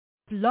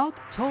Blog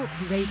Talk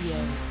Radio.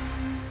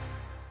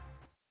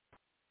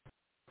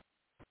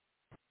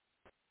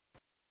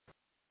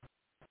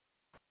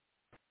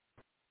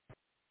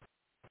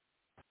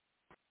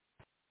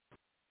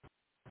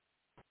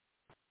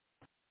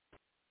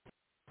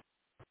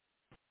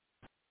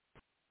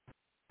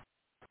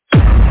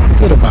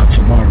 What about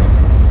tomorrow?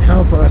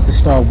 Time for us to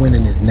start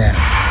winning is now.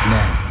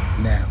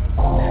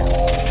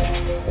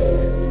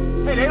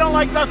 Hey, they don't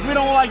like us, we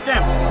don't like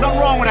them. Nothing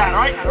wrong with that,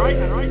 all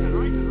right?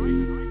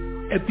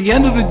 At the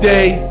end of the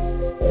day,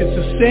 it's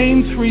the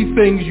same three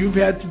things you've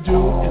had to do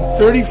in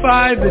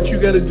 35 that you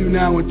got to do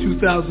now in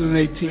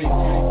 2018.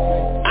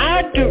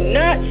 I do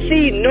not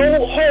see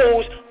no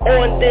holes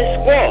on this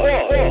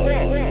squad.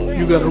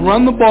 You got to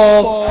run the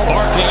ball.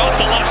 Barkley off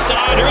the left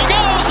side. Here he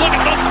goes. Look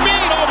at the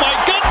speed. Oh my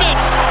goodness.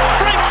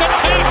 Breaks the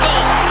tackle.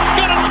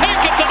 Gonna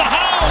take it to the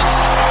house.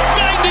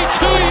 92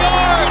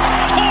 yards.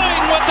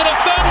 Toying with the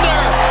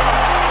defender.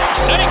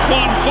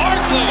 Saquon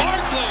Barkley.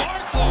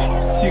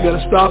 You got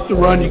to stop the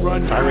run.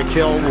 Tyreek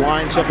Hill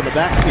winds up in the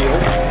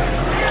backfield.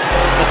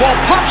 The ball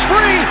pops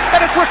free, and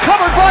it's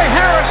recovered by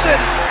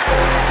Harrison.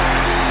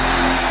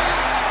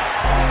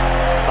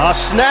 A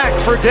snack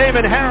for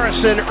Damon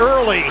Harrison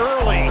early.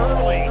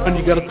 And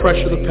you got to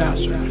pressure the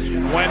passer.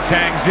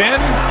 Wentang's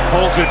in,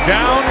 pulls it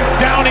down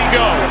he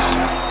goes.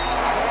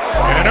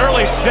 And an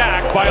early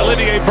sack by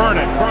Olivier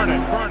Vernon.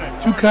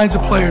 Two kinds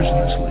of players in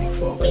this league,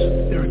 folks.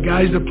 There are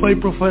guys that play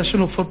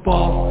professional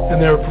football, and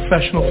there are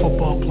professional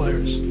football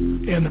players.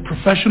 And the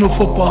professional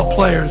football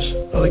players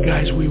are the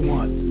guys we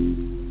want.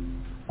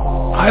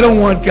 I don't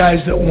want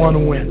guys that want to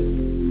win.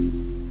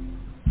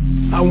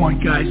 I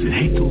want guys that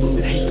hate to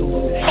lose.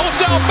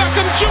 Odell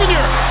Beckham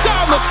Jr.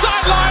 down the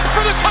sideline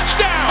for the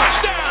touchdown.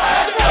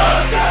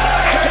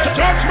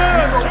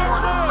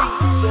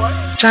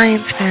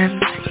 Giants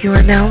fans, you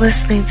are now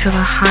listening to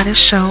the hottest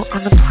show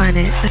on the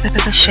planet,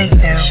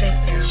 Shakedown.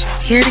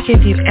 Here to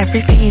give you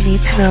everything you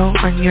need to know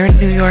on your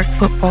New York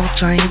Football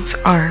Giants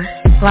are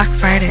Black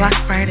Friday.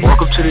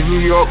 Welcome to the New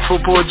York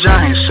Football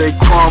Giants,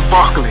 Saquon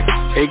Barkley,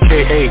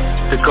 a.k.a.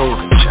 the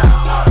Golden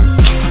Child.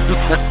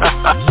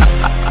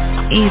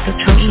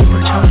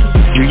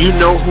 Do you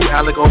know who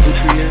Alec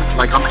Ogletree is?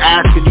 Like, I'm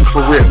asking you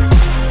for real.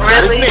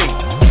 Really?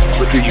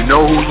 But do you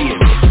know who he is?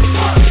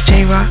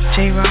 J-Rock.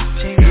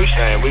 You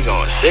saying we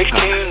going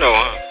 16-0,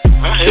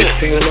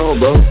 huh? 16-0,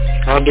 bro.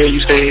 How dare you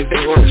say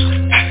anything worse?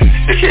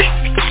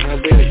 How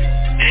dare you?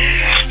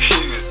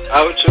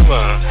 Out your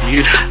mind.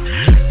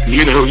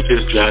 You know we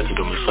just drafted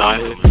the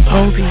Messiah.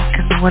 Oldie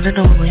and the one and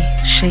only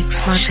Shakes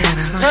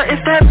Montana. Now, if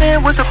that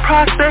man was a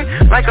prospect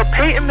like a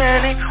Peyton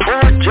Manning or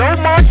a Joe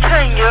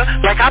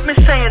Montana, like I've been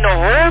saying the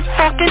whole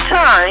fucking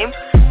time,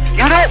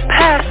 you don't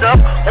pass up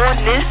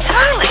on this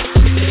talent.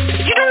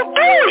 You don't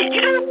do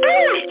it.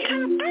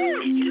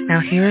 Now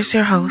here is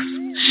your host,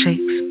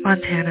 Shakes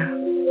Montana.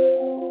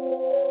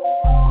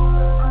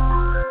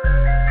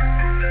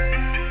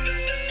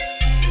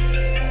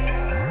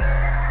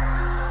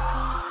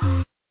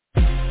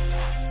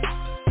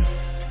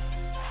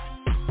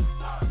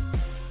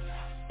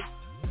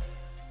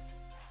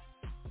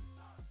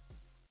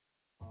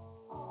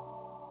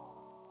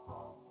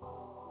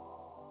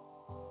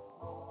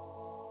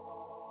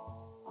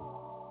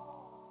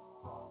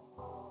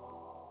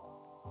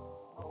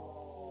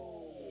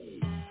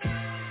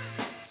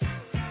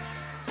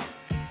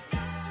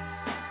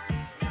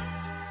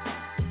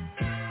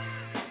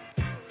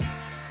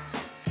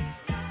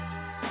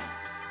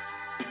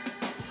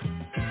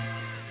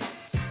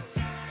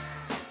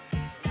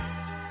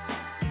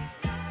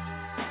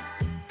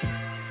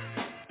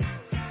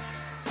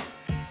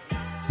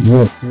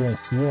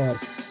 Yes.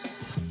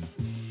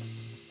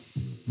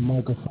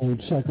 Microphone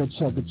checker.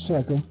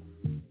 Can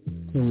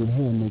you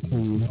hear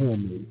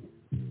me?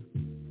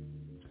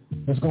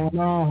 What's going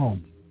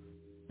on?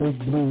 Big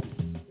Blue.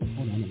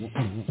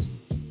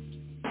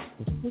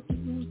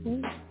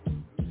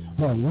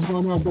 Hold on. What's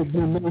going on, Big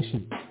Blue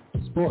Nation?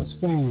 Sports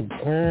fans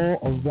all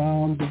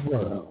around the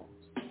world.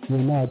 You're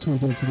now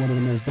tuned into one of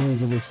the most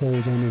dangerous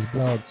shows on this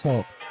Blog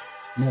Talk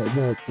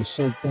Network, the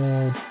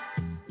Shakedown.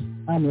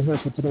 I'm your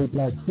host for today,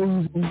 Black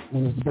Cruising,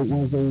 and it's Debate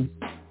Wednesdays.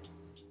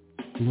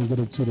 We're going to get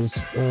into this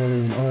early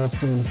and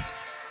often.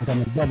 I got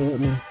my brother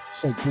with me,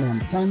 Shakedown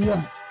Tanya.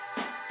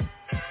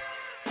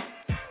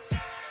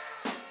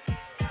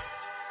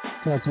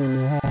 Talk to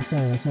me, how I'm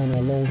sound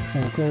that low,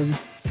 sound crazy.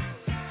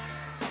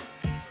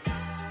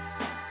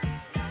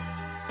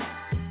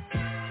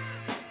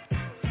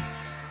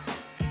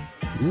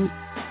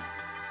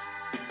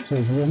 So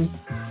you ready?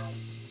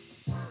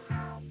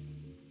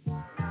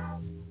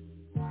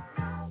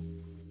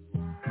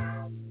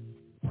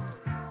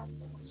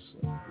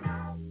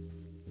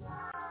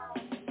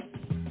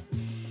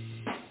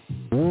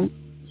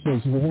 So you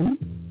hear me?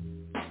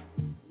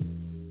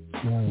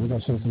 Yeah, we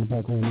got shakes in the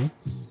background here.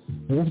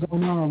 Hey, what's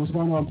going on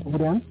over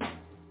there?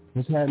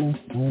 What's happening?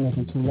 I don't know if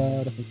I'm too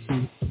loud, if it's too...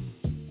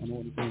 I don't know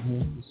what to do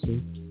here. Let's see.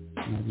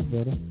 Might be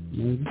better,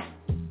 maybe.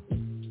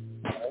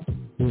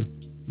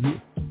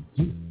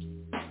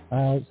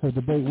 Alright, so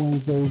Debate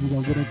Wednesdays, we're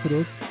going to get into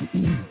this.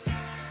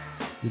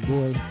 Your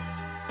boy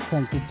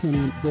Thanks for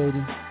tuning in the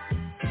building.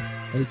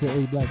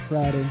 AKA Black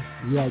Friday.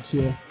 We out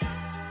here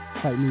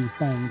fighting these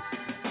things.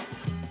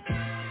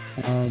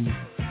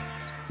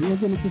 We're going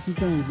to get into some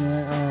things,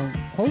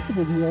 man.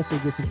 Hopefully we also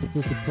get some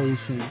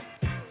participation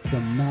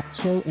from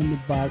Nacho in the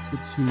box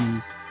with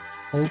cheese.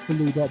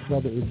 Hopefully that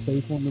brother is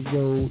safe on the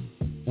road.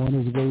 On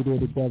his way there,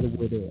 the brother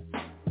we're there.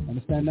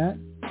 Understand that?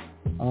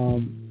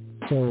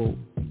 So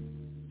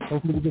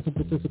hopefully we get some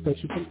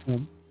participation from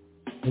him,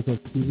 because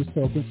he was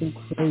talking some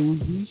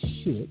crazy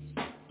shit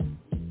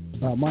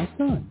about my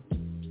son.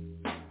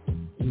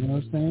 You know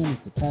what I'm saying?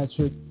 It's the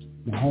Patrick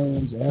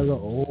Mahomes era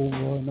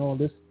over and all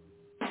this.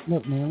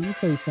 Look, man, let me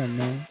tell you something,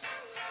 man.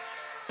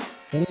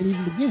 That ain't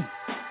even beginning.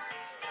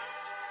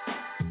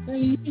 That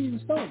ain't even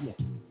start yet.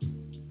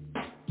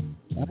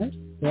 Alright?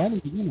 So I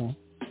need to,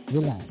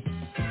 relax.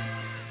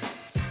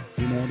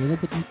 They don't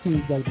put these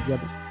teams back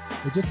together.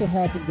 It just so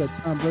happens that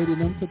Tom Brady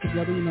and them put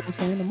together, you know what I'm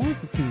saying, a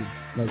monster team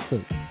like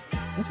this.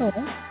 That's all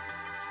right.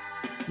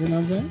 You know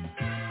what I'm saying?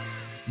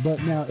 But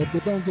now, if they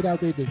don't get out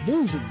their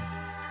division,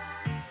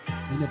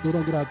 and if they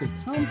don't get out their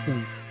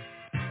conference,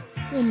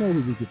 then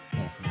maybe we get to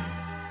talk about it.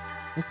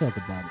 Let's talk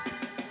about it.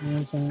 You know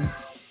what I'm saying?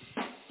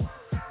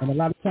 And a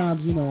lot of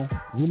times, we know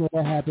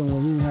what happened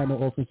when we didn't have no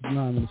offensive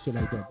line and shit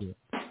like that there.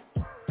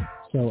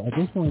 So at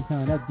this point in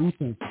time, that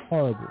defense is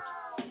horrible.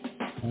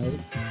 Right?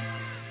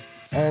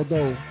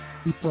 Although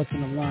he's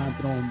pressing the line,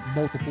 throwing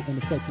multiple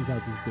interceptions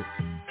out this bitch.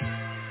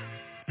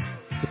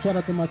 So shout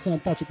out to my son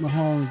Patrick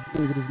Mahomes,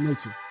 David his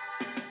nature.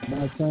 You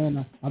know what I'm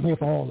saying? I'm here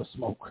for all the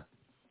smoke.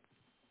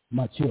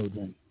 My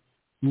children.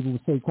 Even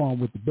with Saquon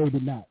with the baby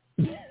knot.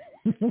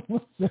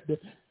 With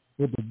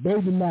the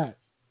baby knot.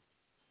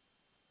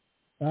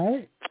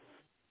 Alright?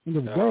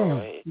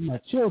 My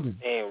children.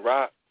 He ain't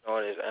rock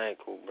on his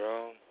ankle,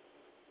 bro.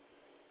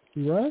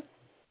 You what?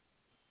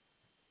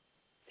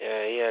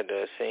 Yeah, he had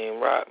the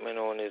same Rockman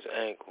on his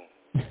ankle.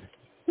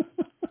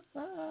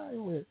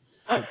 With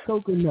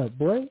coconut,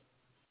 boy.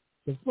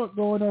 The fuck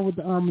going on with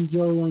the almond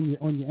joy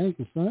on your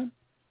ankle, son?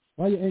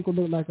 Why your ankle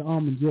look like an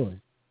almond joy?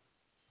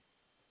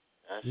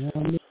 That's you know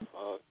what I mean?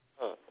 Up.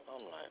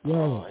 I'm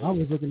like, I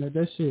was looking at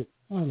that shit.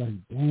 I was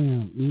like,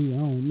 damn, E, I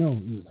don't know.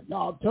 He was like, no,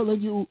 I'm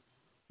telling you.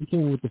 He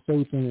came with the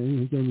faith and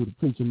he gave me the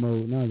preaching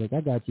mode. And I was like,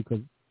 I got you,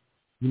 because,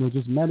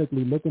 just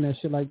medically looking at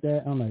shit like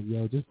that, I'm like,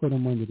 yo, just put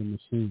him under the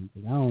machine.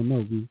 Because I don't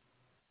know, B.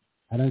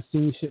 I done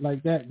seen shit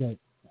like that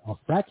are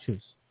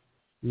fractures.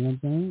 You know what I'm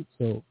saying?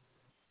 So,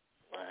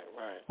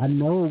 right. I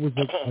know it was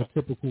a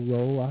typical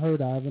role. I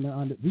heard Ivan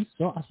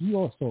we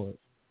all saw it,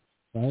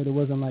 right? It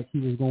wasn't like he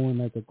was going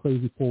like a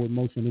crazy forward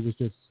motion. It was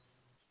just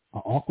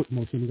an awkward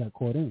motion he got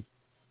caught in.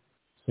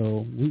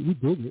 So we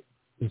did it.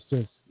 It's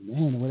just,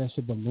 man, the way that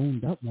shit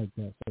ballooned up like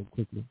that so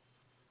quickly.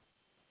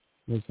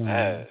 Was,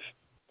 like,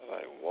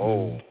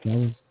 whoa.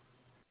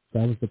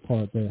 That was the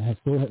part that has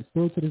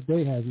still to this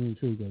day has me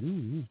intrigued. Like,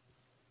 You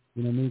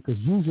know what I mean?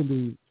 Because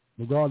usually,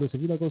 regardless, if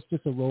you're like, it's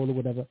just a roll or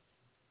whatever,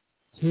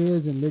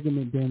 tears and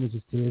ligament damage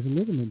is tears and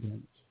ligament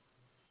damage.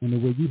 And the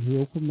way you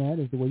heal from that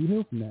is the way you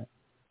heal from that.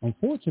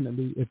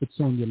 Unfortunately, if it's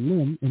on your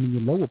limb and in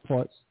your lower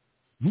parts,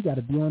 you got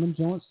to be on them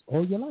joints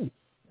all your life,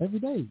 every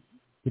day.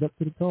 Get up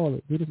to the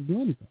toilet, do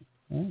anything.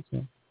 Right?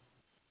 So,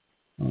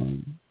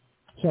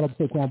 shout out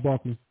to Saquon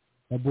Barkley.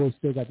 That boy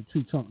still got the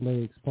tree trunk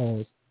legs,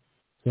 paws.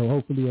 So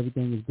hopefully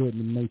everything is good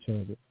in the nature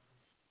of it.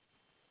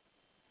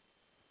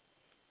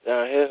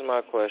 Now, here's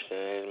my question.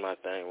 Here's my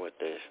thing with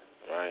this,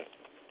 right?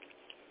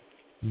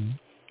 Mm-hmm.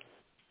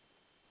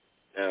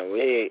 Now,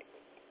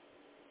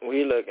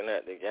 we looking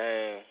at the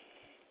game.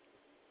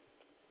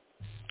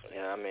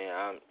 Yeah, I mean,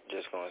 I'm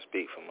just going to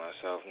speak for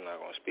myself. I'm not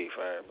going to speak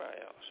for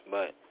everybody else.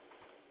 But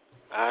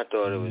I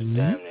thought it was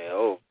damn near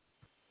over,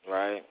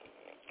 right?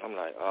 I'm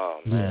like, oh,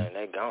 man,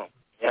 they gone.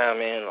 Yeah, I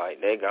mean,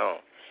 like, they gone.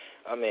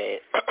 I mean,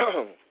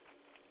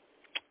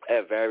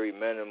 at very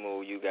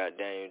minimal, you got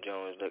Daniel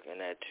Jones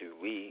looking at 2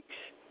 weeks.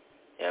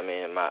 I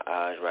mean, in my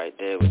eyes right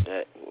there with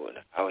that,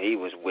 how he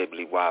was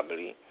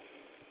wibbly-wobbly.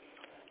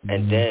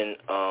 And then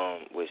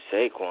with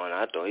Saquon,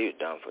 I thought he was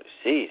done for the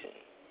season.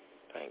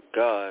 Thank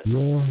God.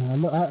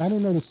 Yeah, I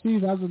didn't know the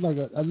season. I looked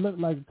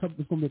like it's going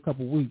to be a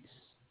couple weeks.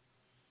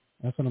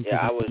 That's what I'm thinking.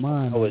 I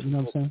was, you know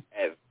what I'm saying?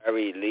 At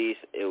very least,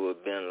 it would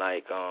have been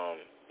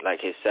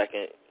like his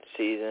second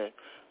season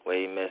where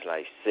he missed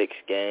like 6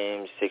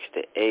 games, 6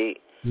 to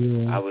 8.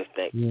 Yeah. I would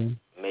think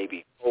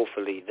maybe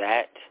hopefully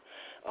that,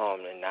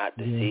 and not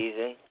the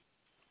season.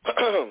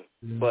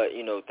 But,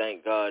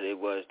 thank God it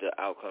was the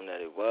outcome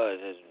that it was.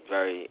 It's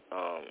very,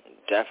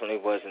 definitely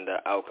wasn't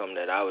the outcome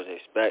that I was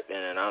expecting,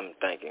 and I'm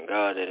thanking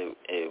God that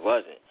it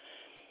wasn't.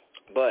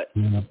 But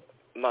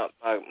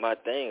my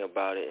thing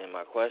about it and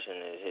my question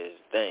is his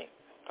thing.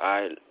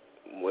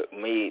 With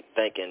me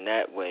thinking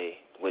that way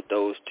with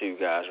those 2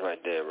 guys right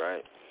there,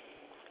 right?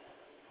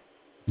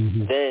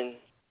 Then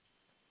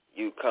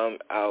you come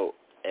out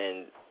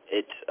and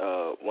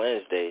it's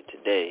Wednesday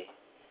today,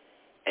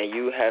 and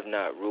you have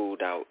not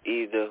ruled out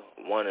either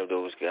one of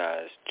those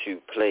guys to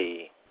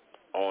play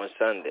on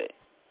Sunday.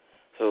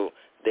 So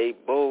they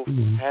both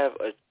have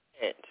a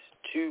chance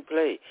to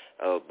play.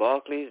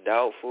 Barkley's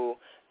doubtful,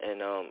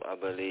 and I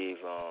believe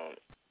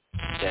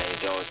Daniel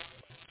Jones,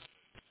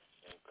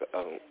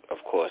 of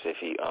course, if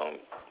he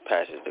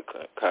passes the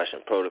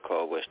concussion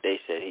protocol, which they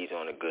said he's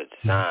on a good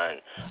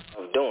sign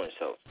of doing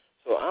so.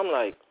 So I'm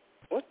like,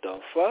 what the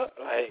fuck?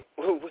 Like,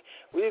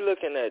 we're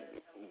looking at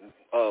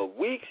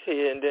weeks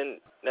here, and then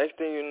next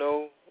thing you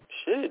know,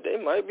 shit, they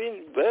might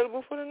be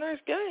available for the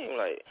next game.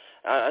 Like,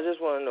 I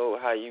just want to know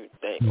how you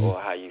think or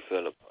how you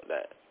feel about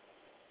that.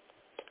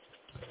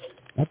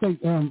 I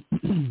think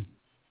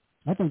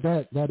I think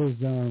that is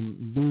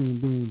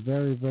being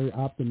very, very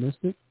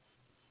optimistic.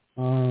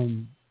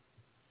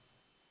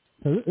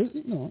 It's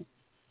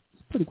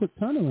a pretty quick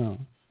turnaround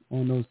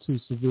on those two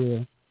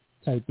severe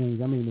type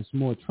things. I mean, it's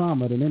more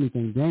trauma than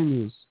anything.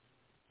 Daniels,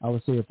 I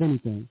would say, if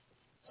anything,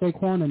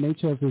 Saquon, the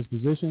nature of his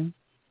position,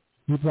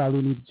 he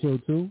probably need to chill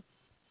too.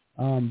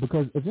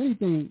 Because if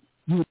anything,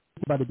 you would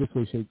think about it this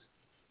way, Shakes.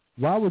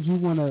 Why would you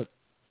want to,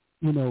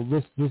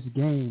 risk this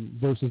game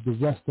versus the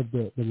rest of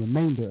the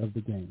remainder of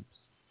the games?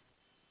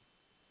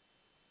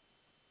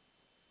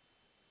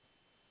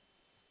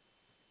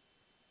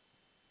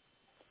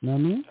 You know what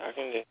I mean? I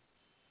can dig.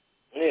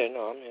 Yeah,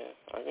 no, I'm here.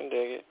 I can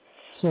dig it.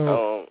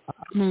 So,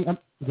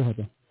 go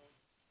ahead,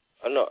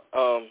 No,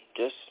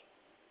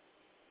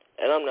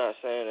 and I'm not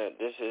saying that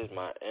this is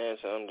my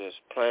answer. I'm just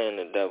playing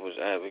the devil's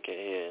advocate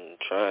here and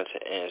trying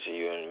to answer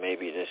you, and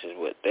maybe this is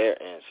what their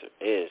answer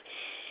is.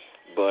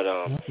 But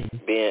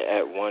being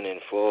at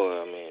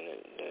 1-4, I mean,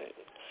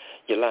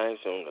 your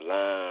life's on the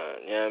line.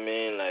 You know what I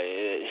mean?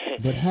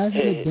 Like, but hasn't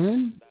it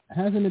been?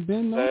 Hasn't it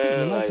been?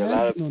 Your life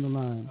has been on the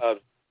line.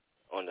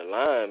 On the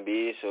line,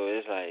 B. So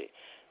it's like,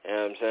 you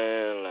know what I'm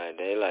saying? Like,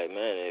 they like,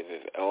 man, if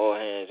all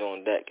hands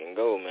on deck can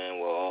go, man,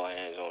 well, all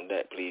hands on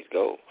deck, please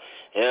go.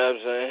 You know what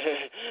I'm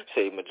saying?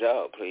 Save my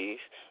job, please.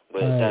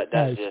 But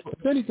that's just...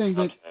 If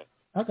anything,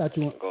 I got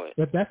you. Go ahead.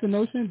 If that's the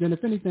notion, then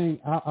if anything,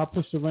 I'll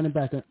push the running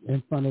back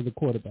in front of the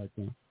quarterback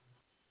then.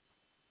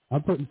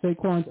 I'm putting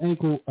Saquon's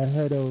ankle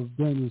ahead of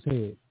Daniel's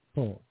head.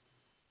 Pause.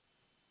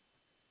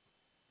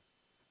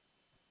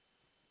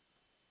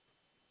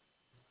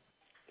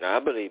 Now, I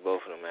believe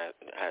both of them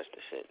has to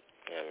sit.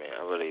 You know what I mean?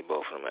 I believe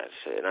both of them have to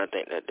sit. And I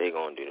think that they're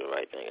going to do the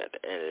right thing at the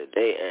end of the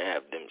day and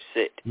have them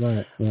sit.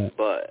 Right.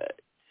 But,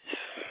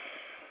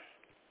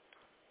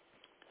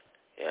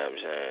 you know what I'm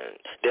saying?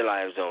 Their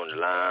lives on the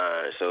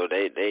line. So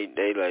they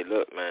like,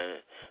 look,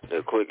 man,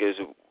 the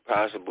quickest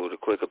possible, the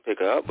quicker pick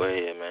her up right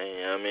here, man. You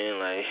know what I mean?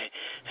 Like,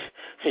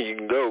 you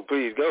can go,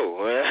 please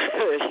go. You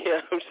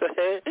know what I'm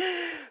saying?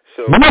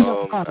 So,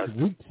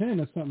 week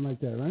 10 or something like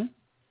that, right?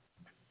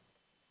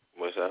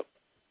 What's up?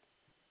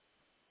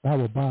 I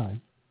will buy.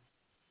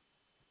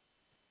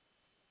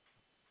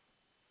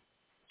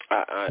 I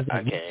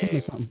can't hear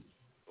you.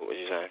 What was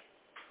you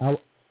saying?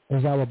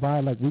 Is I will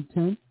buy like week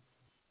 10?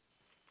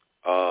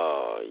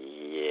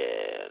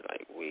 Yeah,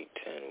 like week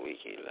 10, week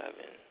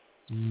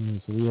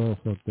 11. So we all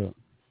fucked up.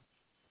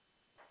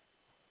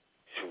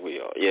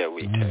 Week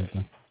 10.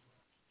 Okay.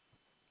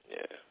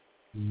 Yeah.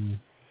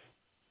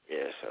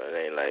 Yeah, so it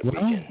ain't like we can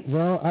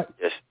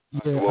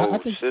I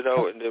think sit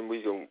out and then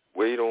we can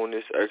wait on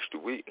this extra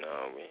week now,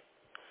 I mean.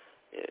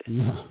 Yeah.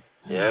 No.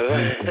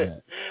 Yeah.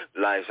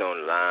 Life's on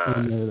the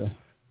line.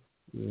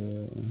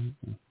 Yeah.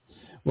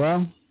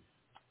 Well,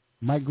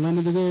 Mike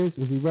Glennon it is.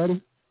 Is he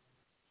ready?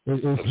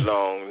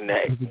 Long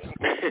neck.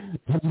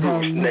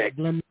 Long neck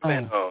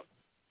Glennon.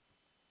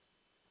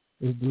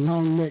 Is the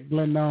long neck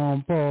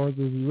Glennon pause?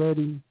 Is he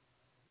ready?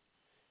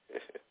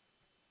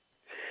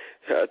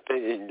 I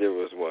think he can give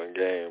us one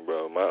game,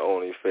 bro. My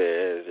only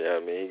fear is,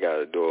 he got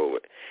to do it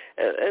with.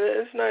 And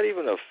it's not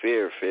even a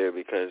fear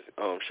because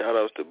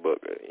shout-outs to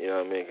Booker, you know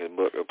what I mean? Because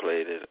Booker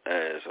played his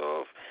ass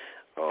off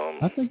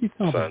I think he's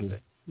comfortable.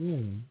 Sunday.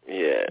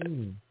 Yeah.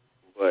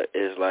 But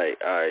it's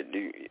like, all right,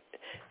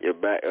 your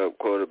backup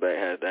quarterback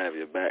has to have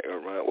your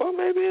backup run. Well,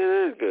 maybe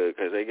it is good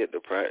because they get to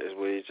practice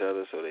with each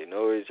other so they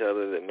know each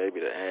other, that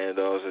maybe the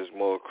handoffs is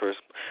more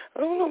crisp.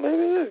 I don't know.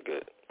 Maybe it is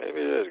good. Maybe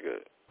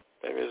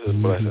it's a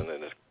blessing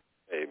in this.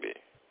 Maybe.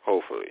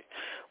 Hopefully.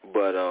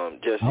 But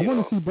just, I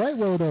want to see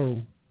Brightwell,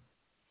 though.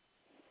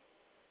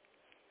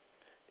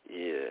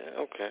 Yeah,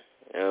 okay.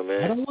 Yeah,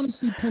 man. I don't want to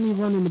see Penny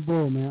running the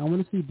ball, man. I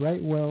want to see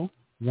Brightwell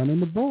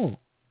running the ball.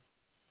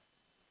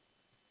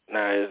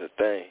 Now, here's the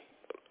thing.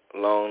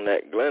 Long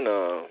neck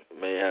Glennon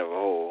may have a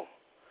whole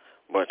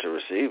bunch of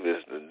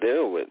receivers to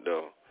deal with,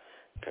 though.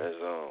 Because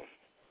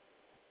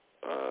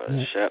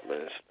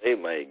Chapman, they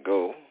might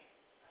go.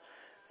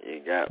 You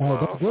got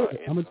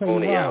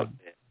Tony out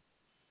there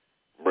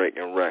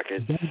breaking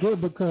records.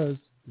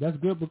 That's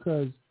good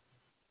because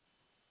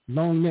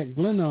long neck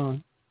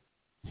Glennon,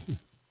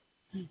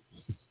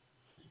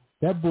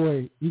 that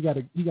boy, you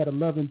gotta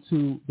love him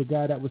to the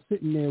guy that was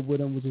sitting there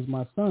with him, which is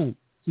my son,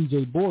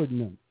 C.J.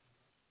 Borden.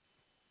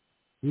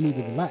 We need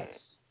to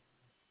relax.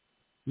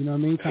 You know what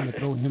I mean? Trying to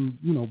throw him,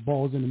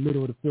 balls in the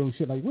middle of the field and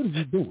shit. Like, what is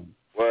he doing?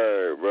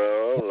 Word,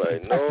 bro. I'm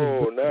like,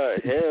 no,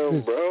 not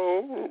him,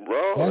 bro.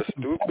 Bro, that's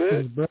stupid.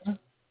 Practice, bro.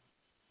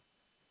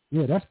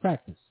 Yeah, that's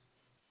practice.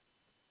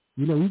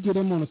 You know, you get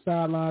him on the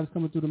sidelines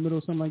coming through the middle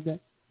or something like that.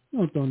 You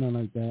don't throw nothing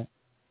like that.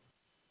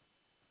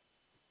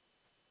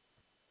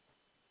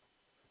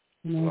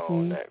 You know what I'm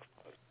saying? Neck.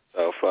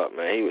 So fuck,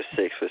 man. He was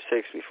 6 for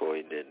 6 before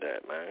he did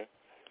that, man.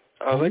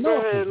 I was like, go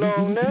ahead,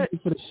 long neck.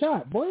 For the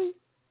shot, boy.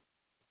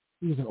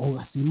 He was like, oh,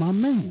 I see my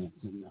man.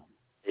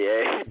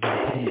 Yeah.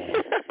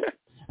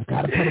 I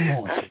gotta put him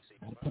on. I'm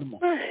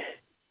gonna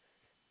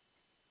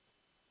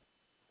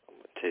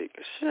take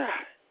a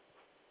shot.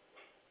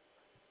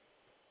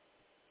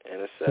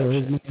 Interception. So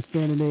his man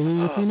standing there. He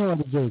ain't seen no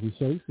other jersey,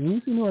 Shakes. He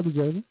ain't seen no other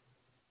jersey.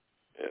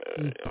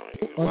 Yeah,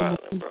 he was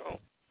wilding, bro.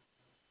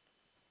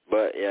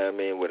 But, yeah, I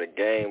mean, with a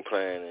game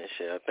plan and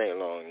shit, I think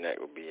long neck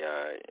would be all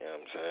right. You know what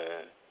I'm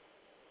saying?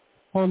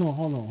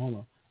 Hold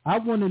on. I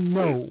want to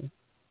know,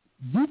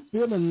 you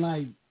feeling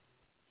like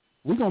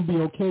we're going to be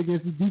okay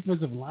against the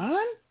defensive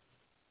line?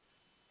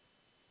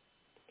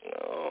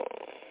 No.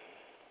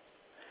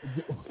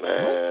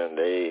 Man,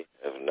 they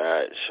have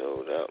not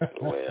showed up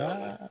the way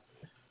I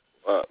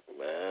fuck,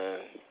 man.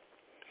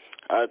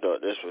 I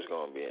thought this was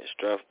going to be in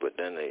strength, but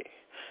then they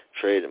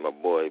traded my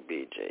boy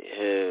B.J.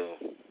 Hill.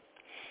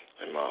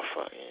 And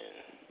motherfucking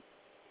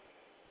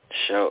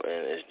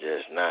Shelton is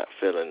just not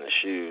filling the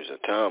shoes of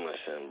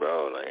Tomlinson,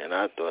 bro. Like, and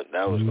I thought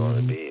that was going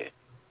to be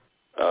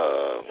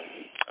a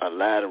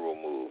lateral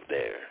move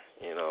there.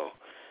 You know,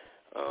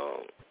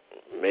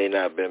 may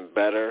not have been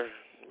better,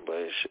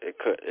 but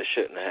it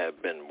shouldn't have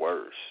been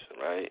worse,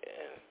 right?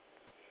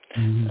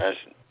 And that's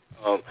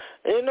and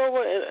you know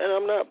what? And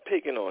I'm not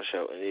picking on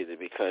Shelton either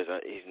because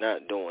he's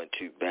not doing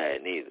too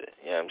bad neither.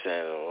 You know what I'm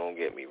saying? Don't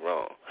get me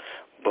wrong,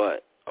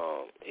 but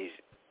he's.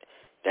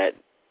 That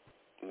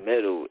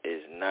middle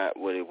is not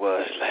what it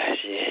was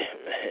last year,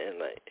 man.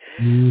 Like,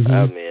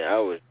 I mean, I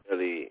was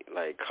really,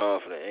 like,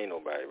 confident. Ain't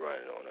nobody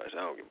running on us. I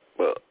don't give a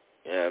fuck.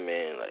 You know what I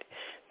mean? Like,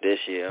 this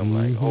year, I'm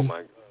like, oh,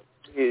 my God.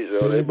 Please,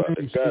 oh, they about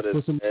to gut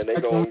us, and they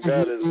going to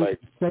gut us like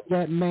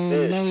that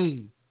man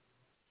name.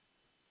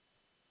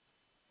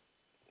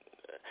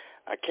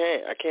 I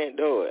can't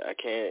do it. I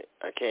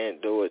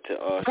can't do it to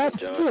Austin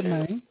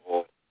Johnson.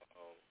 Or,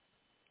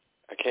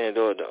 I can't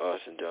do it to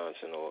Austin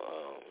Johnson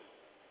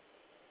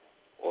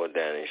or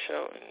Danny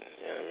Shelton,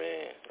 you know what I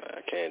mean?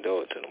 I can't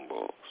do it to them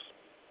Bulls.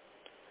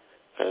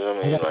 Because, I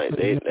mean, like,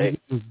 they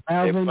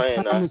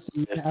playing out.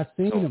 I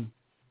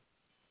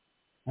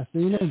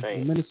seen him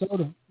in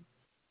Minnesota.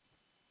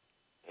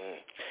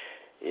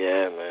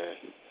 Yeah, man.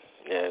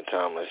 Yeah,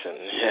 Tomlinson.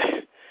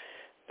 Yeah.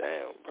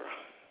 Damn, bro.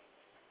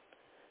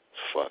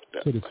 It's fucked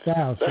up, Shit is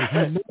foul,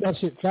 Shakes. That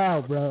shit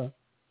foul, bro.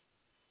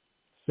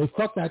 They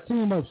fucked that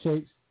team up,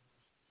 Shakes.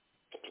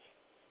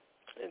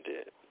 It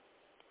did.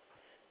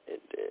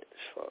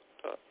 It's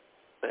fucked up.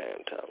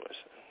 Damn,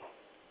 Tomlinson.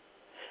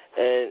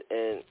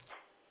 And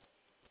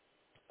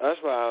that's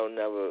why I'll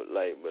never,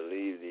 like,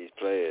 believe these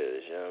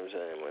players, you know what I'm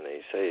saying, when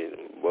they say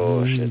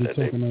bullshit that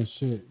they... That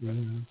shit,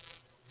 You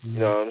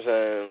know what I'm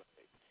saying?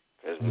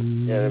 Because, you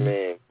know what I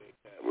mean?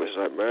 It's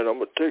like, man, I'm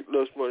going to take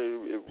less money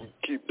if we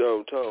keep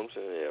Donald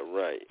Thompson. Yeah,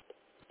 right.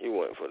 You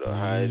went for the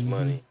highest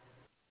money.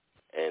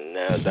 And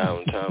now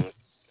Donald Thompson,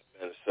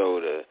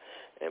 Minnesota,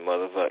 and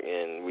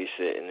motherfucking we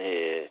sitting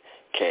here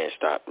can't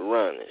stop the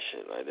run and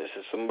shit. Like, this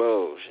is some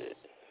bullshit.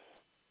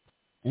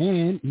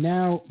 And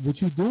now,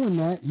 with you doing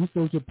that, you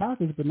filled your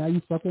pockets, but now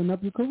you fucking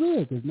up your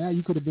career because now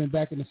you could have been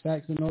back in the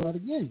sacks and all that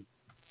again.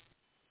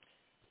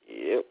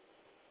 Yep.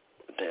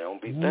 They don't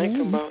be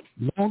thinking about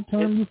long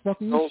term. You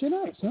fucking your shit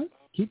up, son.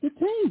 Keep the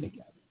team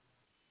together.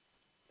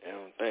 They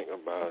don't think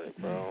about it,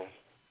 bro.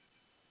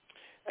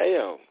 Hey,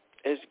 yo,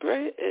 it's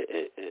great.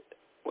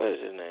 What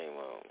is his name?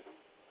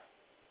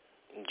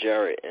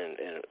 Jarrett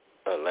in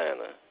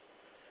Atlanta.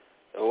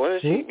 When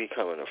is he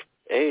becoming an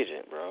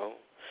agent, bro?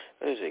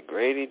 What is it,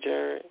 Grady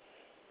Jarrett?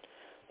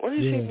 When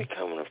is he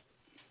becoming an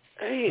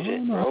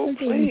agent, bro?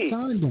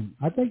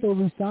 I think they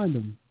re-signed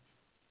him.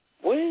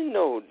 When?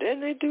 No,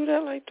 didn't they do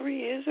that like 3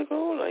 years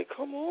ago? Like,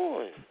 come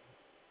on.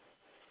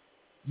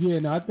 Yeah,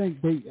 no, I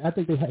think they had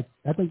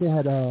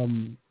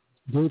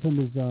gave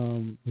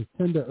him his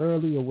tender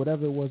early or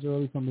whatever it was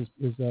early from his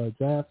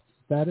draft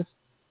status,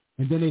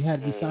 and then they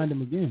had re-signed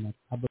him again,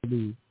 I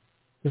believe.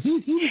 Because he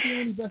was the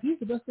only best. He's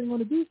the best thing on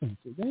the defense.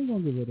 They ain't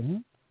gonna get rid of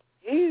him.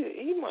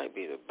 He might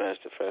be the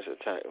best defensive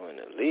tackle in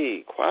the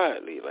league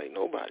quietly, like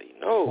nobody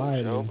knows,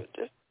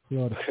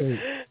 yo. But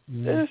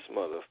this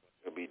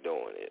motherfucker be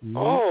doing it. Yeah.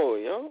 Oh,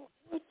 yo,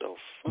 what the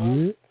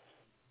fuck?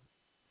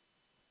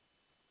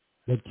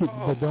 Yeah. But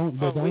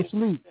don't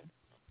sleep.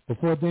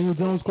 Before Daniel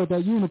Jones caught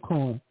that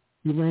unicorn,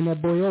 he ran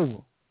that boy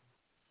over.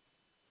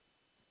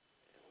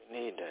 We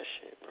need that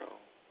shit, bro.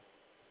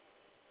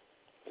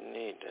 We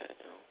need that,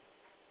 yo.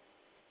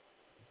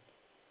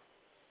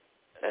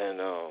 And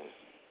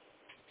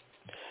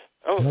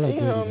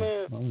you know,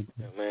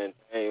 man,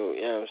 Daniel,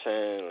 you know what I'm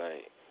saying?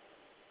 Like,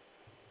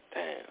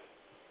 damn,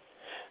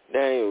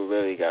 Daniel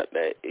really got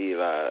that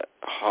Eli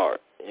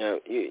heart. You know,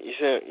 you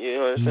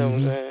understand what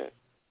I'm saying?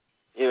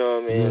 You know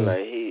what I mean?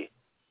 Like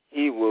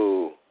he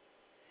will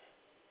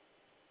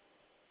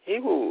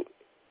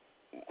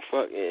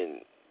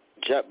fucking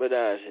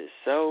jeopardize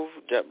himself,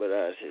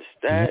 jeopardize his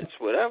stats,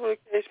 whatever the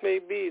case may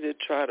be, to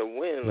try to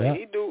win. Like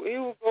he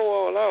will go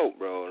all out,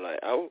 bro. Like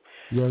I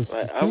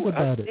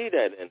see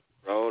that in,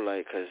 bro.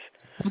 Like, cause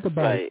think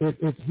about it. If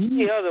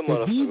the other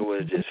motherfucker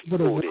was just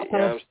fooled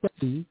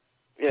it.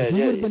 If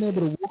he would have been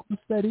able to walk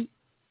steady,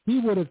 he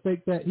would have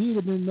faked that. He would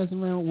have been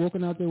messing around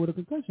walking out there with a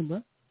concussion,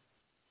 bro.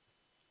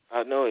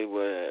 I know he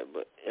would have,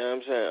 but you know what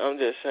I'm saying? I'm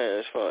just saying,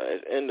 as far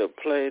as in the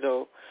play,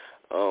 though,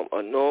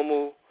 a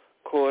normal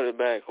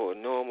quarterback or a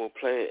normal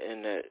player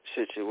in that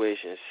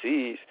situation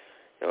sees,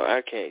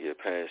 I can't get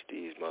past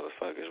these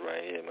motherfuckers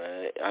right here,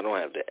 man. I don't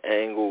have the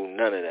angle,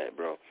 none of that,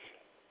 bro.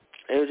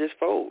 It was just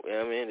fold, you know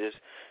what I mean?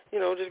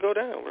 Just go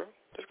down, bro.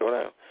 Just go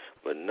down.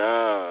 But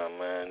nah,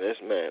 man,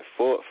 this man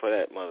fought for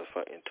that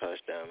motherfucking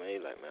touchdown, man.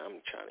 He's like, man,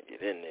 I'm trying to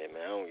get in there,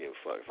 man. I don't give a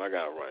fuck. If I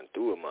got to run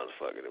through a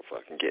motherfucker to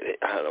fucking get it,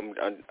 I'm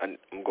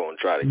going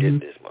to try to get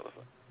this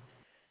motherfucker.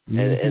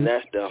 And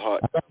that's the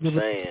heart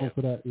saying.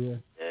 For that,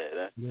 that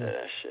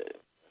shit.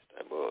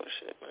 That's that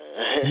bullshit,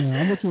 man. Yeah,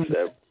 I'm with you.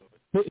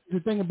 The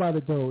thing about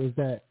it, though, is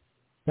that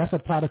that's a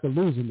product of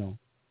losing, though.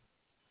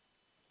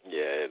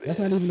 Yeah, that's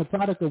not even a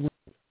product of,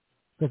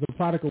 because the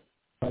product of,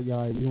 like,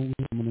 y'all, you don't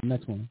win in the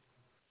next one.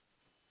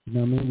 You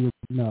know what I mean?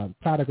 No,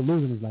 product of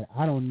losing is like,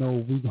 I don't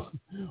know,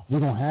 we're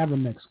gonna have a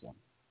next one.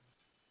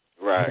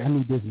 Right. Like, I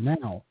need this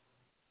now.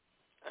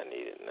 I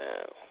need it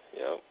now.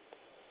 Yep.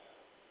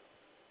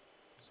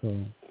 So.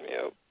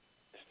 Yep.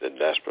 It's the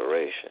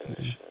desperation.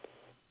 Yeah.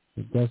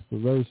 The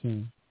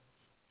desperation.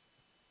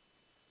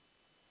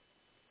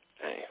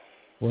 Damn.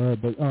 Well,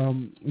 but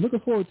looking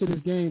forward to this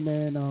game,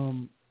 man.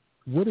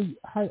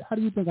 How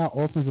do you think our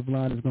offensive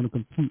line is going to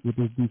compete with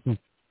this defense?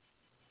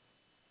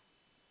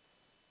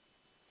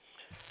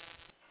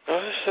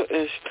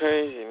 It's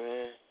crazy,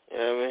 man. You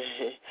know what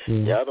I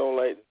mean? Y'all don't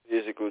like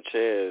physical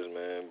chairs,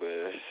 man, but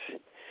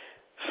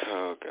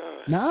oh,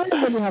 God. Now, I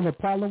don't really have a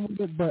problem with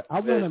it, but I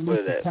want to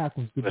make the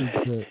tackles to be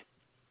good.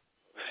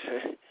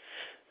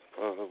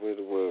 With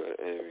the word.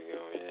 There we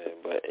go, yeah.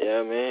 But, yeah,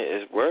 I mean,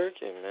 it's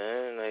working,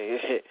 man.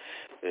 Like,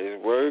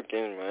 it's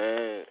working,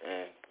 man.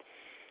 And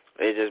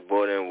they just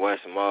brought in Wes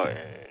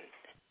Martin.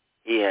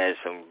 He had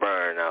some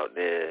burn out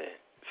there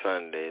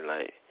Sunday,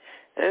 like.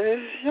 And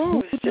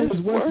it's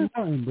just working.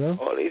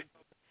 All these,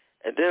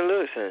 and then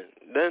listen,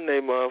 then they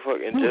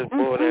motherfucking just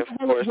brought in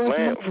Forrest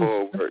Lamp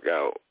for a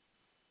workout.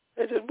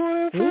 They just brought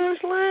in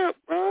Forrest Lamp,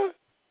 bro.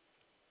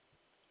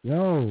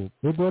 Yo,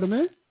 they brought him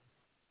in?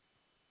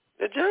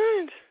 The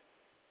Giants.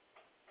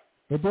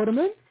 They brought him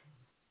in?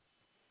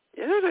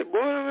 Yeah, they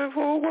brought him in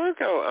for a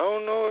workout. I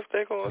don't know if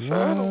they're going to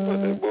sign him,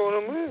 but they brought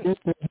him in. Get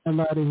the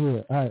hell out of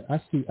here. All right, I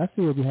see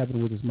what's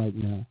happening with this mic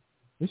now.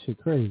 This shit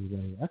crazy,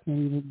 man. I can't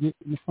even get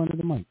in front of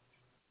the mic.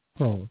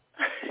 Pause.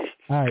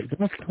 All right,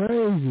 that's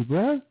crazy,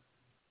 bro.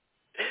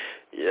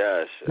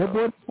 Yes. They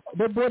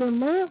brought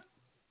him up?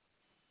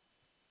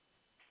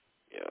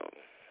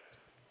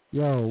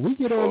 Yo, we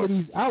get all of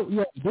these out.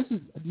 Yo, this is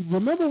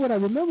remember what I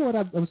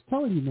was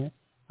telling you, man.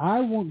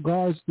 I want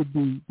guards to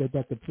be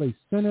that could play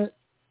center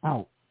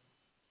out.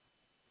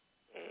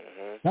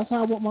 Mm-hmm. That's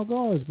how I want my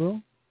guards,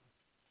 bro.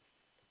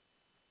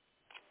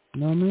 You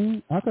know what I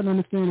mean? I can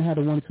understand how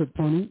the one-trick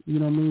pony, you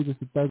know what I mean,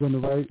 just a thug on the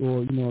right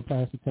or, a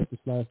pass to Texas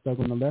 / thug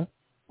on the left.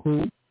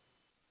 Cool.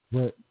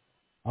 But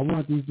I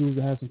want these dudes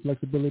to have some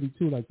flexibility,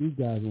 too, like these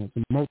guys want.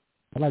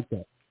 I like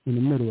that, in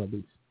the middle at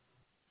least.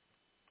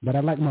 But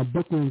I like my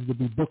bookends to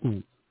be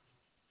bookends.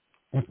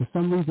 And for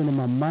some reason in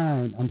my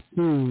mind, I'm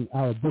seeing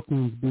our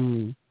bookends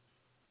being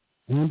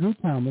Andrew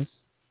Thomas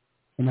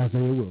and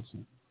Isaiah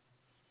Wilson.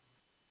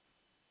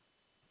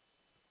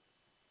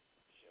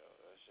 Yo,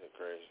 that shit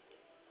crazy.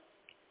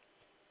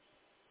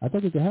 I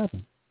think it could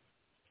happen.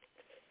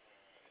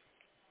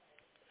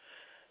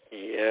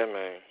 Yeah,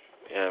 man.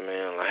 Yeah,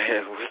 man. Like,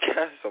 we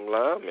got some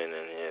linemen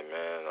in here,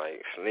 man.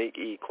 Like,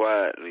 sneaky,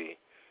 quietly,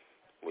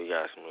 we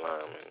got some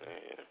linemen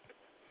in here.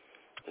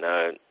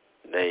 Now,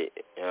 they,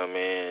 you know what I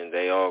mean,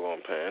 they all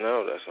gonna pan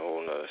out. That's a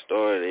whole nother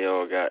story. They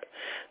all got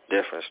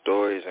different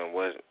stories and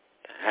what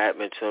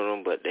happened to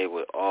them, but they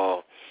were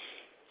all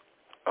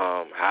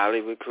highly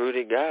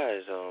recruited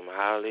guys,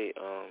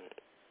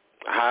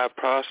 high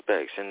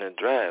prospects in the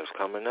drafts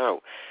coming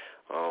out.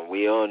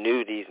 We all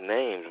knew these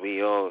names.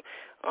 We all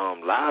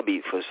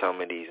lobbied for some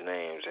of these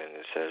names, and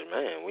it says,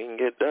 man, we can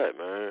get that,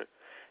 man.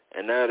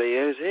 And now they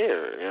is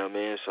here, you know what I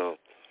mean? So,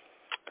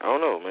 I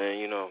don't know,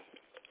 man,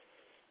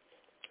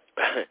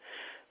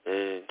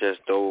 they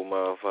just stole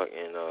my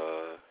fucking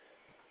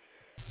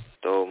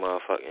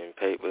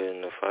paper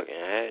in the fucking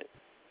hat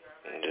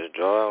and just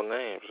draw out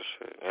names and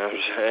shit, you know what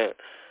I'm saying?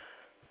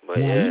 But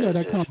now, yeah,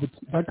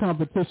 that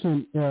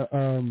competition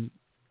in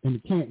the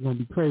camp gonna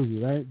be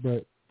crazy, right?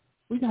 But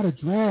we gotta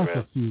draft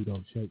a few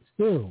though, Shake.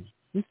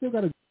 We still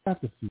gotta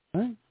draft a few,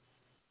 right?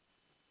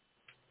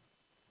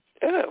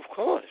 Yeah, of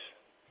course.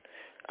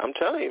 I'm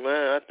telling you,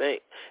 man, I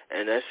think,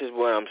 and that's just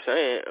what I'm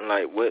saying,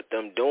 like with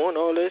them doing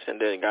all this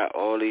and then got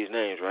all these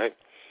names, right?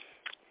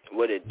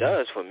 What it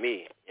does for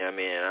me, you know what I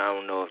mean, I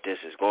don't know if this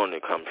is going to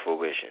come to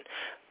fruition,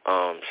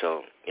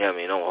 So, yeah, I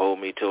mean, don't hold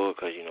me to it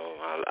because, you know,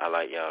 I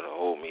like y'all to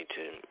hold me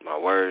to my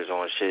words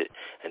on shit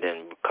and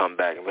then come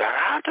back and be like,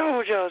 I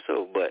told y'all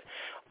so. But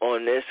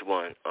on this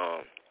one,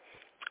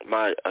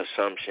 my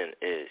assumption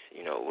is,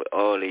 you know, with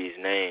all these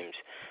names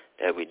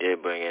that we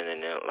did bring in,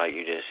 and then, like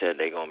you just said,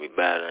 they're going to be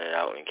battling it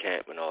out in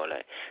camp and all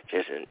that.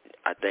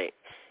 I think,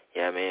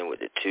 yeah, I mean, with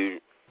the 2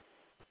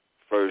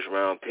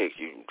 first-round picks,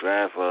 you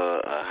draft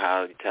a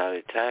highly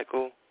talented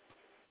tackle,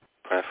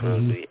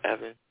 preferably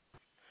Evans.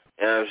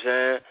 You know what I'm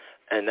saying?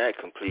 And that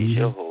completes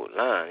your whole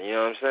line. You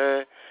know what I'm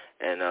saying?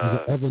 And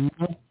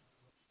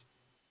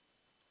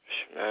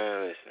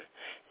man, listen,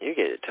 you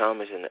get the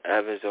Thomas and the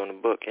Evans on the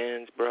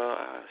bookends, bro.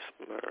 I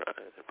swear,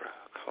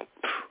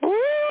 bro,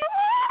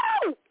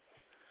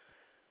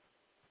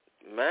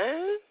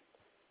 man,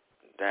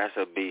 that's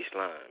a beast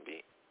line,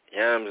 B. You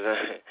know what I'm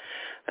saying?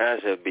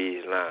 That's a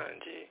beast line,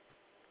 G.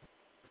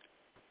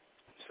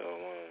 So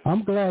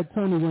I'm glad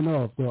Tony went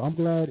off, though. I'm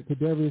glad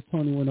Kadarius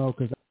Tony went off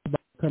because I'm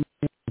about to come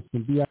in with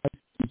some VIP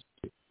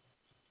shit.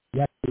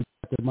 Yeah,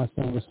 my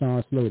son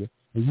Rashawn Slater.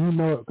 And you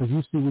know it because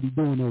you see what he's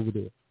doing over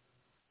there.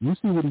 You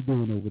see what he's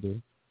doing over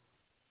there.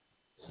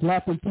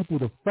 Slapping people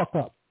the fuck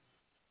up.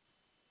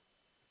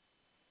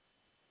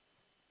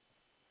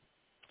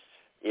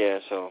 Yeah,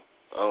 so,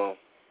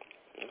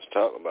 let's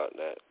talk about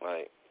that.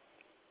 Like,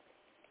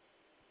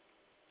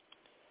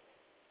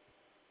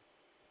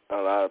 a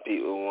lot of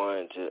people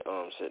wanted to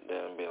sit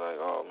there and be like,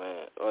 oh,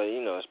 man. Well,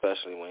 you know,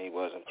 especially when he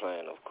wasn't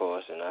playing, of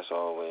course, and that's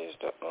always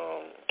the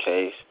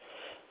case.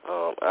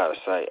 Out of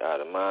sight,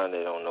 out of mind.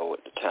 They don't know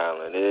what the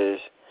talent is.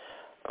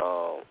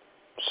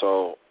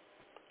 So,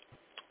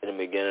 in the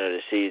beginning of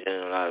the season,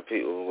 a lot of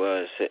people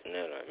was sitting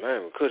there like,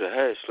 man, we could have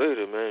had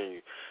Slater, man.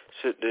 You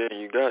sit there and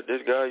you got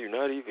this guy, you're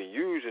not even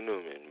using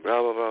him, and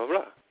blah, blah, blah,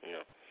 blah. You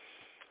know,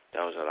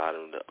 that was a lot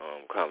of the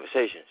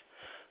conversations.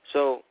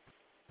 So,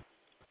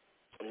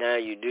 now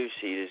you do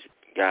see this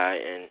guy,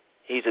 and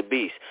he's a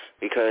beast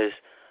because,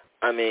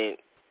 I mean,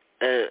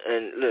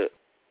 and look,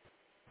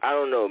 I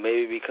don't know,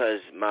 maybe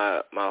because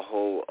my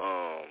whole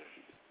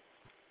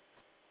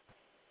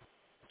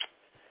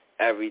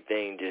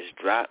everything just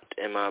dropped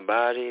in my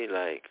body,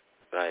 like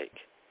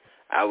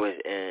I was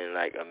in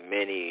like a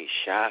mini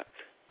shock.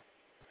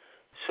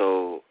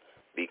 So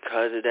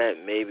because of that,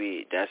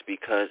 maybe that's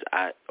because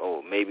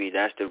maybe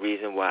that's the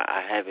reason why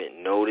I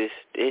haven't noticed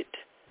it.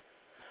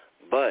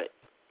 But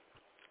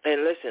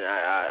and listen,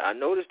 I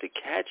noticed the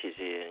catches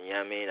here, you know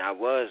what I mean? I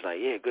was like,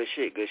 yeah, good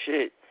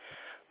shit.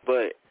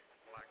 But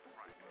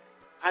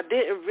I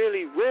didn't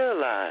really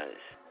realize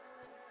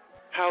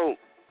how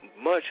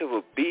much of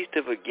a beast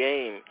of a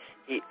game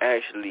he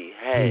actually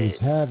had. He's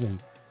having.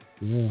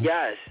 Yeah.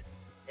 Yes.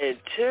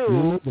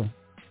 Until he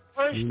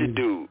punched the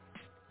dude.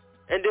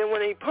 And then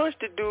when he punched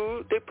the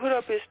dude, they put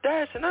up his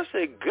stats, and I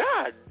said,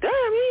 God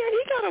damn,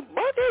 he got a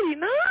 $189. You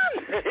know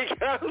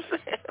what I'm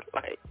saying?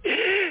 Like,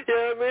 you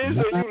know what I mean?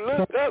 So you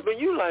look up,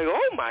 and you like,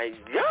 oh, my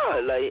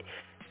God. Like,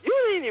 you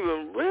didn't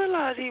even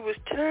realize he was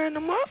tearing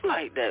them up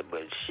like that.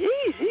 But,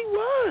 jeez, he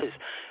was.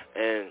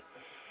 And,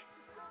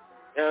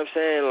 you know what I'm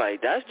saying?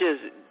 Like, that's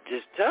just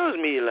tells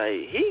me,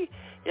 like, he,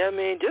 you know what I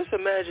mean? Just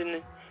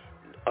imagine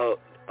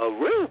a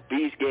real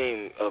beast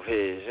game of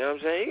his, you know what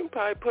I'm saying? He can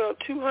probably put up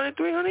 200,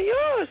 300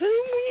 yards. And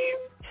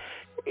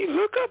you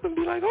look up and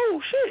be like,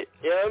 oh, shit.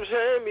 You know what I'm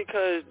saying?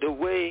 Because the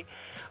way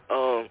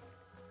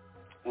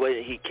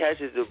when he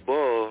catches the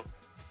ball,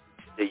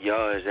 the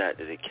yards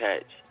after the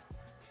catch,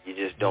 you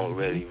just don't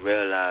really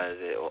realize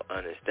it or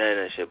understand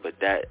that shit, but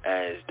that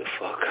adds the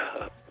fuck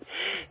up.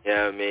 You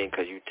know what I mean?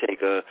 Because you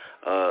take a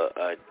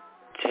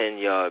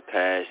 10-yard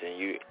pass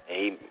and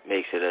he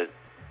makes it a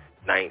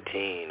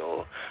 19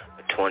 or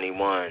a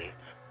 21,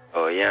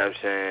 or, you know what I'm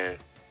saying?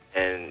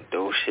 And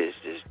those shits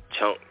just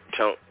chunk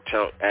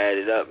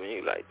added up, and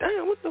you like,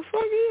 damn, what the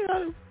fuck is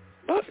that?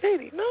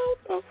 $180? No,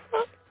 what the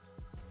fuck?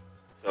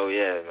 So,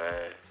 yeah,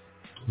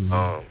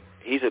 man.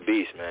 He's a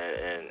beast, man,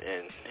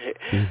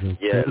 and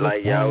yeah,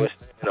 like y'all was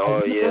saying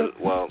all year,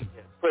 well,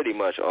 pretty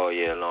much all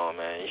year long,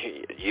 man.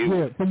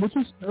 You from what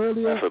you said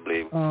earlier,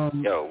 preferably,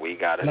 we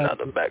got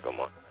another back on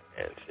my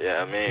hands.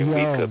 Yeah, I mean,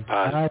 we could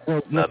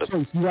possibly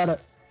another.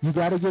 You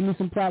gotta give me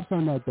some props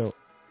on that though,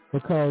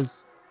 because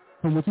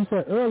from what you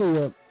said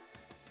earlier,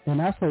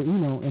 and I said,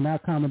 and I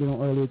commented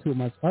on earlier too with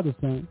my other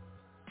son,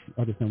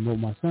 with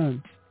my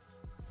son.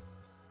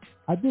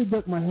 I did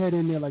duck my head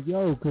in there like,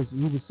 yo, because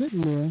he was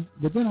sitting there.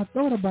 But then I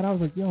thought about it. I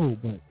was like, yo,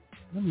 but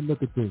let me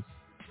look at this.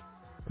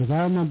 Because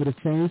I remember the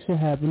same shit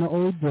happened to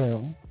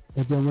Odell.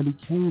 And then when he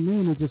came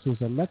in, it just was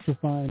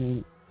electrifying.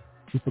 And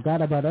he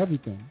forgot about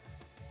everything.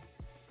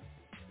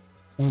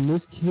 And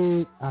this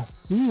kid, I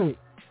see it.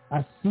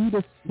 I see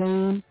the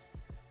same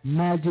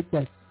magic,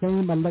 that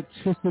same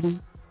electricity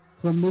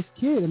from this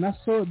kid. And I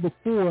saw it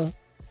before.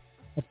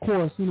 Of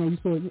course, you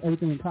saw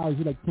everything in college.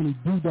 You're like, can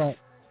he do that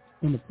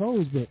in the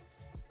pros? But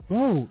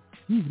bro,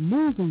 he's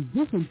moving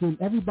different than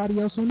everybody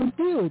else on the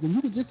field, and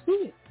you can just see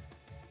it.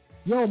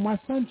 Yo, my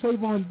son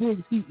Trayvon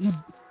Diggs, he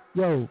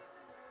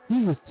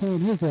was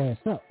tearing his ass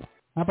up.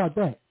 How about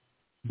that?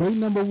 They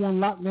number one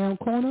lockdown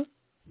corner,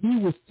 He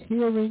was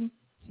tearing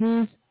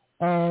his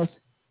ass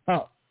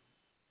up.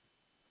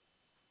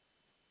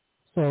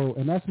 So,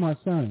 and that's my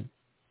son.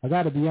 I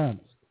got to be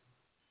honest.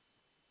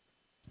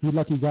 He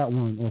lucky got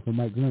one off of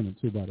Mike Glennon,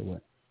 too, by the way.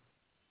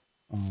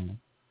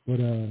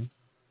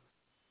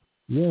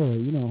 Yeah,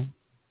 you know,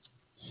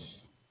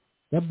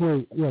 that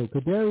boy,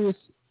 Kadarius,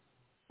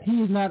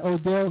 he is not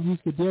Odell, he's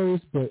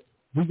Kadarius, but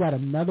we got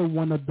another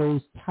one of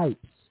those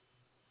types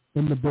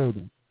in the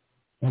building.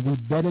 And we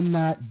better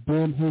not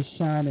dim his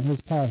shine and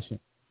his passion.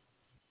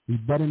 We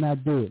better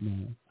not do it,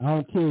 man. I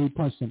don't care if he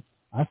punched him.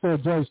 I saw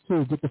George,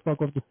 too, get the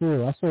fuck off the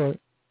field. I saw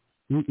it.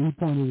 He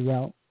pointed it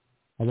out.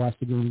 I watched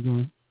the game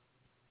again.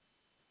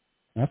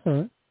 I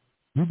saw it.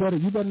 You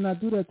better not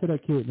do that to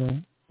that kid,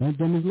 man. Don't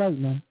dim his light,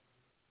 man.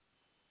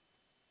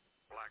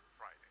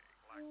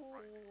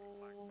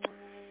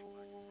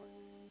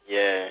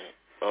 Yeah,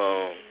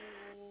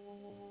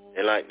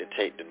 they like to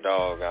take the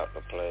dog out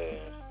the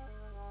players.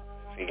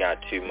 If he got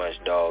too much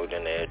dog,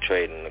 then they'll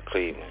trade him to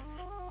Cleveland.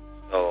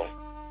 So,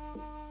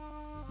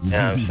 you know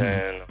what I'm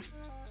saying?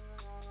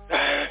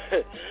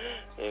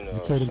 You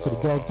know, trade him to the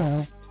dog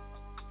pound?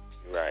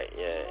 Right,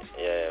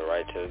 yeah,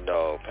 right to the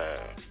dog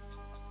pound.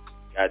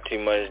 Got too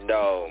much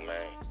dog,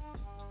 man.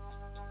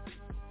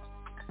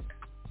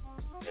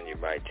 And you're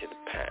right to the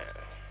pound.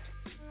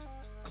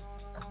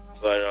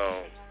 But,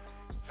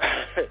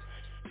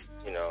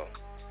 you know,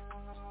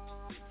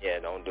 yeah,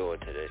 don't do it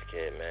to this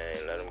kid,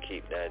 man. Let him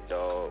keep that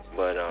dog.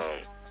 But,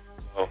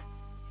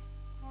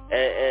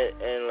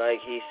 and like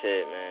he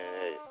said,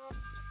 man,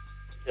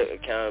 took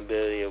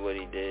accountability of what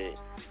he did,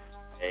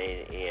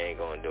 and he ain't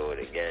gonna do it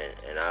again.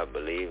 And I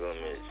believe him.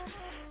 It's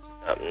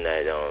something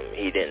that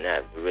he didn't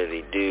have to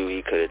really do.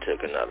 He could have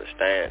took another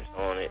stance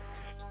on it,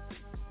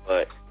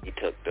 but he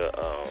took the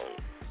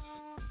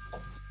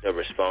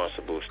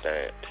responsible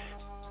stance.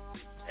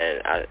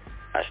 And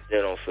I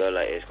still don't feel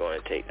like it's going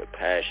to take the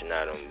passion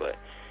out of him, but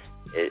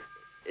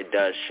it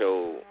does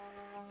show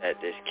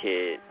that this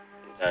kid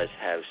does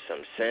have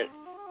some sense,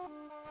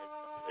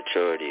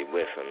 maturity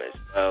with him as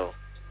well.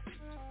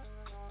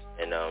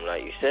 And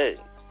like you said,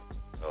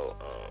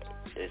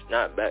 it's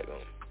not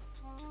Beckham.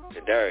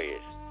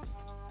 Kadarius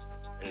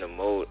in the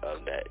mode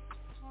of that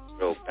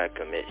real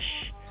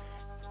Beckham-ish.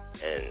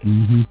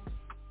 And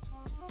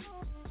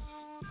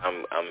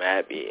I'm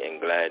happy and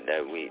glad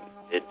that we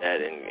did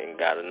that and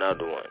got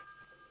another one.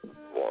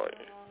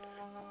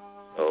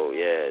 So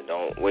yeah,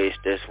 don't waste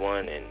this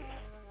one. And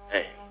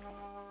hey,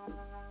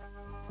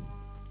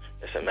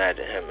 just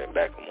imagine him and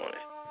Beckham on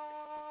it.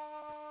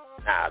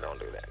 Nah, don't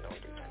do that.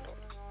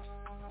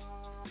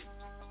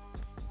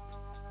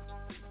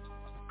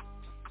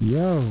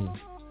 Yo,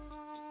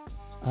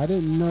 I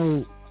didn't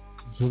know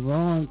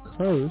Jerron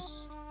Kearse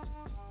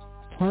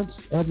punched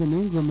Evan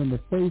Ingram in the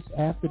face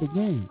after the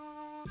game.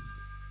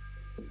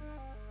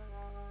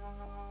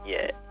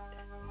 Yeah.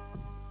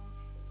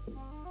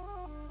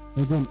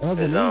 And then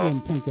Evan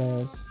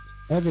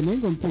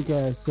Ingram pink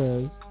ass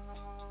says,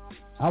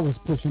 I was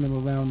pushing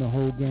him around the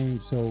whole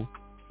game, so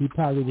he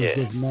probably was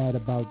just mad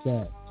about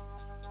that.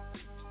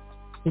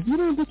 If you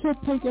didn't get your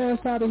pink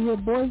ass out of here,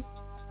 boy,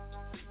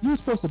 you were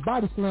supposed to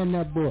body slam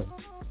that boy.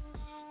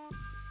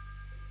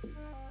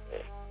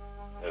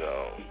 You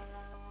know,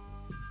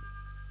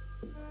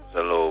 it's a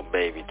little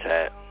baby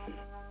tap.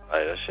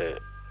 Like I said,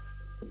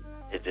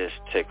 it just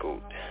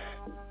tickled.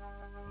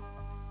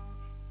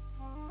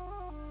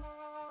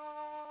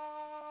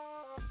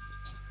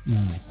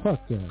 Nah,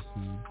 fuck that,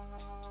 man.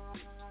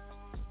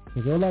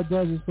 Because all that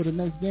does is for the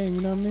next game,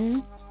 you know what I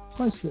mean?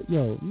 Punch it.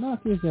 Yo,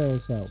 knock his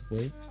ass out,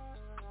 boy.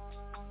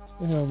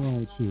 What the hell wrong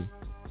with you?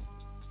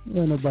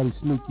 Ain't nobody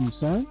sneak you,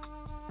 son.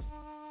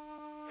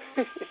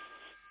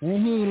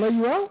 And he ain't lay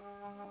you out?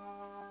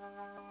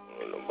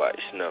 Ain't nobody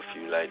snuff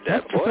you like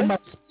that, boy.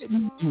 Somebody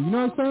spitting you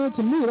know what I'm saying?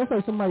 To me, that's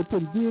like somebody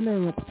putting DNA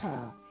in your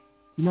pie.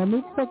 You know what I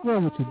mean? What's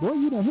wrong with you, boy?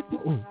 You done hit me.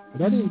 Oh,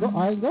 that didn't go.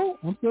 I ain't go.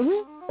 I'm still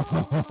here.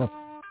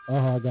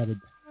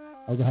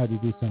 I'm gonna have to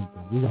do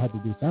something. We're gonna have to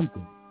do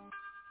something.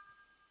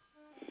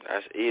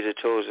 That's either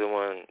told the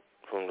one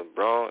from the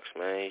Bronx,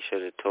 man. He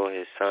should have taught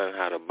his son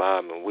how to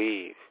bob and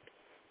weave.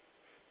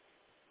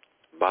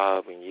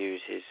 Bob and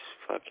use his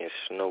fucking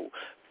snow.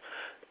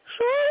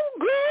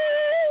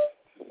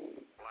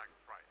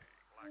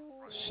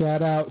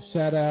 Shout out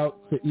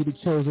to Either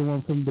Chosen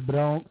One from the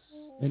Bronx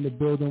in the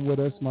building with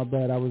us. My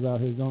bad, I was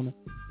out here zoning.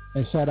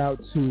 And shout out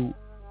to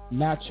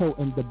Nacho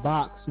in the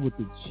Box with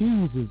the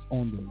cheeses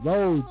on the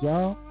road,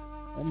 y'all.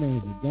 That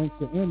means a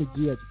gangster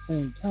energy at the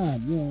same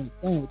time. You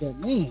understand what that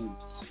means?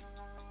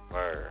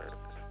 Word.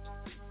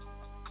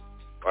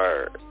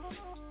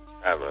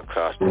 Traveling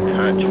across the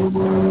country.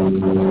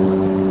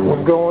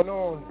 What's going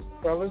on,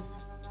 fellas?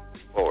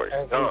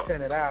 As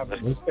Lieutenant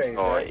Alvin was saying,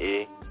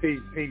 E?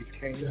 Peace,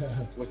 King.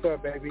 Yeah. What's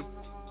up, baby?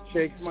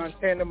 Shakes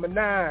Montana number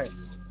 9.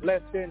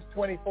 Less than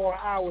 24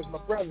 hours, my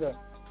brother.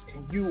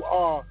 And you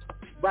are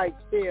right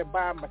there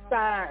by my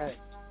side.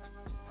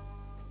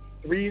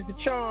 3 is the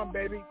charm,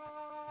 baby.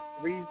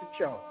 3 is the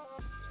charm.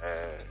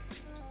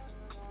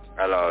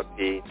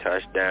 LRP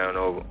touchdown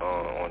over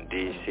on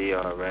DC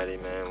already,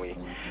 man. We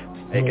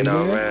making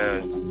our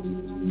rounds.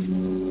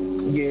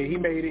 Yeah, he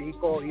made it. He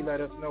called. He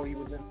let us know he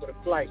was in for the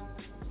flight.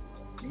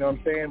 You know what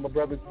I'm saying? My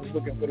brothers was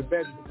looking for the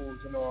vegetables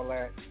and all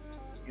that.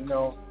 You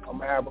know, I'm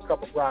gonna have a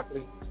cup of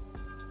broccoli.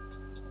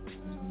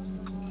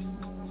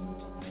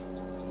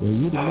 Yeah,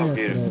 you the man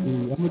for that,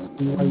 dude. I'm gonna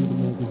tell you why you the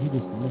man, because you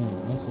just the man.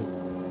 That's it.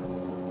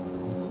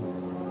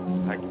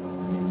 I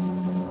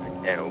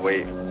can't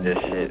wait for this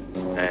shit,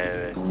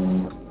 man.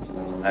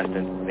 Less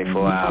than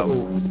 24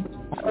 hours.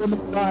 I don't know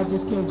why I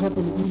just can't jump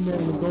in the email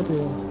and go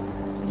there.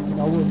 And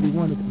I wouldn't be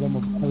wanted because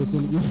I was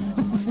in the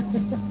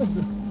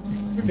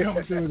email.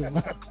 I'm doing it.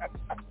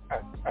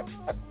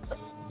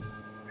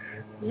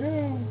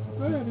 Yeah,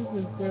 man, this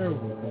is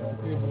terrible, man. I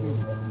can't believe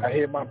it. I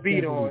hear my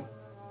beat on.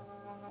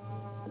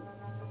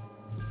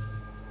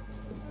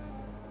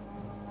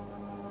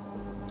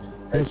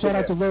 Hey, shout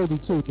out to Rody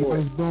too.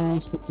 Knowledge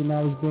Boom, speak to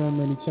Knowledge Boom,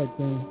 man. He checked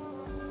in.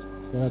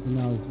 Shout out to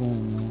Knowledge Boom,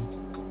 man.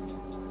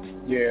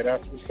 Yeah,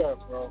 that's what's up,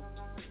 bro.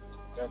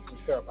 That's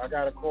what's up. I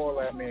gotta call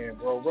that man,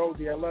 bro.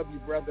 Rody, I love you,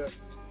 brother.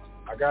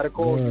 I gotta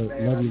call you,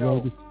 man. Love you,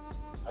 Rody.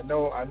 I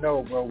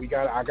know, bro.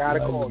 I gotta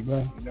call you.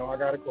 Bro. You know, I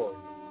gotta call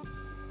you.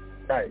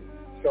 Right.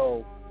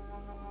 So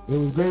it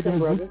was great,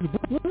 brother.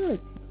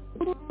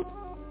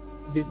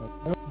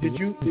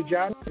 Did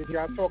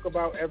y'all talk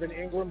about Evan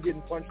Ingram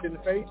getting punched in the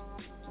face?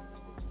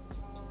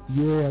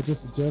 Yeah,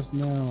 just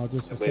now.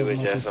 We were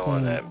just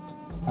on that.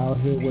 Out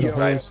here with a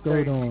whole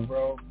skirt on.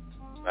 Bro.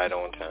 Right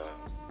on time.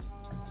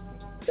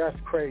 That's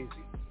crazy.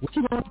 What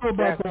you gonna do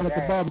about that at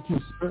the barbecue,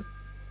 sir?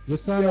 Your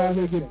son out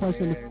here getting punched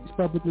in the face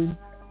publicly?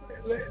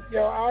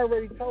 Yo, I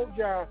already told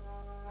y'all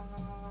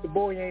the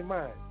boy ain't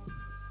mine.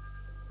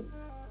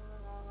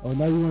 Oh,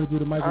 now you want to do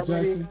the Michael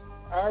Jackson?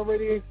 I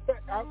already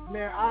expect.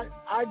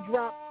 I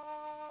dropped.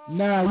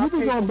 Nah, you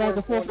be going back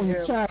and forth on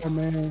your child,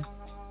 man.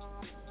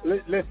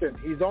 Listen,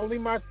 he's only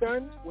my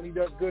son when he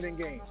does good in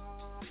games.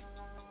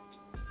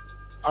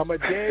 I'm a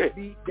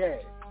deadbeat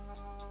dad.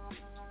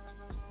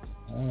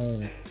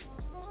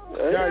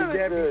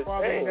 Deadbeat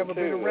father ain't never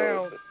been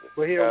around,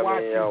 but he'll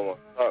watch him.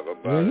 Talk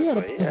about he had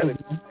a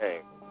good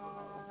game.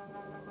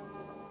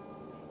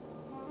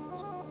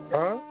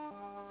 Huh?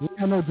 He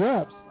had no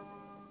drops.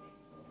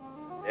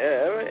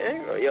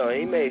 Yeah,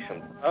 he made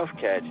some tough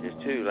catches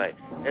too. Like,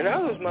 and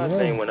that was my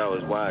thing when I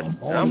was watching.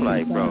 And I'm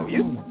like, bro,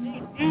 you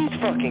make these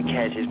fucking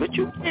catches, but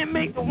you can't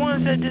make the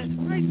ones that just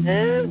right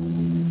there.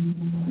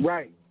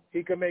 Right.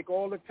 He can make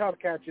all the tough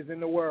catches in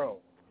the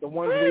world. The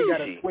ones where he got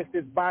to twist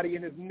his body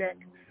in his neck,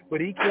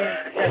 but he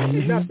can't catch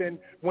nothing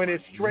when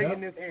it's straight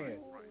in his hand.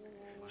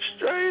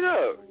 Straight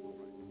up.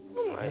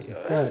 Oh my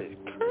God, that is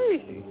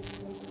crazy.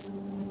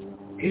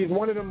 He's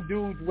one of them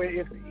dudes where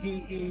if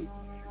he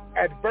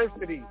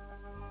adversity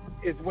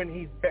is when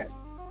he's best.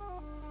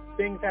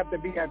 Things have to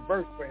be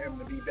adverse for him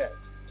to be best.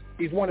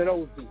 He's one of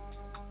those dudes.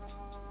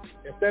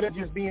 Instead of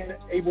just being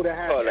able to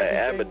have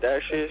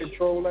everything and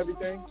control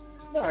everything,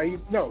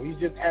 he's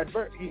just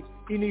adverse.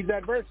 He needs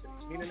adversity,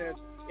 meaning that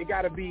it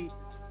got to be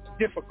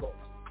difficult.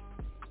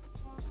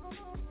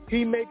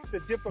 He makes the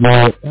difficult.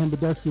 Yeah,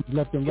 ambidextrous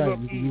left and right.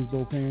 You can use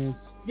both hands,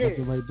 left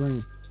and right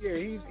brain. Yeah,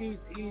 he's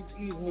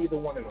neither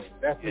one of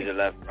those. He's a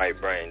left right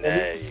brain.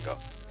 There you go.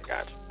 I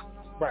got you.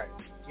 Right.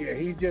 Yeah,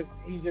 he's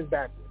just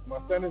backwards. My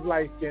son is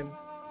light skinned.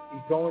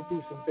 He's going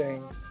through some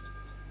things.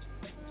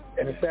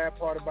 And the sad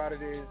part about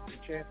it is the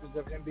chances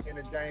of him being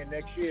a Giant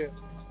next year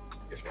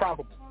is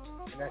probable.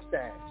 And that's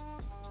sad.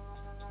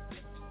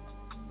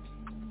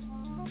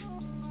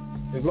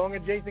 As long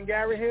as Jason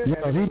Garrett here, he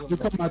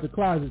come out the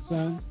closet,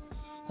 son.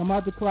 Come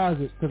out the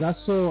closet, because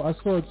I saw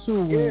it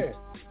too when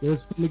they was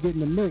going to get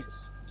in the mix.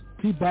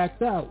 He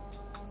backed out.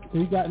 So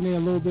he got in there a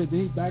little bit,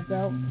 then he backed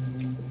out.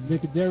 Then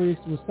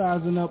Kadarius was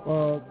sizing up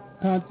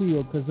Conti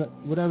or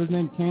whatever his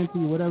name, Canty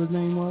or whatever his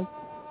name was.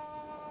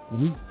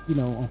 And he,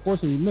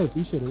 unfortunately he missed.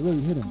 He should have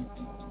really hit him.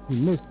 He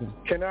missed him.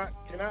 Can I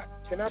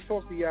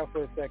talk to y'all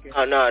for a second?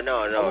 Oh,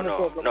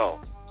 no.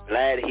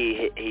 Glad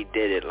he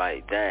did it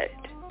like that.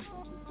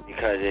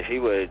 Because if he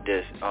would have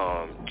just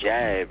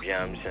jabbed, you know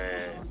what I'm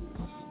saying,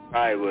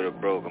 probably would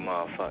have broke a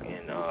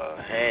motherfucking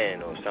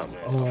hand or something.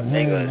 Oh,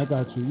 man, I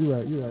got you. You're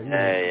right.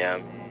 Yeah, I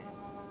mean.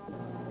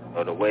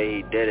 So the way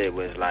he did it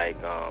was like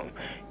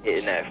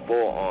hitting that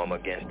forearm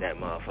against that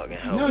motherfucking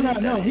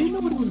helmet. No. He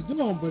knew what he was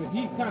doing, but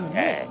he kind of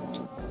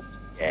missed.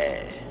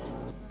 Yeah.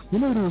 He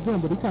knew what he was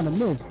doing, but he kind of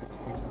missed.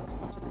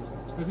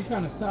 Because he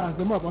kind of sized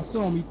him up. I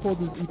saw him. He pulled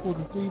his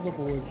sleeve up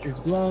or his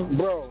glove.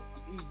 Bro,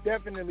 he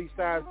definitely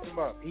sized him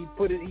up. He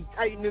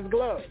tightened his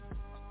glove.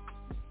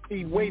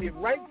 He waited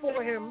right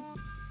for him,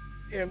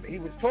 and he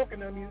was talking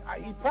to him.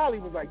 He probably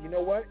was like, you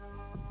know what?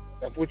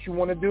 That's what you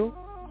want to do?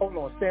 Hold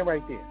on, stand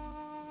right there.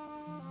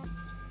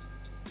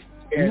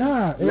 It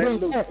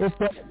ain't that. It's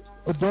that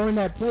during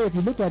that play, if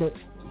you look at it,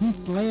 he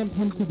slammed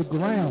him to the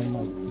ground,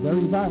 like,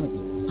 very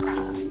violently.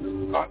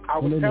 I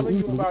was telling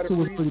you about it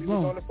when we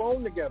was on the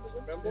phone together,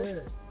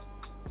 remember?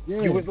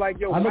 Yeah. You was like,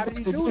 yo, how did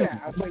he do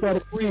that? I looked at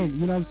it again,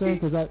 you know what I'm saying?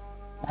 Because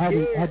I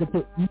had to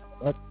put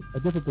a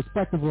different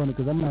perspective on it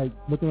because I'm like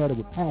looking at it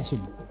with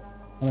passion.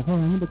 I'm like, let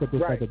me look at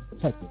this like a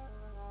detective.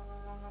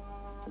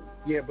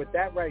 Yeah, but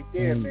that right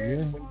there,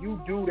 man, when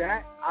you do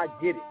that, I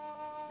get it.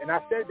 And I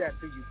said that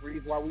to you,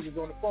 Breeze, while we was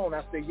on the phone.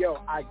 I said, yo,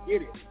 I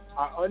get it.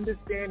 I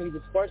understand he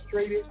was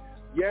frustrated.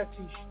 Yes,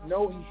 he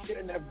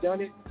shouldn't have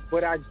done it,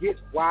 but I get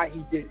why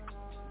he did it.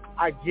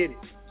 I get it.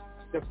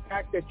 The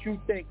fact that you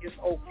think it's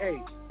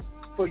okay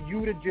for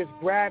you to just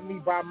grab me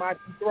by my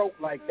throat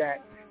like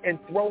that and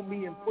throw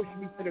me and push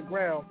me to the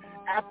ground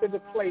after the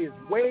play is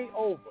way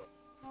over,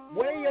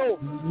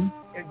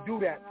 and do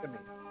that to me.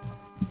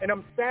 And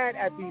I'm sad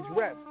at these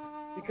refs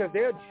because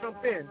they'll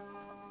jump in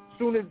as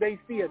soon as they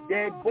see a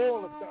dead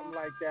ball or something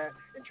like that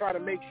and try to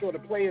make sure the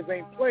players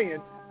ain't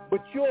playing, but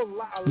you'll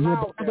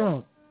allow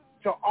them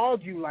to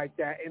argue like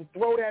that and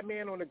throw that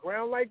man on the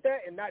ground like that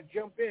and not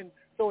jump in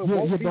so it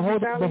won't be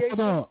retaliation. Hold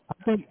on.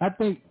 I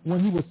think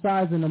when he was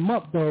sizing them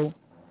up, though,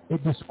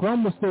 the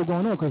scrum was still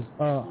going on because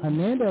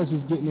Hernandez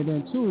was getting it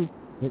in, too.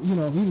 You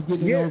know, he was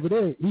getting it over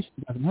there. He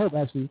should have some help,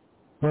 actually.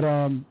 But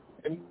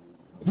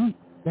he,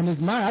 in his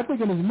mind, I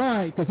think in his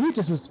mind, because he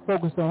just was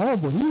focused on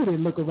homeboy, he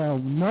didn't look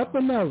around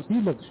nothing else.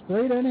 He looked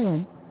straight at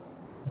him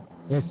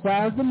and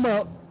sized him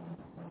up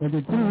and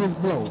then threw his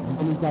blow. And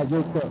then he got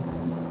yoked up.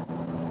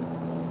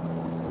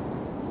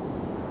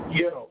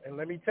 Yo, and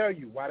let me tell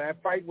you, while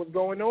that fight was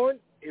going on,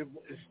 it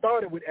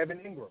started with Evan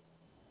Ingram.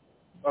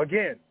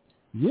 Again.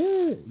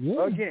 Yeah.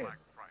 Again.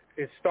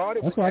 It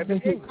started That's with why Evan I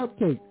think Ingram.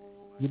 your cupcake.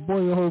 Your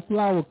boy, your whole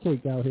flower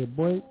cake out here,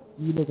 boy.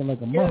 You looking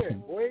like a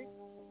muffin. Yeah, boy.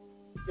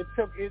 It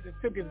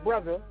took his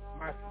brother,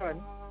 my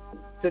son,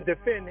 to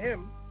defend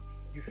him.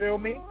 You feel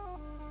me?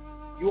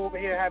 You over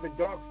here having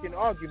dark-skin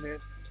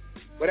arguments,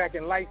 but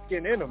acting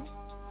light-skin in them.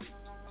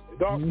 The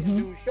dark-skin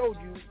dude showed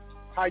you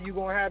how you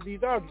going to have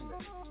these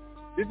arguments.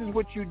 This is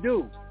what you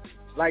do,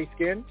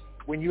 light-skin,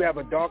 when you have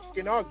a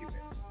dark-skin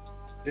argument.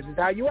 This is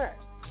how you act.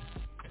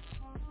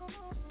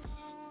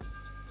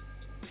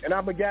 And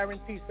I'm going to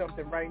guarantee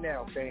something right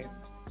now, fans.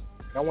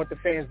 And I want the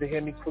fans to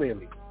hear me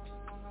clearly.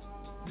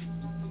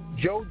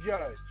 Joe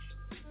Judge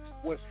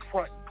was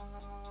fronting.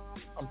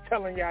 I'm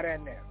telling y'all that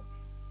now.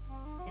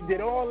 He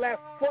did all that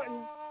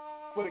fronting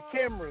for the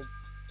cameras.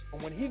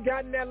 And when he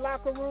got in that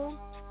locker room,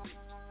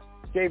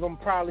 gave him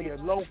probably a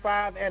low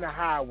 5 and a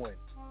high 1.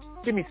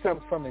 Give me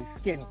something from his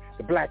skin,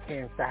 the black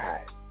hand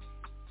side.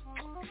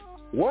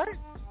 What?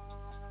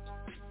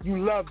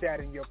 You love that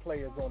in your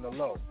players on the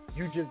low.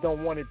 You just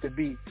don't want it to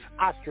be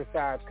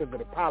ostracized because of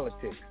the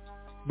politics.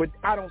 But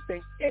I don't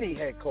think any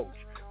head coach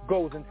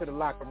goes into the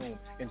locker room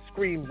and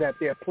screams at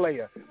their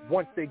player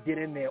once they get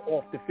in there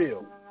off the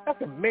field.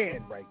 That's a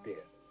man right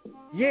there.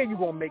 Yeah, you're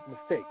going to make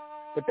mistakes,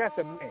 but that's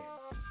a man.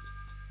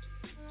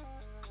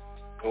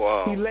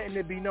 Wow. He letting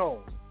it be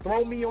known.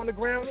 Throw me on the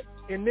ground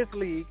in this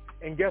league,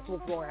 and guess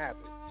what's going to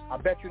happen? I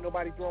bet you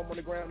nobody throw him on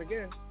the ground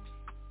again.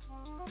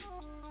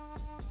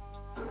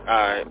 All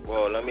right,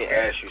 well, let me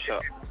ask you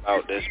something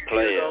about this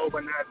player.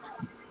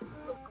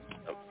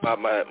 My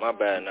bad,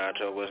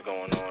 Nacho. What's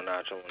going on,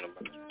 Nacho?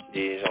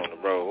 He's on the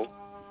road.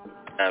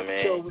 I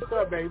mean, so what's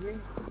up, baby?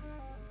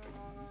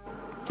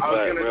 I was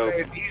going to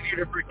say, it's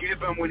easier to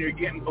forgive him when you're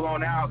getting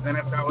blown out than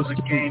if that was a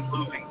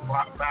game-losing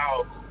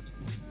foul.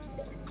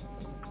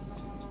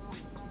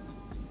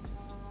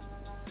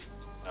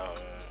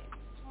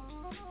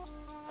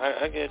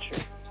 I get you.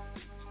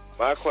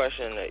 My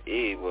question to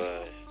E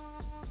was,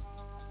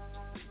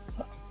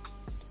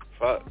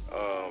 fuck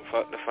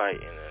the fighting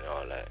and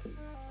all that.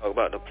 Talk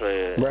about the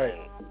player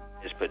and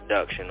his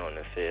production on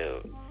the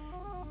field.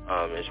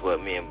 Is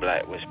what me and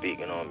Black was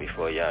speaking on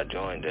before y'all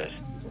joined us.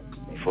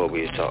 Before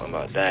we was talking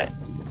about that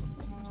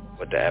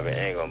with the Evan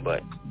Ingram,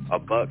 but a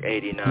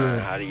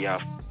 $189. How do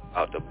y'all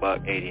out the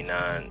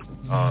 $189?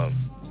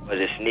 Was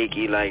it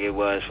sneaky like it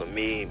was for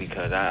me?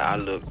 Because I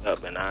looked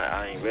up and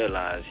I didn't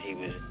realize he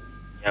was,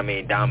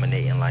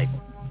 dominating. Like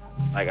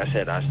I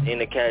said, I seen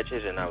the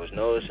catches and I was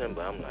noticing,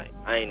 but I'm like,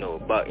 I ain't know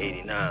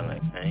 $189.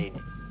 Like,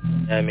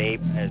 he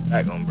passed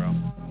back on, bro.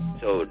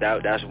 So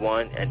that's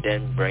one, and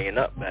then bringing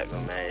up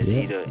Beckham, man.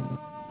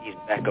 He's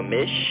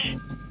Beckham-ish?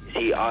 Is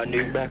he our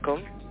new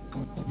Beckham?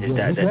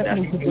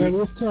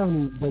 That's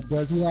Tony, but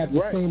does he have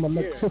the same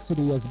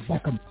electricity as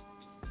Beckham?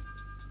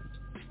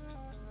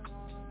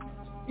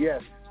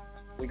 Yes,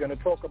 we're going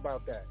to talk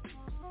about that.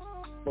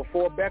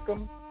 Before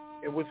Beckham,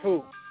 it was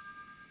who?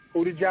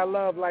 Who did y'all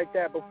love like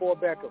that before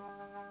Beckham?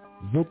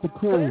 Victor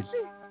Cruz.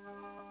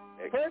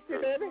 Percy,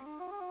 baby.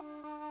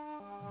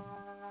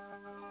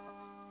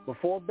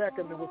 Before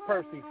Beckham, it was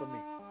Percy for me.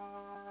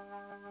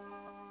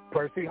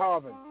 Percy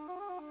Harvin.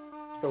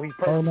 So he's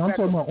Percy. Oh, no, I'm Beckham.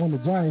 talking about on the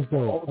Giants,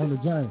 though. On the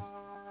Giants.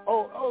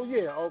 Oh,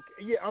 yeah.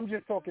 Okay. Yeah, I'm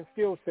just talking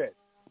skill set.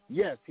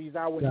 Yes, he's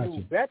our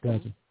new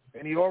Beckham.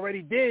 And he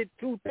already did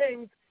 2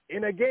 things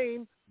in a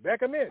game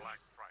Beckham is.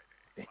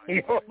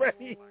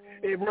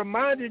 It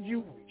reminded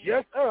you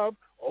just of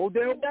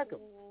Odell Beckham.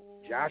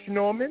 Josh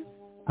Norman.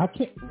 I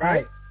can't.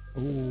 Right?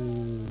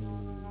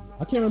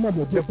 I can't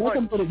remember. Did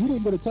Beckham he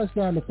didn't get a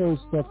touchdown the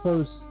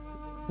first.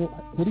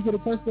 Did he get a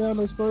touchdown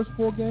those first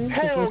 4 games?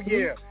 Hell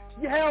yeah.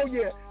 Hell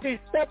yeah. He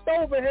stepped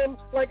over him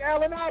like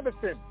Allen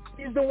Iverson.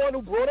 He's the one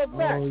who brought us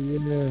back. Oh,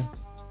 yeah.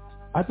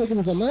 I think it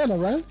was Atlanta,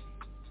 right?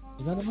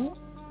 Is that Atlanta?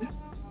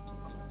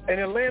 In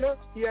Atlanta,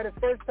 he had his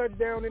first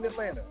touchdown in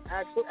Atlanta.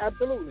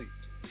 Absolutely.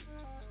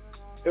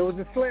 It was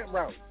a slant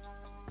route.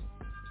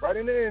 Right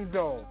in the end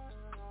zone.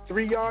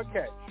 3-yard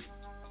catch.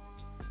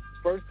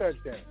 First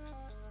touchdown.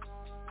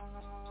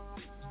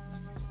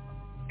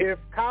 If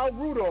Kyle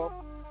Rudolph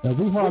now,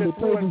 we hardly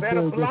played him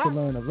against block,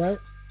 Atlanta, right?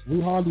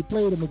 We hardly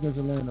played him against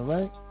Atlanta,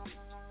 right?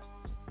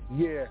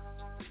 Yeah.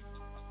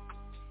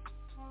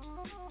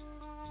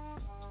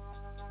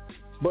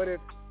 But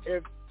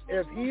if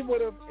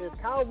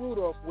Kyle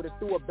Rudolph would have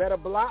threw a better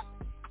block,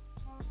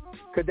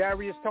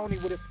 Kadarius Toney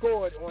would have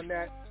scored on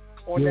that.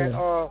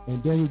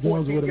 And Daniel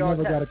Jones would have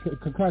never got a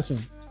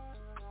concussion.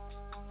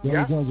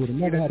 Daniel Jones would have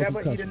never had a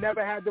concussion. He'd have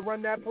never had to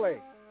run that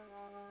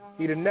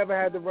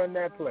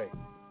play.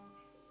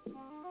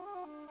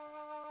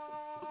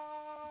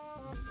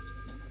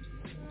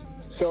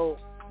 So,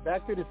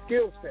 back to the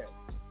skill set.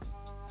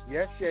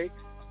 Yes, Shake,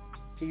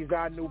 he's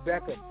our new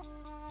Beckham.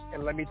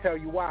 And let me tell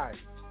you why.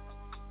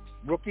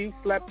 Rookie,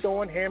 slept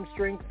on,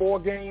 hamstring, 4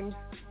 games,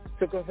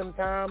 took him some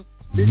time.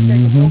 Didn't take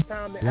him no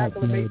time to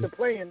acclimate to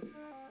playing,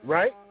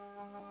 right?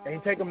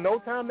 Ain't take him no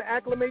time to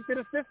acclimate to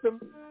the system.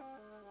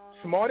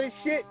 Smart as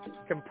shit,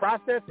 can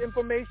process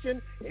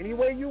information any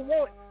way you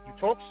want. You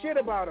talk shit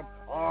about him.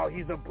 Oh,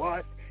 he's a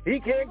bust. He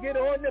can't get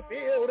on the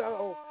field.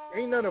 Oh,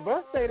 ain't none of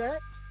us say that.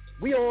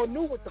 We all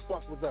knew what the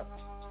fuck was up.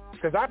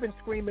 Because I've been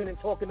screaming and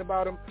talking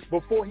about him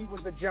before he was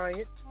a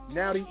Giant.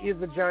 Now he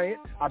is a Giant.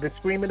 I've been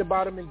screaming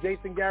about him in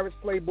Jason Garrett's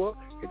playbook.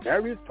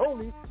 Kadarius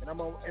Toney, and I'm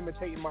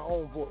imitating my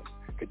own voice.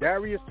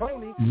 Kadarius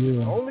Toney is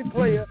the only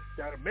player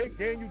that'll make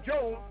Daniel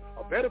Jones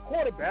a better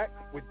quarterback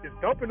with just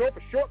dumping off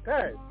a short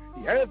pass.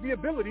 He has the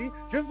ability.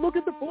 Just look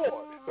at the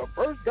floor. The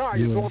first guy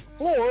is on the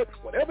floor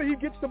whenever he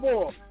gets the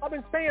ball. I've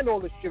been saying all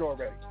this shit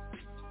already.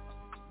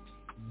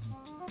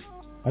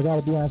 I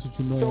gotta be honest with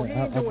you, man. So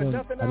I've been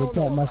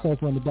patting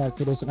myself on the back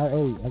for this.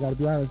 I gotta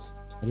be honest.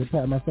 I've been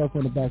patting myself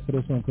on the back for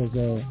this one because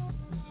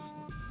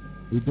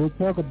we did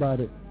talk about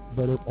it,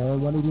 but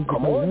on one of these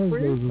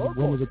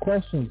one of the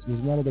questions is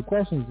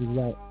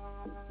like,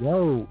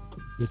 yo,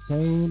 the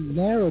same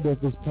narrative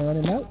is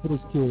panning out for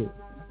this kid.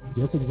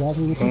 That's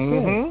exactly what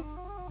you said.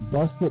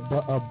 Bust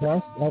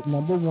at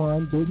number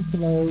 1, didn't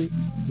play,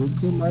 didn't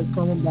seem like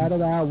coming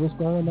da-da-da, what's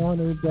going on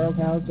in the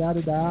doghouse,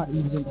 da-da-da.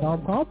 He was in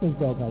Tom Coughlin's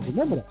doghouse,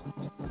 remember that?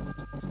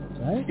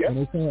 Right? Yep. And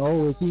they're saying,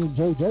 oh, is he in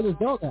Joe Judge's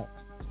doghouse?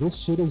 This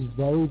shit is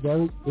very,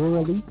 very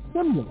eerily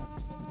similar.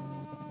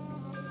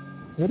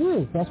 It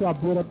is. That's why I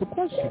brought up the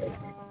question.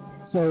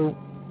 So,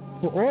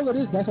 for all of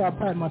this, that's why I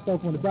pat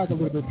myself on the back a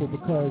little bit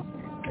because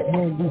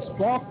when we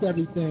sparked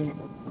everything,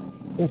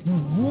 if you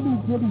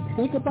really, really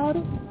think about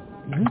it,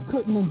 we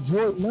couldn't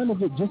enjoy none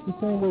of it just the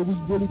same way we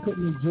really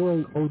couldn't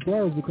enjoy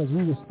Odell's because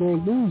we were still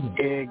losing.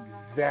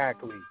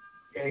 Exactly,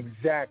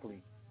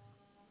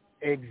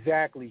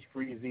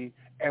 Freezy.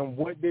 And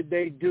what did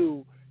they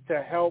do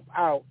to help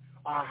out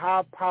a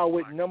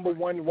high-powered number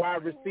 1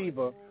 wide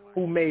receiver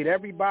who made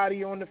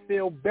everybody on the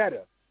field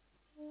better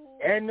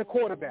and the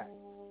quarterback?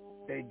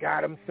 They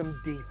got him some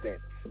defense.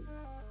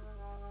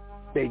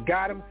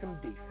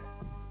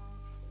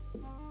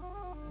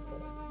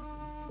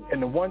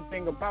 And the one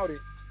thing about it,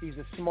 he's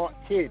a smart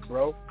kid,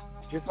 bro.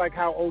 Just like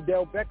how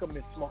Odell Beckham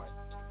is smart.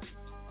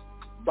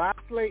 Buy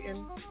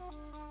Slayton,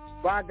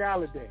 buy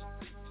Galladay.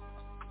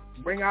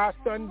 Bring our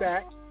son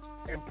back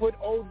and put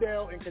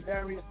Odell and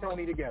Kadarius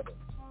Toney together.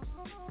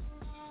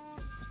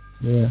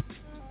 Yeah.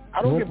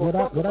 I don't give a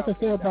fuck what I can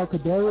say about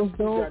Kadarius,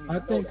 though, I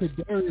think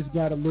Kadarius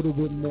got a little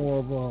bit more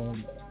of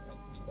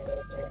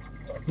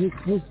his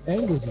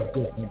angles is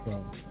different,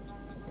 though.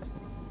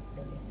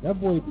 That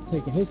boy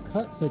taking his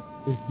cuts is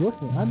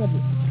different.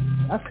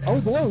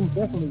 Odell is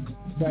definitely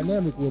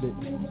dynamic with it.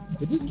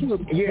 But this kid,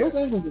 those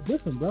angles are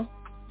different, bro.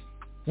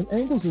 Them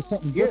angles is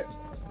something different.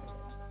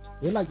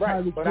 They're like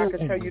right, but I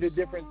can tell you the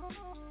difference.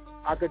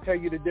 I could tell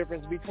you the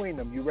difference between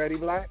them. You ready,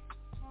 Black?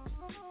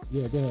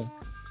 Yeah, go ahead.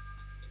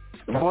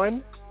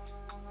 One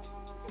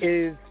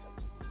is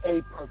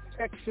a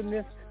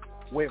perfectionist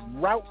with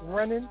route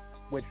running,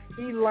 with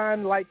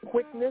feline-like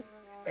quickness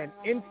and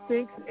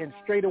instincts and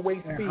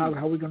straightaway speed.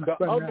 How we gonna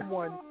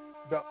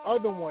the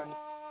other one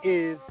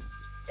is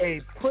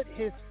a put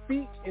his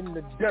feet in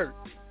the dirt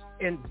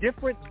in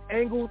different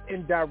angles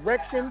and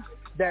directions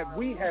that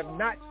we have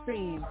not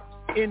seen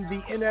in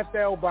the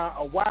NFL by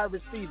a wide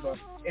receiver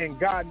in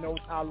God knows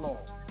how long.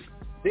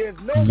 There's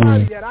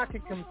nobody that I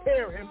can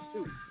compare him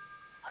to.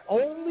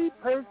 Only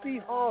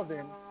Percy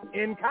Harvin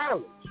in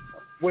college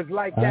was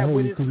like that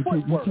with his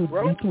footwork,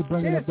 bro. You keep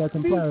bringing up that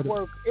comparative. His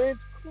footwork is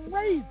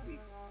crazy.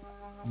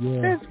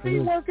 Yeah, his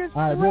footwork is crazy.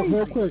 All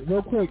right,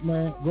 real quick,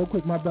 man. Real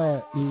quick, my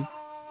bad.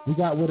 We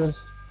got with us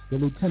the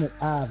Lieutenant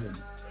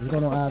Ivan. What's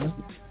going on, Ivan?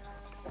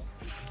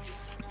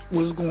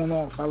 What's going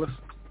on, fellas?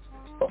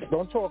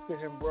 Don't talk to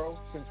him, bro,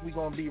 since we're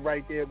going to be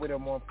right there with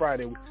him on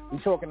Friday. We're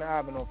talking to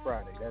Ivan on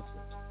Friday. That's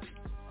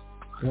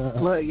it.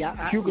 Look,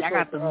 I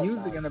got the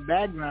music in the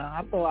background.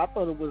 I thought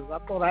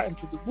I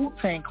entered the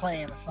Wu-Tang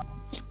Clan or something.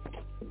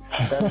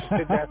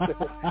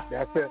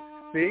 That's it.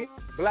 See,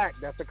 Black.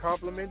 That's a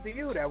compliment to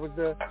you. That was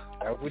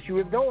what you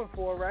was going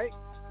for, right?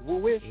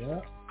 Woo-wish.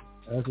 Yeah,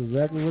 that's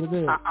exactly what it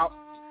is.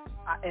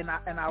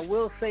 I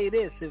will say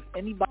this: if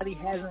anybody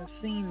hasn't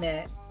seen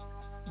that,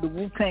 the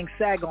Wu-Tang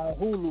Saga on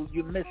Hulu,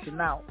 you're missing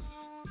out.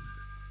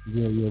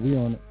 Yeah, we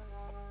on it.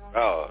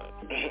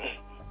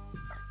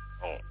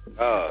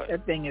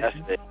 That thing is.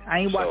 I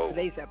ain't watched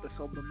today's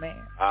episode, but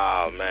man.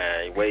 Oh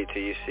man, wait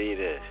till you see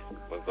this.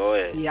 But go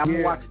ahead. Yeah, I'm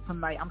gonna watch it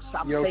tonight. I'm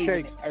saving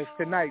Shake, it. It's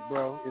tonight,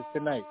 bro. It's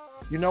tonight.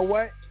 You know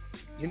what?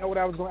 You know what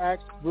I was gonna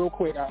ask real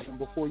quick, Alvin,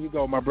 before you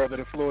go, my brother.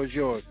 The floor is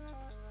yours.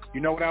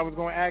 You know what I was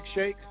gonna ask,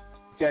 Shake?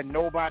 That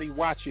nobody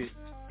watch it,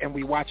 and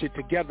we watch it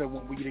together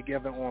when we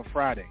together on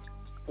Friday,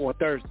 or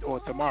Thursday, or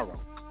tomorrow.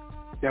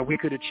 That we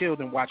could have chilled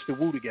and watched the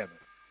Wu together.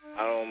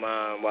 I don't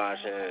mind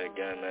watching it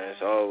again, man.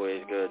 It's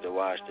always good to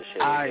watch the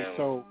shit again.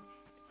 All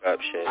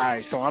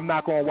right, so I'm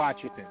not gonna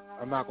watch it then.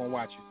 I'm not gonna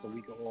watch it, so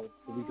we can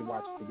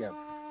watch it together.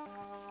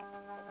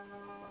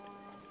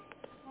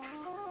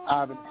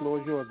 Ivan, the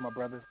floor is yours, my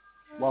brother.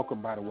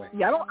 Welcome, by the way.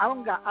 Yeah, I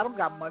don't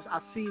got much. I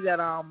see that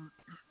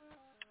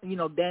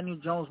Daniel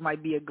Jones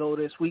might be a go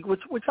this week,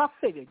 which I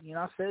figured.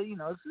 I said,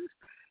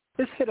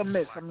 it's hit or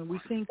miss. I mean,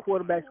 we've seen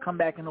quarterbacks come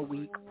back in a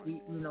week.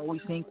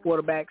 We've seen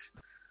quarterbacks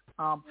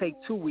take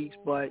 2 weeks,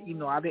 but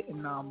I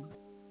didn't.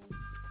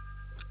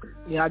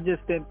 I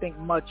just didn't think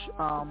much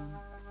of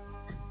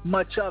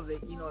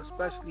it.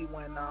 Especially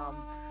when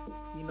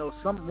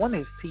one of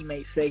his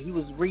teammates said he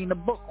was reading a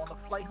book on the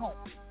flight home.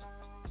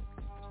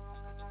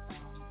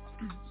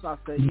 So I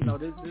said, this is.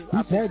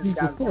 He's had these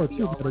before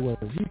too, by the way.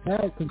 He's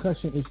had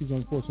concussion issues,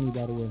 unfortunately,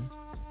 by the way.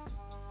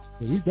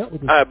 So he's dealt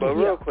with this. All right, but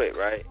real quick,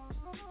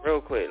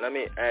 let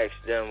me ask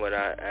them what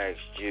I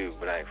asked you,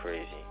 Black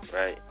Crazy,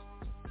 right?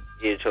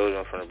 He chose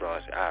one from the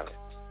Bronx Island.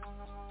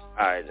 All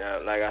right, now,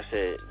 like I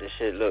said, this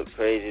shit looked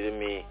crazy to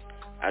me.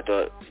 I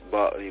thought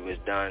Barkley was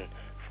done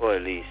for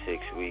at least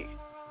 6 weeks.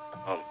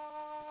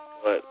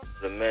 But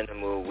the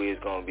minimum we was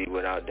gonna be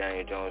without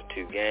Daniel Jones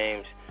 2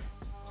 games.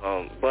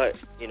 But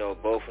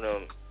both of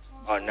them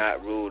are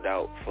not ruled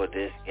out for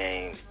this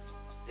game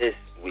this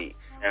week.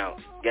 Now,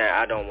 again,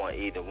 I don't want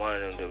either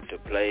one of them to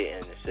play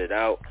and to sit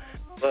out.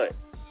 But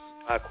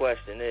my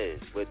question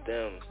is, with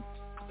them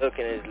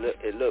looking it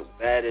look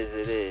bad as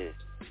it is,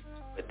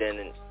 but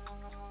then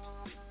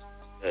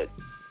the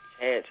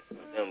chance of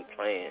them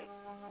playing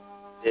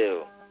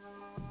still,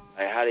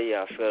 like, how do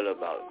y'all feel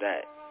about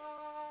that?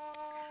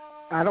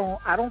 I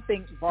don't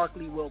think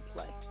Barkley will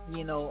play.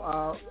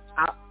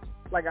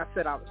 Like I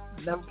said, I've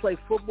never played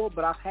football,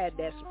 but I've had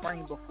that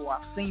sprain before.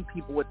 I've seen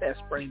people with that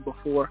sprain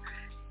before,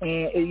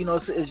 and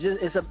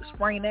it's a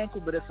sprained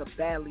ankle, but it's a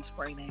badly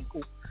sprained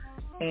ankle,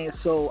 and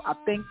so I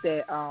think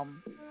that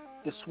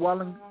the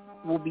swelling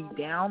will be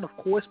down, of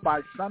course,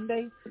 by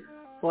Sunday,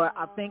 but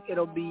I think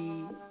it'll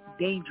be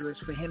dangerous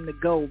for him to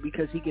go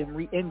because he can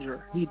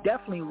re-injure. He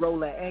definitely roll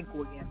that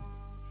ankle again,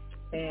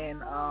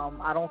 and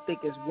I don't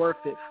think it's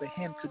worth it for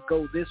him to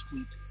go this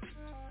week.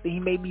 He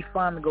may be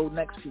fine to go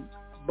next week.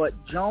 But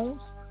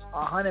Jones,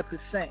 100%,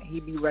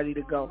 he'd be ready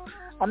to go.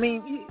 I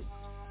mean,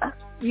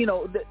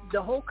 the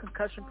whole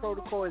concussion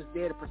protocol is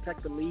there to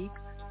protect the league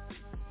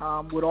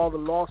with all the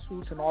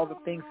lawsuits and all the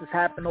things that's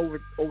happened over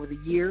the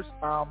years.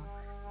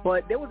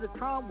 But there was a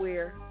time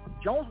where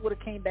Jones would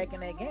have came back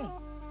in that game.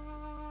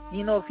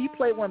 If he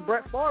played when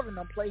Brett Favre and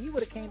them played, he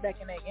would have came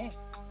back in that game.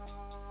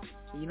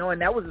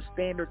 And that was a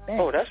standard thing.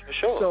 Oh, that's for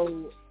sure.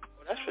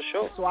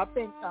 So I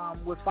think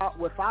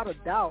without a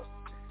doubt.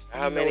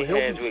 How many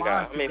hands we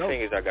got? How many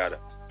fingers I got?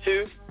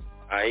 2?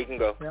 All right, he can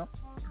go.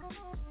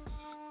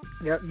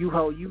 Yeah, you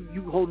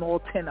holding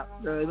all 10 up.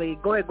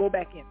 Go ahead, go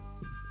back in.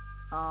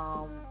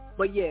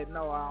 But yeah,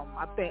 no,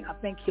 I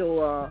think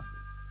he'll.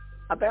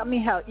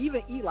 Hell,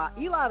 even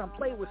Eli done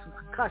played with some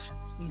concussions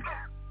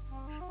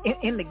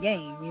in the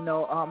game, and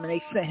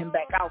they sent him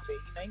back out there.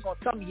 You ain't gonna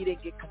tell me he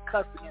didn't get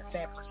concussed against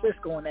San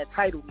Francisco in that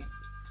title game.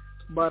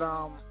 But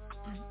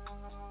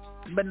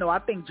no, I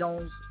think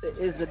Jones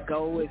is a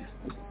go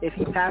if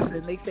he passes.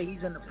 And they say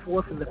he's in the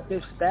 4th or the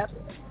 5th step.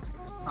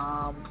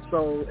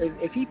 So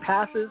if he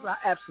passes, I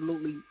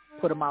absolutely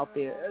put him out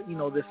there,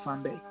 this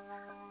Sunday,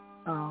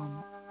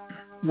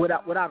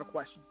 without a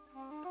question.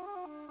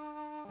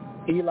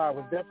 Eli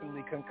was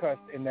definitely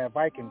concussed in that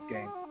Vikings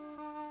game.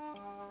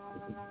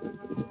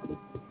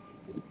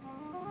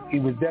 He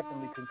was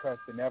definitely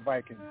concussed in that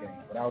Vikings game,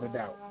 without a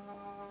doubt.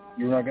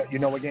 You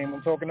know what game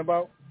I'm talking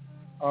about,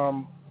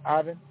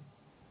 Ivan?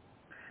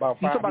 About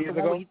 5 years ago. You talking about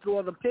the one where he threw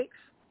all the picks?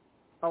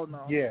 Oh,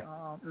 no. Yeah.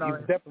 No. He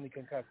was definitely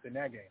concussed in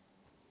that game.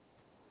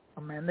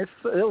 Oh, man, it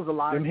was a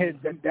lot them of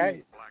hits.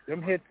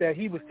 Them hits that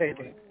he was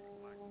taking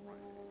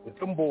with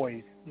them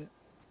boys,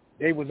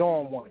 they was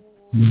on one.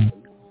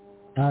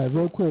 All right,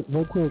 real quick.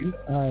 All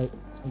right,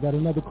 I got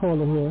another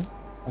caller here.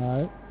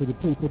 All right, for the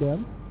people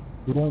them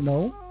who don't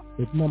know,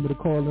 the number to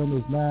call in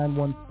is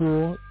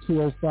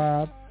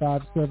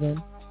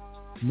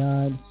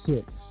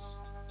 914-205-5796.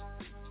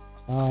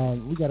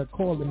 We got a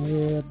caller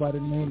here by the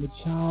name of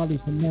Charlie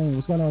from Maine.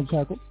 What's going on,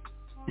 Chuckle?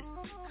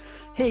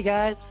 Hey,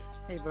 guys.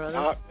 Hey,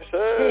 brother.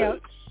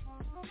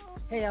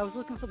 Hey, I was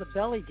looking for the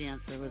belly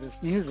dancer with this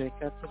music.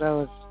 That's what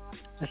I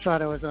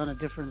thought I was on a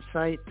different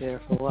site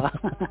there for a while.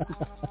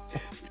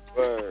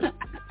 Word.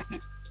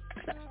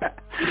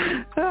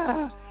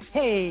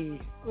 Hey,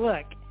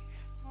 look.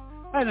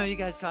 I know you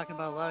guys talking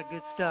about a lot of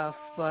good stuff,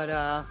 but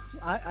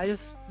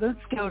let's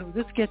go to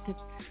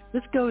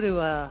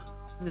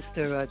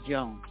Mr.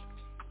 Jones.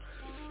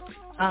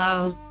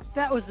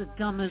 That was the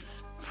dumbest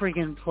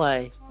friggin'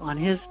 play on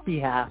his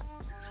behalf.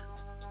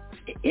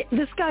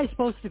 This guy's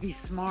supposed to be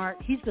smart.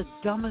 He's the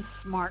dumbest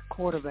smart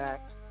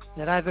quarterback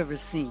that I've ever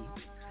seen.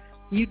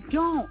 You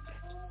don't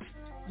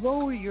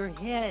lower your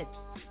head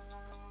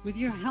with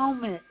your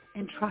helmet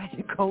and try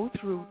to go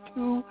through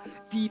two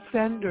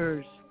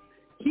defenders.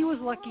 He was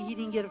lucky he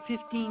didn't get a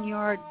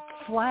 15-yard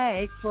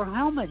flag for a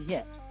helmet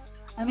hit.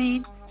 I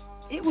mean,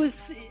 it was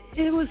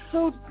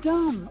so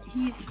dumb.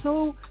 He's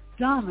so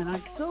dumb, and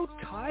I'm so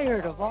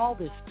tired of all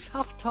this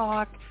tough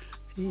talk.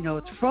 You know,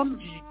 it's from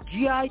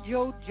G.I.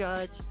 Joe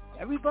Judge.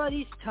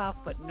 Everybody's tough,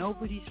 but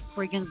nobody's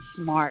friggin'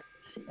 smart.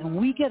 And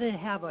we got to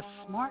have a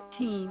smart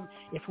team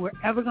if we're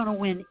ever going to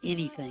win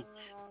anything.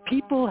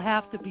 People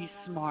have to be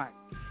smart.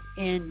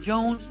 And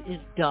Jones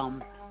is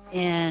dumb.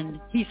 And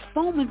he's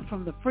foaming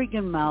from the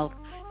friggin' mouth.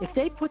 If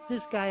they put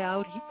this guy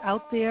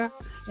out there,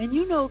 and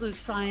you know the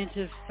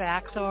scientific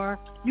facts are,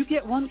 you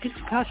get one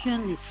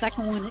concussion, the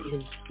second one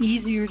is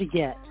easier to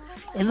get.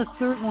 And the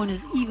third one is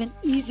even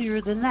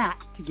easier than that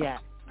to get.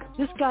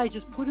 This guy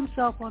just put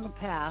himself on the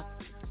path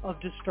of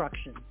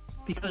destruction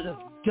because of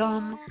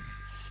dumb,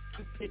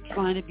 stupid,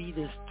 trying to be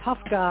this tough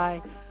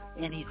guy,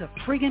 and he's a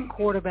friggin'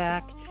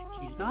 quarterback.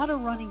 He's not a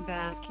running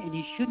back, and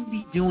he shouldn't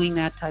be doing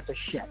that type of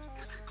shit.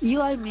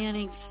 Eli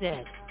Manning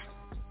said,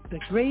 the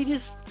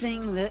greatest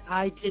thing that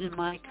I did in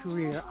my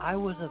career, I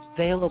was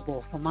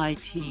available for my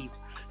team.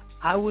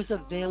 I was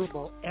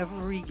available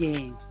every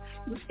game.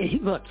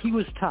 Look, he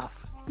was tough.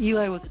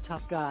 Eli was a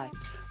tough guy,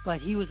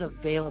 but he was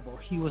available.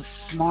 He was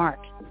smart.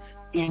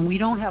 And we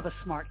don't have a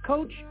smart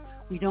coach.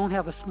 We don't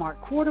have a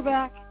smart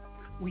quarterback.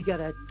 We got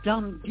a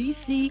dumb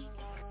DC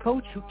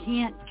coach who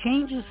can't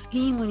change his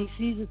scheme when he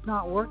sees it's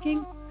not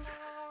working.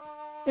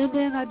 And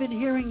then I've been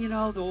hearing,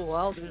 there's a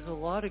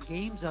lot of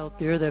games out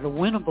there that are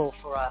winnable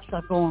for us.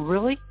 I'm going,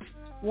 really?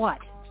 What?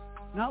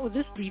 Not with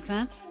this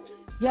defense.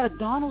 Yeah,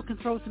 Donald can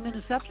throw some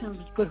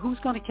interceptions, but who's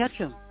going to catch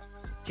him?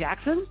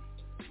 Jackson?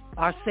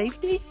 Our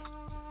safety?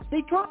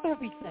 They drop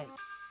everything.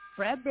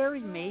 Bradbury,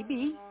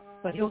 maybe,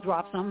 but he'll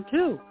drop some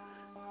too.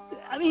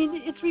 I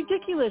mean, it's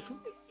ridiculous.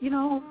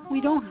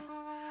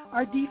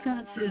 Our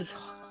defense is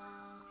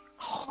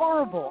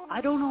horrible.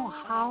 I don't know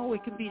how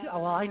it can be.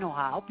 Well, I know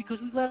how, because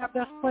we let our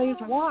best players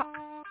walk.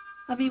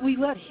 I mean, we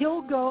let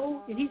Hill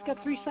go, and he's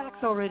got 3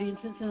 sacks already in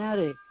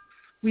Cincinnati.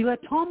 We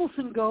let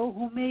Tomlinson go,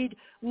 who made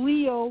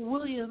Leo,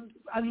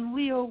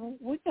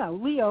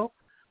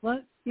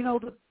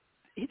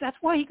 that's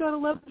why he got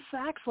 11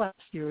 sacks last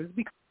year,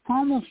 because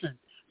Tomlinson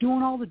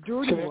doing all the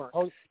dirty work.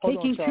 Hold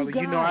on, Charlie.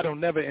 I don't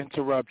never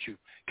interrupt you.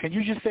 Can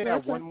you just say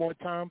that one more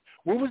time?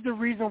 What was the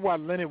reason why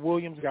Leonard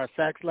Williams got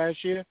sacks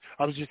last year?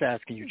 I was just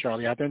asking you,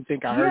 Charlie. I didn't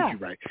think I heard you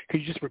right.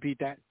 Could you just repeat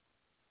that?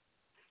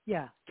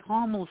 Yeah,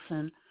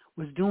 Tomlinson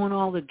was doing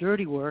all the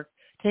dirty work,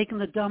 taking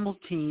the double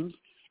teams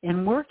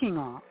and working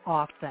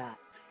off that.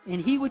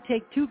 And he would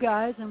take 2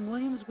 guys, and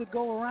Williams would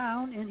go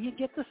around, and he'd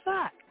get the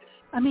sack.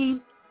 I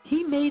mean,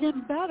 he made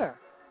him better.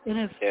 And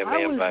if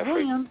I was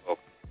Williams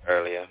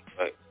earlier,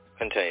 but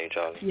continue,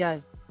 Charlie. Yeah.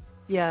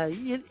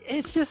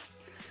 It's just,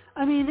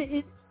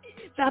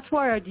 that's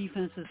why our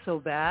defense is so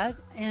bad.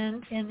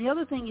 And the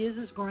other thing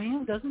is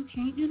Graham doesn't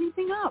change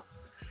anything up.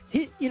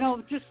 It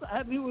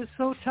was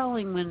so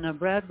telling when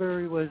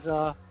Bradbury was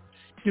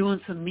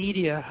doing some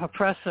media, a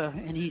presser,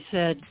 and he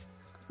said,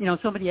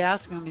 somebody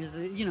asked him, is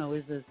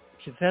the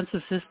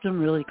defensive system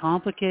really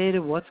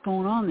complicated? What's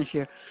going on this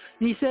year?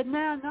 And he said,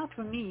 nah, not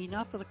for me,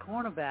 not for the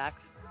cornerbacks,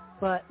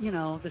 but,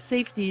 the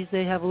safeties,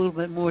 they have a little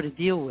bit more to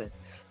deal with.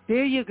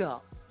 There you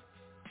go.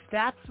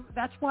 That's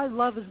why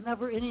Love is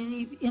never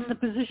in the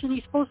position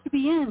he's supposed to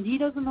be in. He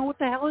doesn't know what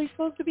the hell he's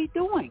supposed to be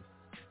doing,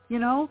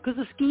 because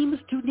the scheme is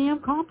too damn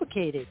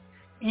complicated.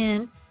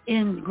 And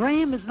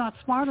Graham is not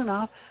smart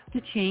enough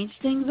to change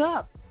things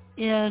up.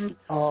 And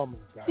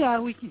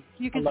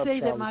you can say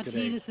that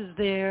Martinez is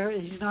there,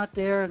 and he's not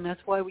there, and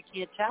that's why we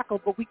can't tackle.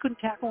 But we couldn't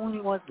tackle when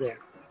he was there.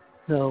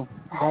 So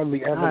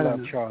hardly ever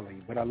love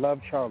Charlie, but I love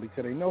Charlie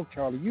today. No,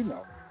 Charlie,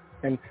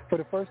 And for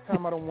the first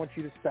time, I don't want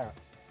you to stop.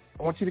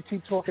 I want you to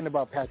keep talking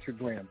about Patrick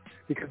Graham,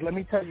 because let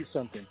me tell you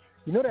something.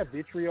 You know that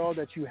vitriol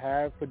that you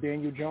have for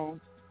Daniel Jones?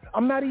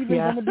 I'm not even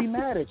going to be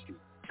mad at you,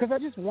 because I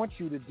just want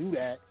you to do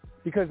that,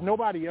 because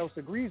nobody else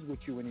agrees with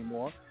you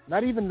anymore,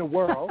 not even the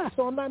world,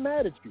 so I'm not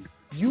mad at you.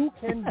 You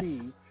can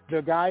be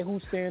the guy who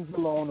stands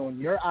alone on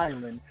your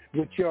island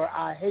with your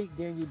I hate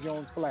Daniel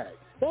Jones flag.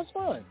 That's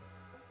fine.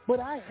 But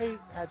I hate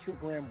Patrick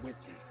Graham with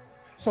you.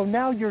 So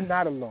now you're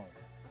not alone.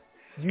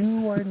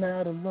 You are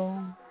not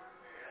alone.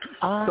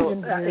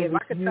 So if I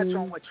could touch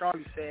on what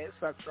Charlie said,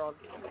 what's up, Charlie?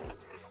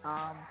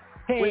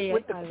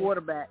 With the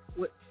quarterback,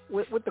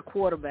 with the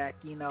quarterback,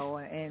 you know,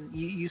 and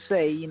you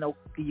say, you know,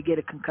 you get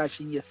a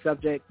concussion, you're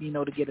subject, you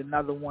know, to get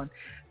another one.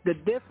 The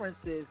difference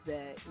is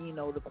that, you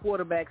know, the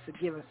quarterbacks are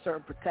given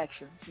certain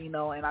protections, you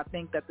know, and I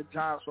think that the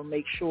Giants will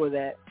make sure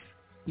that,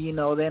 you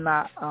know, they're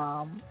not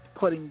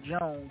putting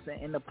Jones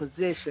in a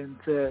position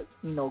to,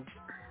 you know,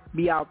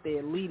 be out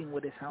there leading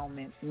with his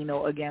helmet, you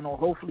know, again, or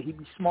hopefully he'd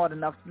be smart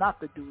enough not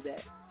to do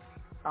that.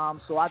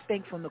 So I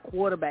think from the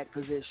quarterback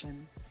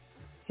position,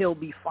 he'll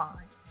be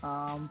fine.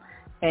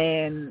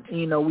 And,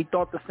 you know, we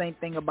thought the same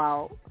thing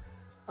about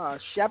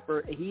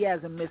Shepard. He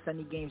hasn't missed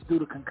any games due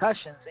to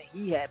concussions, and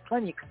he had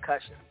plenty of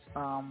concussions.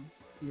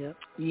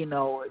 You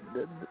know,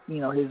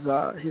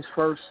 his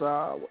first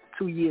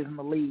 2 years in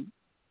the league.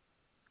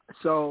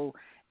 So,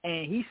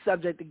 and he's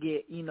subject to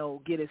get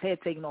his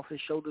head taken off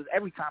his shoulders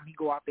every time he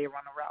go out there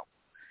run a route.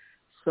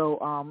 So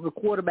the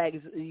quarterback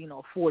is, you know,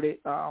 afforded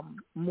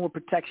more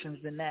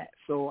protections than that.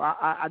 So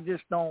I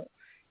just don't.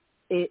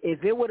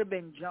 If it would have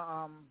been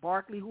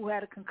Barkley who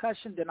had a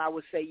concussion, then I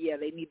would say, yeah,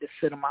 they need to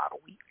sit him out a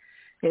week.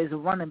 As a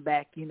running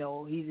back, you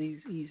know, he's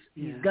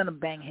gonna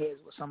bang heads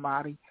with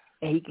somebody,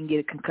 and he can get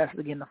a concussion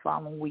again the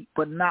following week,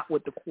 but not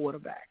with the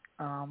quarterback.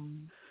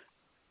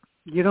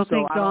 You don't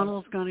think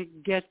Donald's going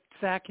to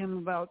sack him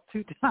about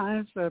 2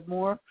 times or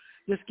more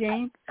this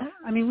game?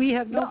 I mean, we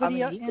have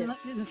nobody in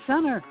the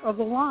center of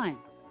the line,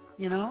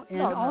 you know,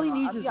 and all he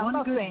needs is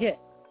one good hit.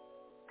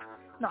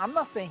 No, I'm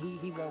not saying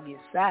he won't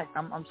get sacked.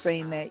 I'm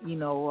saying that, you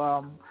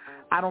know,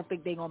 I don't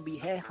think they're going to be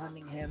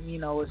headhunting him, you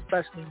know,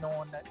 especially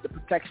knowing that the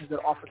protections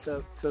that offer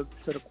to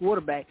the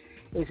quarterback.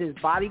 Is his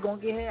body going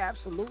to get hit?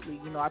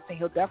 Absolutely. You know, I think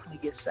he'll definitely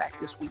get sacked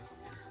this week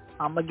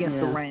against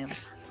the Rams.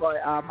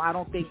 But I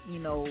don't think, you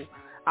know,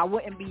 I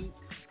wouldn't be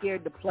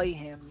scared to play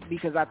him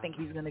because I think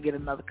he's going to get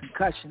another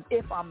concussion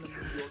if I'm the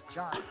New York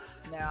Giants.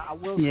 Now, I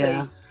will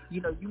say, you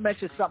know, you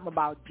mentioned something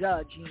about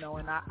Judge, you know,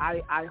 and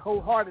I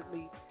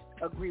wholeheartedly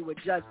agree with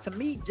Judge. To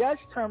me, Judge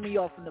turned me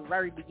off from the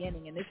very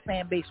beginning, and this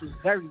fan base was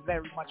very,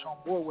 very much on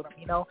board with him.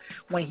 You know,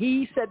 when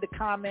he said the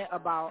comment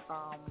about,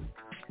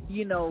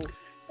 you know,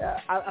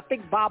 I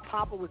think Bob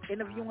Popper was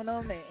interviewing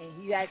him,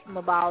 and he asked him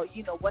about,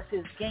 you know, what's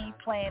his game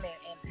plan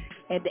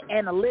and the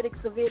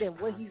analytics of it and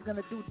what he's going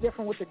to do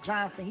different with the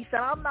Giants. And he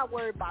said, I'm not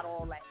worried about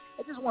all that.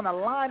 I just want to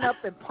line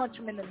up and punch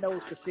him in the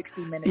nose for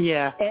 60 minutes.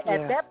 At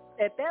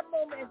that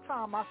moment in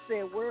time, I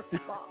said, we're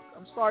fucked.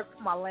 I'm sorry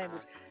for my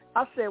language.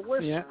 I said,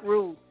 we're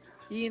screwed.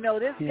 You know,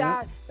 this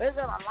guy, they're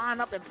going to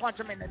line up and punch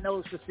him in the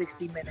nose for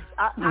 60 minutes.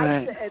 I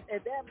said,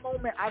 at that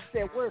moment, I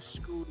said, we're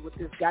screwed with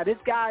this guy. This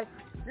guy's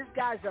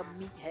a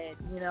meathead,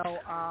 you know,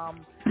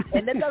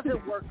 and that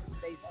doesn't work in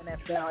today's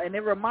NFL. And it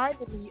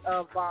reminded me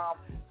of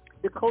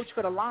the coach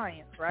for the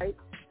Lions, right?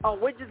 Oh,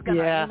 we're just going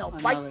to, you know,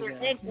 bite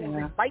their ankles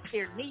and bite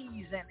their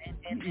knees and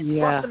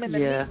bust them in the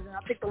knees. And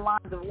I think the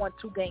Lions have won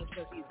 2 games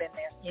since he's been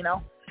there, you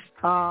know.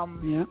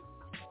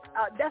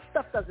 That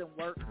stuff doesn't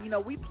work. You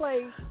know, we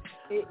play.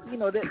 You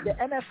know, the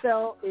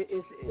NFL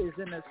is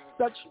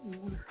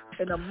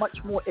in a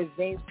much more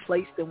advanced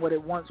place than what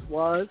it once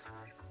was,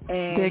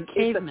 and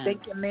it's a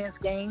thinking man's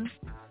game.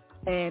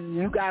 And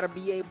you got to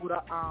be able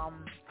to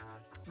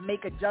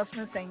make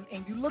adjustments.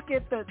 And you look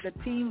at the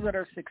teams that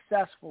are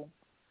successful,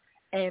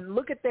 and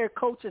look at their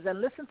coaches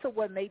and listen to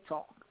when they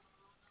talk.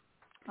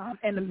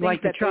 And the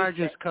like the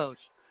Chargers coach.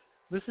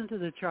 Listen to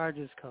the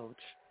Chargers coach.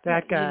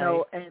 That guy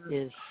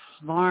is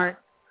smart.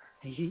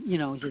 You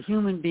know, he's a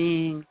human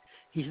being.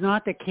 He's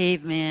not the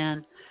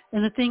caveman.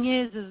 And the thing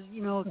is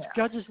you know,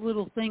 Judge's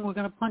little thing, we're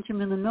going to punch him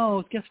in the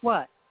nose. Guess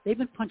what? They've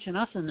been punching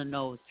us in the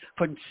nose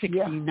for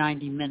 60,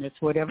 90 minutes,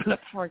 whatever the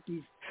fuck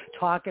he's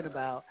talking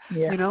about.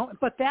 You know,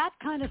 but that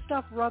kind of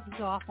stuff rubs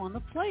off on the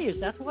players.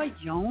 That's why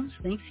Jones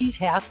thinks he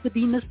has to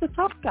be Mr.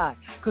 Tough Guy,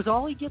 because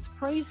all he gets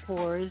praised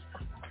for is,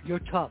 you're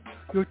tough,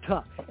 you're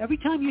tough. Every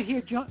time you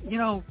hear, you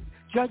know,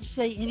 Judge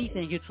say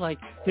anything, it's like,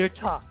 they're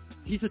tough.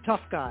 He's a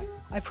tough guy.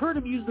 I've heard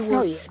him use the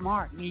word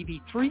smart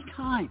maybe 3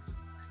 times,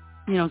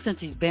 you know, since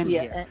he's been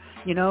here. And,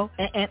 you know,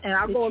 and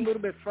I'll go a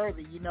little bit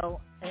further. You know,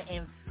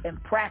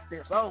 and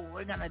practice. Oh,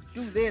 we're gonna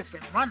do this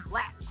and run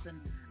laps, and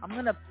I'm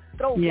gonna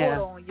throw wood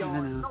on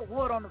y'all, throw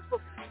wood on the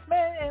foot.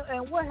 Man,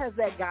 and what has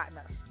that gotten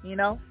us? You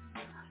know,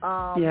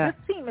 this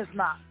team is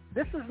not.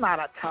 This is not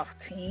a tough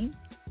team.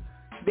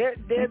 They're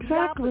the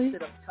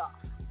opposite of tough.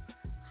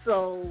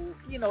 So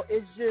you know,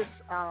 it's just.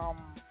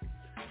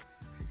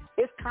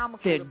 It's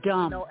comical, they're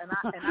dumb. You know, and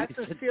I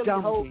sincerely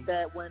hope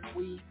that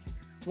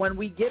when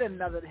we get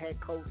another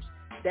head coach,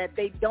 that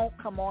they don't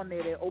come on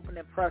there to open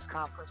their press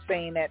conference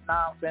saying that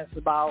nonsense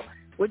about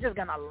we're just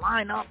gonna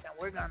line up and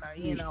we're gonna,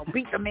 you know,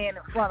 beat the man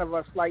in front of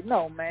us. Like,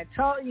 no, man,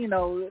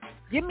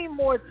 give me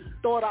more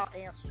thought out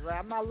answers. Right?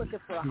 I'm not looking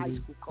for a high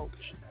school coach.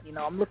 You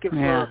know, I'm looking for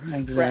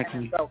an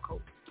NFL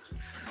coach.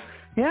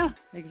 Yeah,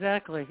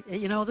 exactly.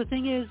 You know, the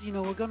thing is, you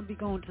know, we're going to be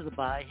going to the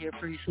bye here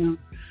pretty soon,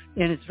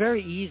 and it's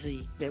very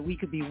easy that we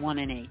could be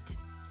 1-8.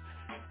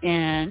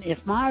 And if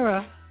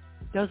Myra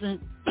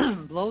doesn't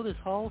blow this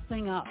whole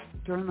thing up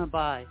during the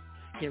bye,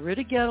 get rid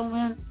of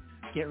Gettleman,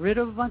 get rid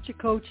of a bunch of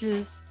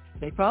coaches.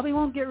 They probably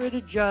won't get rid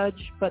of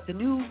Judge, but the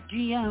new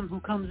GM who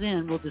comes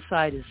in will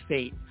decide his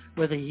fate,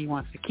 whether he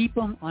wants to keep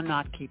him or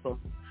not keep him.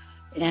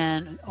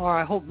 Or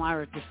I hope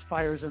Myra just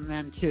fires him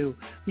then too,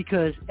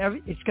 because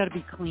it's got to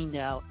be cleaned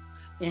out.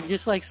 And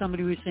just like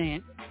somebody was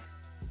saying,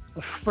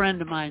 a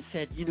friend of mine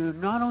said,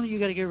 not only you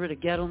got to get rid of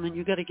Gettleman,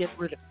 you got to get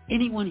rid of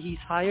anyone he's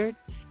hired,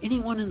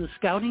 anyone in the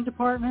scouting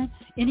department,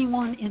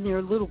 anyone in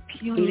their little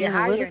puny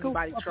analytical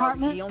department.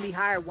 Charlie. He only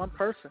hired one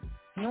person.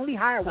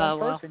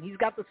 Person. He's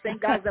got the same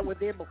guys that were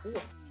there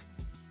before.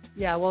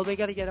 Yeah, well, they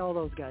got to get all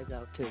those guys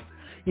out too.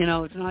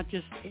 It's not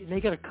just they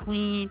got to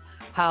clean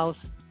house.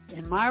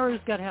 And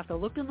Myra's got to have to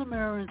look in the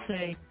mirror and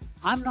say,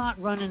 I'm not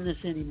running this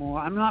anymore.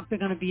 I'm not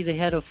going to be the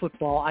head of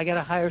football. I got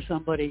to hire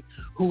somebody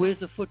who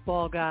is a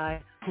football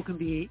guy who can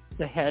be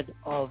the head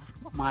of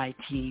my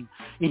team.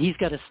 And he's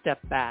got to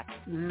step back.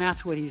 And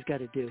that's what he's got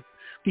to do.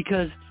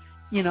 Because,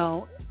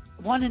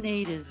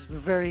 1-8 is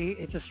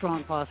it's a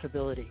strong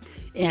possibility.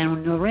 And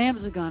when the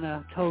Rams are going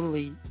to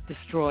totally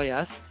destroy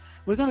us,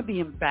 we're going to be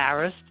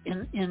embarrassed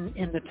in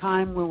the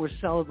time when we're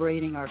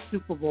celebrating our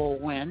Super Bowl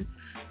win.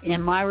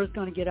 And Myra's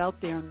going to get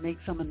out there and make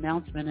some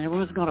announcement, and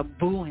everyone's going to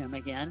boo him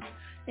again.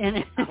 And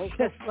it's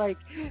just like,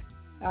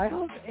 I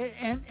hope,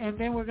 and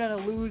then we're going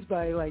to lose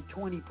by like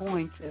 20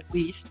 points at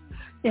least.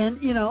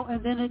 And,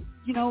 and then it,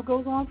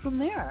 goes on from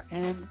there.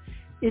 And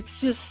it's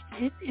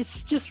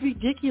just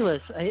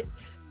ridiculous.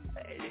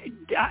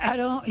 I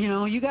don't,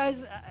 you guys,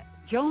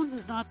 Jones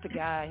is not the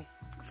guy,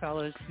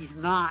 fellas. He's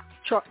not.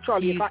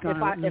 Charlie, if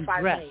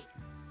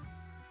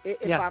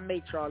I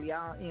may, Charlie,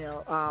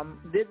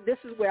 this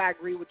is where I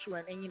agree with you.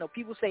 And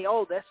people say,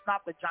 oh, that's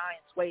not the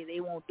Giants' way. They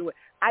won't do it.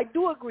 I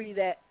do agree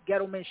that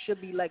Gettleman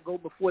should be let go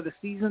before the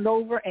season's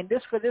over, and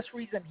for this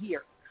reason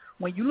here.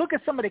 When you look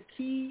at some of the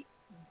key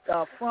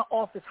front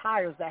office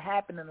hires that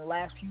happened in the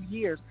last few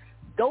years,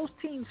 those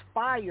teams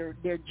fired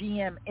their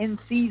GM in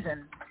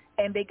season,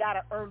 and they got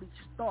an early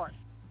start,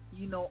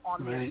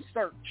 on their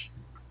search.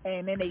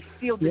 And then they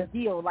sealed the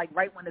deal, like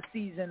right when the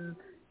season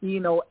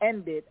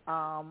ended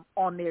on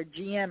their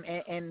GM.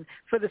 And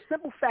for the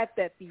simple fact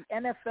that the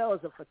NFL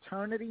is a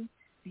fraternity,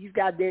 these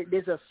guys,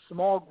 there's a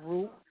small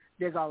group,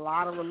 there's a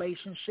lot of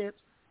relationships,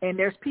 and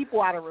there's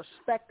people out of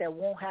respect that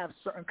won't have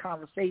certain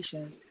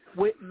conversations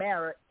with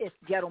Mara if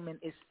Gettleman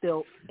is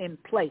still in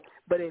play.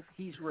 But if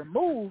he's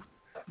removed,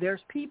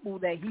 there's people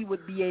that he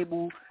would be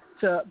able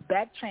to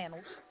back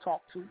channels,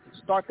 talk to,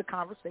 start the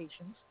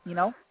conversations,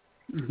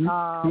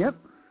 Mm-hmm. Yep.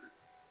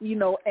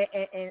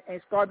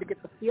 And start to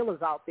get the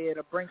feelers out there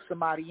to bring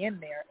somebody in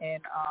there.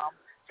 And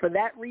for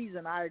that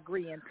reason, I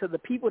agree. And to the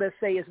people that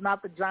say it's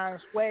not the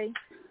Giants' way,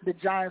 the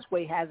Giants'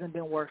 way hasn't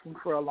been working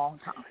for a long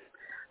time.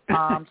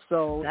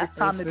 So it's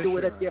time to do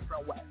it a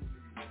different way.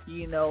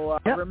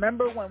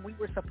 Remember when we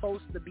were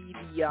supposed to be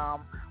the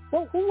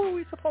who were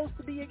we supposed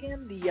to be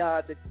again?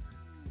 The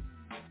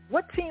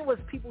what team was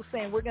people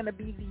saying we're going to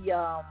be the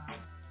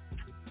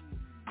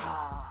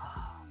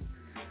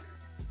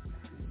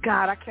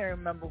God, I can't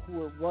remember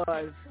who it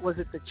was. Was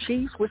it the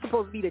Chiefs? We're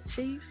supposed to be the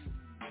Chiefs.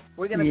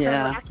 We're going to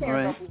turn. I can't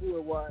remember who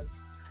it was.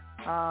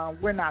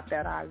 We're not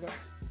that either.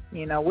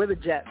 We're the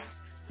Jets.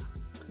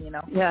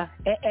 Yeah.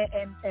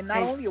 And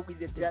not only are we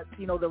the Jets,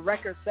 the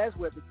record says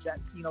we're the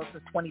Jets,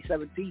 since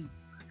 2017.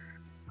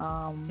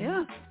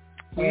 Yeah.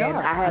 We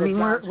are. I had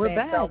we're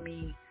bad.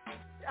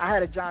 I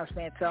had a Giants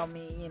fan tell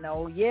me,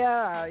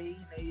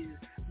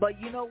 but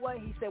you know what?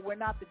 He said, we're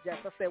not the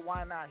Jets. I said,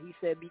 why not? He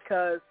said,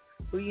 because,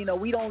 we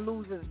don't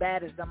lose as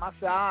bad as them. I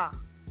said,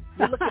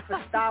 you're looking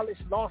for stylish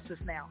losses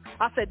now.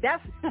 I said,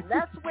 that's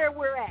where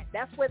we're at.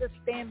 That's where the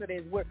standard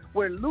is.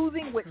 We're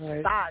losing with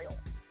style.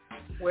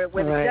 Where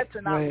the Jets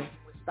are not losing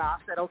with style.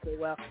 I said, okay,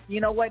 well,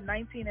 you know what?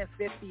 19-50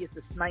 is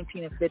just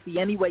 19-50.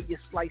 Any way you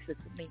slice it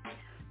to me.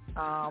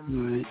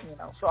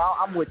 So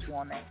I'm with you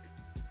on that.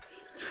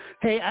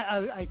 Hey,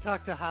 I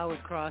talked to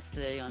Howard Cross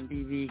today on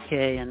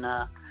BVK, and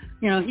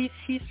he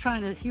was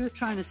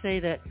trying to say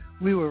that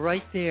we were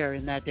right there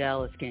in that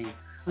Dallas game.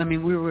 I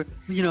mean, we were,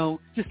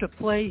 just a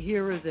play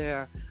here or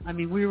there. I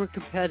mean, we were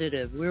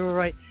competitive. We were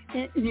right,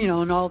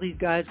 and all these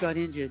guys got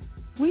injured.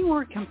 We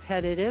weren't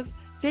competitive.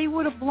 They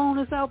would have blown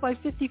us out by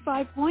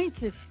 55 points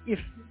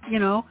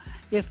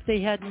if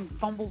they hadn't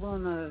fumbled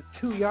on the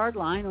 2-yard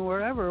line or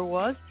wherever it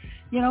was.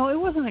 It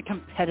wasn't a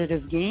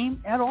competitive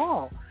game at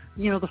all.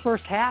 The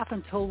first half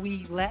until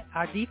we let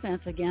our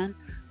defense again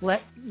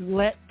let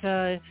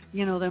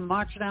them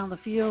march down the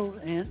field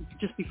and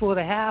just before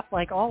the half,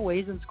 like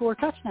always, and score a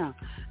touchdown.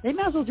 They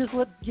might as well just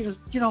let 2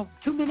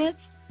 minutes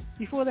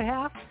before the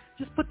half,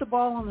 just put the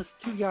ball on the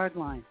 2-yard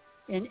line,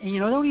 and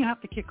don't even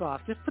have to kick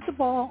off. Just put the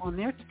ball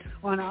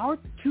on our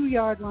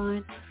 2-yard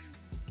line,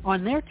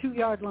 on their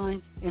 2-yard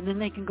line, and then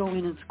they can go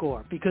in and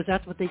score because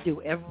that's what they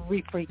do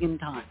every freaking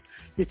time.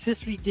 It's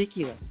just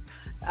ridiculous.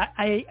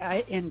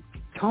 And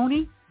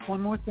Tony.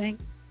 One more thing.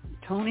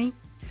 Tony,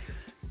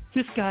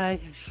 this guy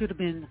should have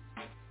been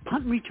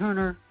punt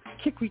returner,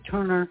 kick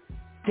returner,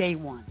 day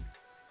one.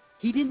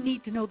 He didn't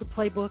need to know the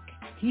playbook.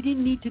 He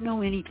didn't need to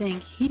know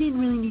anything. He didn't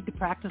really need to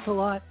practice a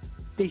lot.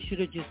 They should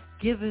have just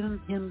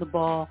given him the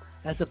ball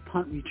as a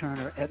punt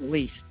returner at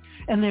least.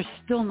 And they're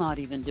still not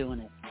even doing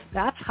it.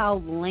 That's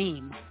how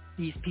lame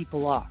these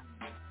people are.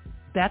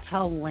 That's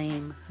how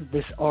lame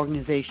this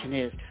organization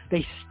is.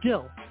 They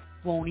still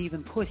won't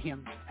even put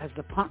him as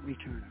the punt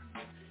returner.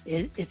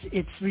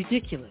 It's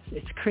ridiculous.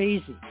 It's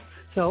crazy.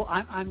 So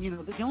I'm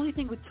the only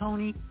thing with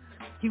Tony,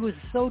 he was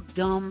so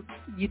dumb.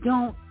 You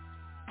don't,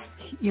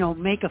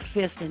 make a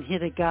fist and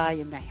hit a guy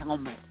in the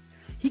helmet.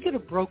 He could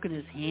have broken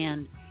his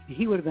hand and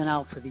he would have been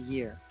out for the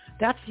year.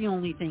 That's the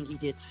only thing he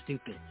did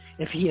stupid.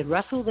 If he had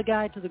wrestled the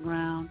guy to the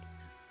ground,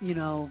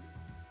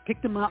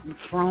 picked him up and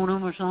thrown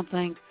him or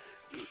something,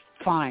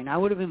 fine. I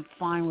would have been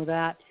fine with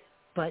that.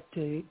 But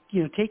to,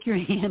 take your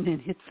hand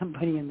and hit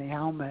somebody in the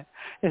helmet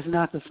is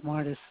not the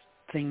smartest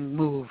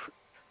move.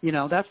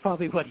 That's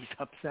probably what he's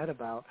upset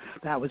about.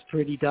 That was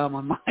pretty dumb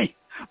on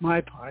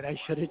my part. I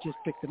should have just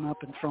picked him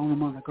up and thrown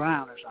him on the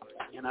ground or something,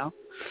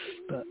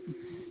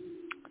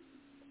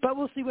 But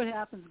we'll see what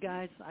happens,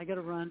 guys. I got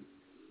to run,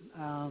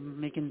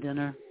 making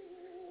dinner.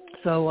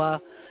 So,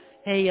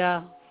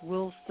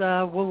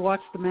 we'll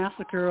watch the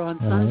massacre on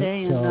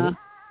Sunday, and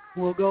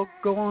we'll go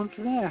on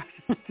from there.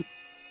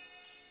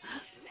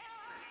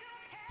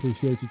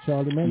 Appreciate you,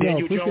 Charlie. Man,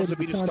 Daniel Jones will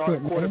be the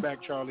starting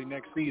quarterback, Charlie,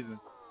 next season.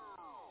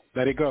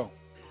 Let it go.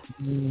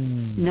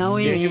 No,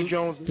 Daniel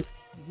Jones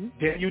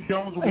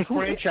will be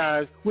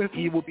franchised.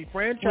 He will be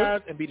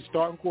franchised and be the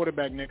starting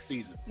quarterback next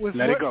season.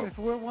 Let it go. If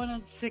we're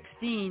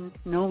 1-16,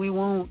 no, we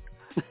won't.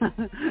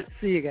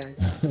 See you guys.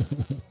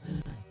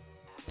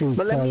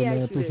 But let me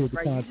ask you this,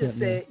 right? You just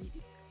said,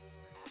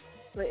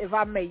 if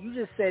I may, you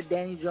just said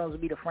Daniel Jones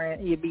would be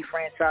he'd be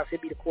franchised,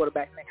 he'd be the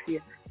quarterback next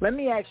year. Let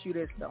me ask you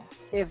this though: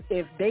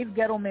 if Dave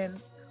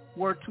Gettleman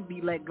were to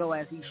be let go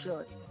as he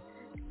should,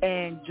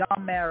 and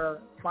John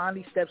Mara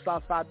finally steps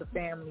outside the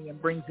family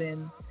and brings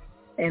in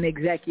an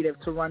executive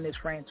to run this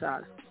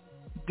franchise,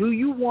 do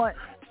you want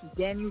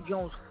Daniel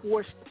Jones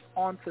forced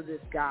onto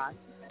this guy,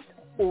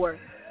 or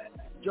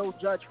Joe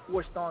Judge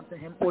forced onto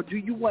him, or do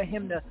you want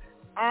him to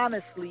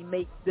honestly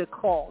make the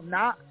call?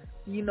 Not,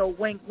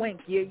 wink,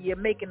 wink. You're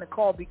making the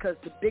call because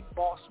the big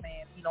boss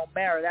man,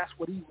 Mara, that's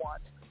what he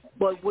wants.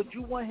 But would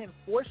you want him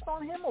forced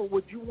on him, or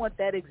would you want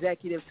that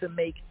executive to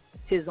make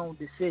his own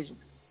decision?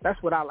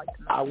 That's what I like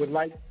to know.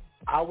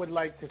 I would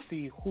like to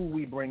see who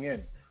we bring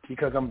in,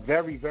 because I'm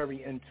very,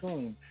 very in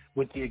tune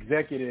with the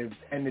executives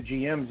and the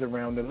GMs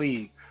around the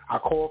league. I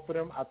called for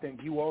them. I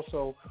think you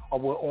also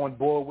were on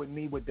board with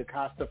me with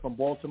DeCosta from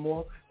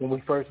Baltimore when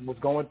we first was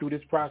going through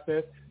this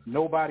process.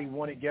 Nobody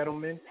wanted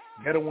Gettleman.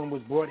 Gettleman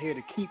was brought here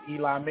to keep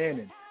Eli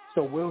Manning.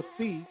 So we'll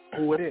see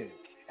who it is.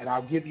 And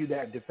I'll give you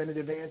that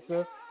definitive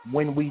answer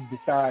when we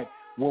decide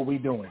what we're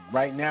doing.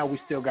 Right now, we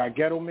still got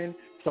Gettleman,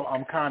 so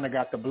I'm kind of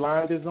got the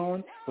blinders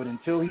on. But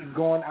until he's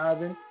gone,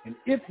 Ivan, and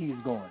if he's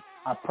gone,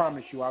 I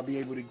promise you I'll be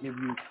able to give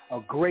you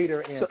a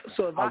greater answer.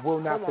 So I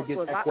will not forget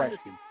that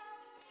question.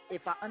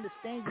 If I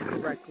understand you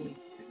correctly,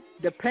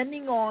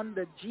 depending on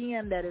the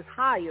GM that is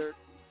hired,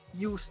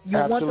 you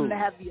want them to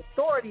have the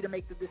authority to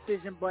make the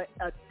decision, but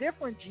a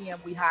different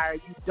GM we hire,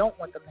 you don't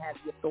want them to have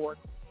the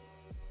authority.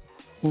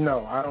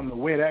 No, I don't know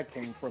where that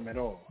came from at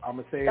all. I'm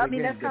going to say it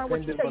again. That's kind of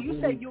what you said. You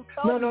said you'll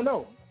tell me.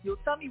 No. You'll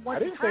tell me once I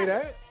didn't say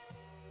that.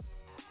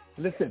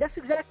 Listen. That's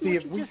exactly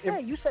what you just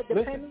said. You said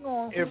depending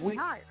on who we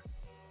hire.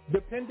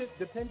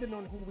 Depending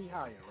on who we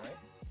hire, right?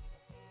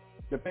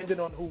 Depending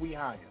on who we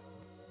hire.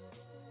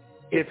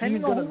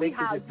 Depending on who we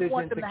hire, you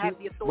want them to have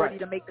the authority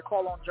to make the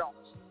call on Jones.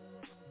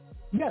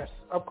 Yes,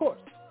 of course.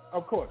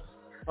 So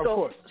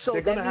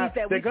they're going to have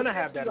that they're going to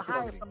have that you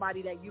authority. hire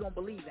somebody that you don't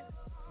believe in.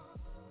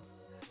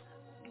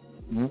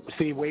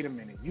 See, wait a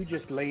minute. You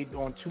just laid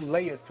on two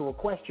layers to a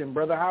question,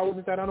 brother. How is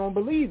it that I don't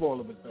believe all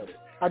of a sudden?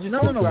 I just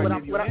What I'm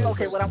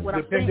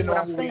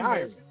saying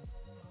I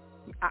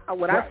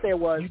said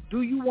was,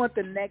 do you want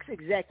the next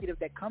executive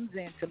that comes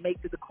in to make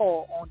the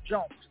call on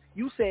Jones?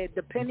 You said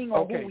depending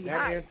on who we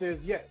hire. Okay, that answer is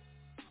yes.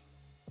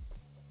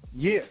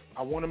 Yeah,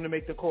 I want him to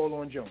make the call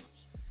on Jones.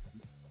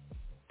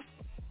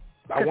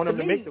 I want him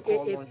to make the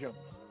call on Jones.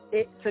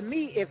 To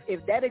me,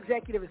 if that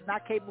executive is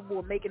not capable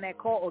of making that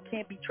call or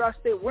can't be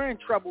trusted, we're in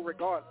trouble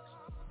regardless.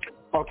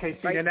 Okay,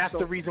 see, and that's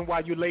the reason why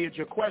you layered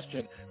your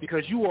question,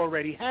 because you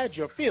already had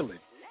your feeling.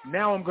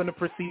 Now I'm going to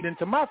proceed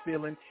into my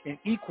feeling and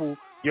equal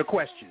your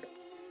question.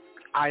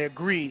 I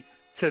agree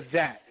to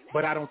that,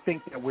 but I don't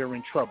think that we're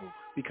in trouble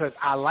because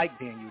I like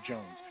Daniel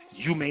Jones.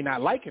 You may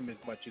not like him as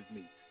much as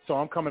me, so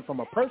I'm coming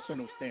from a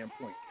personal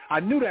standpoint. I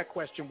knew that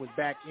question was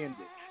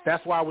back-ended.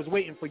 That's why I was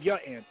waiting for your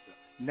answer.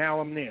 Now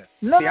I'm there.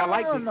 No.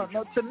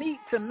 To me,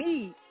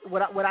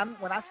 when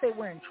I say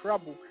we're in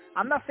trouble,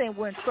 I'm not saying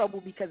we're in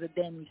trouble because of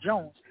Daniel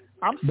Jones.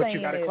 I'm saying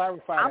you gotta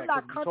clarify I'm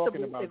not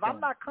comfortable. If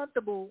I'm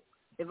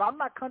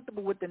not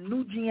comfortable with the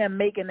new GM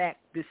making that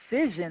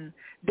decision,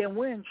 then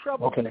we're in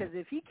trouble because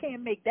if he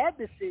can't make that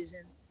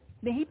decision,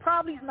 then he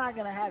probably is not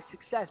going to have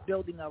success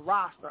building a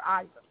roster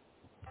either.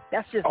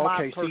 That's just my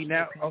personal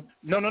opinion.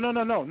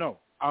 No.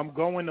 I'm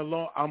going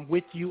along. I'm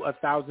with you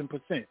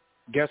 1,000%.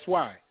 Guess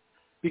why?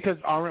 Because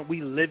aren't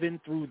we living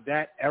through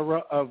that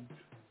era of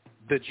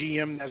the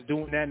GM that's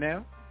doing that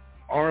now?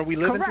 Aren't we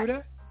living through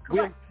that?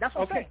 Correct. That's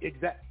what I'm saying.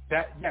 Exactly.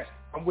 Yes,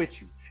 I'm with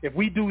you. If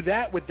we do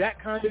that with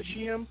that kind of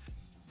GM,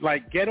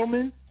 like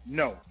Gettleman,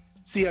 no.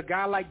 See, a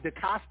guy like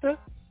DaCosta,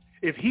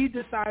 if he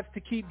decides to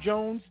keep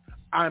Jones,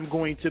 I'm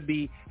going to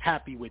be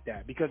happy with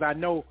that because I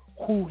know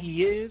who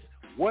he is,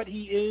 what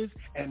he is,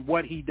 and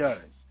what he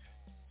does.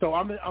 So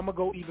I'm gonna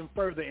go even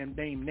further and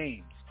name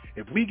names.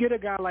 If we get a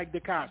guy like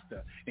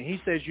DaCosta and he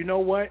says, you know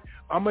what,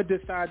 I'm going to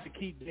decide to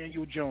keep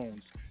Daniel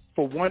Jones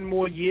for one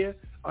more year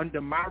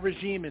under my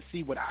regime and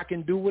see what I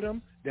can do with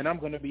him, then I'm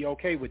going to be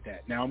okay with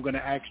that. Now I'm going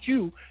to ask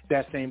you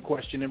that same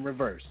question in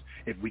reverse.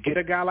 If we get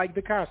a guy like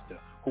DaCosta,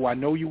 who I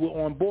know you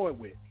were on board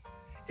with,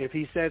 if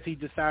he says he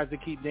decides to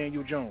keep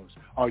Daniel Jones,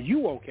 are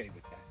you okay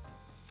with that?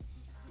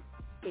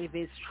 If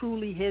it's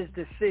truly his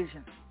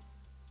decision.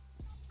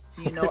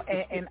 You know,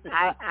 and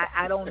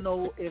I don't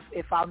know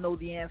if I'll know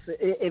the answer.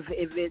 If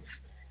it's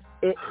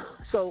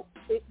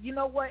you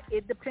know what?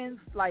 It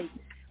depends. Like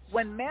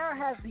when Mara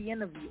has the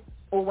interview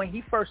or when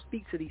he first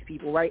speaks to these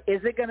people, right?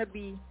 Is it going to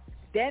be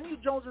Daniel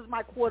Jones is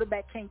my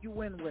quarterback? Can you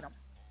win with him?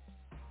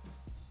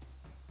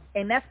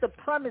 And that's the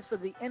premise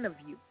of the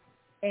interview,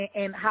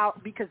 and how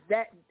because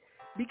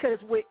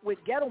with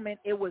Gettleman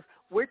it was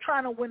we're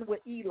trying to win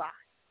with Eli,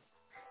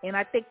 and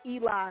I think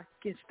Eli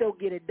can still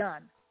get it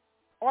done.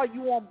 Are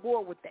you on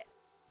board with that?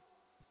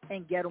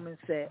 And Gettleman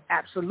said,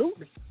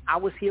 absolutely. I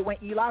was here when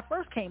Eli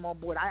first came on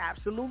board. I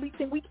absolutely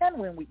think we can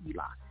win with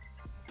Eli.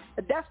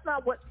 But that's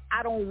not what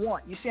I don't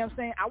want. You see what I'm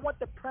saying? I want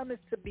the premise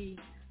to be,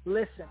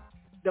 listen,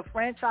 the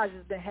franchise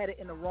has been headed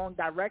in the wrong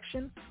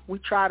direction. We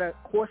try to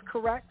course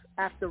correct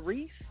after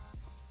Reese,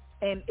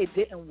 and it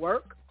didn't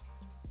work.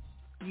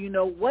 You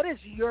know, what is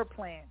your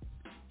plan?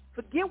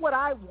 Forget what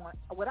I want.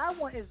 What I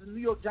want is the New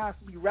York Giants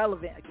to be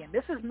relevant again.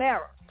 This is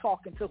Mara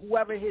talking to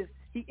whoever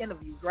he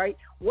interviews, right?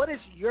 What is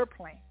your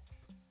plan?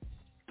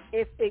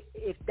 If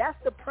that's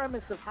the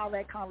premise of how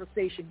that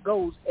conversation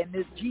goes, and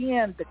this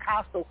GM,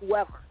 DaCosta,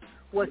 whoever,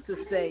 was to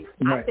say,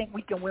 right, I think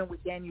we can win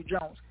with Daniel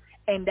Jones,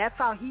 and that's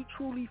how he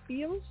truly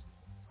feels,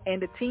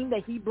 and the team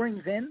that he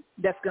brings in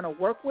that's going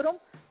to work with him,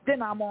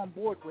 then I'm on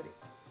board with it.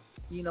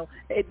 You know,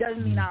 it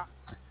doesn't mean I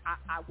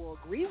will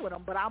agree with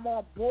him, but I'm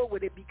on board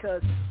with it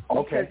because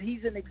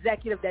he's an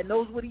executive that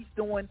knows what he's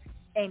doing,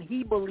 and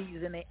he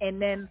believes in it, and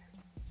then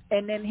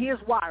here's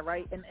why,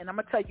 right? And I'm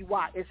going to tell you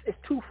why. It's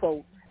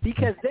twofold.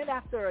 Because then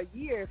after a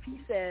year, if he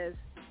says,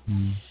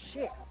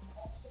 shit,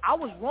 I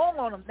was wrong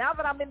on him. Now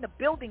that I'm in the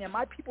building and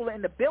my people are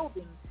in the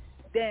building,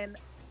 then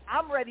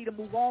I'm ready to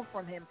move on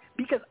from him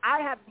because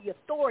I have the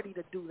authority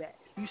to do that.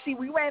 You see,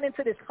 we ran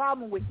into this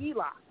problem with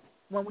Eli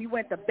when we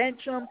went to bench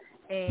him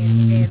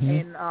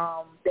and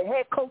the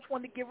head coach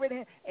wanted to get rid of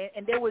him,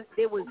 and there was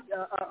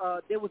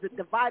a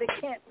divided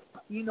camp,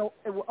 you know,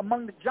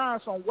 among the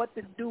Giants on what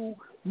to do,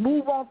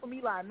 move on from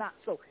Eli or not.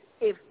 So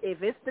if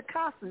it's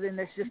DaCosta, then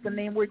that's just the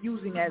name we're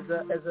using as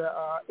a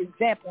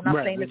example. I'm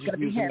not saying it's going to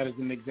be him. As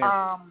an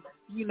example.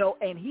 You know,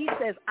 and he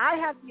says, I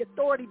have the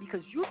authority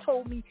because you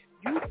told me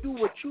you do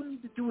what you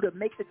need to do to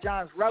make the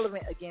Giants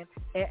relevant again.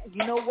 And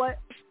you know what,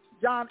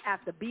 John,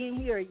 after being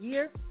here a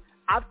year,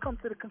 I've come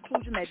to the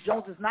conclusion that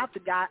Jones is not the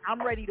guy.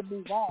 I'm ready to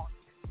move on.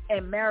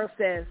 And Mara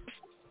says,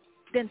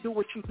 then do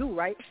what you do,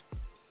 right?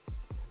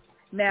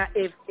 Now,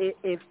 if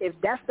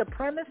that's the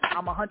premise,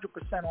 I'm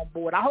 100% on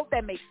board. I hope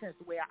that makes sense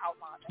the way I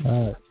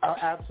outlined it.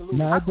 Absolutely.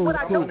 Now,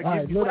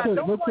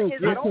 real quick.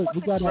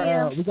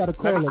 We got a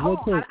caller. Real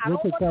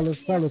quick, fellas.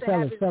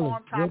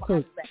 Real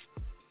quick.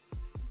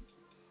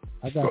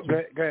 I got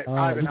you. Go ahead.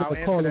 Ivan, we got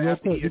a caller real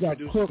quick. We got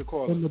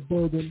Crook in the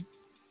building.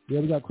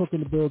 Yeah, we got Crook in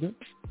the building.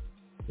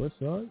 What's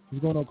up?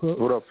 What's going on, Crook?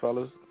 What up,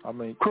 fellas?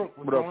 Crook,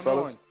 what up,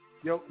 fellas?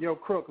 Yo,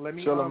 Crook, let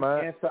me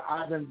answer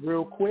Ivan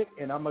real quick,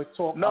 and I'm going to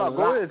talk No,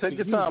 go ahead. Take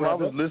your time.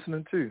 Brother. I was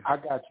listening, too. I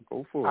got you.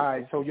 Go for it. All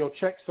right,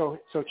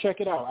 so check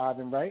it out,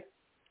 Ivan, right?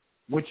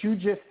 What you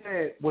just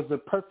said was the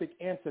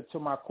perfect answer to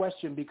my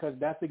question because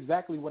that's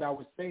exactly what I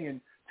was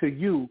saying to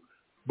you,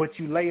 but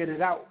you layered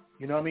it out.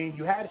 You know what I mean?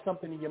 You had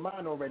something in your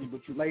mind already,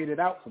 but you layered it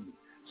out for me.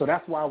 So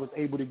that's why I was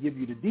able to give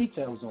you the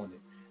details on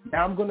it.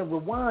 Now I'm going to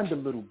rewind a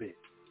little bit.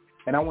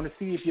 And I want to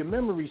see if your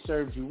memory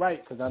serves you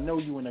right because I know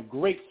you're in a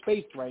great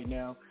space right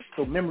now,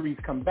 so memories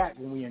come back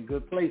when we're in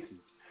good places.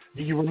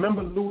 Do you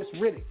remember Louis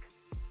Riddick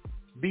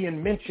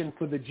being mentioned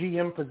for the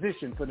GM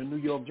position for the New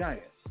York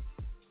Giants?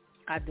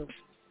 I do.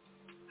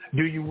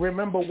 Do you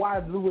remember why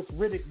Louis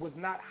Riddick was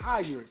not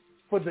hired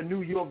for the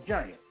New York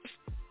Giants?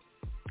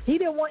 He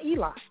didn't want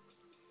Eli.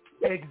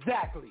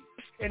 Exactly.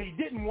 And he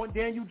didn't want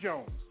Daniel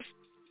Jones.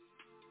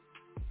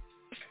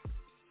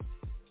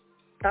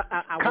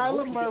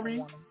 Kyler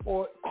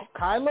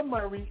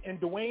Murray and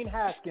Dwayne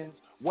Haskins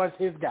was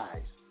his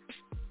guys.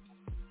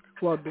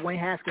 Well, Dwayne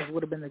Haskins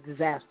would have been a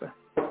disaster.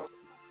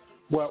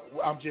 Well,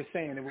 I'm just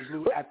saying it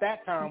was at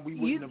that time we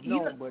wouldn't have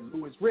known, but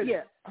Louis Riddick,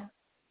 yeah.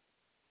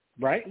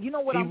 Right? You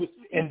know what? Go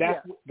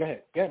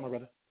ahead, my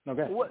brother. No,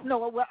 go ahead.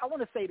 I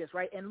want to say this,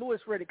 right? And Louis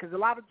Riddick, because a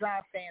lot of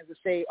Giants fans will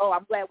say, "Oh,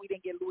 I'm glad we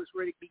didn't get Louis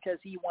Riddick because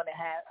he wanted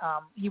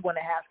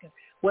Haskins."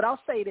 But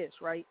I'll say this,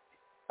 right?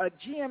 a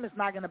GM is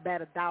not going to bat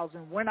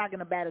 1,000. We're not going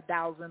to bat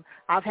 1,000.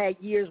 I've had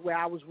years where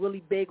I was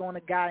really big on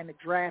a guy in the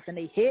draft and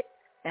they hit.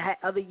 And had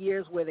other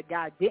years where the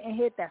guy didn't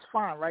hit. That's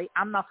fine, right?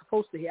 I'm not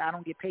supposed to hit. I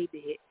don't get paid to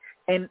hit.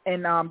 And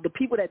the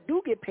people that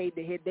do get paid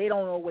to hit, they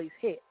don't always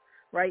hit,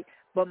 right?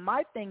 But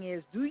my thing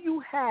is, do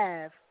you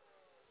have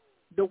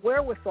the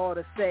wherewithal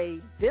to say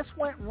this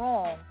went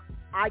wrong?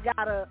 I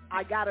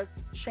gotta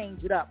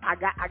change it up.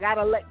 I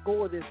gotta let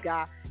go of this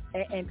guy.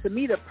 And to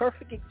me, the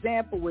perfect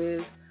example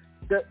is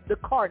the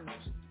Cardinals.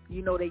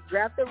 You know, they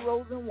drafted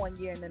Rosen one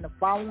year, and then the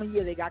following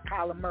year they got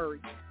Kyler Murray.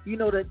 You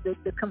know,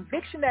 the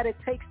conviction that it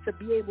takes to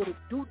be able to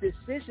do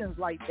decisions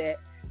like that,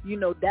 you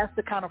know, that's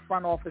the kind of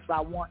front office I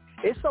want.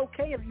 It's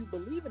okay if you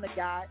believe in a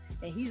guy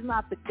and he's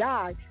not the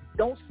guy.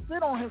 Don't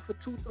sit on him for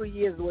 2-3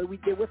 years the way we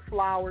did with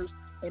Flowers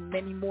and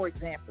many more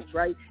examples,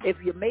 right? If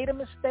you made a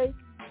mistake,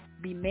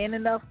 be man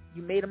enough,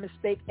 you made a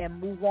mistake, and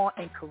move on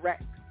and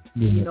correct.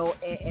 Yeah. You know,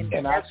 and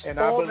that's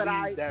all that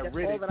I.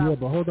 Yeah,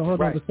 but hold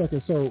on a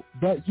second. So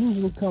that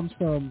usually comes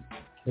from,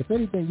 if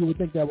anything, you would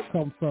think that would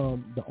come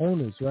from the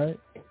owners, right?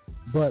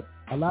 But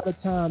a lot of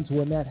times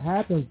when that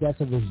happens, that's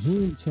a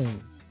regime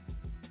change.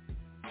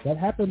 That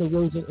happened to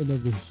Rosen in a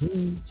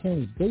regime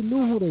change. They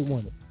knew who they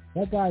wanted.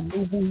 That guy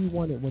knew who he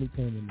wanted when he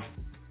came in.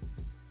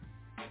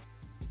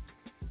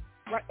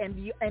 Right, and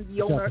the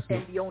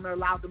owner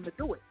allowed them to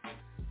do it.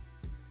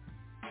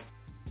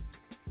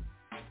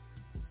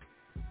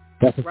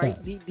 That's a right?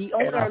 fact. The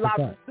owner allowed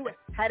them to do it.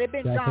 Had it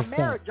been John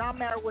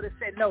Mara would have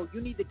said, no, you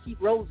need to keep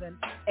Rosen,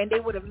 and they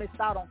would have missed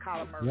out on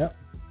Kyler Murray.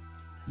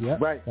 Yep.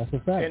 Right. That's a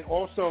fact. And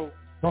also,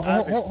 hold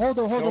on.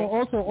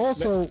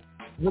 Also,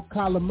 with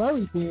Kyler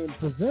Murray being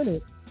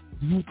presented,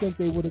 do you think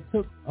they would have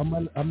took a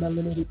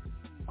melanated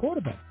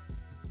quarterback?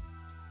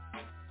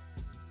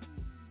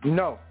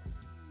 No.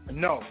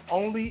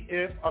 Only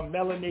if a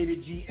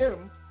melanated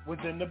GM was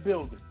in the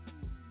building.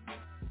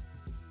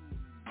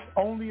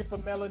 Only if a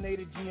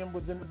melanated GM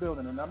was in the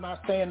building. And I'm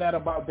not saying that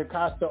about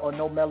DeCosta or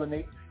no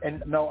melanated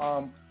and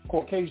no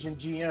Caucasian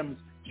GMs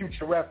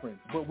future reference.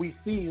 But we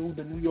see who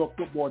the New York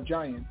Football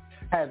Giants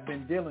has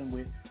been dealing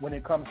with when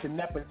it comes to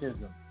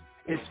nepotism.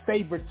 It's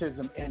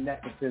favoritism and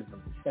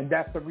nepotism. And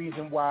that's the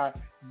reason why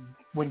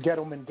when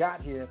Gettleman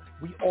got here,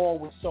 we all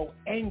were so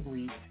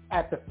angry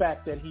at the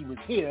fact that he was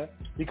here,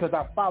 because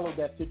I followed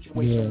that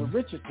situation with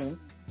Richardson,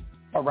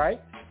 all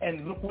right?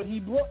 And look what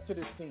he brought to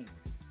this team.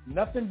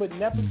 Nothing but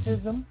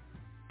nepotism,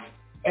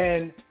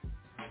 and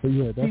that's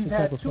he's the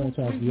type of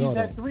franchise we are. He's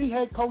had 3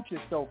 head coaches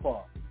so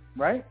far,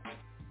 right?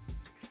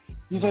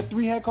 He's had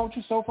 3 head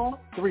coaches so far?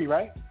 3,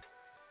 right?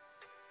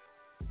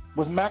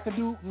 Was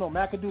McAdoo? No,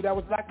 McAdoo, that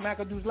was like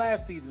McAdoo's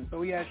last season.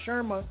 So he had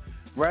Sherman,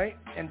 right?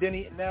 And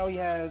then now he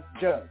has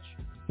Judge.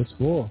 It's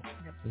 4.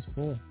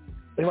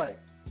 Right.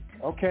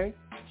 Okay.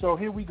 So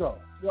here we go.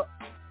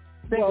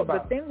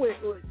 The thing with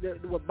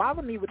what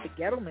bothered me with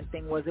the Gettleman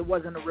thing was it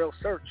wasn't a real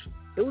search.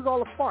 It was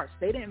all a farce.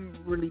 They didn't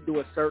really do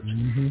a search.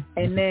 Mm-hmm.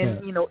 And then,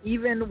 you know,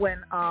 even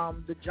when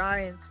the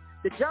Giants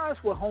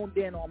were honed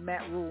in on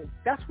Matt Rule,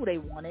 that's who they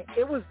wanted.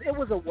 It was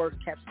a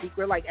worst-kept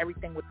secret, like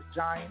everything with the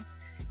Giants.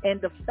 And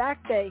the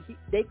fact that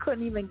they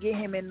couldn't even get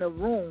him in the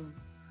room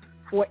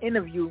for an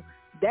interview,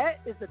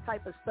 that is the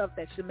type of stuff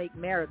that should make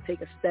Mara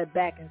take a step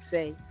back and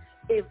say,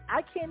 if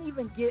I can't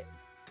even get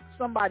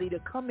somebody to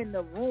come in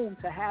the room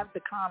to have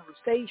the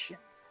conversation,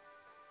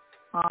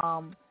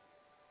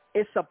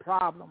 it's a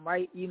problem,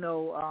 right? You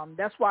know,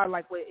 that's why,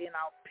 like,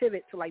 I'll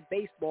pivot to, like,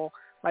 baseball.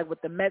 Like,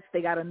 with the Mets,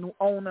 they got a new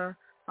owner.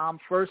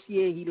 First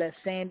year, he let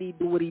Sandy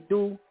do what he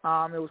do.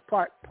 It was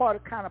part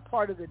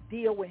of the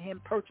deal with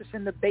him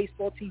purchasing the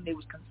baseball team. They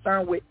was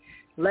concerned with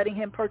letting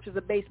him purchase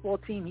a baseball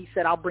team. He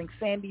said, I'll bring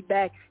Sandy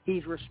back.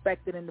 He's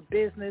respected in the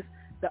business.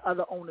 The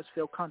other owners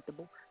feel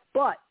comfortable.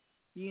 But,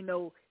 you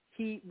know,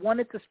 he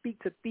wanted to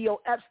speak to Theo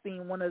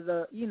Epstein, one of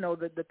the, you know,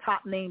 the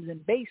top names in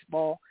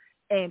baseball,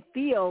 and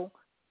Theo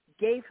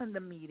gave him the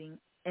meeting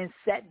and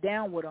sat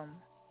down with him.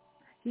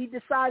 He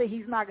decided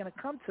he's not going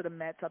to come to the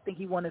Mets. I think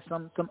he wanted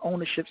some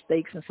ownership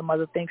stakes and some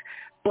other things.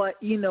 But,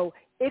 you know,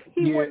 if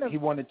he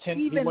wanted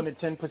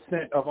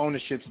 10% of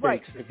ownership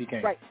stakes if he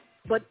came. Right.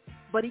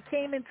 But he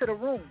came into the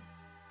room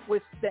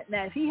with that.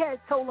 Now, if he had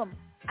told him,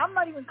 I'm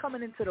not even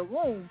coming into the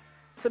room,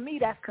 to me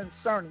that's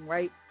concerning,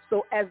 right?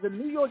 So as the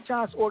New York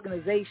Giants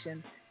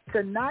organization,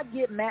 to not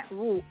get Matt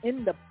Rule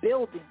in the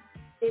building,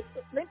 let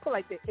me put it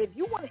like this. If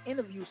you want to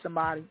interview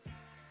somebody,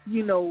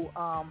 you know,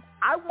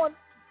 I want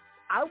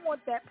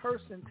that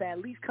person to at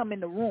least come in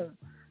the room,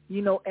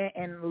 you know,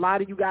 and a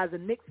lot of you guys are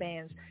Knicks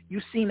fans.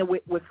 You've seen it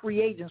with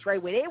free agents,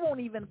 right, where they won't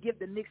even give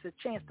the Knicks a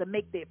chance to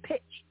make their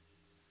pitch,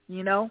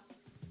 you know.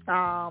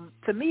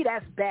 To me,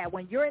 that's bad.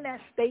 When you're in that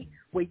state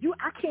where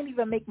I can't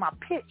even make my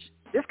pitch,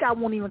 this guy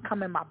won't even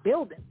come in my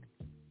building.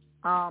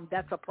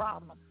 That's a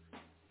problem.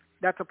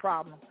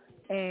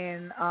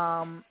 And,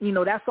 you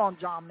know, that's on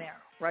John Mara,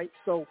 right?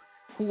 So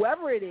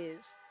whoever it is,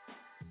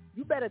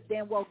 you better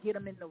damn well get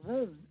him in the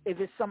room if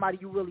it's somebody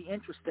you're really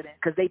interested in,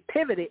 because they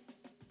pivoted,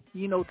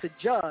 you know, to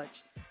Judge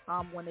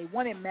when they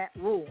wanted Matt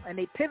Rule. And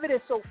they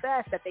pivoted so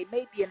fast that they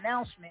made the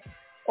announcement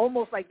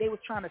almost like they was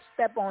trying to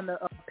step on the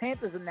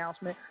Panthers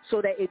announcement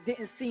so that it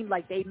didn't seem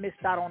like they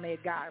missed out on their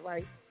guy,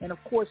 right? And, of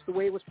course, the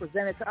way it was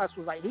presented to us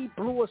was like he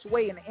blew us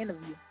away in the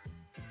interview.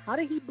 How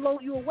did he blow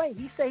you away?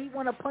 He said he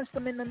wanted to punch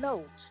them in the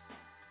nose.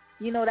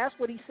 You know, that's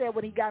what he said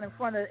when he got in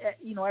front of,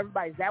 you know,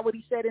 everybody. Is that what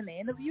he said in the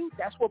interview?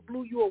 That's what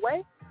blew you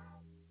away?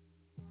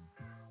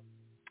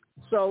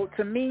 So,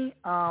 to me,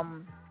 I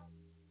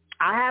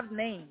have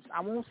names.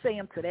 I won't say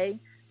them today,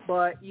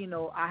 but, you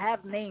know, I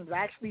have names. I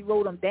actually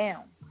wrote them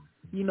down,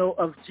 you know,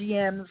 of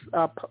GMs,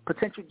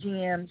 potential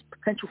GMs,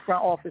 potential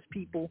front office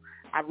people.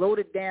 I wrote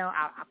it down.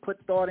 I put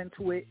thought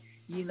into it,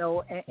 you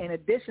know. And in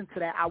addition to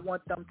that, I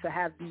want them to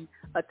have the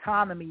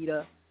autonomy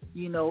to,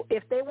 you know,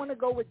 if they want to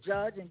go with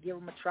Judge and give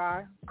him a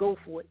try, go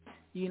for it.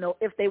 You know,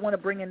 if they want to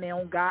bring in their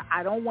own guy,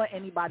 I don't want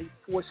anybody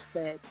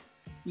force-fed,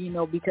 you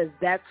know, because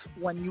that's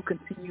when you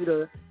continue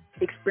to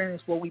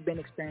experience what we've been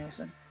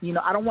experiencing. You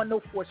know, I don't want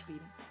no force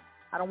feeding.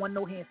 I don't want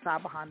no hands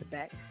tied behind the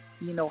back.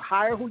 You know,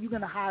 hire who you're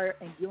going to hire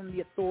and give them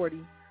the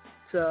authority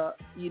to,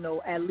 you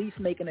know, at least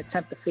make an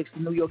attempt to fix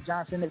the New York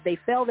Giants. And if they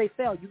fail, they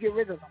fail. You get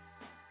rid of them.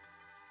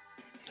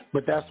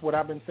 But that's what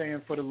I've been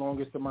saying for the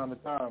longest amount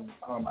of time.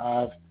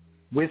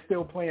 We're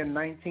still playing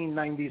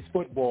 1990s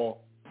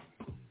football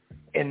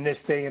in this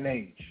day and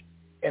age.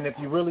 And if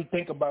you really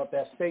think about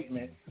that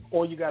statement,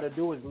 all you got to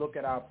do is look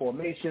at our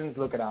formations,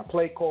 look at our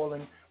play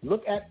calling,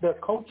 look at the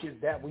coaches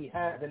that we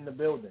have in the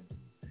building.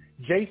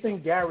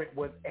 Jason Garrett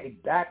was a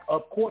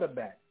backup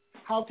quarterback.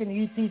 How can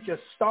he teach a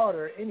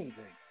starter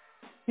anything?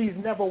 He's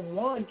never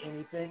won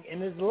anything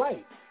in his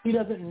life. He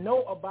doesn't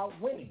know about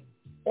winning.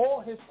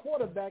 All his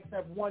quarterbacks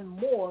have won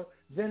more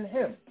than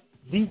him.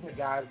 These are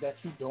guys that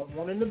you don't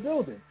want in the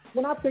building.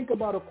 When I think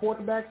about a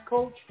quarterback's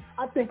coach,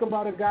 I think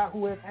about a guy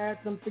who has had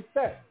some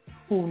success,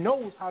 who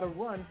knows how to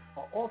run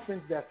an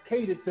offense that's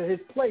catered to his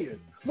players.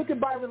 Look at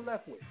Byron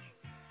Leftwich.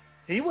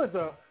 He was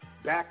a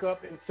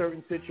backup in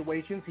certain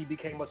situations. He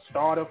became a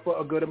starter for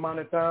a good amount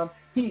of time.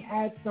 He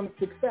had some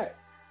success.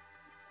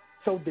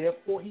 So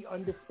therefore, he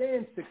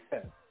understands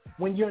success.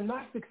 When you're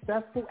not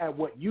successful at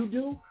what you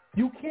do,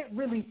 you can't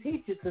really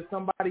teach it to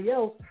somebody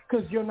else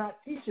because you're not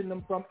teaching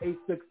them from a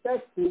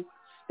successful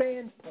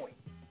standpoint.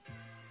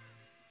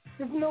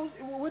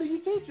 What are you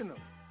teaching them?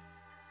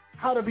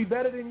 How to be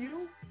better than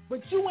you? But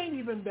you ain't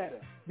even better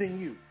than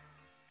you.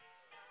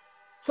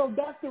 So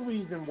that's the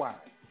reason why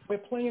we're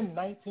playing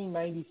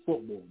 1990s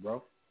football,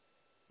 bro.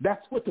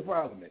 That's what the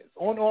problem is,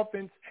 on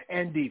offense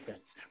and defense.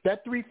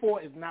 That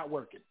 3-4 is not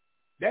working.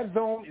 That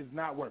zone is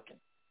not working.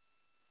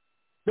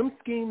 Them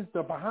schemes,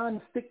 the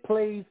behind-the-stick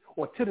plays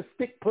or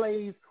to-the-stick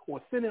plays or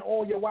sending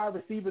all your wide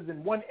receivers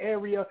in one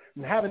area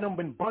and having them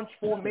in bunch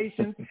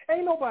formations,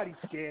 ain't nobody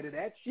scared of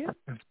that shit.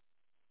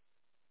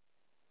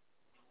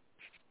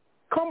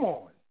 Come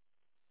on.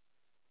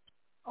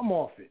 I'm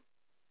off it.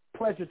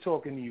 Pleasure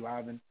talking to you,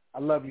 Ivan. I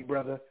love you,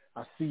 brother.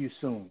 I'll see you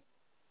soon.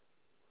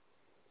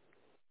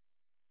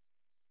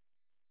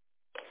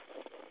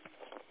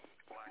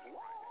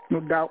 No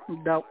doubt,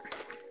 no doubt.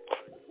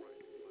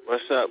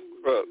 What's up,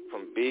 Crook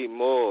from B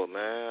Moore,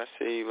 man? I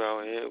see you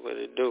out here. What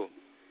it do?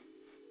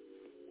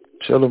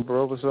 Chillin',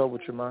 bro. What's up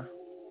with you, man?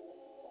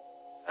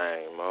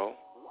 Dang, Mo.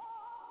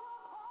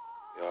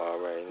 You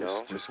already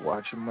know. Just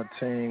watching my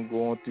team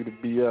going through the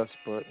BS,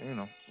 but, you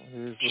know,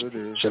 it is what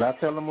it is. Should I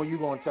tell him or you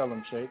going to tell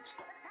him, Shakes?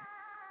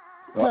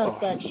 Matter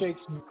of fact, Shakes,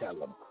 you tell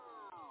him.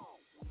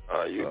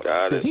 You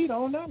got it. He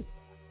don't know.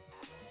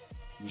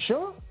 You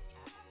sure?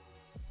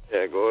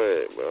 Yeah, go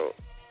ahead, bro.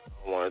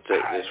 I don't want to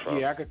take this from.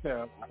 Yeah, I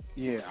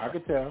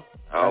could tell.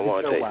 I don't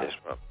want to take this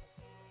from.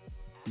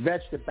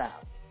 Vegetable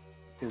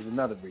is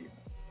another reason.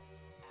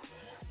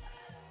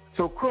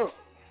 So, Crook.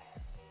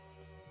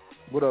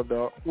 What up,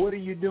 dog? What are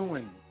you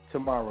doing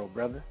tomorrow,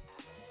 brother?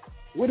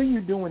 What are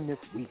you doing this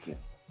weekend?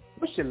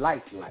 What's your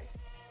life like?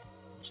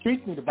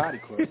 Streets need a body,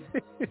 Crook.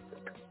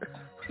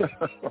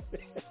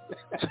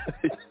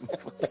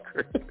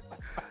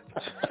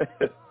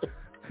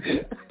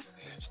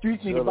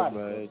 Streets need a body.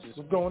 Man.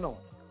 What's going on?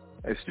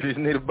 Hey, streets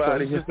need a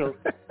body.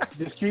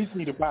 The streets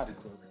need a body,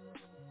 Crook.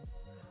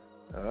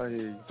 I hear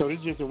you. So this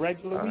is just a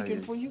regular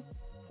weekend for you?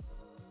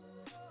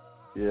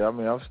 Yeah, I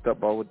mean, I've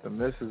stepped out with the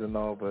missus and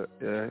all, but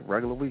yeah,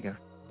 regular weekend.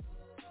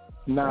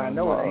 Nah, I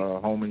know it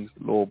ain't. Homie's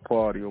little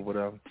party or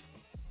whatever.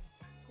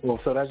 Well,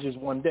 so that's just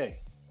one day,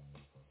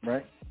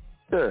 right?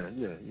 Yeah.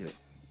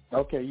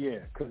 Okay, yeah,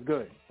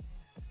 good.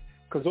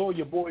 Because all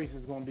your boys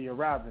is going to be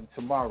arriving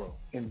tomorrow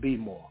in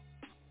B-More.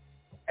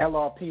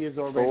 LRP is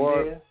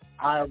already there.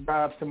 I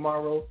arrive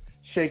tomorrow.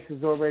 Shakes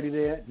is already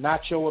there.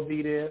 Nacho will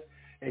be there.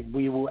 And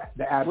we will,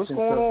 the absence What's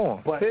going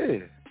on? But,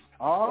 hey.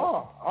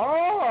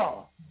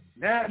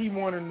 Now he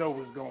want to know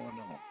what's going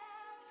on.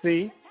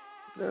 See?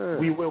 Yeah.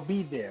 We will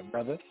be there,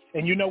 brother.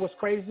 And you know what's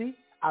crazy?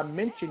 I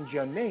mentioned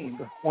your name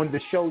on the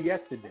show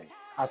yesterday.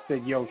 I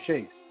said, yo,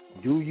 Shakes,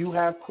 do you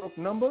have Crook's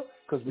number?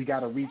 Because we got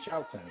to reach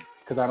out to him.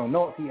 Because I don't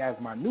know if he has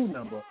my new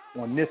number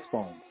on this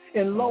phone.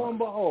 And lo and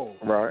behold,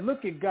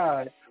 Look at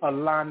God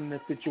aligning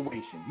the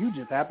situation. You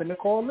just happened to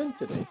call in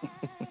today.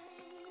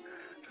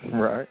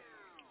 Right.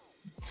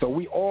 So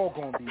we all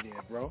going to be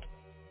there, bro.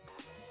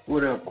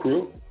 What up,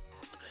 Crook?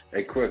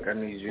 Hey, Crook, I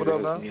need you what to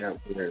up, hook me up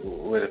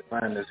where to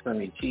find the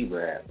Sunny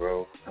Chiba at,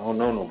 bro. I don't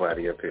know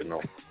nobody up here,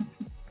 no.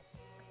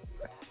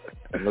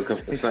 I'm looking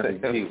for Sunny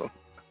Chiba.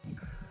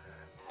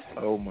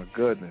 Oh, my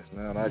goodness,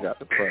 man. I got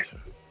the pressure.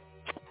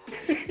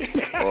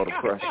 All the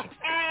pressure.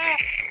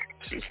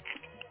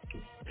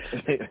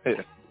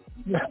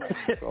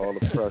 All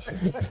the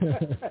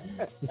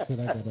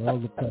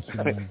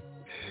pressure.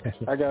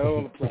 I got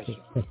all the pressure.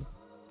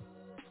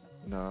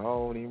 No, I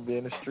don't even be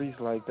in the streets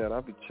like that.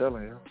 I be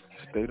chilling, yo.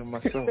 Stay to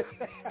myself.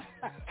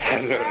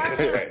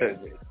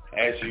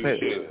 As you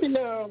should.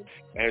 No.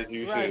 As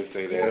you should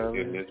say that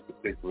in this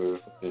particular.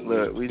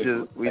 Look, we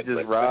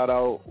just ride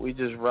out. We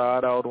just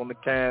ride out on the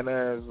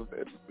Can-Ams,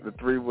 the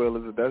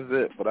 3-wheelers. That's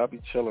it. But I be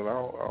chilling. I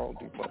don't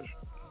do much.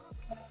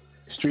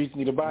 Streets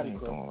need a body,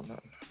 bro.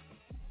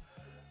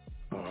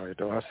 All right,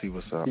 though. I see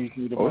what's up.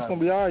 It's gonna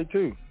be all right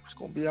too. It's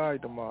gonna be all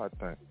right tomorrow, I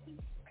think.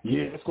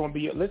 Yeah, it's gonna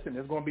be. Listen,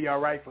 it's gonna be all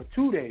right for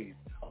 2 days.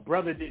 A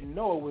brother didn't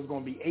know it was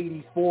gonna be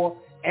 84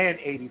 and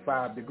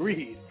 85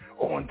 degrees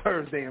on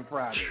Thursday and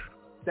Friday.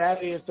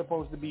 Saturday is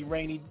supposed to be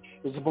rainy.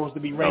 It's supposed to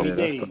be rainy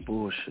days. That's the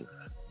bullshit.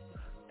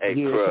 Hey,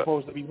 yeah, Crook. it's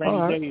supposed to be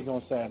rainy days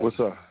on Saturday. What's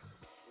up?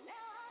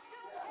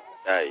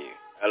 Tell you,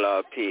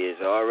 LRP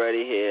is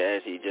already here,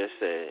 as he just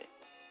said.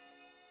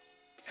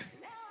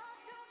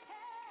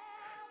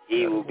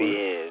 He will be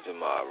here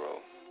tomorrow.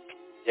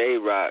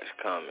 J-Rock's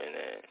coming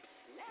in.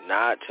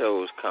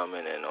 Nacho's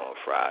coming in on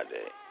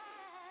Friday.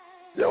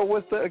 Yo,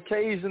 what's the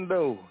occasion,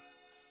 though?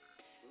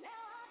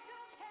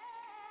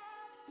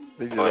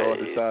 They just all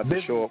decided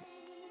to show up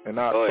in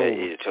October. Go ahead,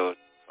 he told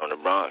on the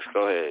Bronx.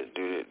 Go ahead,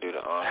 do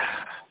the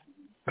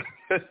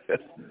honor.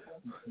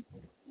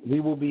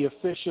 We will be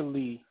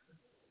officially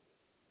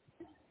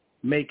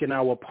making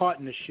our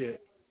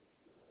partnership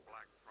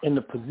in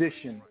the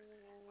position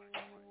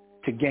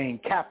to gain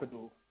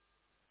capital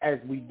as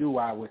we do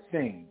our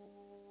thing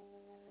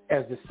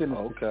as the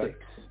Sinister Six.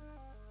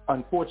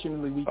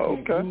 Unfortunately, we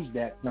can't use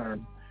that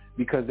term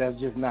because that's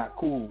just not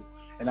cool.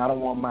 And I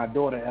don't want my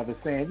daughter ever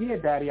saying, yeah,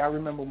 Daddy, I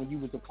remember when you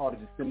was a part of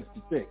the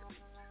Sinister Six.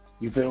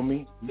 You feel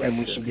me? And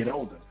when she get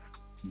older.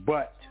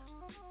 But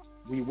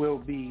we will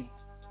be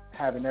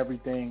having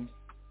everything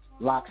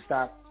lock,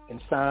 stock, and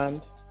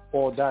signed,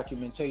 all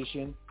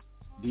documentation,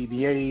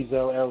 DBAs,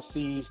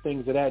 LLCs,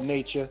 things of that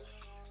nature,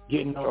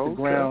 getting off the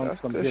ground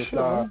from just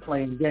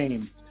playing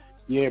games.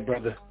 Yeah,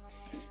 brother.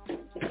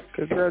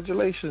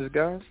 Congratulations,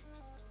 guys.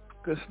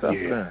 Good stuff,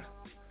 man.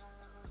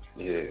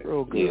 Yeah.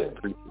 Real good.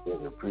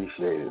 Yeah,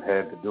 appreciate it.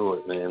 Had to do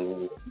it,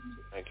 man.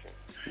 Thank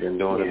you. Been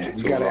doing it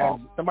for too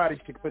long. Somebody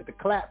should put the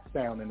clap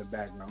sound in the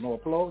background. No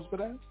applause for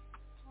that?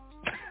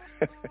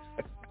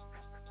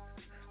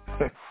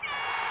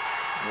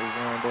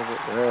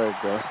 There it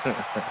goes.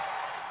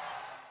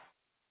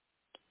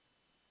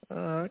 All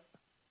right.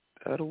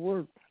 That'll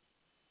work.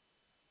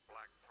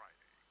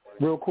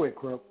 Real quick,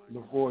 Crook,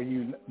 before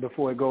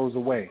it goes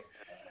away.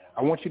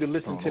 I want you to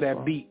listen to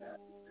that beat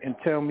and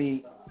tell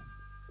me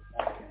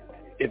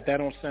if that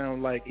don't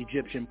sound like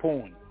Egyptian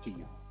porn to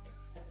you.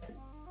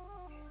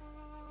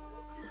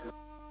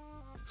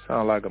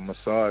 Sound like a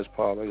massage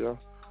parlor, yo.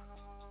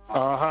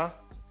 Uh-huh.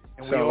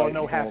 And we all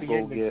know happy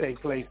endings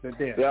take place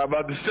there. Yeah, I'm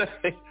about to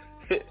say.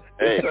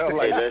 Hey,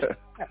 like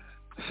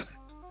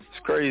it's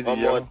crazy,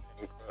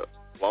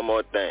 One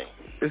more thing.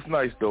 It's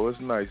nice, though.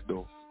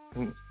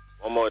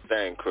 One more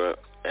thing, Crook,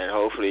 and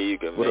hopefully you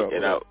can make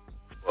it out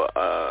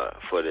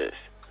for this.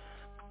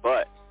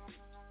 But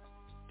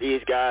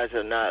these guys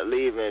are not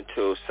leaving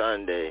till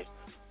Sunday,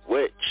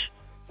 which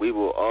we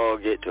will all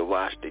get to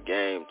watch the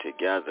game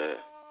together.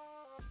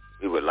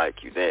 We would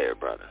like you there,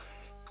 brother.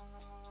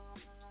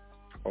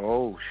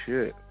 Oh,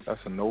 shit. That's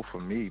a no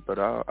for me, but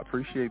I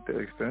appreciate the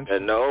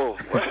extension. No.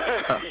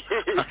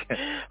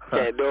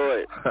 Can't do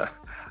it.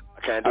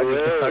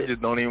 I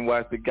just don't even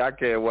watch I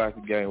can't watch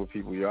the game with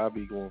people, yo. I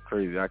be going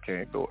crazy. I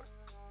can't do it.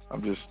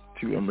 I'm just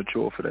too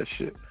immature for that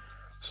shit.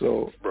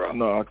 So,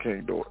 no, I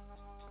can't do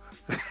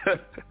it.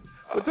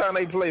 What time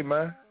they play,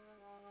 man?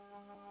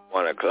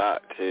 1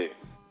 o'clock, too.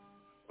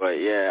 But,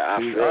 yeah, I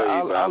feel you,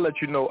 bro. I'll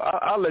let you know.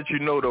 I'll let you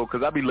know, though,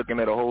 because I be looking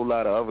at a whole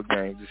lot of other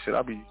games and shit.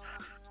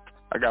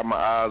 I got my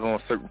eyes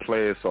on certain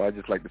players, so I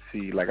just like to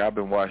see. Like, I've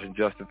been watching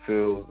Justin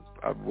Fields.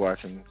 I've been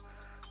watching,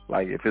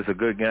 like, if it's a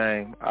good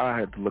game, I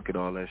have to look at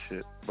all that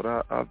shit. But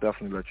I'll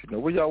definitely let you know.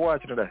 What y'all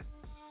watching today?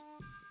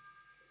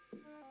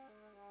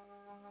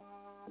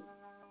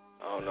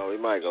 I don't know. We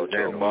might go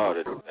to a bar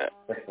to do that.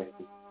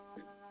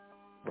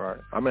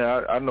 Right. I mean,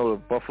 I know the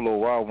Buffalo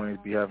Wild Wings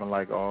be having,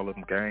 like, all of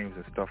them games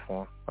and stuff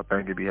on. I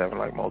think they be having,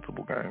 like,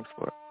 multiple games,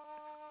 but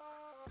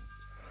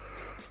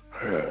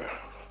yeah.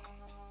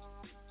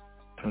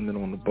 Depending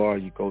on the bar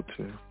you go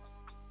to.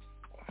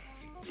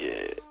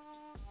 Yeah.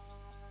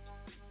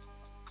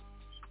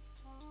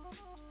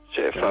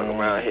 Shit, fuck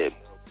around here.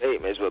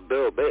 Batemans, but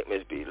Bill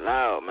Batemans be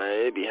loud,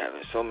 man. They be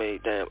having so many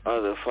damn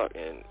other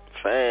fucking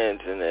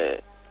fans in there.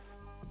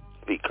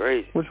 It'd be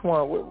crazy. Which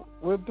one?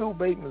 Where Bill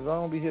Batemans? I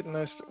don't be hitting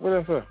that. What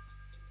is that?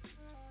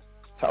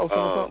 House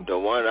or something? The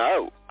one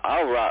I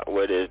I'll rock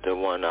with is the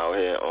one out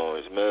here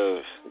on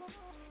Mills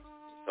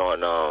on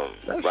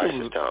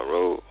Ricestown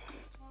Road.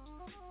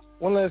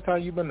 When last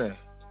time you been there?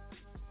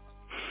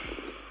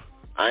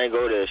 I ain't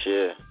go this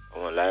year. I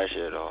went last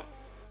year though.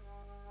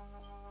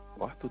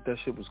 Well, I thought that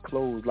shit was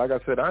closed. Like I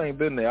said, I ain't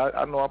been there.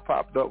 I know I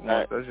popped up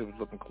once. That shit was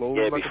looking closed.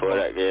 Yeah, like before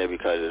that. Yeah,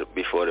 because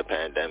before the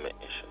pandemic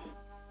and shit.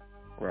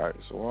 Right.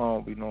 So I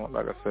don't be knowing.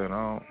 Like I said,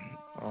 I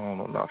don't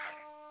know nothing.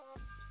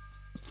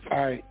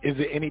 All right. Is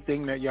there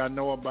anything that y'all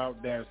know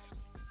about that's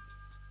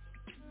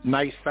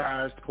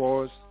nice-sized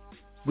pause?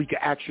 We could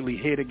actually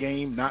hear the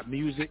game, not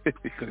music,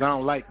 because I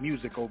don't like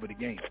music over the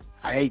game.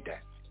 I hate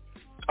that.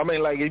 I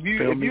mean, like if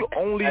you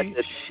only want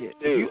to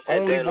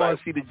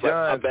see the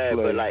Giants play,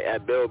 but like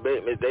at Bill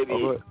Bateman, they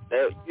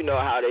you know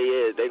how they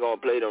is. They gonna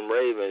play them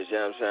Ravens. You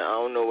know what I'm saying? I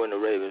don't know when the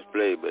Ravens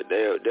play, but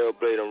they'll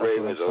play them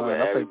Ravens over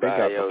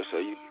everybody else. So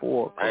you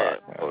 4 o'clock.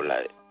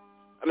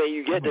 I mean,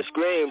 you get the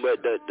screen,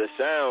 but the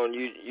sound,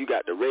 you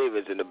got the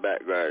Ravens in the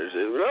background. It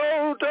says,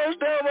 "Oh,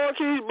 touchdown,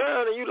 Marquise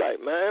Brown," and you like,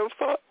 man,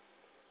 fuck.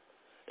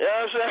 You know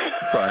what I'm saying?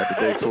 Probably have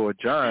to go to a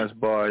Giants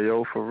bar,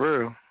 yo, for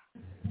real.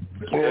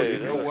 Well, you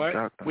know what?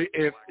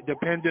 If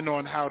depending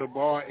on how the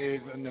bar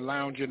is in the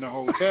lounge in the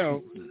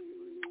hotel,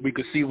 we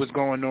could see what's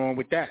going on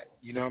with that.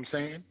 You know what I'm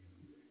saying?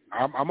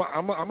 I'm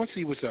gonna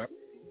see what's up.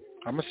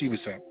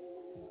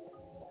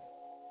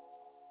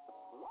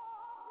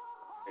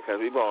 Because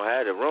we won't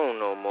have the room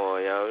no more,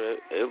 yo.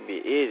 It would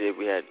be easy if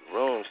we had the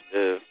room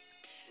still.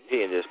 You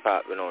can just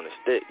pop it on the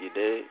stick, you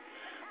did.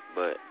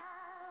 But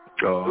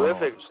we'll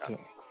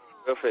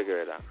figure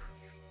it out.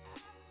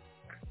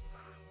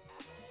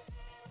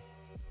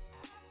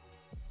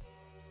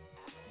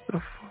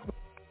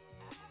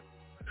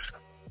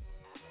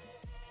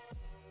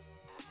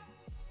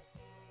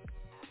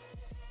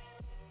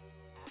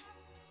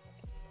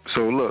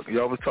 So look,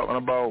 y'all was talking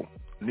about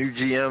new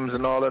GMs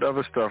and all that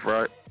other stuff,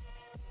 right?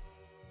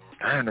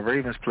 Man, the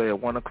Ravens play at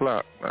 1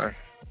 o'clock, man.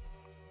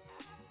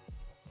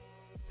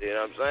 You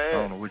know what I'm saying? I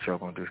don't know what y'all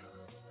gonna do.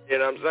 You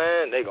know what I'm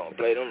saying? They gonna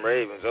play them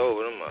Ravens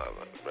over them,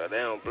 but they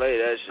don't play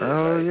that shit.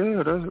 Oh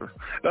yeah,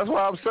 that's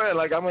what I'm saying.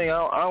 Like, I mean,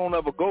 I don't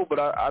ever go, but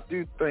I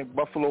do think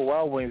Buffalo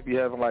Wild Wings be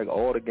having like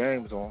all the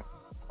games on.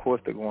 Of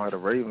course, they're gonna have the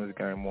Ravens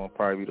game on,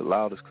 probably be the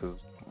loudest because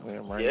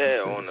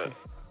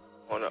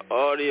on the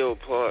audio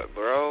part,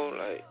 bro,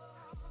 like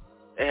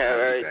they have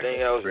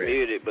everything else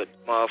muted, but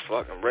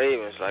motherfucking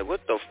Ravens, like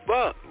what the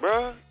fuck,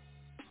 bro?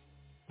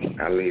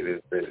 I leave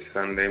it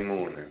Sunday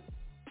morning.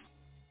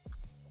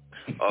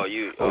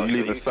 You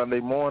leaving Sunday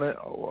morning?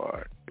 Oh, all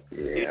right.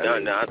 Yeah. You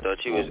done now? I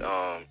thought you was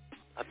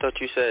I thought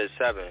you said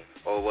 7,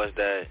 or was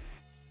that?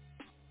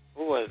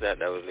 Who was that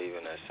was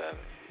leaving at 7?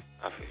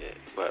 I forget,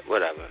 but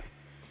whatever.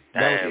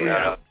 Damn,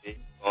 I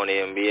won't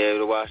even be able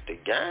to watch the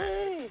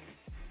game.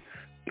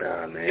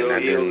 Nah, man.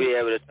 You'll be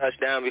able to touch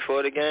down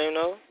before the game,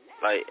 though,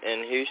 like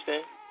in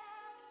Houston.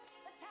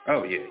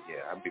 Oh yeah,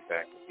 I'll be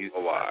back in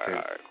Houston. Oh, all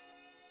right.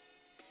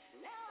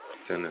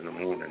 10 in the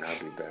morning, I'll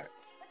be back.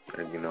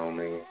 And you know what I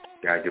mean?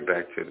 Gotta get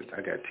back to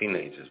I got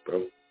teenagers,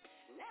 bro.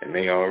 And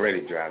they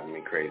already driving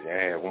me crazy.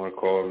 I had one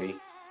call me,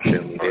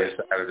 tell me their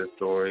side of the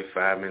story.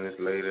 5 minutes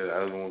later, the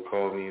other one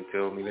called me and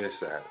tell me their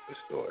side of the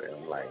story.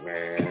 I'm like,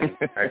 man,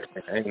 I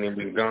ain't even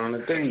been gone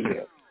a day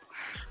yet.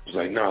 I was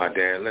like, nah,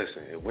 Dad,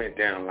 listen, it went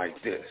down like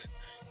this.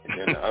 And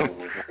then the other one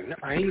was like, no,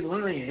 I ain't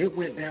lying. It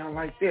went down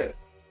like this.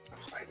 I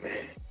was like,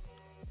 man,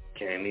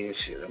 can't even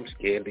shit. I'm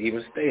scared to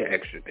even stay an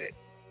extra day.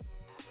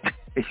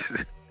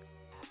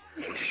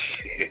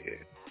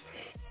 Shit.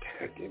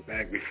 Get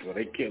back before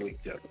they kill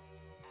each other.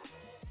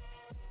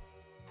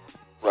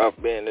 Rough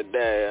being the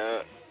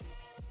dad,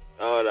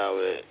 huh? All that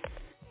with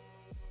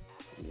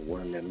The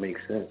one that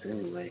makes sense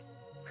anyway.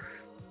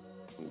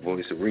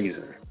 Voice of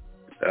reason.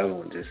 The other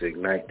one just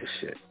ignite the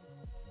shit.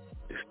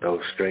 Just throw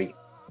straight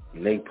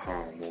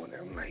napalm on it.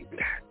 I'm like,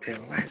 God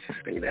damn, why did you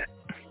say that?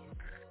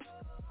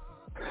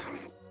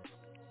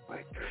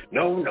 Like,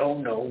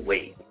 no,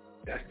 wait.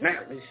 That's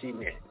not what she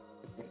meant.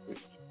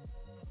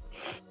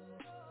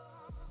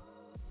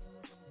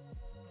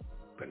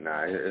 But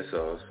nah, it's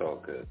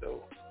all good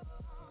though.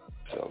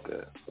 It's all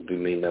good. I'll be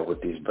meeting up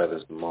with these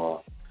brothers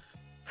tomorrow,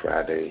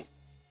 Friday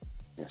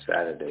and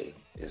Saturday.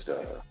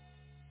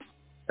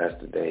 That's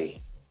the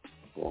day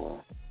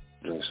for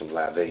doing some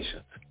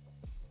libations.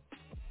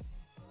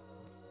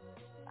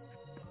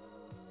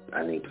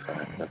 I need to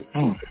find something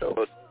though.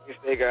 So you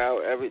figure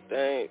out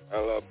everything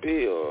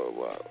LRP or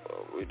what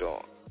we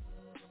doing?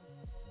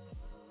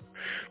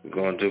 We're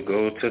going to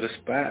go to the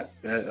spot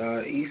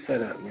that E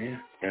set up,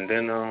 man. And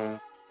then,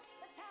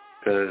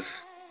 because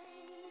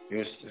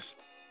it's just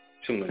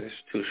it's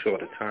too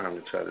short a time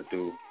to try to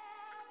do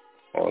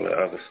all the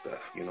other stuff,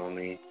 you know what I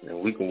mean?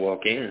 And we can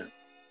walk in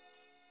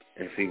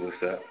and see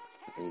what's up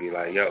and be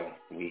like, yo,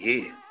 we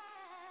here.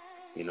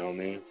 You know what I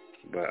mean?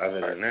 But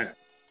other than that,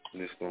 I'm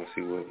just going to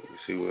see what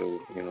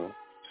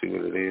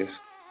it is.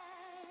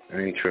 I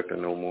ain't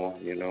tripping no more,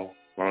 you know.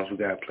 As long as we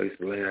got a place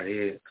to lay our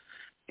head,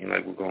 ain't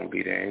like we're going to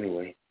be there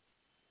anyway.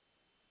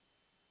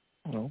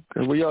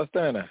 Okay, where y'all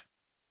staying at?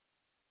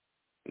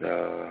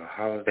 The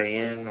Holiday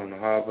Inn on the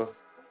harbor.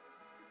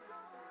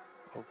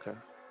 Okay.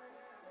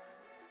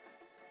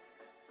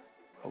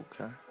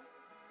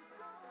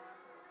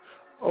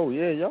 Oh,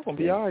 yeah, y'all gonna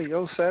be all right,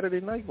 yo. Saturday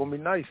night gonna be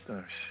nice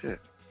then. Shit.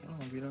 Y'all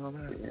gonna be down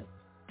there.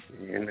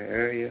 Yeah. You in the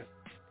area,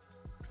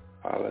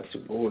 holla at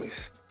your boys.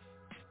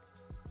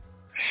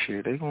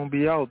 Shit, they gonna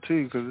be out,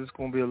 too, because it's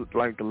gonna be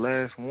like the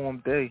last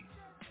warm day.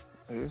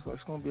 It's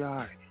gonna be all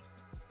right.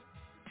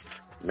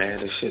 Man,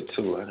 this shit,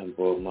 too. I done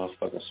bought a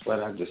motherfucking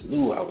sweater. I just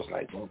knew I was,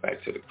 like, going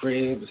back to the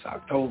crib. It's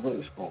October.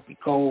 It's gonna be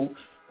cold.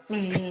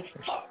 Man,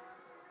 fuck.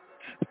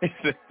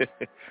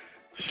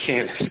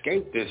 Can't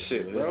escape this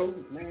shit, bro.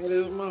 Man, this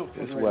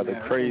motherfucker. This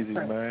weather crazy,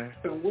 man.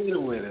 The winter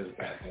wear this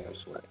goddamn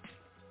sweater.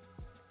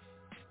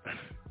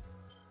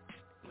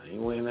 I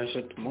ain't wearing that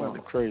shit tomorrow.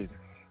 Weather crazy.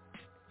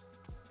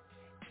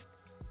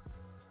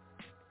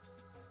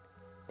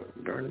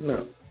 Burning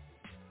up.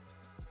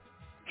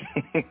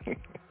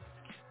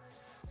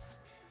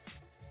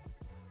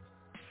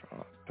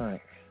 Oh,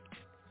 thanks.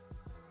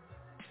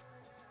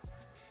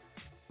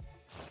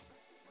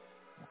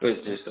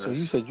 It's just so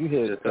you said you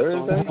hit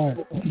Thursday?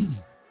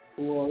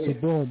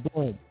 So,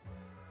 boy.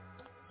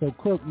 So,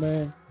 Cook,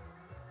 man,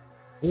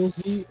 is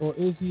he or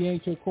is he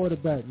ain't your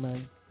quarterback,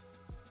 man?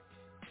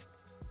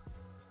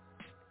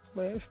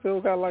 Man, it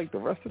still got like the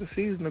rest of the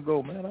season to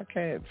go, man. I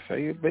can't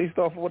say it based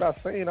off of what I've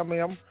seen. I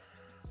mean,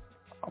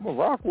 I'm a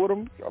rock with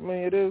him. I mean,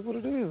 it is what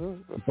it is.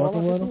 That's all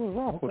I can do is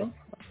rock with him.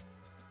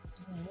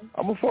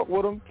 I'm gonna fuck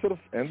with him to the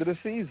end of the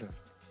season.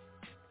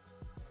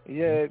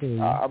 Yeah,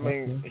 I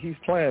mean, he's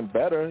playing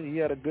better. He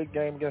had a good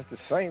game against the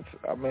Saints.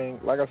 I mean,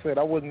 like I said,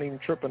 I wasn't even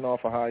tripping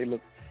off of how he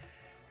looked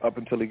up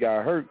until he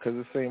got hurt because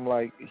it seemed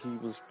like he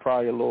was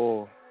probably a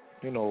little,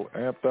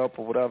 amped up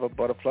or whatever,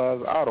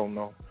 butterflies. I don't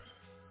know.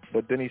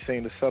 But then he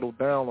seemed to settle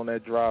down on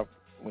that drive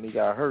when he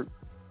got hurt.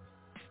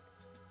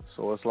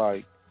 So it's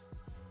like,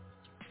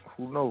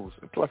 who knows?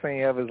 Plus, he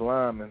ain't have his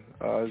lineman,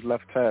 his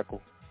left tackle.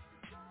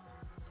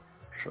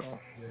 So,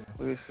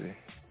 we'll see.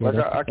 Like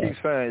I keep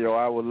saying,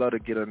 I would love to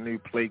get a new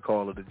play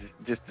caller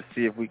just to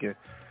see if we can,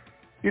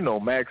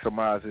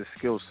 maximize his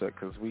skill set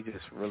because we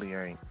just really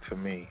ain't. To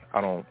me,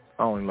 I don't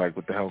even like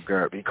what the hell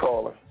Garrett be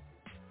calling.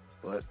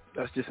 But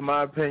that's just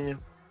my opinion.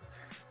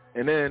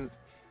 And then,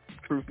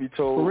 truth be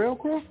told, for real,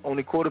 Chris?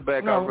 Only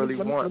quarterback I really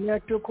want. Let me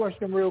ask you a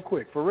question real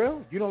quick. For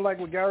real? You don't like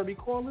what Garrett be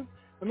calling?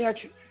 Let me ask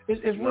you.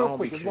 It's real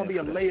quick. It's going to be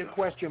a layered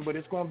question, but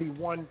it's going to be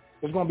one.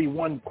 There's going to be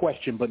one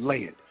question, but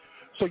layered.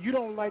 So you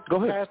don't like the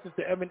passes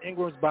to Evan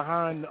Ingram's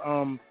behind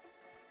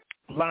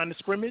line of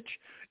scrimmage?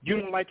 You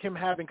don't like him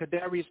having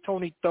Kadarius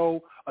Toney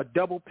throw a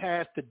double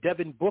pass to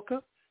Devin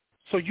Booker?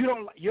 So you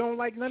don't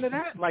like none of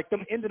that? Like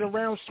them end of the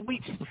round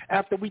sweeps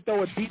after we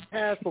throw a deep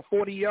pass for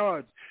 40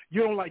 yards?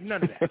 You don't like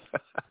none of that?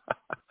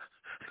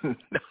 No.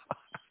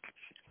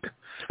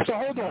 So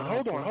hold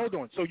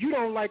on. So you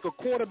don't like a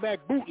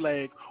quarterback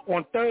bootleg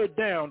on third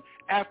down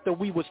after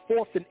we was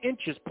 4th and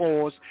inches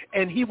pause,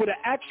 and he would have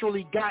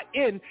actually got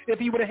in if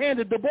he would have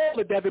handed the ball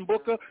to Devin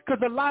Booker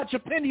because Elijah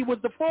Penny was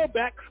the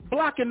fullback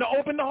blocking to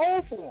open the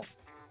hole for him.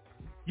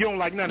 You don't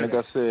like none of that.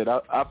 Like I said,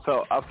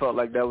 I felt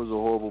like that was a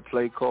horrible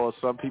play call.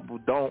 Some people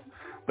don't,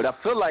 but I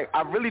feel like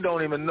I really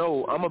don't even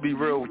know. I'm gonna be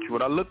real with you.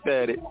 When I looked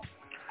at it,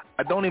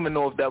 I don't even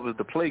know if that was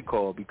the play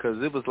call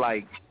because it was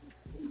like.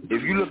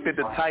 If you looked at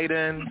the tight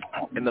end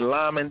and the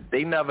lineman,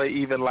 they never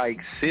even,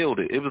 sealed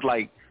it. It was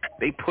like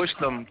they pushed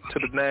them to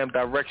the damn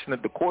direction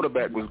that the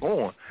quarterback was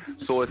going.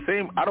 So it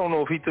seemed, I don't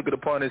know if he took it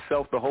upon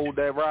himself to hold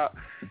that route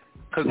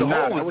because the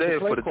hole was there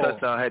for the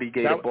touchdown had he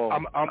gave the ball.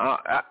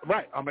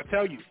 Right, I'm going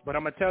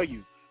to tell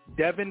you,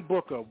 Devin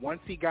Booker,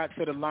 once he got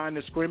to the line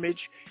of scrimmage,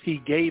 he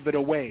gave it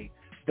away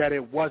that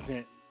it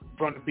wasn't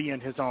going to be in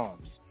his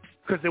arms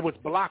because it was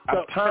blocked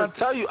up. I'm trying to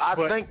tell you, I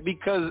think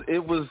because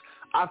it was –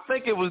 I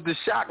think it was the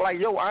shock, I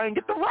ain't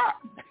get the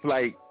rock.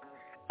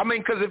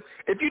 Because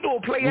if you do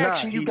a play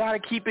action, you got to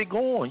keep it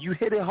going. You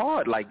hit it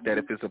hard like that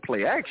if it's a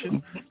play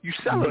action. You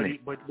selling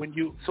it. But when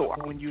you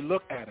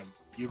look at him,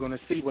 you're going to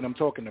see what I'm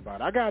talking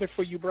about. I got it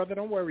for you, brother.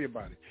 Don't worry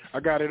about it. I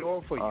got it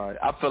all for you.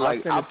 I feel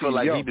like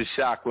he was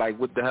shocked,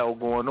 what the hell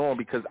going on?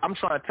 Because I'm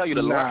trying to tell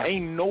you,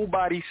 ain't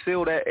nobody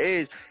seal that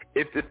edge.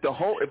 If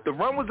the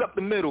run was up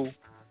the middle,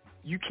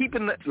 you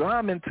keeping the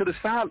linemen to the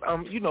side,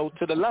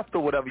 to the left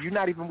or whatever. You're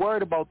not even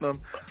worried about them.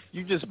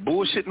 You just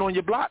bullshitting on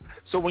your block.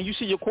 So when you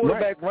see your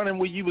quarterback running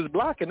where you was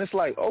blocking, it's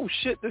like, oh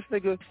shit, this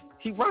nigga,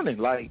 he running.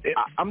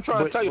 I'm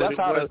trying to tell you, that's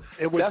how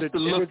it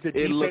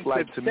looked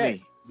like to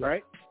me.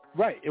 Right.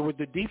 It was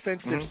the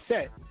defensive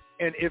set,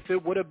 and if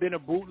it would have been a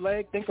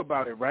bootleg, think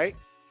about it. Right.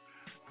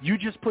 You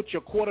just put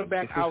your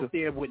quarterback out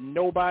there with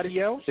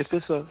nobody else.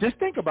 Just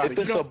think about it.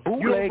 If it's a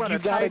bootleg, you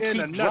gotta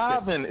keep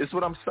driving. It's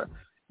what I'm saying.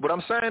 What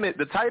I'm saying is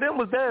the tight end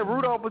was there,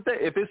 Rudolph was there.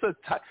 If it's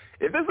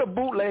a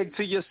bootleg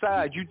to your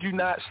side, you do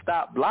not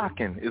stop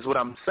blocking, is what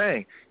I'm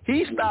saying.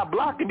 He stopped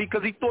blocking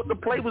because he thought the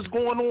play was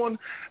going on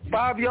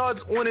 5 yards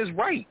on his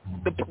right,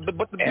 but the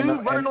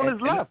dude running on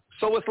his left.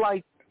 So it's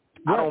like,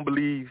 I don't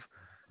believe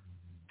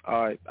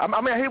All right. I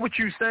mean, I hear what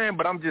you're saying,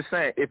 but I'm just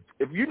saying, if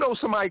you know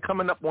somebody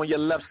coming up on your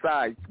left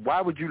side,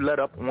 why would you let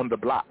up on the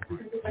block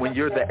when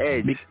you're the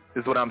edge?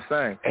 Is what I'm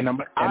saying. And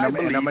I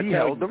believe he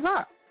held the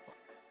rock.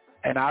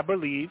 And I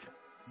believe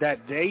that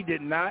they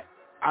did not.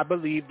 I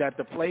believe that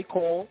the play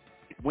call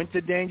went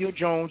to Daniel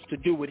Jones to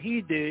do what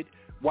he did,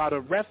 while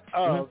the rest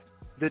of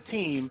the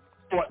team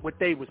thought what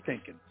they was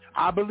thinking.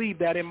 I believe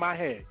that in my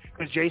head,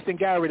 because Jason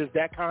Garrett is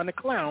that kind of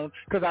clown,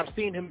 because I've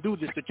seen him do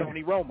this to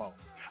Tony Romo.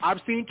 I've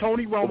seen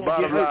Tony Romo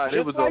get hurt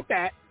just like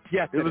that.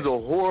 Yes, it was a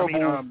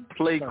horrible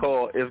play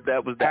call if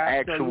that was the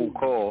actual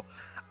call.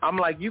 I'm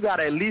like, you got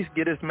to at least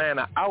get this man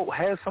out,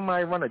 have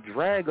somebody run a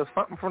drag or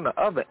something from the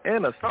other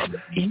end or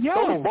something.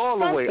 Throw the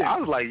ball away. I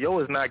was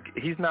like,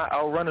 he's not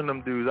outrunning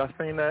them dudes.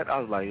 I seen that. I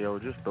was like, yo,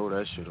 just throw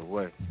that shit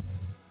away.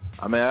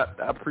 I mean, I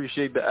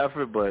appreciate the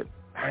effort, but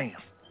damn.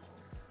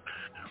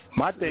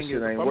 My thing is,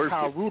 if I'm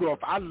Kyle Rudolph,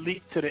 I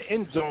leap to the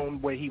end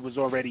zone where he was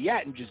already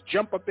at and just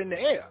jump up in the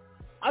air.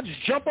 I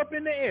just jump up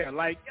in the air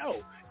like,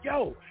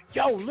 yo,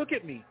 look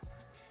at me.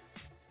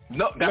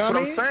 No, that's what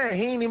I'm saying.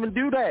 He didn't even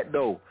do that,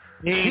 though.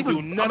 He didn't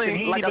do nothing. I mean,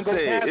 he didn't even go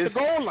past the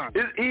goal line.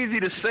 It's easy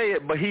to say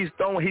it, but he's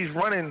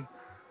running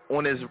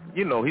on his,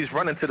 he's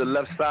running to the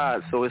left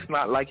side, so it's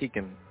not like he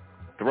can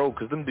throw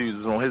because them dudes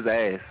was on his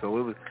ass. So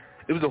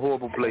it was a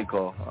horrible play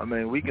call. I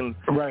mean, we can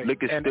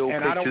look at still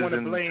pictures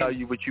and tell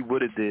you what you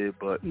would have did,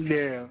 but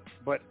yeah,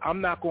 but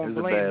I'm not going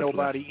to blame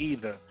nobody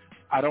either.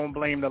 I don't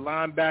blame the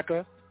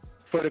linebacker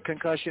for the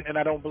concussion, and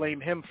I don't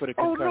blame him for the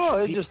concussion. Oh no,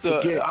 it's just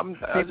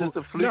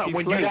a fluky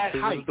when play. You're that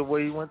height, the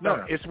way he went down.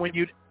 No, it's when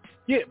you,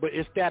 but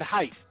it's that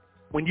height.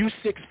 When you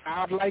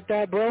 6'5" like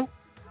that, bro,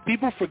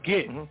 people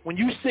forget. When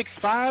you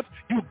 6'5",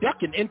 you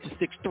ducking into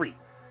 6'3".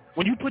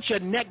 When you put your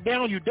neck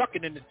down, you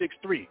ducking into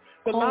 6'3".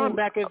 The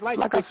linebacker is like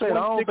I said, I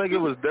don't think it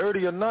was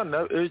dirty or nothing.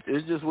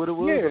 It's just what it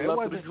was. Yeah, the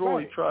left of the draw.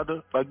 He tried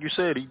to, like you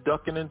said, he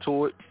ducking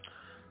into it.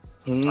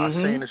 I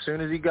seen as soon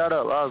as he got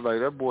up, I was like,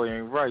 that boy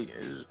ain't right.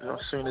 I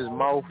seen his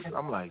mouth.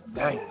 I'm like,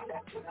 dang.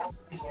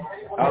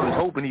 I was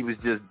hoping he was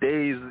just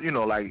dazed,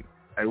 like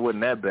it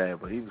wasn't that bad,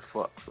 but he was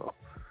fucked. So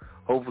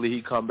hopefully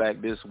he come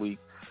back this week.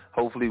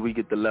 Hopefully we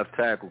get the left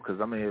tackle because,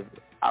 I mean,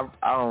 I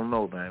don't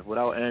know, man.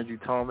 Without Andrew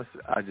Thomas,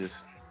 I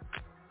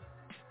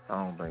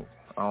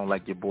don't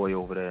like your boy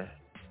over there.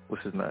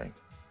 What's his name?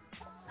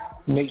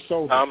 Nate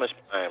Solder. Thomas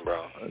Bryan,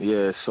 bro.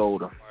 Yeah,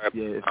 Solder.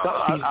 Yeah,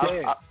 he's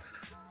dead.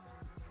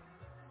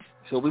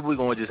 So we're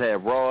going to just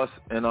have Ross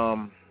and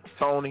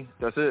Tony.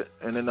 That's it.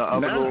 And then the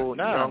other little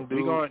young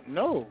dude.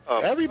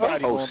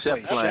 Everybody going to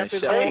play. Shep Line.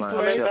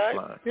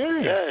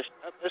 Yeah,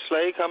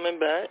 Slade coming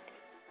back.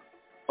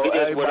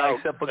 Everybody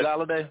except for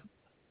Galladay?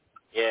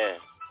 Yeah.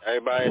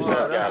 Everybody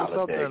except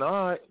Galladay.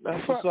 All right.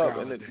 That's what's up.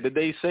 And did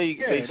they say,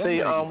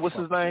 what's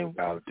his name?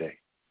 Galladay.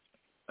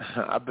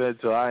 I bet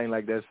so. I ain't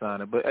like that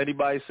signing. But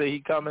anybody say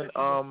he coming?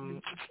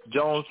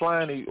 Jones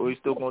flying, or he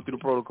still going through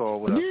the protocol?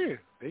 Whatever. Yeah,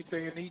 they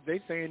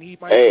saying he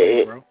might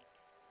play, bro.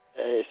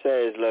 It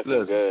says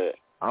looking good.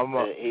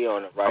 He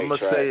on the right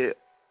track.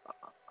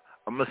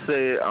 I'm gonna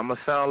say it. I'm gonna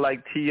sound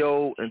like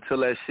T.O.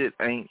 until that shit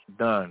ain't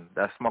done.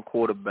 That's my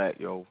quarterback,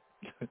 yo.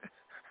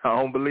 I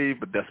don't believe,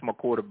 but that's my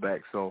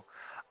quarterback. So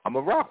I'm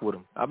gonna rock with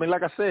him. I mean,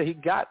 like I said, he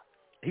got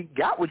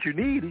what you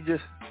need. He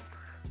just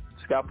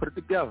got to put it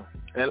together.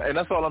 And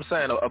that's all I'm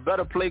saying. A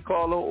better play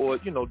caller or,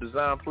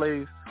 design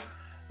plays,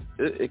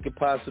 it could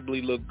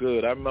possibly look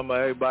good. I remember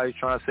everybody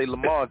trying to say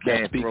Lamar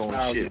can't throw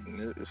and shit.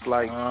 And it's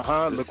like,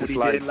 look what he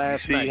did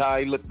last night. See how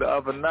he looked the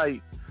other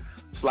night.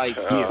 It's like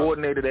the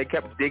coordinator, they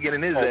kept digging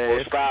in his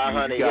ass.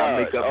 500 you got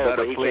to make up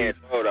better he plays.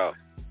 Can't throw, though.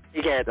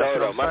 He can't throw,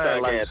 though. My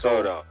son can't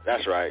throw, though.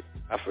 That's right.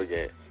 I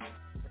forget.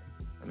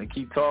 And they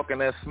keep talking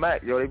that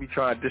smack. Yo, they be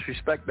trying to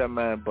disrespect that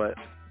man, but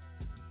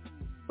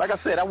like I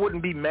said, I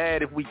wouldn't be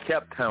mad if we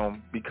kept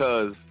him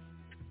because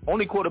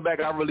only quarterback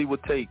I really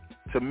would take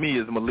to me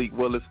is Malik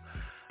Willis,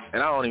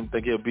 and I don't even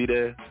think he'll be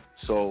there.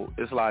 So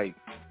it's like,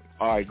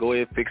 all right, go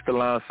ahead, fix the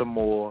line some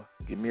more.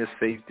 Give me a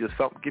safety or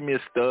something. Give me a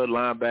stud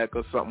linebacker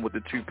or something with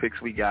the 2 picks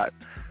we got,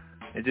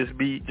 and just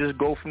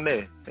go from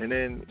there. And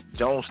then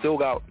Jones still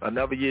got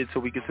another year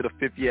till we get to the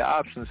 5th-year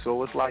option.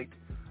 So it's like,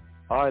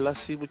 all right, let's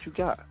see what you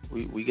got.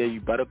 We gave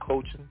you better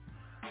coaching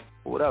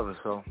or whatever.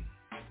 So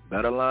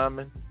better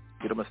linemen.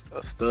 Get him a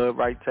stud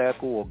right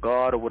tackle or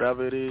guard or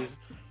whatever it is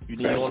you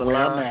need on the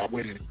line. I'm at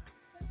with it.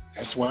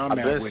 That's where I'm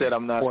at with it.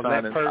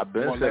 I've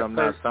been said I'm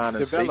not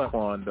signing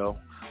Saquon, though.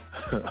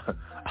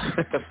 I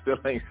still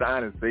ain't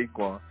signing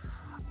Saquon.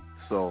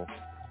 So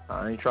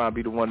I ain't trying to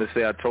be the one to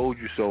say I told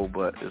you so,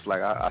 but it's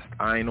like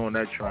I ain't on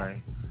that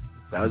train.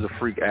 That was a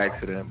freak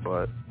accident,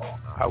 but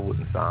I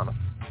wouldn't sign him.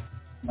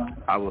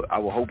 I would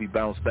hope he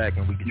bounced back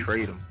and we could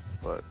trade him,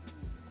 but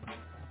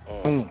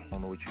I don't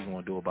know what you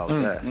want to do about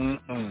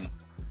that.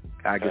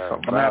 I get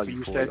something I'm happy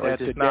you said that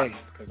today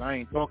because I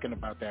ain't talking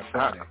about that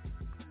Friday.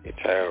 It's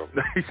terrible.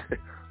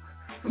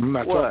 I'm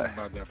not talking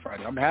about that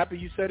Friday. I'm happy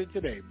you said it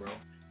today, bro,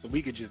 so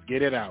we could just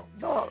get it out.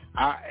 No,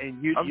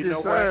 you know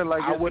what?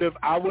 Like I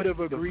would have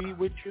agreed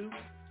with you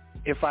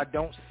if I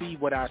don't see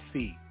what I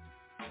see,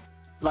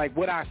 like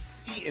what I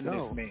see in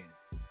this man.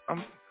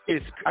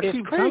 I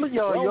keep telling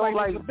y'all,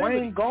 like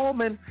Wayne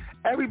Gallman,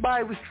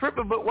 everybody was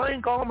tripping, but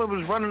Wayne Gallman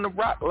was running the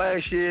rock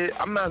last year.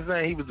 I'm not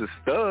saying he was a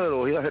stud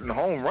or he was hitting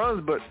home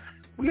runs, but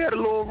we had a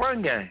little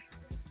run game.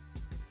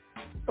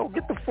 Don't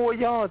get the 4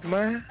 yards,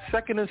 man.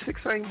 2nd and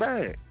 6 ain't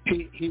bad.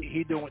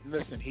 He doing.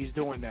 Listen, he's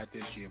doing that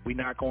this year. We're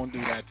not gonna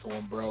do that to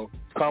him, bro.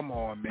 Come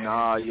on, man.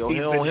 Nah, yo, he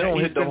don't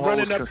hit them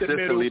holes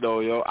consistently, though,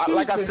 yo.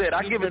 Like I said,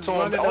 I give it to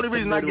him. The only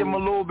reason I give him a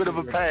little bit of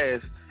a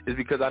pass is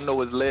because I know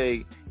his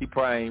leg. He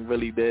probably ain't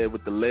really there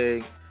with the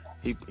leg.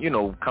 He,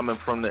 coming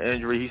from the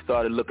injury, he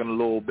started looking a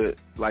little bit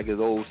like his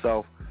old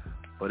self.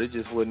 But it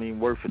just wasn't even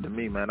worth it to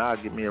me, man. I'll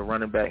get me a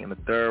running back in the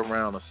 3rd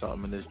round or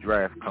something in this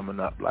draft coming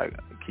up. Like,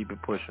 keep it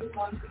pushing.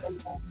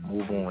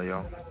 Move on,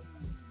 yo.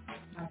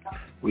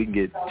 We can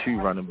get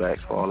 2 running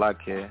backs for all I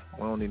care.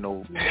 We don't need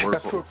no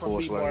work for from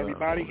me, boy.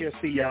 Everybody here,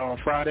 see y'all on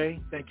Friday.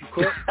 Thank you,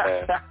 Cook.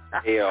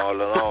 Yeah, all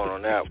alone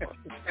on that one.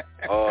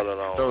 All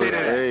alone. So,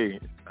 hey,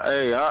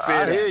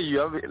 I hear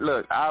you. I mean,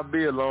 look, I'll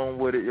be alone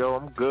with it, yo.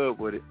 I'm good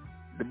with it.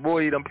 The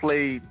boy done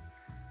played.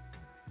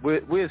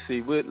 We'll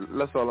see.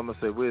 That's all I'm going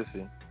to say. We'll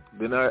see.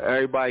 Then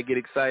everybody get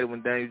excited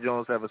when Daniel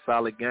Jones have a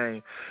solid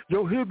game.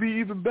 Yo, he'll be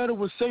even better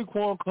when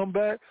Saquon come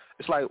back.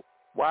 It's like,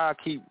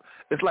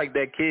 it's like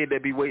that kid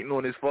that be waiting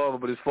on his father,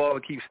 but his father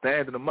keeps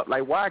standing him up.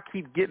 Like, why I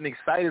keep getting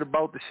excited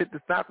about the shit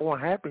that's not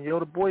going to happen, yo?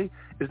 The boy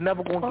is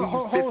never going to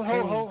give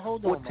you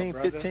 14,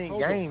 15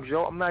 games,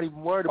 yo. I'm not even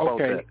worried about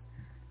that.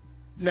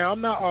 Now,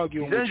 I'm not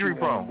arguing with you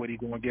prone. on what he's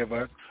going to give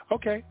us.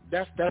 Okay,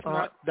 that's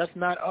not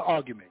an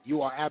argument.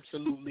 You are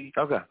absolutely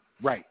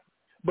right.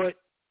 But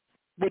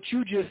what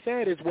you just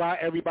said is why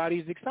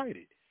everybody's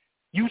excited.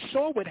 You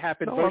saw what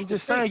happened. No, I'm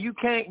just saying you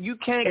can't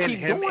keep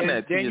doing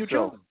that to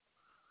yourself.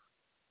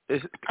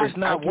 It's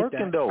not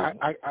working though.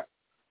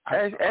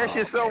 Ask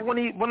yourself when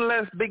the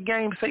last big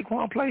game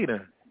Saquon played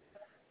in.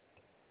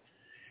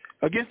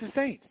 Against the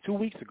Saints 2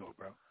 weeks ago,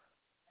 bro.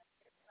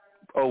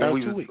 Oh,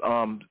 we was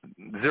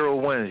 0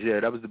 wins. Yeah,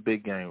 that was the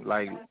big game.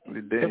 Like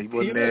he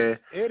wasn't there.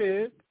 It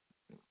is.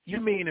 You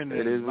mean in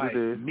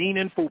the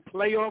meaningful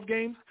playoff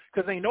games?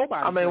 Because ain't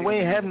nobody. I mean, we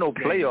ain't have no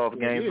playoff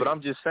games, but I'm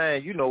just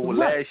saying,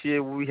 last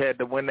year we had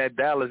to win that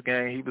Dallas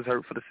game. He was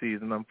hurt for the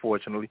season,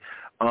 unfortunately.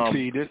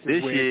 This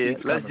year,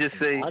 let's just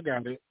say, I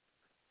got it.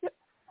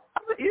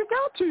 You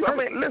got to. I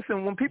mean,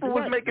 listen, when people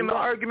was making the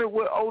argument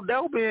with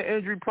Odell being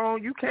injury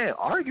prone, you can't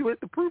argue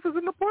it. The proof is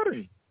in the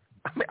pudding.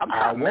 I mean,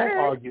 I won't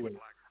argue it.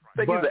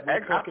 I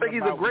think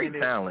he's a great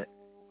talent.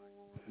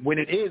 When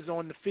it is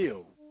on the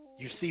field,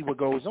 you see what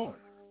goes on.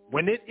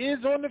 When it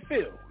is on the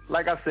field,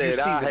 like I said,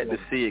 I had to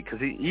see it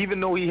because even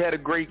though he had a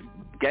great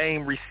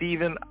game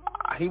receiving,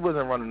 he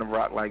wasn't running the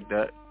rock like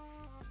that.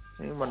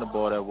 He didn't run the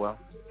ball that well.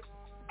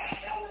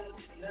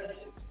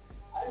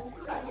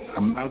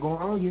 I'm not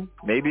gonna argue.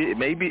 Maybe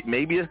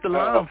it's the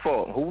line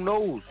fault. Who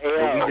knows?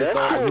 Yeah,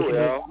 that's true,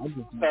 yo.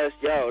 Because,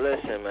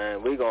 listen,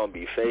 man, we're gonna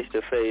be face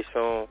to face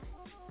soon.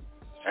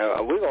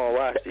 And we're going to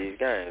watch these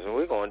games, and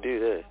we're going to do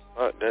this.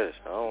 Fuck this.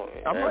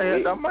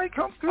 I might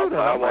come through that.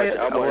 I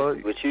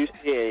want what you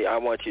see, I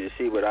want you to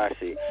see what I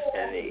see,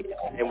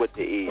 and with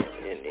the East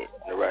and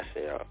the rest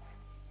of y'all.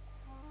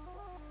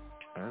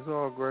 That's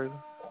all great.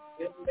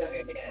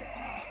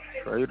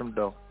 Trade him,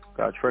 though.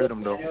 Got to trade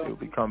him, though. He'll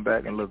be come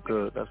back and look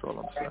good. That's all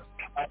I'm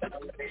saying.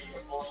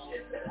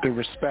 The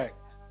respect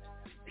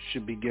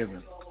should be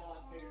given.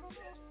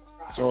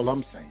 That's all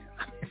I'm saying.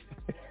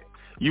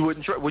 You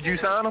wouldn't would you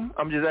sign him?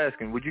 I'm just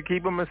asking. Would you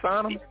keep him and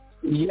sign him?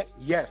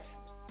 Yes.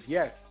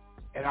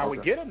 And I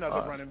would get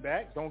another running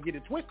back. Don't get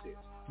it twisted.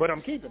 But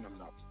I'm keeping him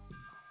though.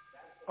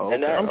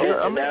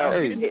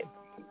 Okay.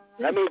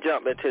 Let me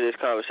jump into this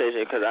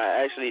conversation because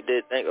I actually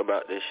did think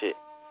about this shit.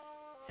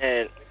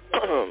 And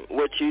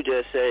what you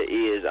just said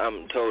is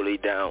I'm totally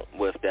down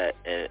with that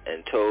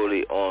and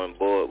totally on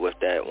board with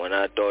that when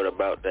I thought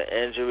about the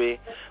injury.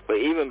 But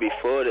even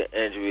before the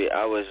injury,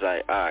 I was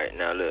like, all right,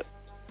 now look.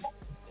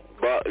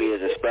 Barkley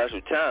is a special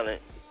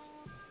talent,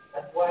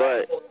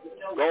 but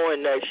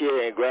going next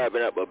year and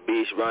grabbing up a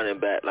beast running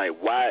back, like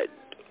why?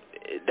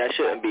 That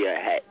shouldn't be a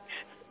hex.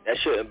 That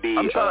shouldn't be.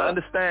 I'm trying to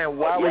understand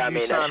why would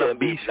you sign a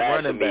beast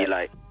running back?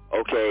 Like,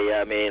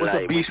 okay, what's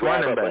a beast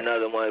running back?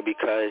 Another one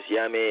because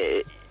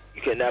you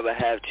can never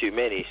have too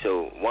many.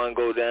 So one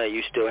go down,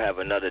 you still have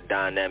another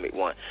dynamic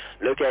one.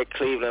 Look at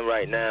Cleveland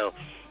right now.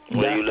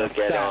 When you look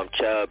at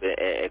Chubb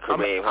and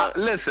Kareem Hunt.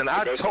 Listen,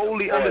 I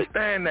totally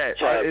understand that.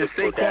 Is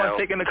Saquon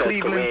taking a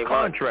Cleveland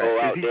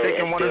contract? Is he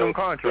taking one of them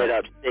contracts? Get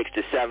up 6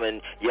 to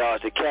 7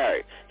 yards to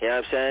carry. You know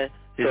what I'm saying?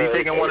 Is he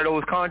taking one of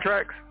those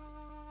contracts?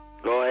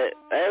 Go ahead.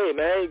 Hey,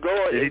 man, go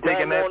ahead. Is he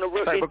taking that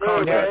type of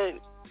contract?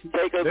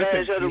 Take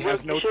advantage of the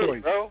rookie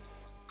shit, bro.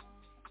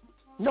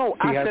 No,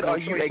 I said, are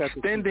you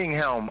extending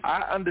him?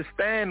 I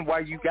understand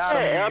why you got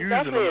him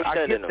using him.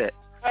 I get that.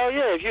 Oh,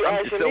 yeah, if you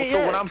asking me,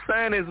 So what I'm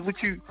saying is,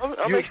 you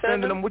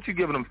extending them, what you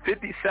giving them,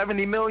 50,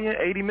 70 million,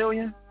 80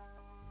 million?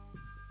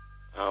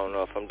 I don't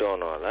know if I'm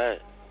doing all that.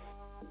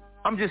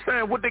 I'm just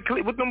saying, what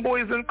them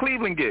boys in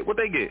Cleveland get? What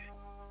they get?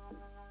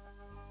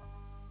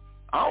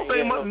 I don't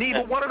think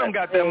neither one of them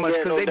got that much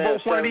because they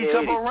both wanted each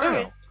other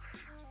around.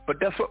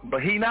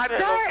 But he not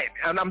that.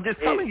 And I'm just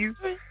telling you,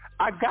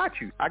 I got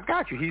you.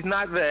 He's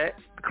not that.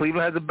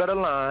 Cleveland has a better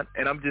line,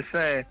 and I'm just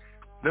saying,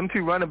 them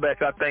two running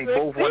backs, I think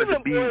both wanted to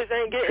be boys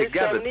ain't getting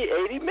together. 70,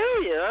 80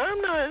 million.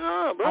 I'm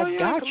not, bro. I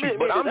got you,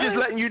 but I'm just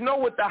letting you know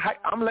what the hype.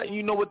 I'm letting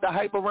you know what the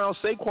hype around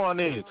Saquon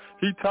is.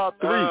 He top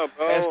 3. Bro,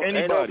 Ask anybody.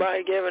 Ain't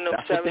nobody giving them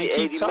 70,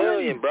 80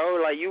 million, bro.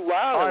 Like, you wilding.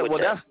 All right, with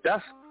well,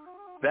 that.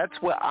 that's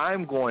where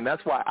I'm going.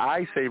 That's why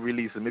I say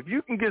release him. If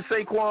you can get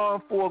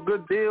Saquon for a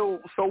good deal,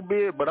 so be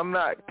it, but I'm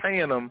not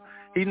paying him.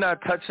 He's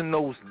not touching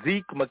those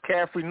Zeke,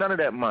 McCaffrey, none of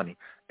that money.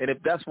 And if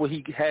that's what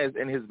he has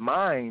in his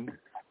mind,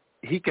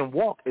 he can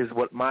walk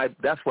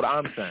that's what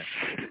I'm saying.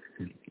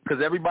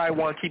 Because everybody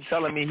want to keep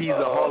telling me he's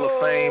a Hall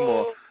of Fame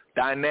or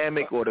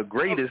dynamic or the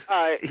greatest.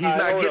 He's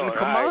not getting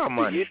Kamara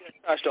money. You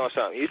touched on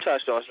something.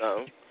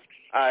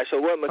 All right, so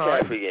what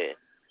McCaffrey getting?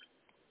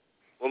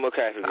 What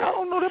McCaffrey getting? I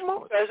don't know that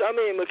much. I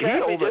mean,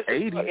 McCaffrey he's over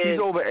 80. He's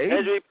over 80.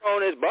 Injury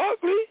prone as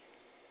Barkley.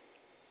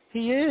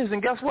 He is,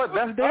 and guess what?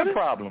 That's their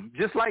problem.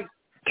 Just like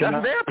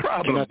that's their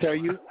problem. Can I tell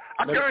you?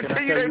 I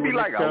guarantee you they'd be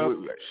like,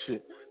 oh,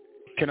 shit.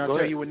 Can I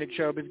tell you what Nick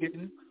Chubb is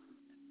getting?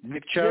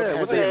 Nick Chubb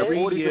has a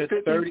 3-year,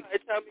 30. Tell me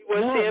what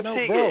CMC bro,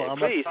 getting, I'm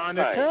trying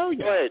to tell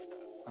you.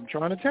 I'm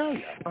trying to tell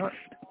you.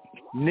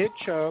 Nick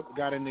Chubb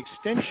got an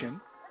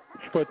extension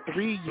for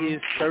 3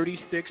 years,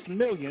 $36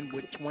 million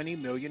with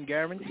 $20 million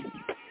guaranteed.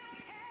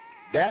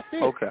 That's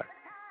it. Okay.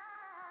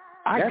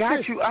 I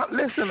got you.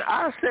 Listen,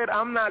 I said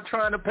I'm not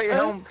trying to pay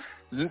him.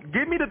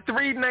 Give me the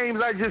 3 names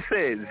I just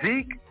said: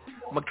 Zeke,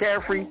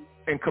 McCaffrey,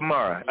 and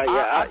Kamara.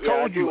 I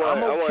told you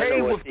I'm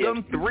okay with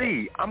them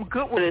 3. I'm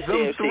good with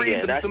them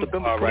 3.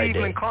 Them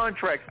Cleveland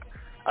contracts.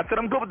 I said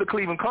I'm good with the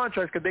Cleveland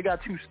contracts because they got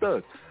 2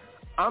 studs.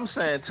 I'm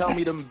saying tell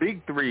me them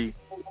big 3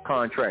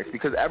 contracts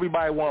because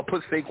everybody want to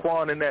put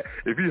Saquon in that.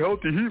 If he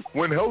healthy,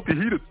 when healthy,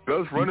 he the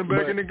best running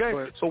back in the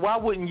game. So why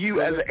wouldn't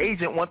you as an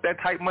agent want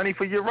that type money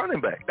for your running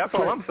back? That's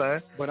all I'm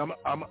saying. But I'm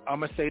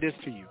going to say this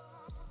to you.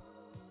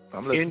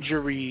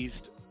 Injuries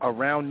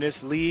around this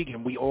league,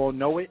 and we all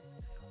know it,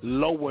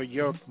 lower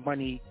your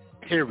money,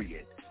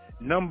 period.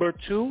 Number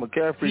 2,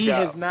 he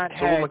has not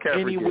had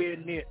anywhere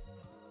near.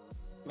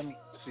 Let me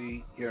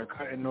see. You're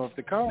cutting off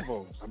the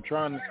combos. I'm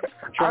trying to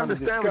I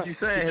understand what you're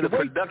saying. The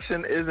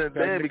production isn't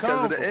there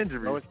because of the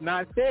injury. No, it's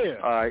not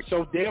there. All right.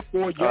 So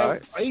therefore, your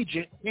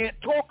agent can't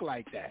talk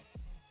like that.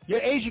 Your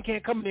agent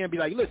can't come in there and be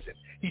like, listen,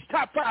 he's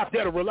top 5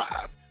 dead or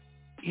alive.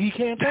 He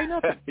can't say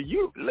nothing.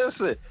 You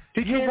listen.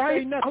 He can't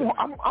say nothing.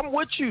 I'm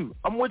with you.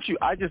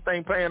 I just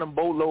ain't paying him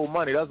boatload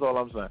money. That's all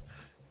I'm saying.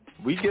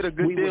 We get a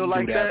good deal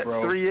like that,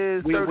 bro. 3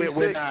 years, 36.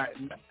 We're not,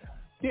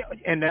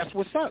 and that's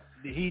what's up.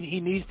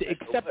 He needs to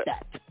accept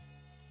that.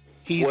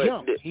 He's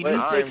young. He needs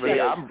to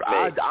accept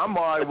that. I'm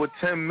all right with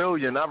 $10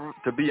 million.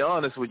 To be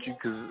honest with you,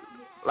 because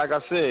like I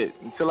said,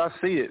 until I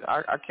see it,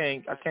 I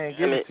can't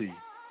give it to you.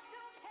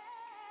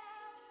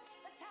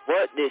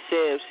 What did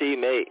CMC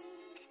make?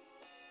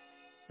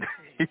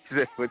 He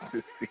said, "What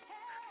to see?"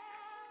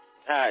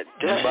 Damn.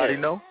 Anybody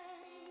know?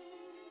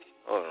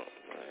 Hold on, man.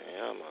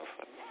 I'm off.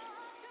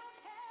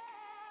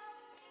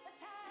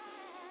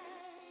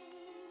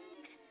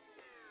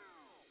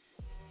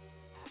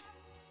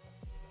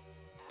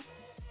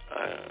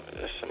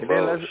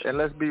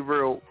 Let's be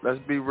real. Let's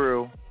be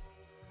real.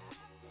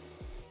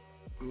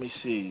 Let me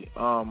see.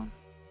 I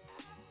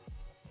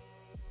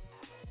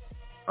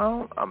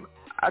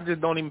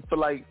just don't even feel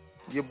like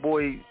your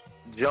boy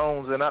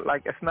Jones, and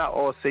it's not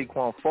all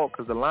Saquon's fault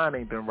because the line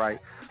ain't been right,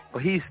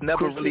 but he's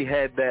never really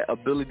had that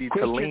ability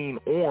to lean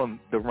on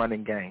the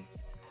running game.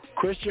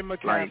 Christian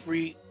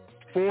McCaffrey,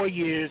 4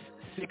 years,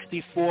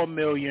 $64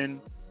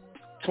 million,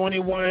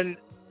 21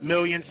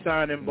 million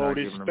signing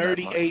bonus,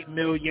 $38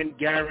 million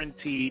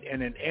guaranteed,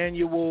 and an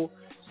annual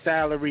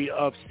salary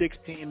of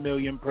 $16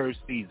 million per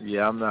season.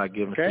 Yeah, I'm not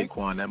giving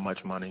Saquon that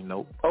much money.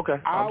 Nope. Okay,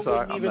 I'm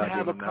sorry. I wouldn't even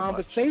have a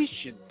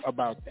conversation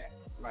about that.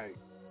 Like,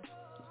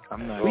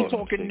 I'm not. We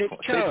talking Nick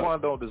Chubb.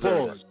 Saquon don't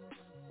deserve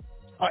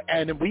that.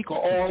 And we can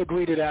all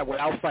agree to that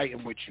without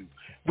fighting with you.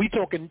 We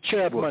talking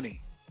Chubb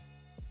money.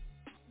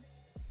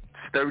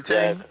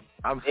 13.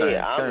 I'm saying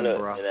I'm 10, looking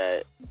bro.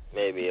 at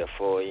maybe a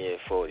 4-year,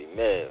 $40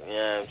 million. You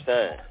know what I'm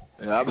saying?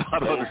 Yeah,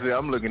 I'm about to say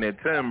I'm looking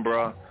at 10,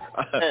 bro.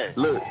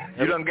 Look,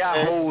 you done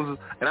got holes,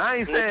 and I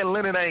ain't saying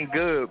Leonard ain't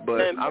good,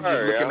 but I'm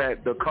just looking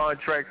at the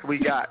contracts we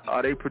got.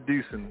 Are they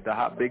producing the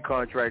hot big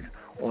contracts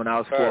on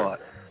our squad?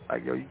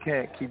 Like, yo, you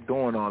can't keep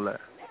doing all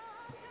that.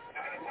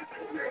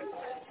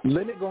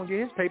 Leonard gonna get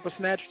his paper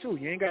snatched too.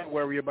 You ain't got to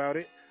worry about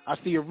it. I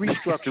see a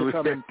restructure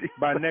coming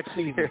by next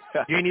season.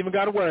 You ain't even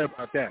got to worry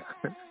about that.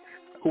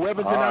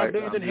 Whoever's in our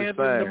building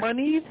handling the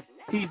money,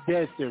 he's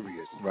dead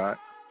serious. Right.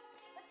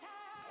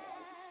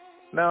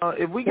 Now,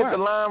 if we get the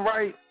line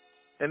right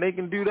and they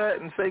can do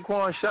that and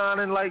Saquon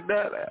shining like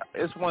that,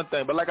 it's one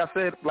thing. But like I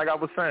said, like I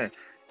was saying,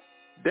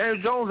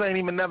 Daniel Jones ain't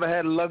even never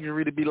had the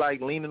luxury to be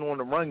like leaning on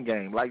the run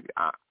game. Like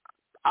I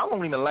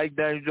don't even like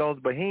Daniel Jones,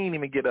 but he ain't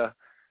even get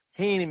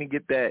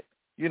that,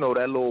 you know,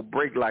 that little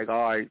break like,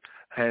 all right,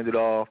 hand it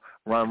off,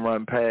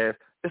 run, pass.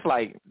 it's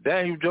like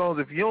Daniel Jones.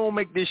 If you don't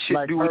make this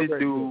shit do what it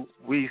do,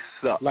 we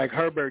suck. Like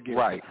Herbert gets.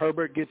 Right.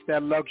 Herbert gets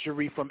that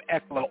luxury from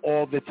Eckler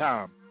all the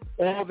time,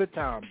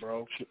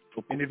 bro.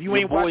 And if you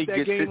ain't watched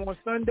that game on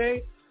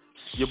Sunday,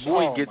 your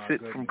boy gets it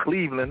from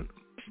Cleveland.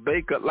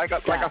 Baker, like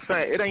I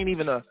said, it ain't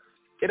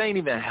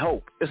even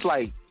help. It's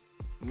like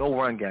no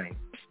run game,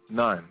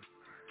 none.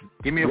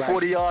 Give me a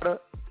 40-yarder,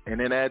 and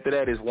then after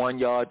that is 1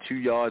 yard, 2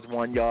 yards,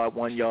 1 yard,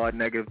 1 yard,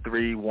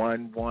 -3,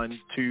 1, 1,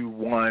 2,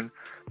 1.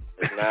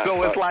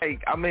 So it's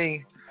like, I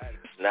mean,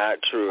 not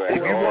true. If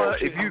you want,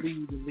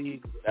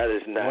 that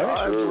is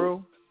not true.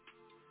 Bro.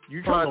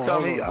 You trying to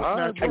tell me?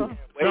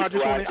 Wait to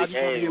watch the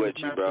game with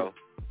you, bro.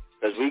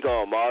 Because we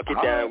gonna mark it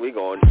down. We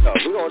gonna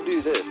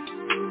do this.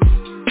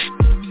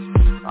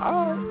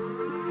 All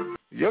right.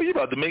 Yo, you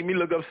about to make me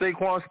look up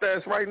Saquon's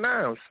stats right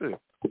now. Shit.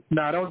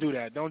 Nah, don't do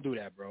that. Don't do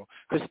that, bro.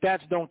 Because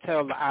stats don't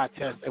tell the eye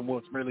test and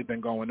what's really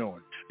been going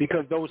on.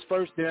 Because those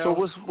first downs, so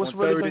what's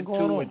really been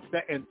going on?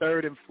 And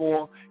 3rd and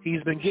 4,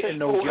 he's been getting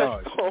those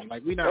yards.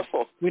 Like we're not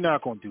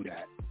gonna do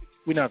that.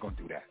 We're not gonna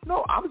do that.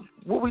 No,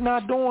 what we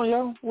not doing,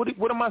 yo?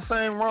 What am I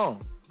saying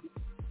wrong?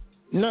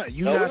 No,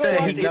 you not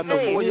saying he got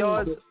the 4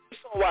 yards.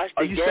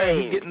 Are you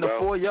saying he's getting the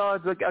 4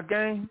 yards a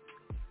game?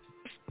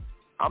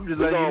 I'm just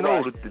letting you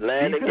know that the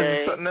defense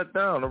is shutting that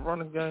down, the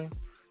running game.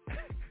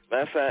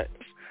 Matter of fact,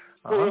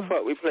 who the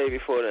fuck we played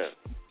before them?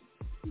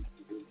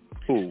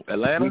 Who?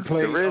 Atlanta? We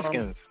played, the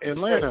Redskins.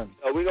 Atlanta.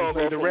 Oh, we're going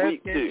to go from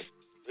week 2.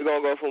 We're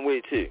going to go from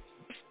week 2.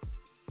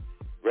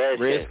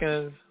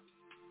 Redskins.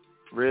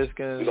 We're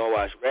going to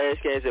watch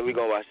Redskins and we're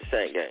going to watch the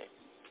Saint game.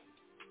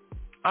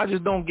 I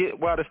just don't get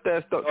why the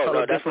stats tell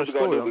a different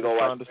story. We're going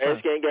to watch the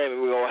Redskins game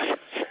and we're going to watch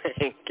the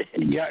Saint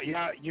game.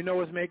 Yeah, you know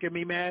what's making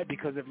me mad?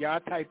 Because if y'all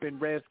type in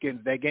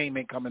Redskins, that game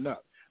ain't coming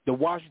up. The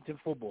Washington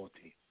football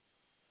team.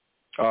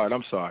 All right,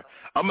 I'm sorry.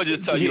 I'm gonna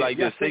just tell you like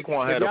this.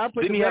 Saquon had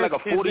didn't he have like a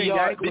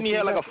 40-yard? Didn't he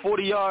have like a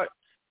 40-yard?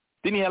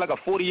 Didn't he have like a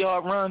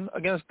 40-yard run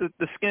against the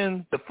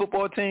Skins, the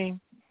football team?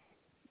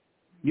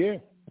 Yeah.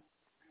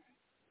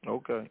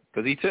 Okay,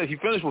 because he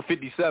finished with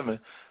 57.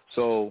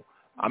 So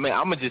I mean,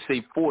 I'm gonna just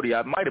say 40.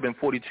 I might have been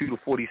 42 to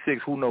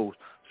 46. Who knows?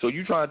 So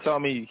you trying to tell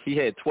me he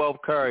had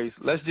 12 carries?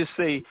 Let's just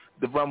say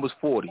the run was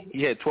 40.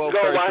 He had 12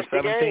 carries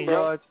for 17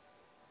 yards.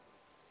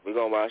 We're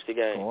going to watch the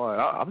game. All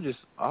right, I'm just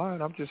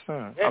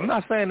saying. Yeah. I'm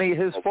not saying they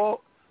his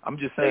fault. I'm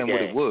just saying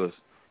what it was.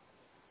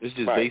 It's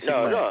just basic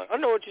math. No, I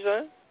know what you're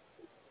saying.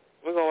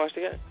 We're going to watch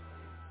the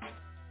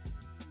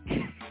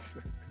game.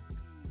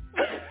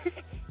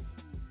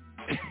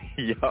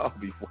 Y'all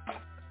be wild.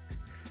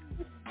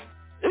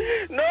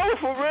 No,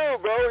 for real,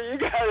 bro. You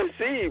got to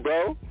see,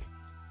 bro.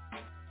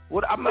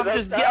 What I'm not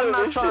trying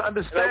to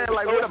understand,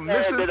 like, what I'm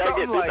missing something. I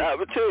get this like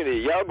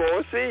opportunity. Y'all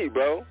going to see,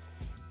 bro.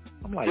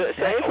 I'm like,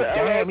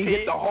 damn, he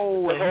hit the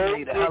hole and he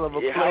made a hell of a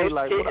play.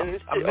 Like, what all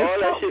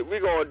that shit, we're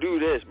going to do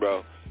this,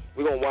 bro.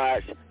 We're going to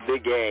watch the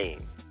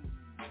game.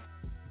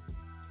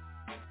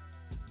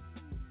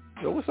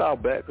 Yo, what's our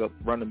backup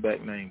running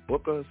back name?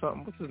 Booker or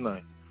something? What's his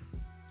name?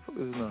 What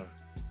is his name?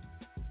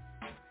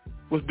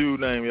 What's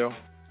dude's name, yo?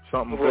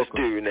 Something What's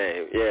Booker. dude's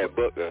name? Yeah,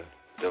 Booker.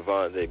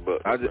 Devontae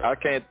Booker. I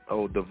can't.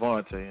 Oh,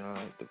 Devontae. All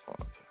right,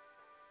 Devontae.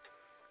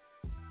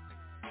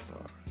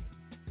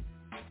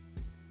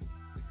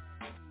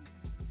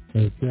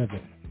 Hey,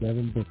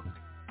 Devin Booker.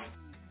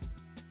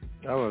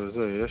 I was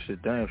gonna say that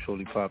shit damn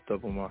surely popped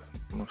up on my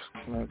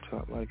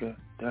laptop like that.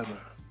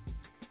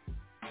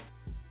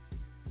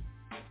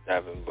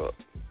 Devin Booker.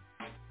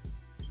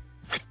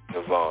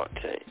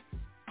 Devontae.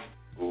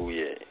 Ooh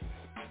yeah.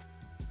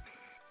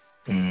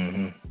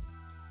 Mhm.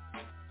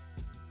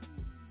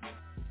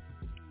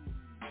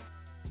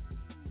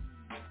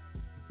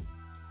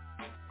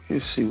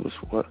 Let's see what's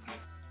what.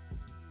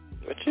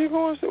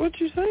 What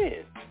you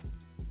saying?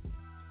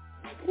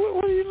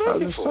 What are you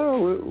looking for?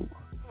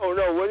 Oh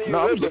no, what are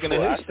you looking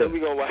for? I said we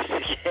gonna watch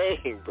the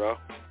game, bro.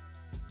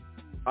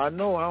 I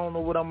know. I don't know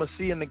what I'm gonna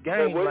see in the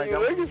game. What are you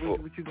looking for?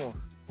 What you going?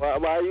 Why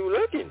are you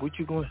looking? What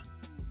you going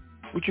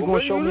to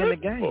show me in the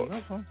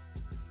game?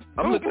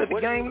 I'm looking at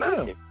the game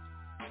now.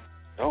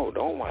 No,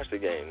 don't watch the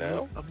game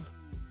now.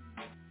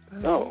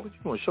 No. What you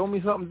going to show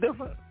me something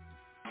different?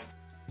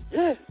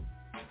 Yeah.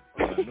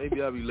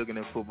 Maybe I'll be looking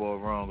at football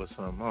wrong or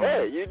something.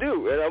 Yeah, you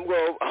do, and I'm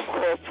going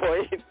to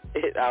point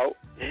it out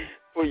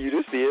for you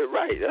to see it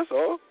right. That's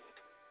all.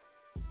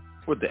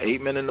 What, the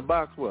 8 men in the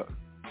box? What?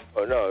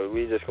 Oh no,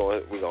 we're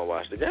gonna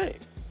watch the game.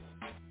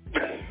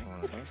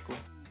 Oh, that's cool.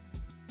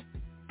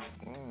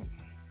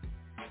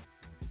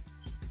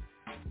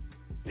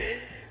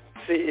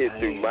 See it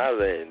through my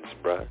lens,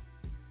 bro.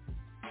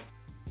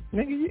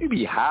 Nigga, you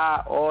be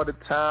high all the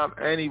time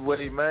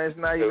anyway, man. It's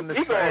not even the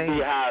same. We gonna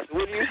be high. So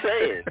what are you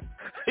saying?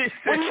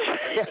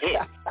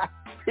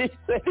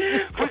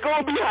 We're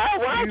gonna be high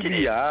watching it. You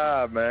be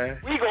high, man.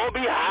 We gonna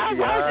be high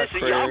watching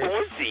it, so y'all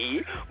gonna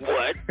see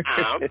what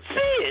I'm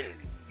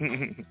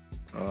saying.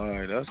 All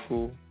right, that's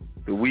cool.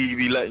 The weed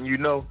be letting you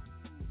know.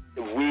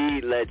 The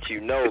weed lets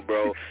you know,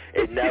 bro.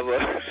 It never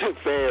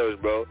fails,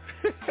 bro.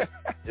 It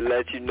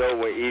lets you know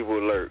when evil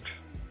lurks.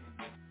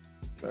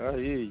 I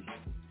hear you.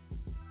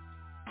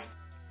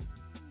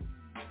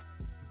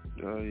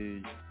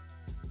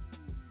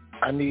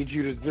 I need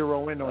you to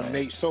zero in on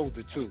Nate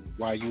Solder too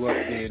while you up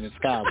there in the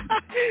sky.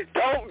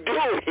 Don't do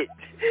it.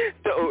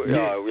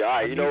 All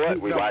right, you know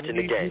what? We're watching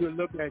the game.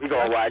 We're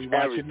gonna watch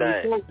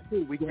everything.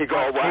 We're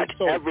gonna watch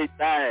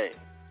everything.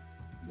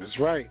 That's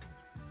right.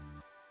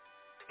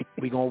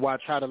 We're going to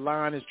watch how the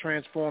line is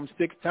transformed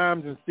 6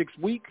 times in 6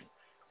 weeks.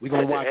 We're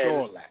going to watch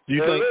all that.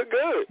 You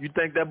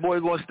think that boy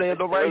going to stay at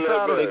the right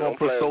side or they going to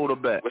put Soda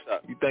back?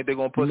 You think they're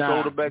going to put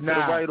Soda back to the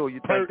right or you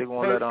think they're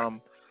going to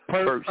let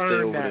Pert stay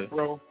over there?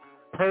 Bro.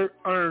 Pert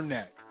earned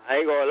that. I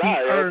ain't gonna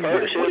lie,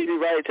 Pert should be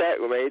right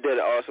tackle, man. He did an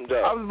awesome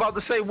job. I was about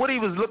to say, what, he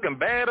was looking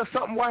bad or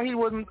something? Why he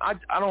wasn't? I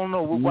don't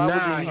know. Why was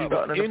he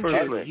starting in the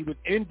first place? He was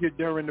injured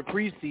during the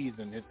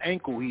preseason. His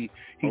ankle, he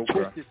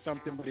twisted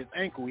something with his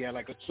ankle. He had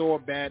like a sore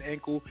bad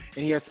ankle,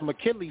 and he had some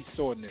Achilles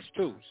soreness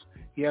too.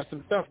 He had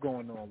some stuff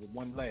going on with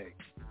one leg.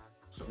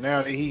 So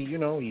now that he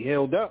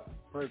held up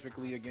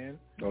perfectly again.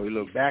 Oh, he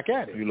looked back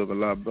at it. He look a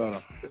lot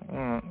better.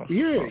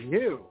 Yeah.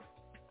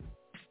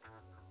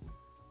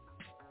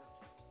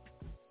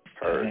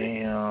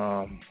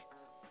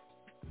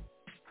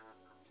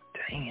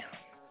 Damn.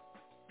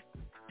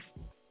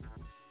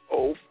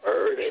 Oh,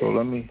 Purdy. So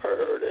let me.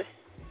 Purdy.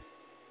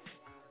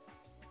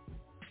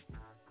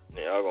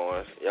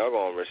 Y'all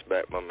gonna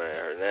respect my man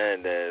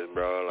Hernandez,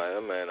 bro. Like,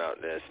 that man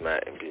out there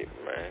smacking people,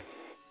 man.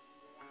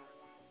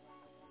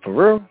 For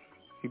real?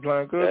 He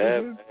playing good? Yeah,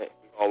 man. We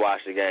gonna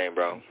watch the game,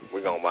 bro.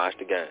 We gonna watch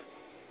the game.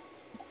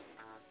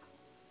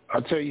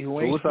 I'll tell you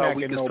who ain't what's our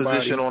smacking weakest nobody.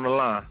 position on the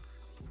line?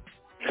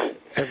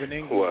 Evan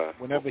Ingram,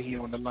 whenever he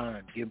on the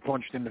line, get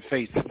punched in the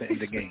face at the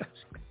end of games.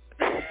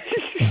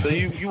 So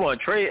you want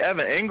to trade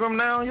Evan Ingram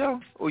now, yo?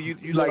 Or you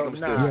like him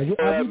still? Yeah,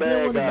 I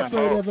want to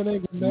trade Evan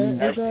Ingram, man.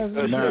 Get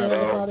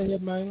out of here,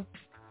 man.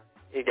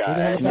 He got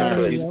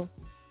it.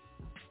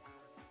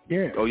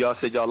 Yeah. Oh, y'all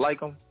said y'all like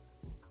him?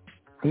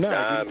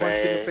 Nah,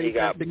 man. He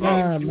got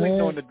man.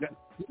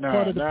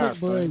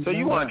 So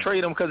you want to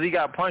trade him because he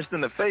got punched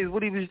in the face?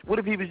 What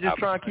if he was just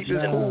trying to keep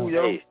his cool,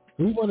 yo?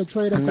 We want to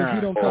trade him because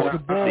he don't touch the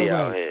ball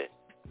right.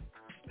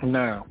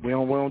 Nah, we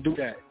don't do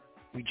that.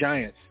 We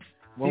Giants.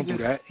 We don't do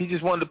that. He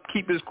just wanted to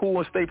keep his cool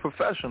and stay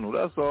professional.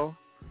 That's all.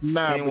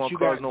 Nah, but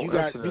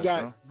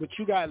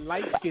you got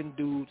light skinned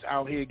dudes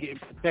out here getting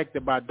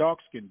protected by dark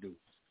skinned dudes.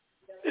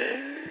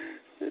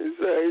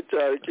 He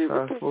trying to keep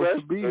it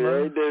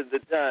professional. He did the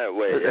giant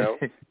way, yo.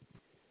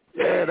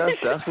 Yeah,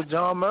 that's what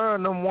John Murray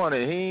and them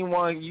wanted. He ain't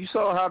want. You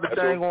saw how the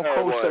thing on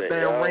coach up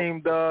there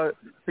and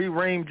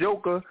reamed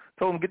Joker.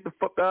 Told him get the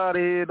fuck out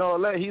of here and all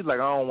that. He's like,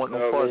 I don't want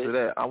no parts of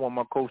that. I want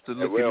my coach to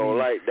look at me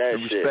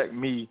and respect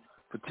me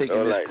for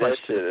taking this punch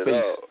to the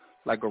face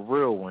like a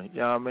real one.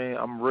 You know what I mean?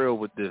 I'm real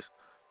with this.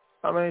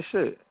 I mean,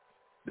 shit.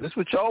 This is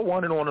what y'all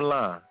wanted on the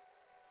line.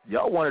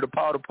 Y'all wanted a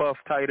powder puff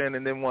tight end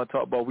and then want to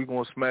talk about we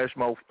going to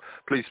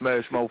play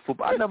smash mouth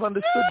football. I never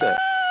understood that.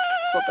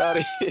 Fuck out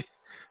of here.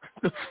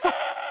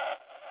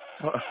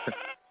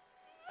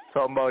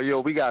 Talking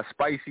about, we got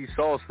spicy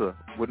salsa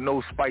with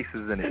no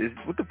spices in it.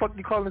 What the fuck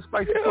you calling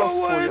spicy salsa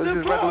for? It's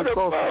just regular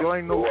salsa. You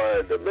ain't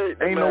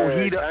no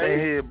heat up in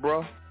here,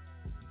 bro.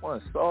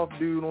 One soft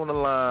dude on the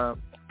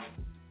line,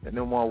 and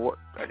then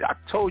I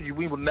told you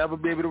we will never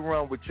be able to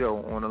run with you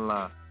on the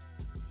line.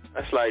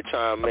 That's like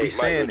trying to make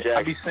Michael Jackson.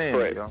 I be saying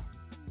it, yo.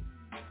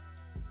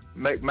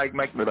 Make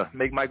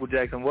Michael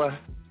Jackson what?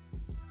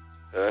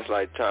 That's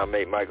like trying to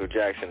make Michael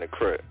Jackson the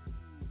Crip.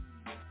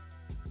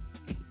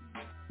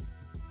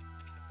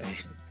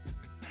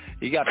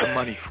 He got the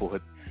money for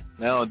it.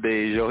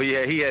 Nowadays,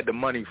 he had the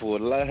money for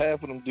it. Like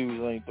half of them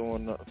dudes ain't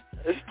doing nothing.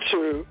 It's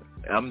true.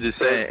 I'm just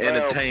saying,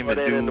 entertainment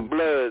dude. in the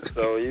blood,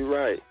 so you're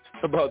right.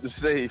 I'm about to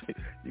say, you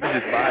can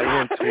just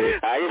buy into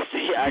it.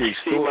 I can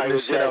see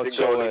Michael Jackson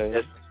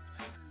going.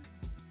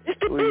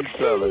 What you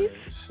selling?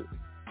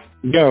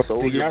 Yo,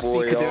 so y'all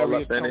boy see all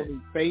up in Kadarius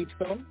Toney's face,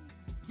 though?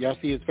 Y'all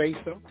see his face,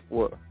 though?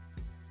 What?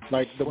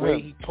 Like the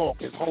way he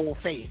talked, his whole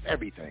face,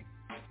 everything.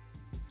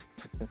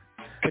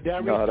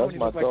 Kadarius Toney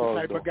was like the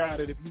type of guy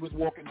that if you was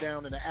walking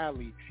down in the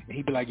alley and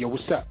he'd be like, yo,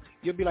 what's up?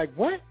 You'd be like,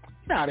 what?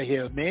 Get out of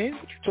here, man.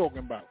 What you talking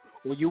about?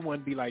 Or you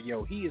wouldn't be like,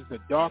 yo, he is the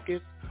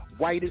darkest,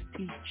 whitest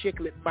teeth,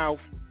 chiclet mouth,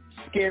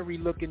 scary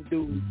looking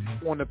dude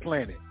on the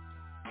planet.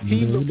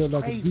 He looks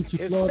like crazy. a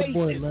Gucci Florida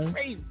boy, man.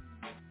 Crazy.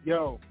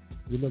 Yo.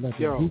 You look like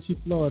a Gucci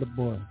Florida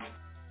boy.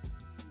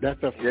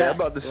 That's a fact. Yeah, I'm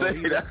about to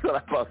say. That's what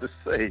I'm about to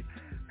say.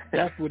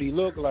 That's what he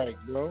looked like,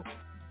 bro.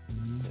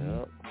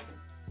 Yep.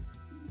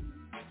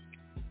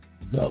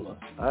 Bella.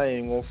 I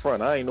ain't gonna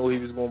front. I ain't know he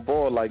was gonna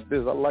ball like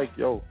this. I like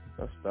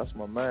that's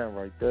my man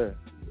right there.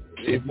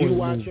 If you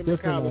watch him in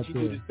college, he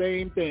did the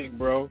same thing,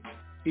 bro.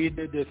 He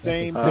did the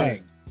same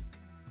thing.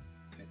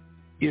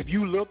 If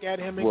you look at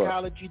him in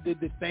college, he did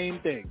the same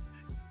thing.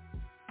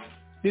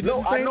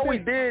 I know he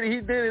did.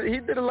 He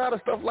did a lot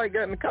of stuff like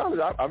that in college.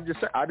 I'm just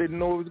saying I didn't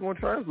know it was going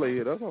to translate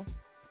here. That's all.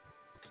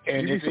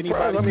 And you'd be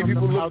surprised how many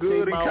people look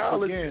good in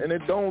college and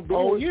it don't do it.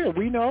 Oh yeah,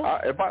 we know.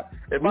 If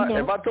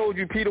I told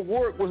you Peter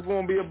Warrick was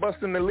going to be a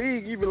bust in the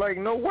league, you'd be like,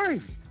 no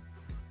way.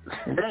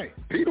 Right.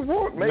 Peter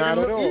Warrick made it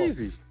look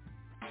easy.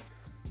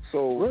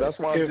 So that's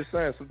why I'm just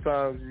saying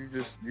sometimes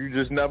you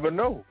just never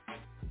know.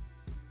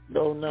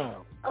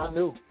 No, I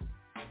knew.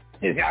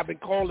 I've been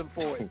calling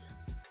for it.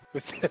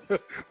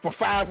 For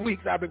 5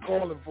 weeks, I've been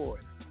calling for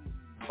it.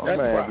 That's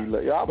why.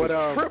 I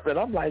was tripping.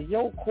 I'm like,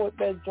 yo, caught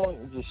that joint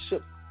and just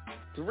shook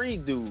 3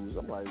 dudes.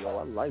 I'm like, yo,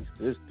 I like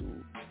this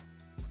dude.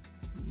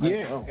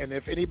 Yeah, and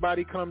if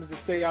anybody comes to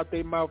say out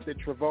their mouth that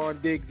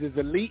Trevon Diggs is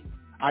elite,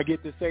 I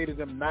get to say to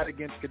them, not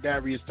against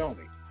Kadarius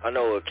Toney. I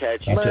know what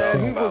catch you talking about.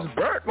 He was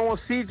burnt on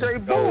C.J.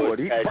 Board.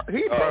 He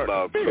burnt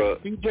about, bro.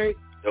 C.J.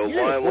 The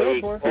one where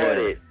he caught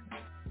it,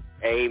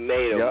 and he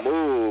made a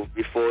move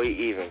before he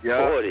even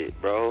caught it,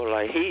 bro.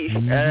 Like he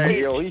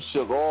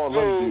shook all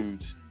them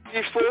dudes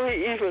before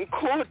he even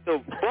caught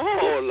the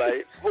ball.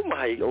 Like, oh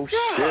my God,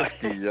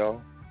 shifty,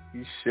 yo.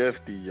 He's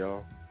shifty,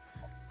 yo.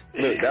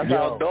 Look, that's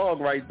our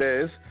dog right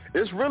there.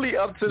 It's really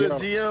up to the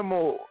GM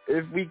or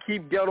if we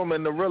keep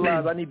Gettleman to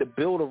realize I need to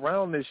build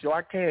around this, yo.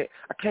 I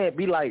can't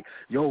be like,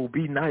 yo,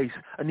 be nice.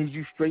 I need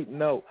you straighten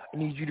out. I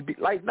need you to be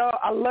like, no,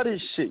 I love this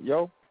shit,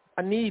 yo.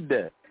 I need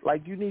that.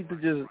 Like, you need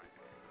to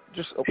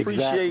just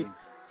appreciate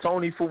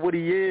Tony for what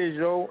he is,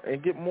 yo,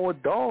 and get more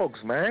dogs,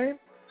 man.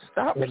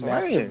 Stop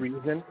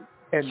playing.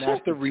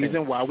 That's the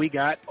reason why we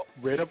got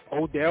rid of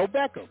Odell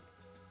Beckham.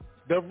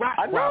 The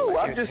Rottweiler.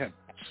 I know.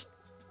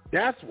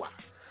 That's why.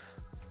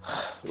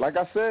 Like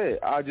I said,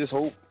 I just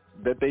hope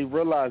that they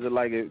realize it.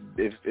 Like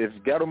if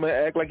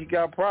Gettleman act like he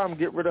got a problem,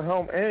 get rid of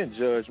him and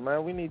Judge,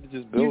 man. We need to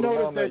just build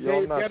around that.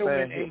 Yo, I'm not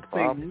Gettleman ain't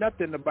saying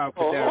nothing about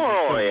Hold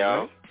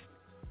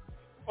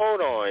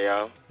on,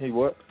 y'all. He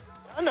what?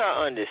 You're not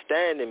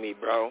understanding me,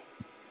 bro.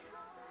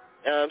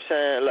 You know what I'm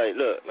saying? Like,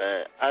 look,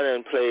 man, I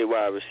done played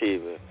wide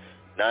receiver.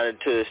 Not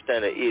to the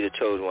extent of either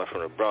chosen one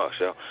from the Bronx,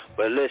 yo.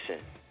 But listen,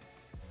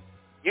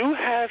 you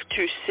have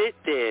to sit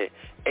there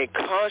and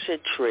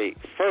concentrate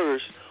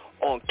first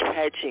on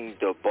catching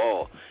the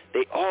ball.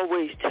 They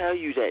always tell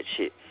you that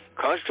shit.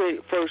 Concentrate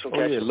first on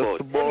catching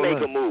the ball. Then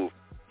make a move.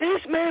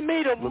 This man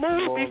made a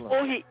move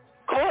before he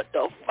caught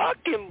the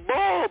fucking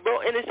ball,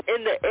 bro, and it's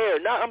in the air.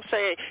 Now I'm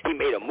saying he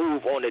made a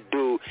move on the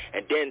dude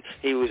and then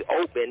he was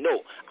open. No,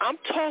 I'm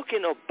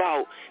talking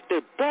about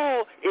the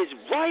ball is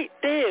right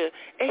there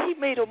and he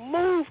made a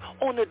move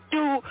on the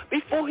dude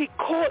before he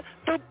caught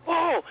the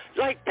ball.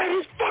 Like, that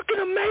is fucking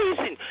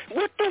amazing.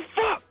 What the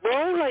fuck,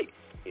 bro? Like,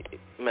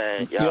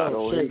 man,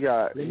 y'all.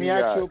 Let me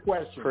ask you a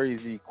question.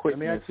 Crazy quickness.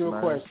 Let me ask you a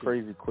question.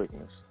 Crazy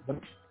quickness.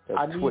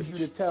 I need you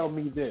to tell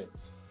me this.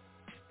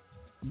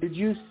 Did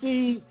you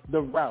see the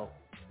route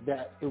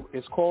that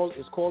it's called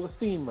a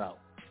seam route?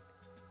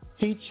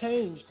 He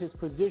changed his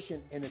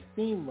position in a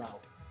seam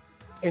route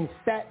and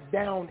sat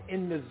down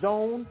in the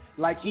zone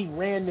like he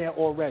ran there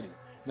already.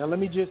 Now let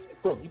me just,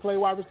 Brooke, you play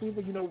wide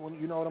receiver? You know what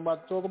I'm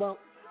about to talk about?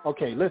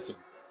 Okay, listen.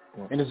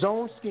 In the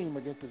zone scheme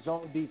against the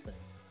zone defense,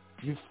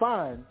 you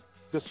find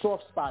the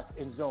soft spots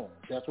in zone.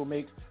 That's what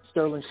makes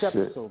Sterling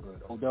Shepard so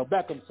good, Odell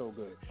Beckham so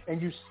good. And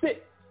you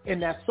sit in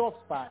that soft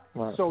spot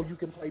so you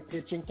can play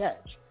pitch and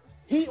catch.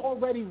 He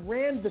already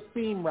ran the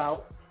seam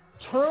route,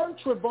 turned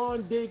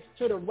Trevon Diggs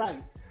to the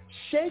right,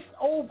 shaked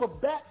over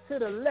back to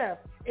the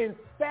left, and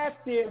sat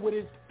there with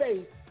his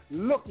face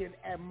looking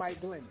at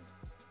Mike Glennon.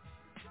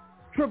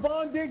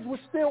 Trevon Diggs was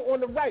still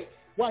on the right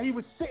while he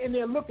was sitting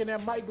there looking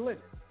at Mike Glennon.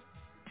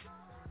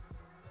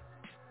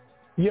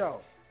 Yo,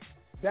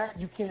 that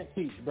you can't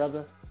teach,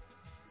 brother.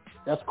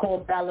 That's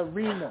called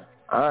ballerina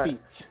speech.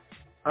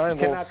 I ain't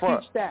cannot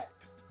front. teach that.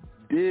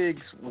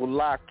 Diggs will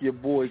lock your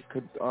boy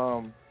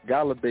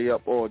Galladay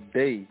up all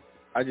day.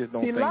 I just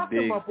don't think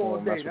Diggs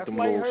will mess with them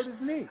why he little. hurt his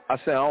knee. I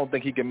said I don't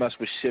think he can mess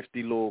with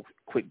shifty little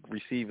quick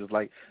receivers.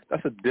 Like,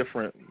 that's a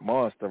different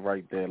monster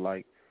right there.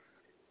 Like,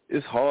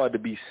 it's hard to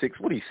be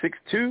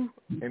 6'2"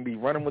 and be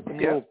running with them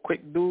little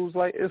quick dudes.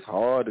 Like, it's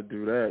hard to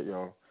do that,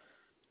 yo.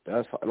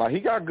 That's like, he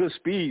got good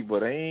speed,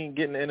 but he ain't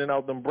getting in and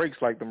out them breaks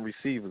like them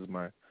receivers,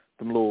 man.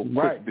 Them little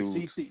quick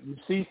dudes. You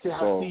see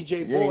how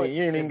C.J. Boyd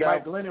and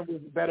Mike Glennon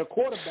was a better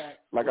quarterback.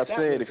 Like I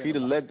said, if he'd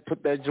have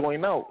put that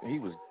joint out, he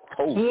was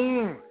toast.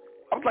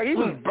 I was like, he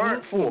was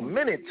burnt for a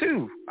minute,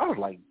 too. I was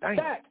like, dang.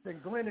 Sacks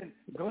and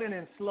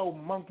Glennon slow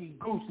monkey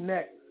goose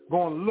neck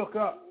going to look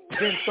up,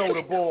 then throw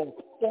the ball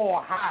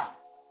all high.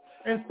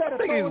 Instead of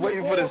I think he's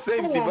waiting for the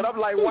safety, but I'm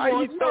like, why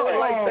you throw it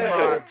like that?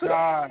 Oh, my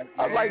God,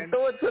 I'm like,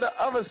 throw it to the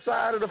other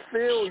side of the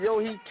field. Yo,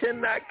 he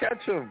cannot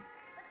catch him.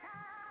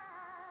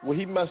 What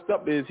he messed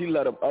up is he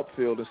let him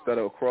upfield instead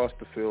of across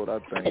the field, I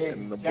think,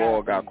 and the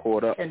ball got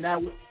caught up.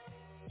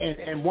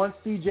 And once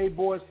C.J.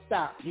 Boyd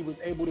stopped, he was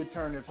able to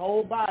turn his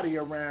whole body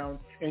around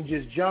and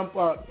just jump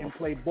up and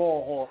play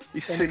ball hawk.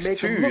 He's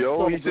 6'2",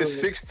 yo. He's just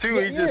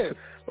 6'2". He just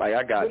like,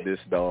 I got this,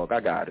 dog.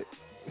 I got it.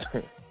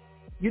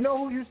 You know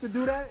who used to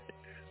do that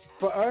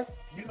for us?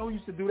 You know who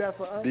used to do that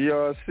for us?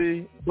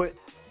 DRC? But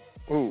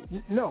who?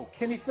 No,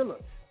 Kenny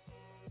Phillips.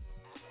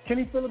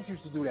 Kenny Phillips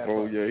used to do that.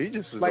 Oh, yeah, he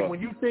just was like when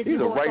you think he's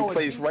a right throw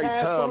place, right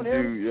time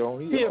dude, yo.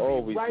 He'll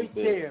always be right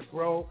there,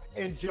 bro,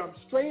 and jump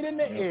straight in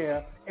the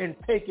air and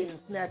take it and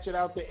snatch it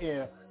out the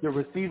air. The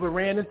receiver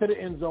ran into the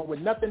end zone with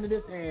nothing in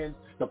his hands.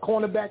 The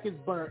cornerback is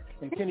burnt,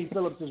 and Kenny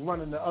Phillips is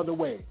running the other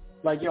way.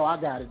 Like, yo, I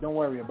got it. Don't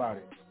worry about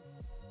it.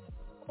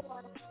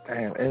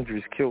 Damn,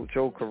 injuries killed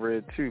Joe's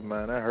career too,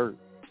 man. That hurt.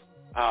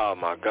 Oh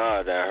my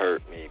God, that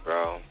hurt me,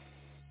 bro.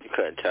 You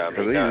couldn't tell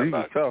me nothing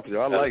about it. Tough, yo.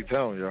 I like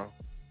telling y'all.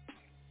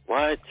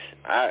 What?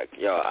 I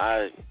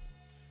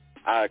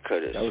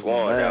could have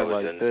sworn that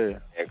was an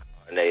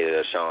incarnated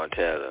of Sean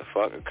Taylor.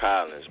 Fucking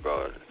Collins,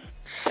 bro.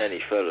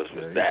 Kenny Phillips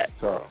was that,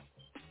 bro.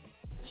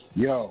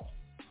 Yo,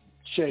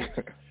 Shake,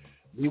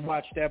 we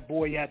watched that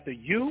boy at the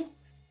U,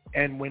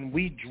 and when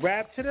we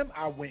drafted him,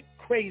 I went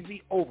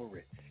crazy over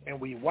it. And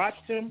we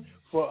watched him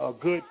for a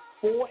good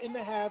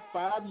 4.5,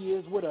 5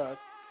 years with us,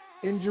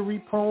 injury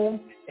prone,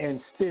 and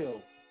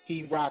still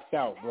he rocked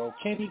out, bro.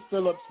 Kenny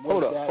Phillips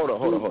was Hold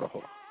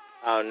on.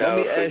 Oh, no, Let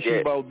me ask you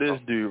about this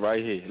dude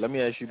right here. Let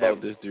me ask you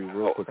about this dude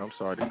real quick. I'm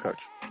sorry to cut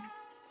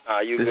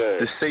you.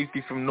 Good. The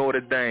safety from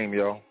Notre Dame,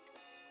 yo.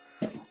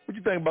 What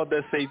you think about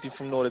that safety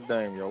from Notre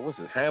Dame, yo? What's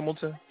it,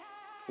 Hamilton?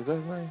 Is that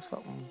his name?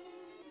 Something?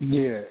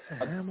 Yeah.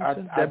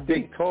 Hamilton? That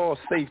big, tall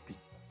safety.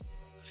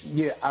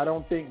 Yeah, I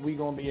don't think we're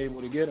going to be able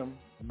to get him,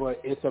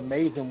 but it's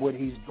amazing what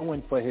he's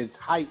doing for his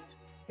height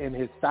and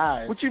his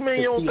size. What you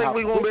mean you don't think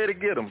we're going to be able to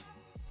get him?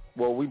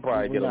 Well, we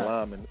probably get a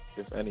lineman,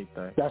 if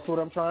anything. That's what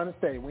I'm trying to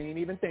say. We ain't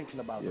even thinking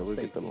about those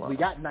safeties. We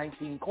got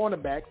 19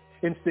 cornerbacks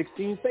and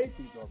 16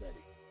 safeties already.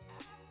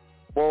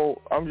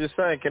 Well, I'm just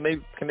saying, can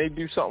they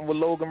do something with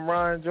Logan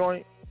Ryan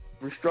joint?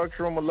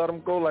 Restructure him or let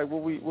him go? Like, where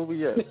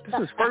we at? This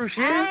is first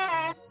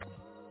year?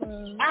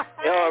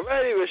 They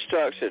already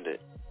restructured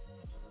it.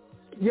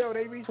 Yo,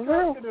 they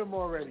restructured him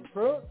already,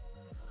 bro.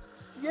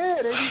 Yeah,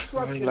 they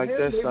restructured him. Like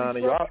that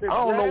signing, yo. I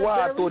don't know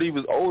why I thought he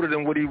was older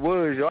than what he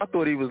was, yo. I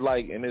thought he was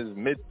like in his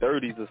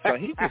mid-30s or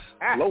something. He just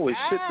slow as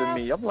shit to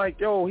me. I'm like,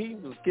 yo, he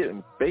was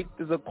getting baked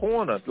as a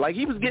corner. Like,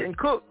 he was getting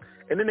cooked,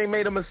 and then they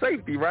made him a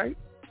safety, right?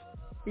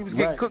 He was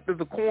getting cooked as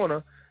a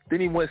corner, then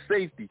he went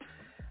safety.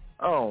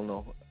 I don't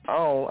know.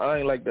 I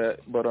ain't like that,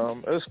 but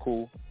it's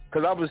cool.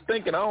 Because I was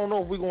thinking, I don't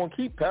know if we're going to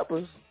keep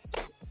Peppers.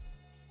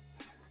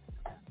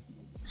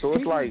 So it's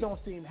people like... don't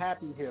seem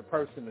happy here,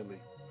 personally.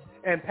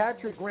 And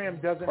Patrick Graham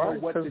doesn't know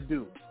what to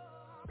do.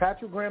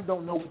 Patrick Graham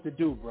don't know what to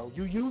do, bro.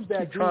 You use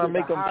that dude trying to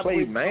make him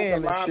play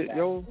man and shit,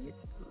 yo.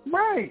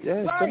 Right.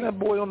 Yeah, right. Send that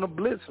boy on the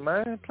blitz,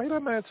 man. Play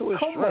that man to his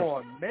strength. Come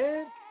on,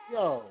 man.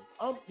 Yo,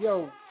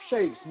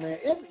 Shakes, man.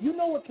 You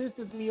know what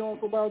pisses me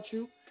off about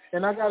you?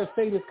 And I got to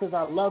say this because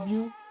I love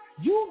you.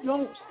 You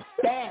don't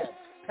stab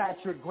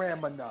Patrick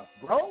Graham enough,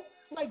 bro.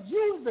 Like,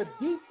 use the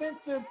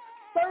defensive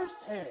first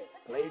hand.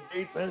 Play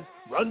defense,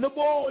 run the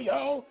ball,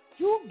 yo.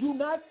 You do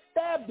not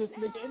stab this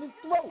nigga in his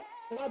throat,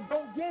 and I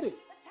don't get it.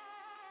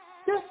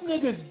 This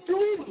nigga's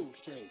doodle,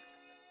 Shake.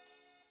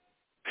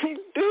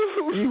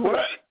 Dude,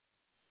 what?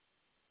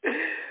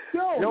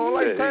 Yo, you don't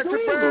like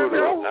Patrick Graham,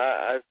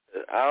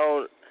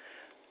 yo?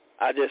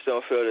 I just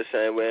don't feel the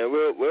same way, and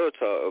we'll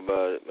talk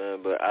about it,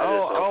 man. But I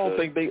don't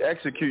think they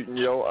executing,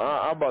 yo.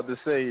 I'm about to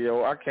say,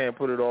 yo, I can't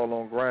put it all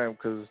on Graham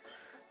because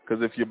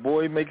if your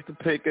boy makes the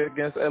pick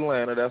against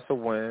Atlanta, that's a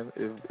win.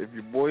 If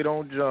your boy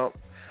don't jump,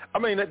 I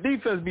mean, the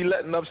defense be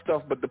letting up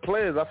stuff, but the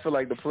players, I feel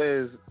like the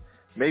players,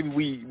 maybe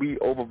we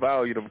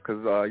overvalued them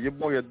because your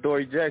boy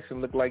Adoree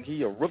Jackson looked like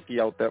he a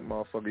rookie out that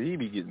motherfucker. He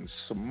be getting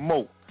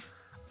smoked.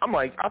 I'm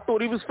like, I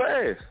thought he was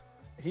fast.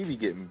 He be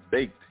getting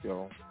baked,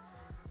 yo.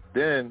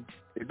 Then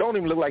it don't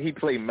even look like he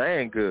played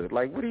man good.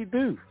 Like, what did he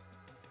do?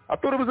 I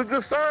thought it was a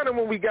good signing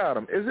when we got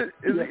him. Is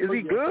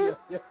he good?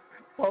 Yeah.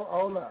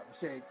 Hold up,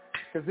 Shake,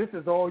 because this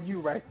is all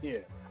you right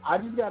here. I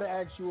just got to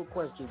ask you a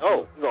question.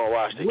 Oh, we're going to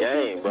watch the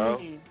game, bro.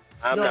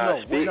 I'm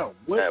not speaking.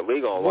 We're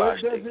going to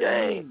watch the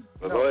game.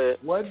 Go ahead.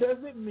 What does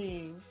it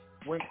mean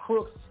when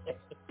Crooks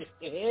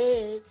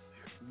says,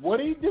 what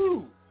did he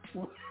do?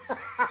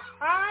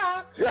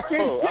 I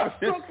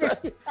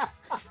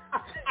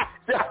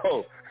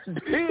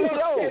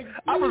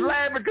was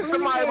laughing because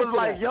somebody was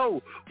like,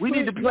 yo, we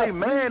need to play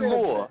man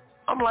more.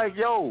 I'm like,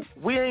 yo,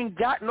 we ain't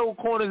got no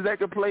corners that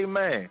can play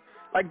man.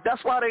 Like,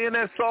 that's why they in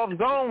that soft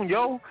zone,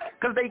 yo,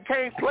 because they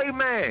can't play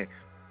man.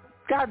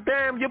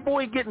 Goddamn, your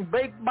boy getting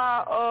baked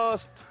by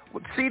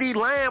C.D.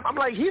 Lamb. I'm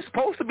like, he's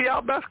supposed to be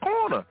our best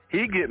corner.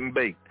 He getting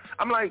baked.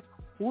 I'm like,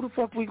 who the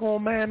fuck we gonna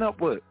man up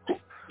with?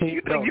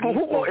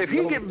 If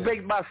he getting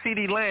baked by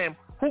C.D. Lamb,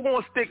 who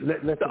gonna stick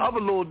the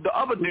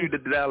other dude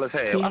that Dallas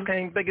had? I can't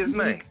even think his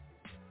name.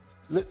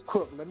 This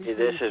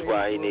is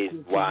why he needs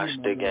to watch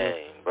the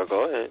game. But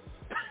go ahead.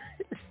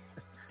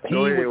 He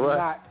was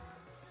not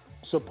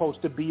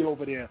supposed to be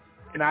over there.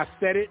 And I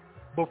said it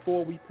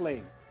before we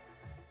played.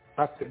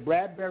 I said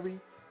Bradbury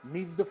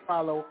needs to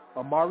follow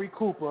Amari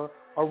Cooper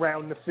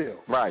around the field.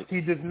 Right.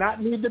 He does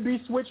not need to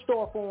be switched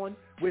off on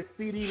with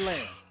C.D.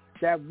 Lamb.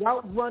 That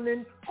route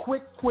running,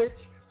 quick twitch,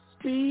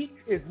 speed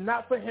is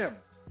not for him.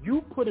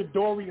 You put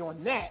Adoree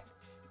on that,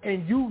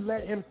 and you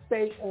let him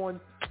stay on.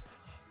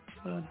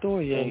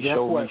 Adoree ain't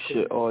show me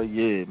shit all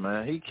year,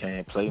 man. He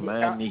can't play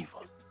man neither.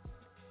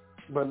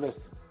 But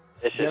listen.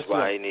 This is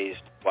why he needs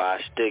to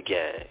watch the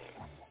game.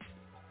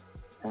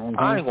 Mm-hmm.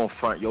 I ain't gonna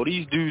front, yo.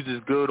 These dudes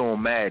is good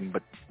on Madden,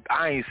 but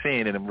I ain't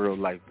seeing it in real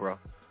life, bro.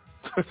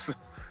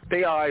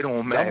 They all right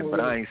on Madden, but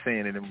I ain't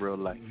saying it in real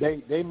life.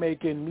 They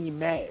making me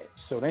mad,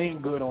 so they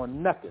ain't good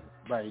on nothing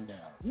right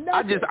now.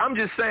 Nothing. I'm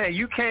just saying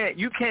you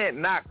can't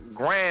knock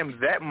Graham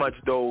that much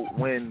though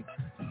when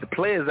the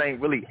players ain't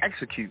really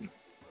executing.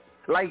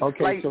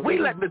 So we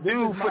let the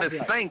dude for the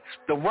Saints,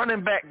 the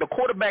running back, the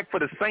quarterback for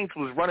the Saints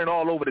was running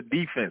all over the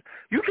defense.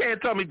 You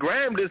can't tell me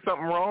Graham did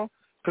something wrong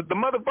because the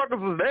motherfuckers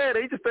was there.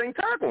 They just ain't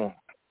tackle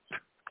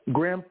him.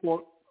 Graham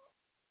fault.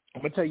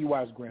 I'm gonna tell you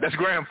why it's Graham. That's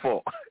Graham's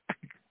fault.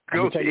 I'm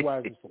gonna tell you why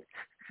it's his fault.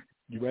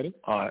 You ready?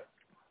 All right.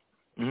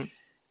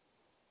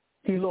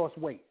 Mm-hmm. He lost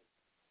weight,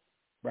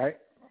 right?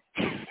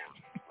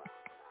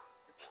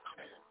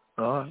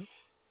 All right.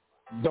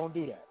 Don't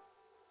do that.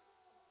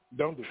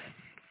 Don't do that.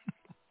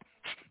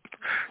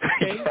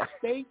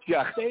 Stay.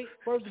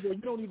 First of all,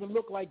 you don't even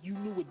look like you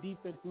knew what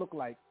defense looked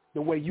like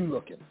the way you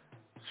looking.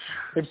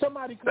 If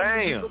somebody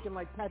comes in looking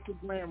like Patrick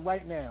Graham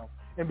right now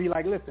and be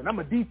like, listen, I'm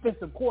a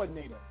defensive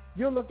coordinator,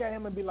 you'll look at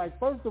him and be like,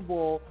 first of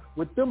all,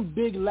 with them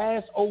big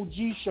last OG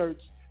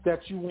shirts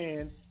that you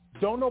in,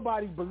 don't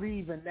nobody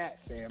believe in that,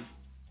 Sam.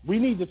 We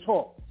need to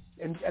talk.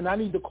 And I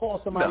need to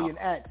call somebody and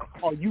ask,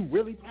 are you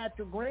really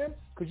Patrick Graham?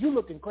 Because you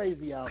looking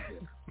crazy out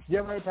there. You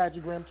ever heard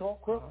Patrick Graham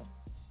talk, Crook?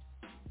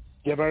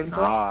 You ever heard him talk?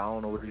 I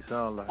don't know what he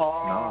sounds like.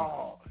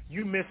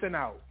 You missing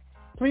out.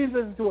 Please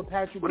listen to a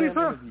Patrick Graham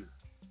interview.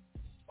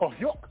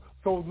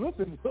 So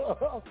listen,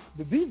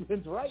 the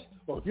defense, right?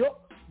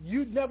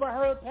 You never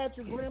heard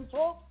Patrick Graham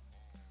talk?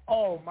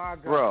 Oh, my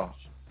gosh. Bro,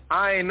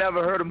 I ain't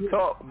never heard him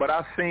talk, but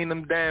I seen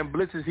them damn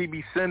blitzes he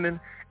be sending,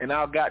 and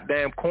our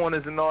goddamn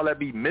corners and all that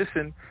be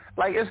missing.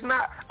 Like, it's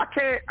not,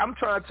 I'm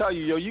trying to tell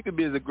you, you can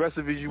be as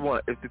aggressive as you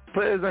want. If the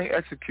players ain't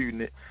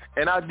executing it,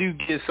 and I do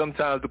get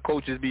sometimes the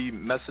coaches be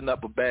messing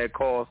up with bad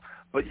calls,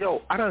 but,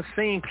 I done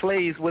seen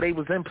plays where they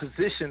was in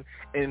position,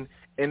 and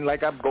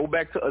like I go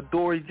back to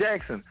Adoree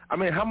Jackson. I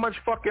mean, how much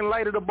fucking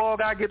lighter the ball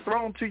gotta get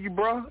thrown to you,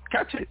 bro?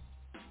 Catch it.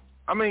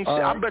 I mean,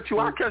 I bet you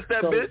I catch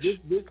that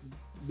bitch.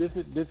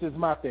 This is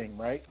my thing,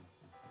 right?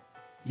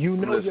 You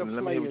know your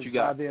players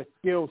by their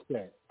skill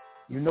set.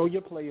 You know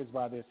your players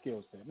by their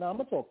skill set. Now, I'm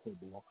going to talk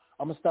football.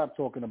 I'm going to stop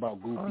talking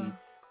about Goofy,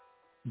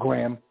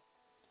 Graham.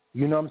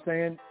 You know what I'm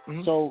saying?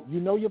 Mm-hmm. So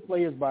you know your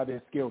players by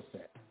their skill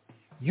set.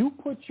 You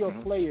put your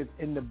players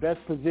in the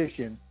best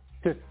position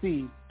to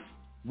see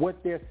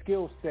what their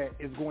skill set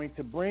is going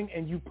to bring,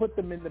 and you put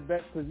them in the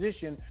best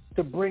position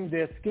to bring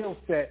their skill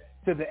set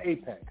to the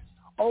apex.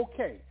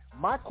 Okay,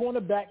 my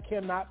cornerback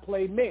cannot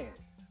play man,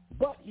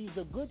 but he's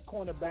a good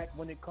cornerback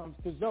when it comes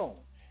to zone.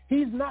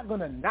 He's not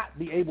going to not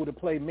be able to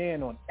play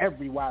man on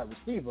every wide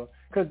receiver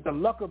because the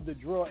luck of the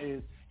draw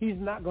is he's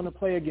not going to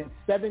play against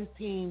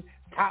 17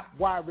 top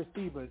wide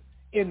receivers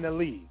in the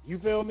league. You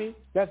feel me?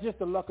 That's just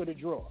the luck of the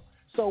draw.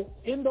 So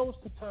in those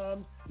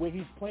times where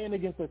he's playing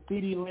against a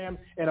CeeDee Lamb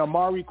and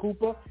Amari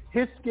Cooper,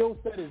 his skill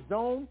set is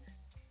zone.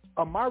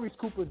 Amari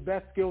Cooper's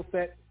best skill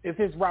set is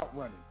his route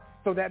running.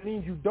 So that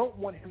means you don't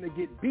want him to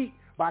get beat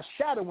by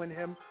shadowing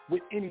him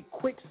with any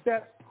quick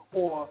steps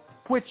or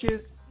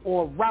twitches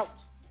or routes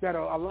that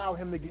allow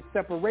him to get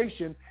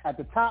separation at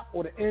the top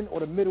or the end or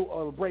the middle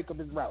or the break of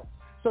his route.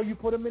 So you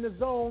put him in a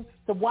zone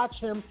to watch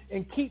him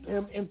and keep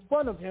him in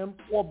front of him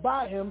or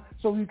by him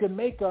so you can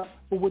make up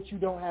for what you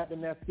don't have in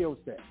that skill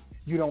set.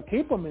 You don't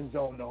keep him in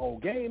zone the whole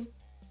game.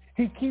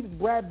 He keeps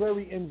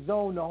Bradbury in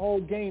zone the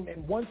whole game,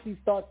 and once he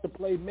starts to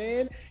play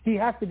man, he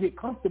has to get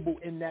comfortable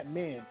in that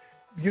man.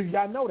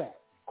 Y'all know that.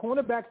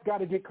 Cornerbacks got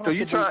to get comfortable.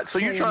 So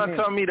you trying to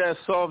tell me that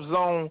soft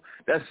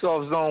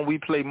zone we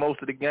play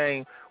most of the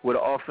game where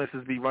the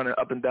offenses be running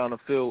up and down the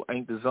field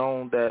ain't the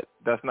zone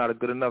that's not a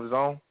good enough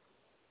zone?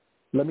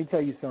 Let me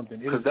tell you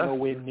something. It is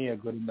nowhere near a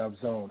good enough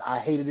zone. I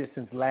hated it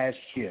since last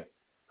year.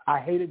 I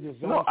hated the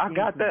zone. No, I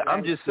got that.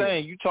 I'm just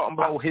saying, you talking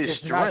about his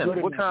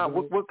strength. What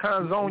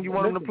kind of zone you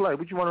want him to play?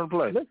 What you want him to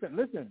play?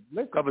 Listen.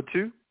 Cover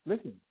two?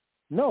 Listen.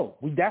 No,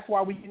 that's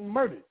why we getting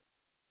murdered.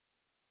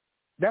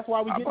 That's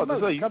why we getting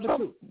murdered. Cover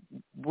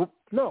two.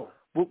 No.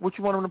 What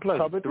you want him to play?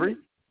 Cover three?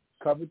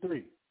 Cover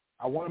three.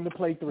 I want him to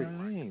play three.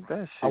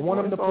 I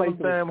want him to play three.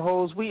 Damn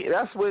hoes.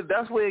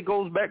 That's where it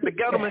goes back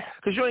together, man.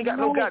 Because you ain't got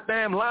no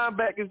goddamn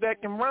linebackers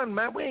that can run,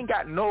 man. We ain't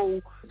got no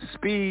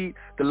speed.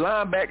 The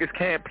linebackers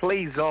can't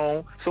play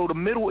zone, so the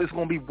middle is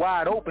going to be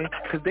wide open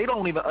because they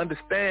don't even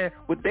understand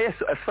what their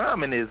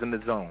assignment is in the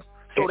zone.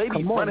 So they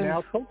be running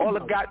all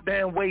the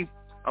goddamn way.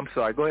 I'm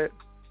sorry. Go ahead.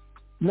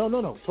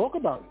 No. Talk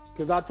about it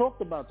because I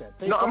talked about that.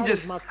 I'm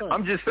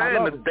just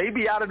saying that they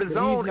be out of the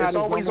zone. It's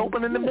always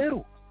open in the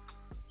middle.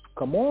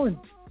 Come on.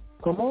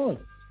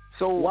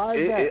 So why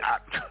is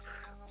that?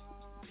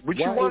 What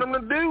you want them to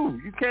do?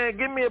 You can't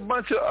give me a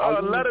bunch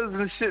of letters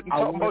and shit and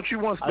talk about you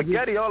want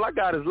spaghetti. All I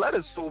got is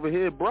lettuce over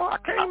here, bro. I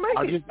can't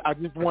make it. I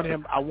just want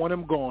him. I want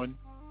him going.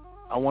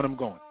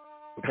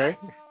 Okay?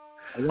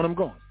 I want him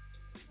going.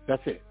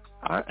 That's it.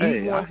 I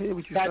hear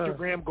what you're Patrick saying.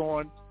 Graham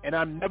going, and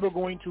I'm never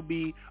going to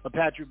be a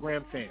Patrick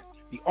Graham fan.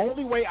 The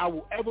only way I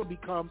will ever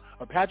become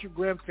a Patrick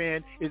Graham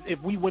fan is if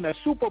we win a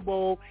Super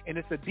Bowl and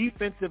it's a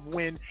defensive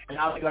win, and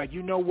I'll be like,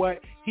 you know what?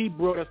 He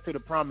brought us to the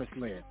promised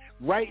land.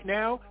 Right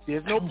now,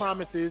 there's no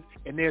promises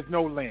and there's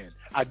no land.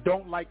 I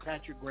don't like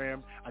Patrick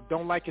Graham. I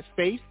don't like his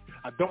face.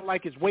 I don't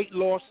like his weight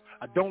loss.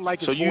 I don't like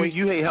his voice. So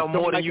you hate him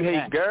more than you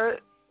hate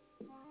Garrett?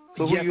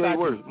 So who you hate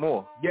worse?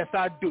 More? Yes,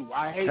 I do.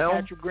 I hate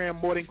Patrick Graham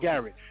more than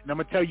Garrett, and I'm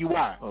going to tell you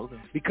why. Okay.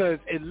 Because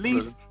at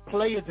least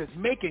players that's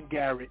making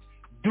Garrett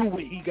do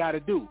what he got to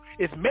do.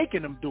 It's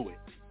making him do it.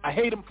 I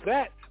hate him for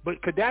that,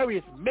 but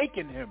Kadarius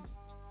making him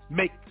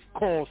make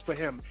calls for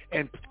him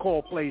and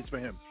call plays for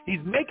him. He's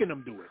making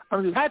him do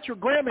it. Patrick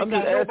Graham ain't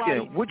got nobody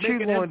what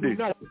you going to do?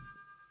 Nothing.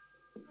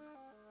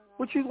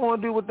 What you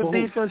going to do with the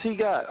defense he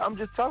got? I'm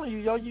just telling you,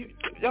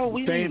 yo,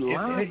 we need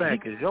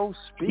linebackers. Yo,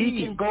 speed.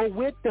 He can go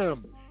with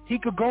them. He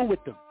could go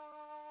with them.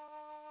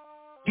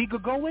 He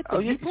could go with them.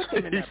 Oh, he put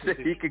them in that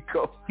position. He could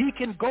go. He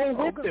can go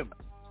with them.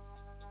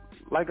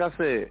 Like I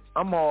said,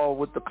 I'm all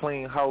with the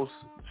clean house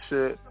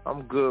shit.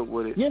 I'm good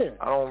with it. Yeah.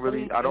 I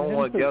don't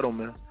want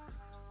Gettleman.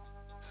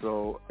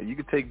 So you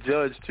can take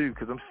Judge too,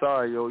 because I'm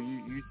sorry, yo.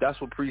 You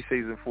that's what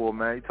preseason for,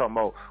 man. You talking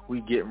about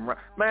we getting right,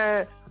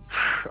 man?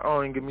 I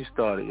don't even get me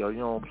started, yo. You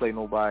don't play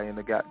nobody in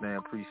the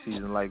goddamn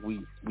preseason like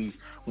we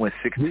went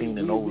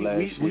 16-0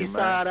 last year,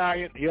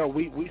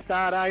 man. We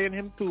side-eyeing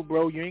him too,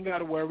 bro. You ain't got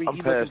to worry.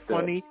 He looking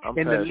funny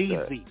and the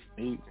lazy.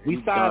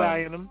 We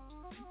side-eyeing him.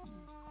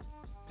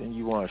 Then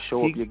you want to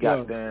show up your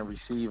goddamn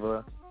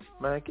receiver.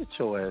 Man, get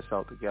your ass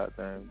out the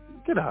goddamn.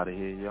 Get out of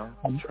here, yo.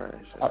 I'm trash.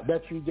 I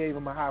bet you gave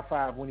him a high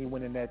five when he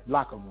went in that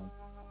locker room.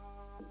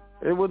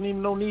 It wasn't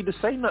even no need to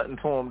say nothing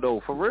to him,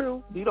 though. For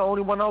real. He the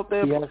only one out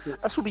there.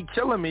 That's what be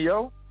killing me,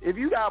 yo. If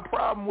you got a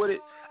problem with it,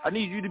 I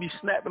need you to be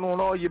snapping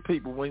on all your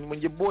people. When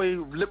your boy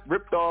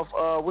ripped off,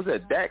 was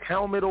that Dak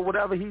helmet or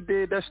whatever he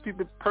did, that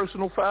stupid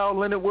personal foul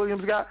Leonard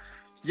Williams got,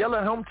 yell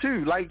at him,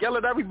 too. Like, yell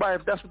at everybody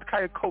if that's what the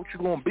kind of coach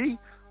you're going to be.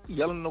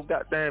 Yelling no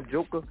goddamn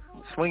joker,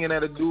 swinging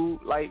at a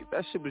dude, like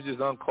that shit was just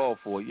uncalled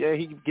for. Yeah,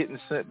 he getting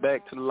sent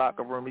back to the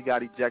locker room. He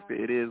got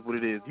ejected. It is what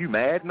it is. You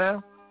mad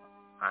now?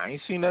 I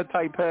ain't seen that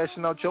type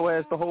passion out your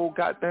ass the whole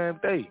goddamn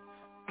day.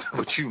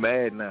 But you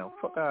mad now?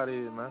 Fuck out of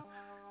here, man.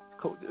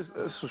 Coach,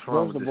 this what's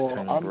wrong with this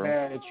team, I'm bro.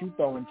 mad at you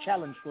throwing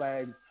challenge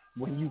flags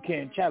when you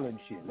can't challenge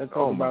shit. Let's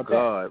talk about that.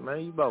 Oh my God,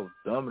 man, you about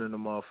dumbing in the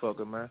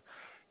motherfucker, man.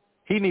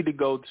 He need to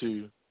go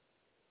to.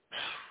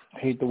 I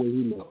hate the way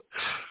he looks.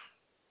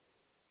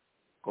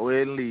 Go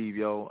ahead and leave,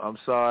 yo. I'm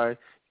sorry.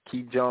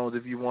 Keep Jones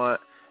if you want.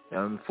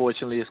 And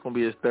unfortunately, it's going to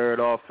be his third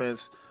offense.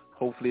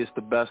 Hopefully, it's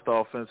the best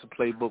offensive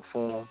playbook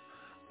for him.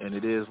 And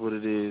it is what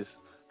it is.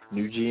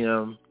 New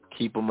GM,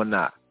 keep him or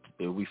not.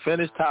 If we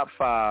finish top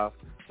 5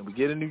 and we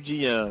get a new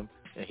GM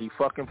and he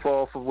fucking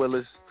fall for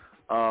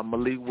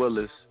Malik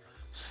Willis,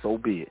 so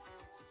be it.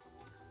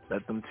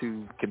 Let them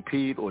two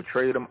compete or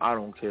trade him. I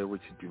don't care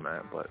what you do,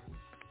 man. But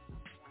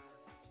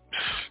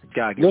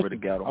gotta get rid of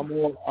Gatto.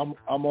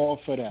 I'm all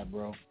for that,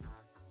 bro.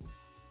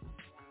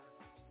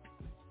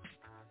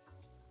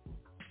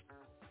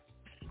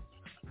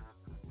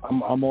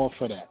 I'm all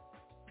for that.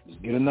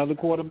 Just get another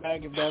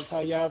quarterback if that's how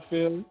y'all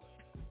feel.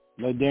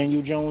 Let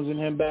Daniel Jones and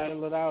him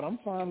battle it out. I'm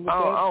fine with that.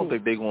 I don't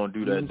think they're going to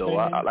do that, though.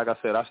 Like I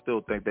said, I still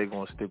think they're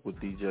going to stick with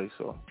DJ.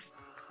 So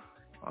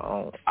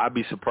I'd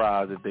be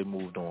surprised if they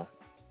moved on,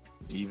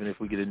 even if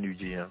we get a new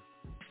GM.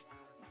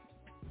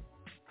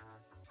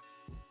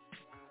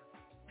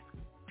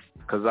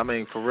 Because, I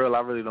mean, for real,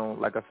 I really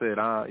don't, like I said,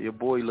 your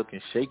boy looking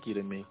shaky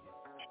to me.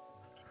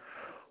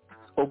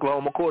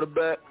 Oklahoma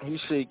quarterback, he's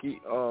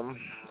shaky.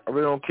 I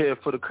really don't care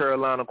for the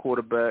Carolina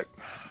quarterback.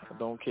 I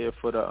don't care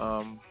for the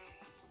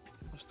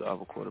what's the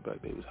other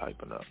quarterback they was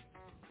hyping up.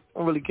 I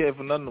don't really care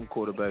for none of them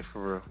quarterbacks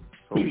for real.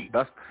 So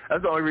that's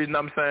the only reason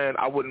I'm saying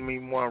I wouldn't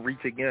even want to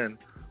reach again,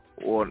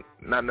 or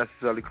not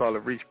necessarily call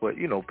it reach, but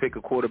pick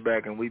a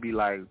quarterback and we be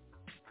like,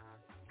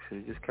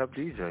 should just kept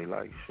DJ,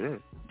 like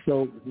shit.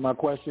 So my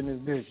question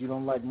is this: you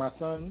don't like my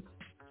son,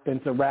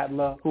 Spencer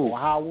Rattler or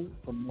Howell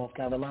from North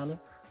Carolina?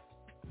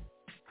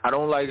 I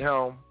don't like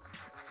him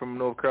from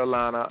North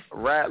Carolina.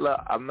 Rattler,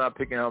 I'm not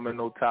picking him in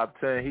no top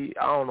 10.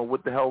 I don't know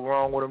what the hell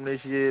wrong with him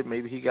this year.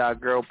 Maybe he got a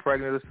girl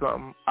pregnant or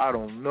something. I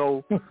don't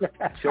know.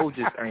 Joe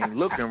just ain't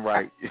looking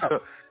right.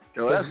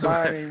 Yo, that's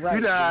right. You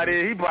know how it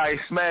is. He probably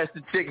smashed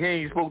the chick he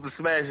ain't supposed to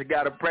smash and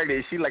got her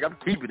pregnant. She like, I'm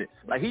keeping it.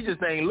 Like, he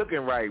just ain't looking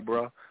right,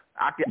 bro.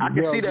 I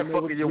can see that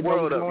fucking your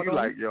world up. You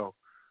like, yo.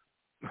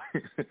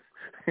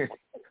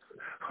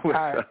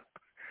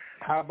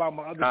 How about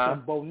my other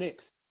son, Bo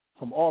Nix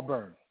from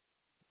Auburn?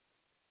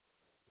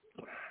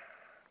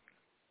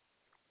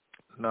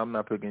 No, I'm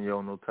not picking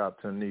Yo no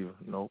top 10 neither.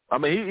 Nope. I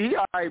mean, he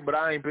all right, but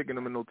I ain't picking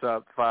him in no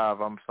top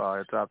 5. I'm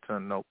sorry, top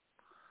 10, nope.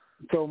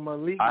 So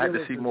Malik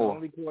Willis is more. The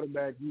only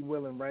quarterback you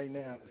willing right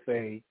now to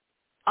say.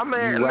 I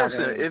mean,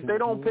 listen, if they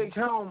don't pick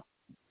him,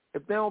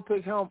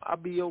 I'll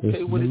be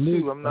okay with it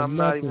too. I'm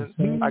not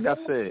even like I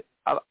said.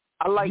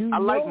 I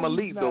like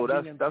Malik though.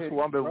 That's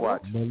who I've been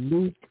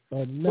watching.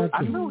 Malik,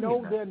 I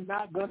know they're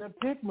not gonna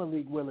pick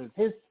Malik Willis.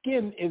 His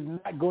skin is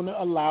not gonna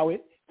allow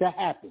it to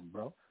happen,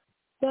 bro.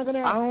 I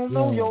don't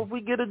know, yo. If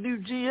we get a new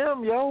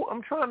GM, yo,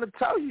 I'm trying to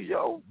tell you,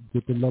 yo.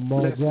 Get the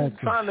Lamar Jackson. I'm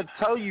trying to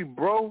tell you,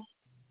 bro.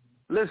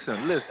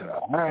 Listen.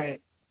 All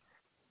right.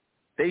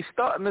 They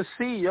starting to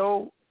see,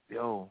 yo.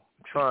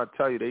 I'm trying to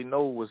tell you, they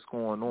know what's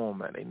going on,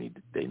 man. They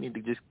need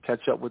to just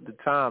catch up with the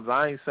times.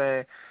 I ain't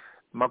saying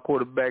my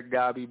quarterback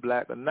gotta be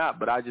black or not,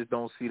 but I just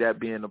don't see that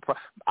being the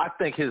problem. I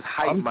think his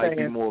height might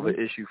be more of an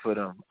issue for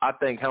them. I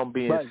think him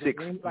being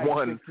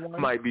 6'1"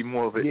 might be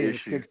more of an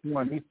issue.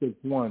 6'1", he's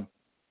 6'1".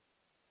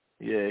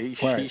 Yeah, he's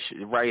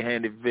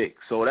right-handed Vic,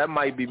 so that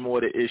might be more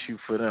the issue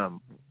for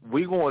them.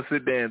 We gonna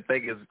sit there and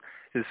think it's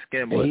his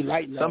skin, but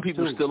some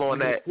people too. still on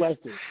that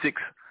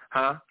 6,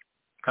 huh?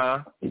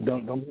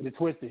 Don't get it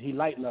twisted. He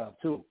light love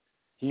too.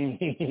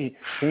 He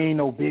ain't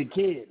no big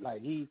kid.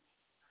 Like he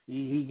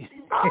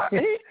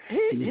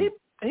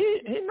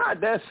not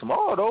that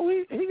small though.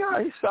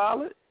 He's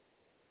solid.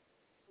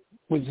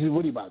 What he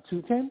about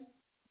 210?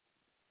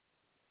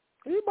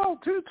 He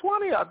about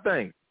 220, I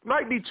think.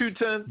 Might be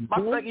 210.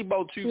 I think he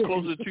about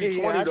closer to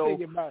 220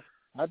 though.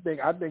 I think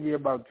he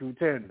about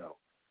 210 though.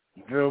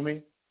 You feel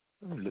me?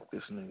 Let me look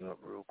this nigga up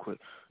real quick.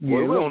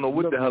 Well, we don't know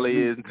what the hell he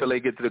is until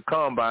they get to the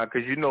combine,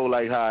 because you know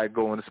like how I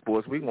go in the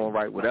sports. We gonna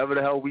write whatever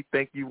the hell we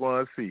think you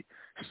want to see.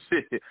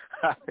 Shit.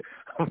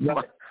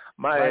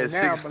 My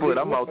ass 6 foot.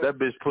 I'm out that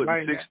bitch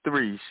putting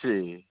 6'3".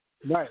 Shit.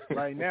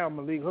 Right now,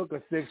 Malik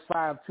Hooker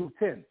 6'5",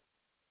 210.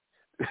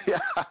 Yeah,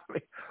 I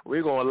mean,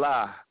 we're gonna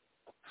lie.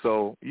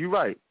 So you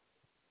right.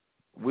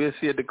 We'll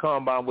see at the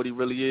combine what he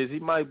really is. He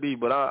might be,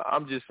 but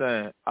I'm just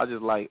saying. I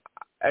just like.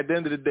 At the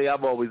end of the day,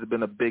 I've always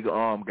been a big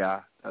arm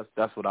guy.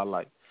 That's what I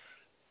like.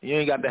 You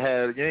ain't got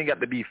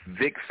to be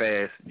Vic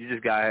fast. You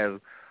just gotta have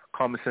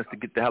common sense to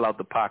get the hell out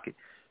the pocket.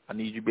 I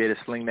need you to be able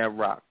to sling that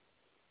rock,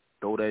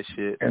 throw that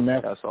shit. And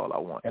that's all I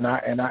want. And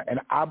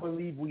I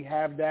believe we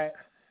have that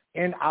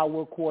in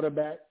our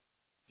quarterback.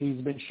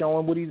 He's been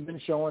showing what he's been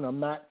showing. I'm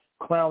not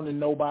crowning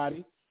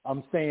nobody.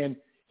 I'm saying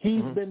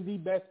he's been the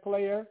best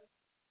player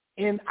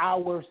in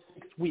our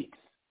 6 weeks.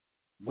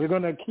 We're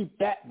gonna keep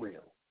that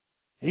real.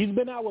 He's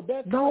been our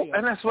best player.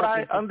 And that's what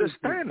I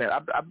understand. That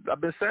I've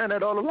been saying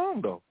that all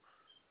along, though.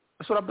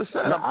 That's what I've been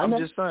saying. I'm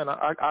just saying.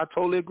 I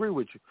totally agree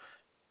with you.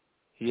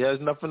 He has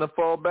nothing to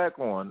fall back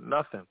on.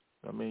 Nothing.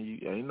 I mean,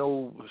 ain't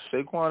no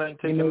Saquon ain't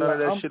taking none of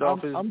that shit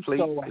off his plate.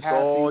 So it's happy.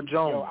 all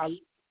Jones.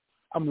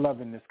 I'm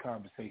loving this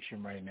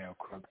conversation right now,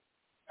 Crook.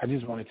 I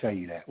just want to tell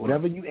you that.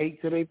 Whatever you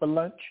ate today for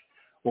lunch,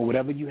 or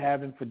whatever you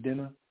having for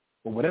dinner,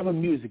 or whatever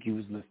music you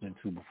was listening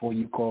to before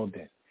you called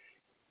in,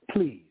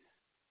 please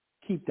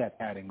keep that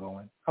pattern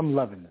going. I'm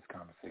loving this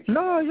conversation.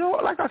 No, yo,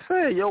 like I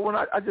said, yo, when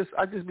I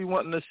just be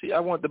wanting to see. I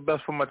want the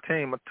best for my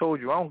team. I told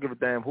you, I don't give a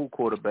damn who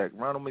quarterback.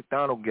 Ronald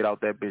McDonald get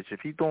out that bitch.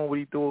 If he doing what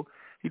he do,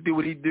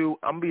 what he do.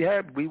 I'm be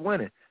happy. We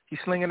winning. He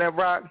slinging that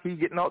rock. He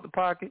getting out the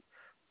pocket.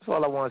 That's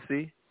all I want to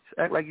see. Just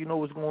act like you know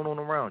what's going on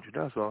around you.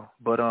 That's all.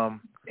 But I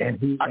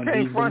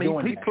can't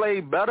front. He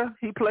played better.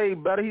 He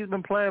played better. He's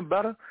been playing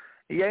better.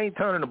 He ain't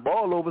turning the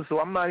ball over, so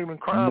I'm not even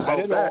crying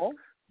about that.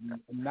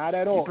 Not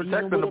at all. He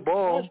protecting the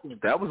ball.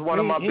 That was one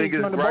of my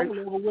biggest gripes.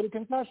 With a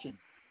concussion.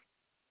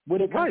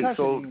 Right,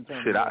 so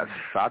shit, I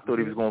thought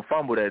he was gonna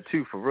fumble that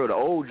too. For real, the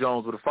old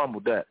Jones would have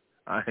fumbled that.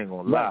 I ain't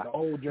gonna lie. The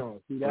old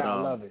Jones. See that?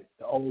 I love it.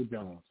 The old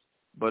Jones.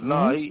 But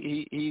no,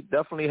 he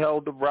definitely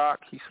held the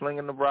rock. He's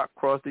slinging the rock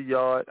across the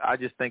yard. I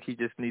just think he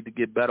just needs to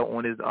get better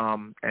on his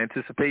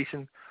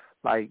anticipation.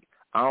 Like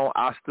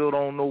I still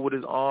don't know what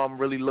his arm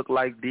really looked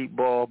like deep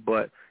ball,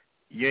 but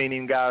you ain't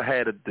even got to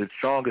have the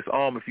strongest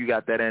arm if you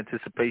got that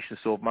anticipation.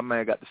 So if my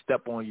man got to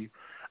step on you,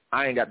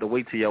 I ain't got to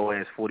wait till your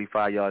ass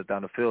 45 yards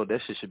down the field.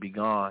 That shit should be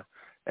gone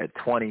at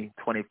 20,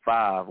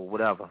 25 or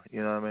whatever.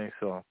 You know what I mean?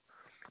 So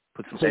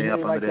put some thing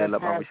up under there,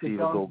 let my receiver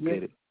go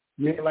get it.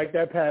 You ain't like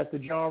that pass to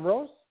John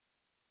Ross?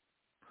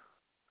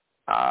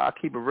 I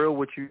keep it real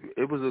with you.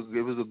 It was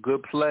a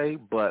good play,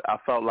 but I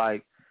felt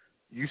like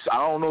I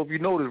don't know if you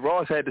noticed,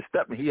 Ross had to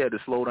step and he had to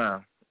slow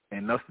down.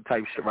 And that's the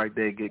type of shit right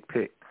there get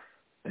picked.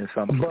 In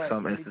some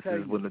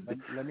instances,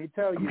 let me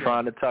tell you, I'm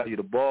trying to tell you,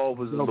 the ball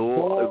was it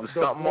was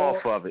something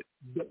off of it.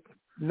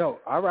 No,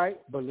 all right,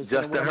 but listen.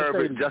 Justin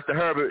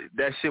Herbert,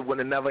 that shit would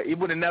have never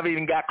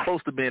even got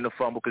close to being a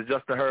fumble, because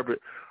Justin Herbert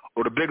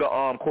or the bigger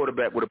arm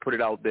quarterback would have put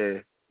it out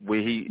there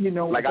where he,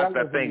 like that I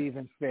wasn't think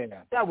even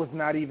fair. That was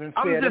not even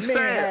fair. I'm just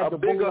saying, a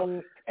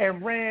bigger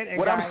and ran. And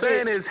what I'm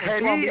saying is,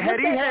 had he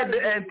had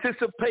the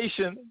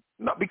anticipation.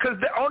 No, because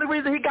the only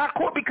reason he got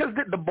caught because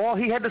the ball,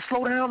 he had to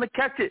slow down to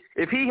catch it.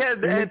 If he had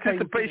the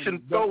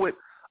anticipation, throw it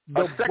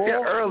a second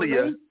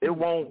earlier, it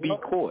won't be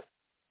caught.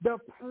 The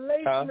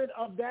placement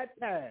of that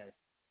pass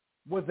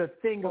was a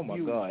thing of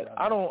beauty. Oh my God,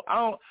 I don't.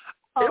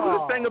 It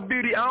was a thing of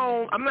beauty.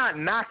 I'm not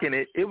knocking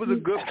it. It was a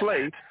good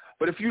play.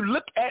 But if you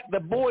look at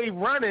the boy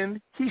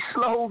running, he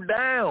slowed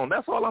down.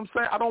 That's all I'm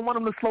saying. I don't want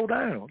him to slow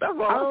down. That's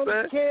all I'm saying.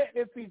 I don't care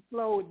if he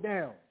slowed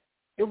down.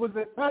 It was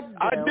a touchdown.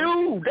 I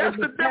do. That's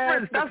the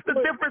difference. That's the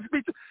difference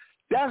between.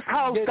 That's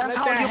how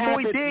your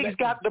boy Diggs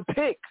got the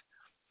pick.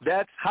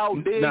 That's how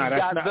Diggs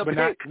got the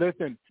pick.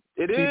 Listen,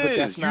 it is.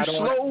 But that's not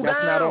slow down.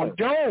 That's not on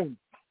Jones.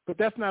 But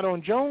that's not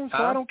on Jones,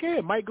 so I don't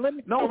care. Mike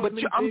Glennon. No, but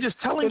I'm just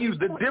telling you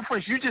the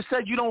difference. You just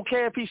said you don't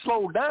care if he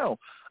slowed down.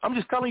 I'm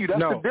just telling you that's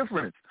the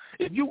difference.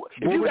 If you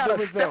got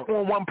to step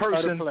on one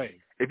person,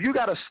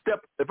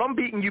 if I'm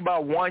beating you by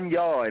 1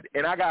 yard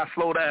and I got to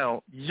slow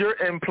down, you're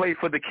in play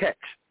for the catch.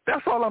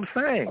 That's all I'm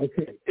saying.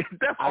 Okay.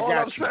 That's all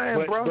I'm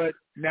saying, bro. But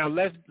now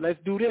let's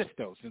do this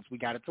though, since we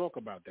got to talk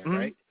about that,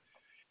 right?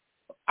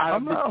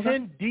 Out of the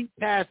 10 deep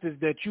passes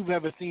that you've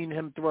ever seen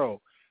him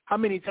throw, how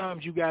many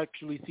times you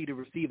actually see the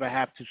receiver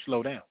have to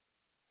slow down?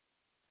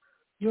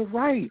 You're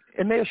right,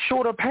 and they're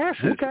shorter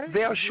passes. Okay.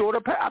 They're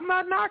shorter passes. I'm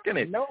not knocking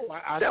it. No,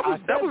 that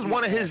was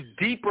one of his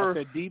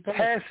deeper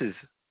passes.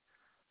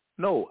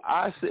 No,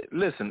 I said,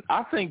 listen,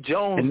 I think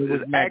Jones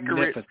is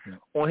accurate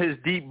on his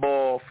deep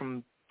ball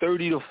from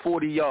 30 to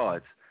 40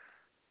 yards.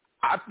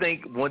 I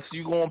think once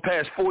you go on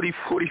past 40,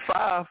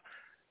 45,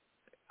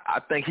 I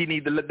think he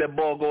needs to let that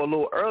ball go a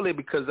little early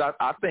because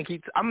I think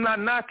I'm not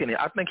knocking it.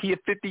 I think he a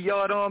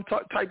 50-yard arm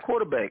type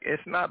quarterback.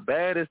 It's not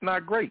bad. It's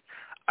not great.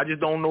 I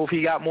just don't know if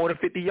he got more than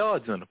 50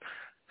 yards in him.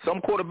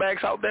 Some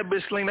quarterbacks out there,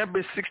 sling that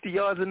bitch 60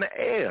 yards in the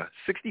air,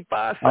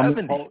 65,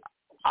 70.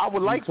 I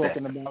would like that.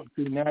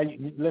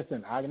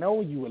 Listen, I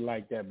know you would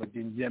like that, but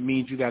then that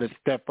means you got to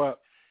step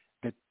up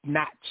the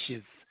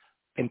notches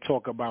and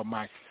talk about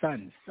my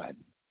son's son.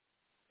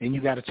 And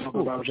you got to talk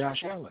about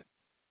Josh Allen.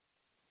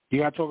 You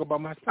got to talk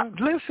about my son.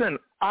 Listen,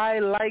 I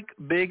like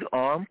big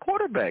arm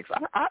quarterbacks.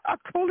 I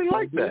totally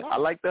like that. I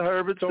like the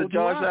Herberts, the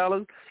Josh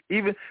Allen.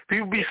 Even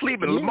people be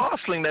sleeping. Yeah. Lamar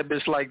sling that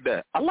bitch like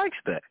that. I likes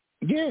that.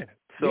 Yeah.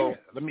 So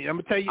I'm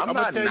gonna tell you. I'm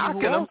not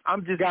knocking him.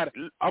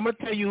 I'm gonna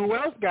tell you who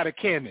else got a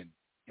cannon,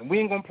 and we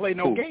ain't gonna play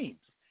no games.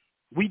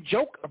 We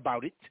joke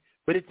about it,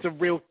 but it's a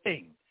real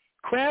thing.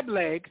 Crab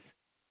legs,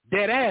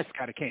 dead ass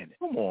got a cannon.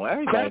 Come on,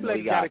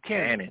 everybody got a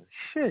cannon.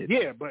 Shit.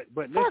 Yeah, but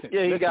listen.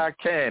 Yeah, he got a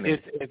cannon.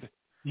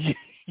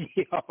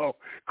 Yo,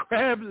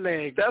 crab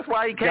leg. That's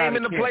why he came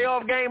in the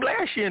playoff game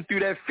last year and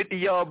threw that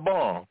 50-yard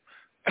bomb.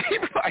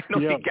 Everybody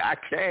knows he got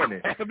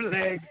cannon. Crab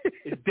leg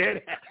is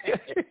dead.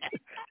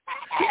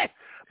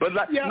 But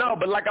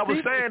like I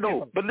was saying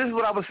though. But this is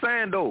what I was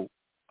saying though.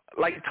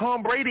 Like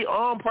Tom Brady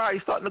arm probably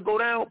starting to go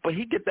down, but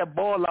he get that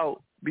ball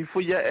out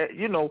before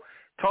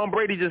Tom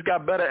Brady just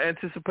got better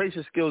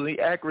anticipation skills and he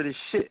accurate as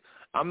shit.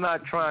 I'm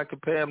not trying to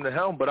compare him to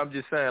him, but I'm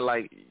just saying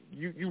like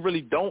you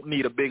really don't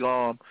need a big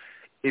arm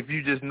if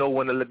you just know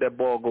when to let that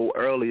ball go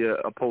earlier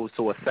opposed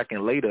to a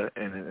second later,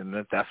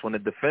 and that's when the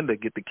defender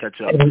get to catch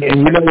up. And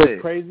you know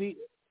what's crazy?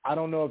 I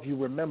don't know if you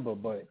remember,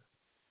 but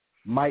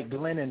Mike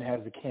Glennon has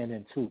a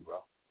cannon too, bro.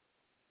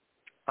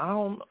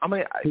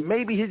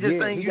 Maybe he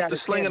just ain't used to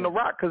slinging the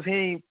rock because he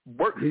ain't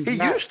work. He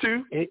used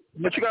to,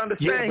 but you got to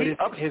understand he's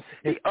up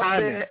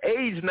there in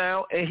age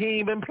now, and he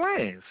ain't been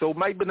playing. So it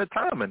might be the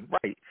timing,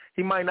 right?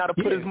 He might not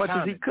have put as much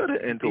as he could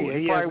have into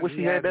it. He probably wish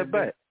he had that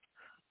back.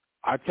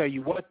 I tell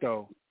you what,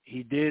 though.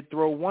 He did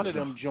throw one of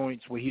them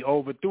joints where he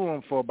overthrew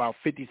him for about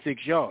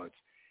 56 yards.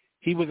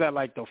 He was at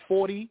like the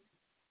 46.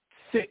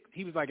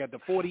 He was like at the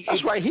 48.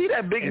 That's right. He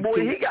that big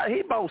boy. He got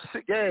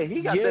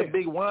that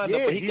big wind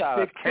up, but he got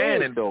a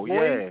cannon though.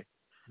 Boy.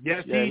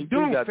 Yes, he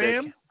do,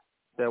 fam.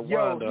 That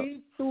wind up.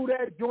 He threw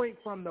that joint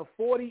from the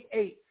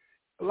 48,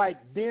 like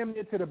damn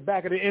near to the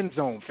back of the end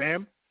zone,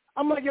 fam.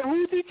 I'm like, yo,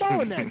 who's he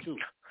throwing that to?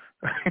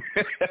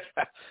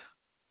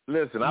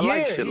 Listen, I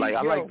like shit like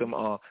I like them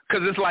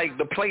because it's like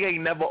the play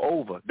ain't never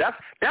over. That's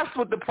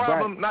what the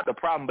problem, not the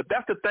problem, but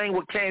that's the thing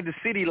with Kansas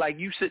City. Like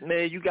you sitting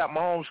there, you got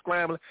Mahomes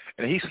scrambling,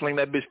 and he sling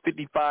that bitch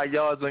 55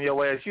 yards on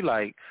your ass. You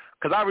like,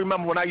 because I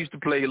remember when I used to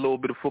play a little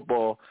bit of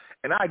football,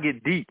 and I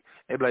get deep.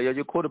 They be like, yo,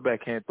 your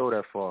quarterback can't throw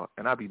that far,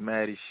 and I be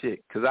mad as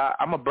shit because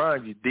I'm gonna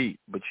burn you deep,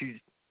 but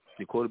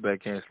your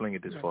quarterback can't sling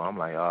it this far. I'm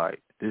like, all right,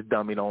 this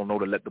dummy don't know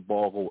to let the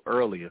ball go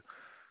earlier.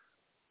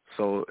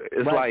 So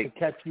it's like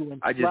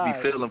I just be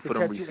feeling for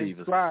them receivers.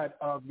 In stride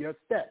of your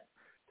step.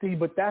 See,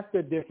 but that's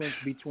the difference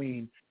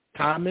between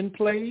Tomlin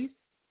plays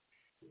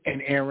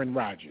and Aaron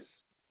Rodgers.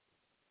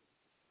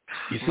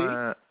 You see?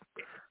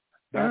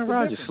 Aaron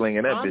Rodgers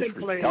slinging that bitch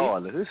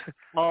regardless.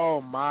 Oh,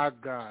 my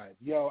God.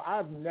 Yo,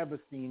 I've never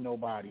seen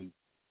nobody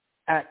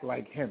act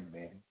like him,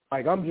 man.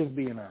 Like, I'm just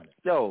being honest.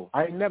 Yo,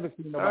 I ain't never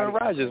seen nobody. Aaron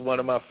Rodgers is one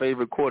of my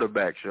favorite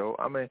quarterbacks, yo.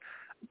 I mean,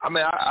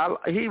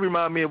 he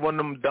remind me of one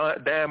of them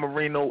Dan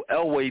Marino,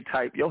 Elway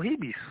type. Yo, he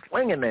be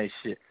slinging that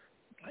shit.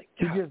 Like,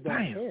 he just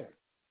don't care.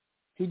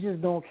 He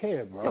just don't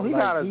care, bro. Yo, he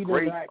got a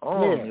great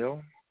arm,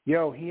 yo.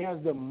 Yo, he has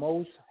the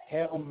most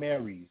Hail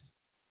Marys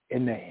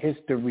in the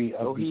history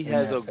of the NFL. He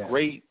has a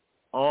great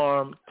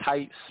arm,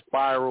 tight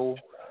spiral.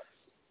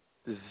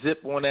 The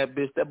zip on that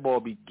bitch, that ball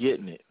be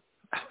getting it.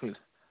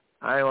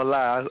 I ain't gonna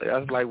lie,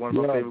 that's like one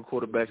of my favorite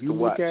quarterbacks to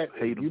watch.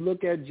 You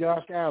look at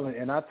Josh Allen,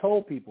 and I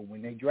told people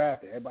when they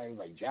drafted, everybody was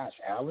like, Josh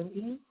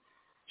Allen,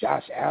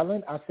 Josh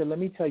Allen? I said, let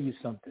me tell you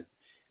something.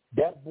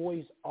 That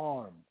boy's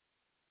arm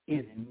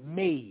is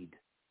made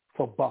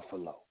for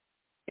Buffalo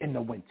in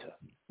the winter.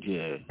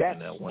 Yeah, that in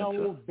that snow,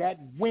 winter. that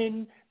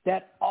wind,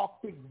 that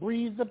Arctic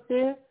breeze up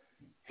there,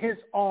 his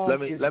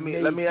arm is let me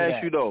made ask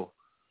for you, though.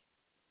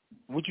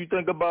 What you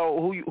think about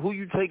who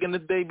you taking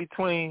today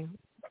between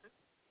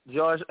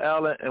Josh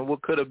Allen and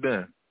what could have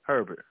been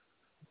Herbert?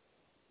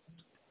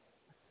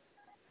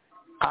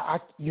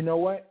 You know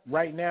what?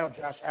 Right now,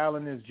 Josh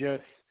Allen is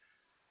just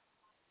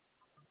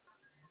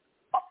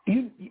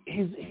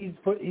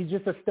he's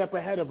just a step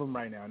ahead of him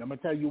right now, and I'm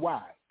gonna tell you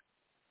why.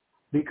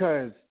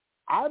 Because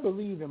I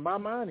believe in my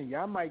mind, and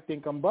y'all might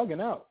think I'm bugging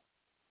out,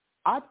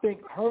 I think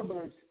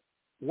Herbert's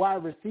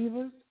wide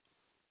receivers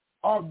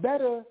are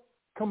better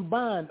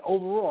combined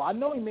overall. I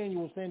know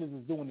Emmanuel Sanders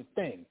is doing his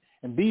thing,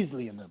 and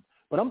Beasley and them,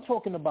 but I'm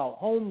talking about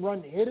home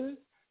run hitters,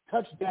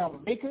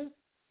 touchdown makers.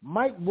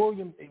 Mike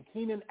Williams and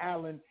Keenan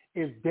Allen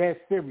is dead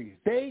serious.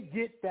 They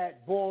get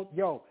that ball.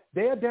 Yo,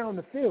 they're down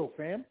the field,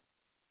 fam.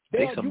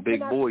 They some big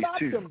boys, stop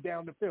too. Them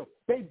down the field.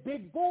 They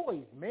big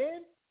boys,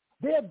 man.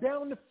 They're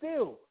down the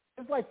field.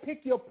 It's like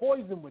pick your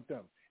poison with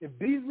them. If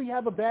Beasley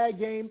have a bad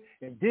game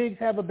and Diggs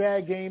have a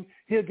bad game,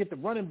 he'll get the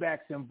running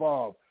backs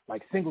involved,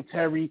 like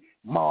Singletary,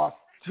 Moss.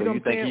 So you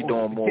think he's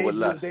doing more with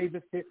less?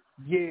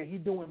 Yeah,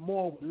 he's doing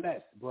more with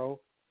less, bro.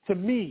 To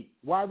me,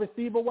 wide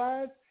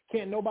receiver-wise,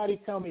 can't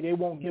nobody tell me they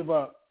won't give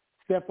up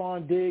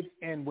Stephon Diggs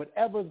and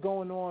whatever's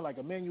going on, like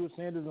Emmanuel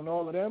Sanders and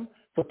all of them,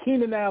 for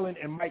Keenan Allen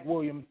and Mike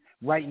Williams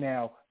right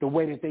now, the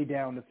way that they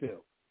down the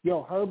field.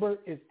 Yo, Herbert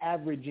is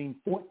averaging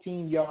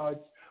 14 yards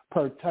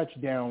per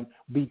touchdown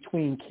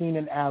between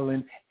Keenan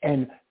Allen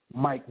and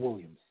Mike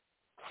Williams.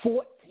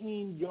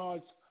 14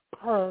 yards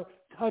per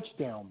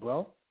touchdown,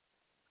 bro.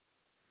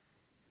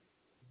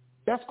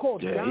 That's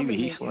called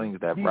dominating he slings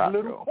that these rock,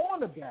 little bro.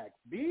 cornerbacks,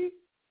 B.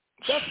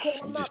 That's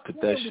called He not just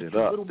put that shit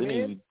up. Then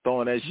he was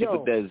throwing that shit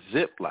with that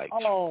zip like.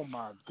 Oh,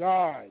 my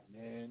God,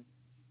 man.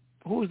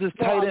 Who's this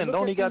tight end?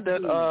 Don't he got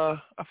that,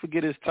 I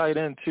forget his tight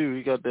end, too.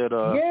 He got that,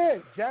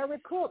 Yeah,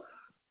 Jared Cook.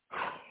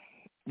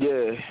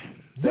 Yeah.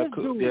 This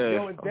Cook, dude,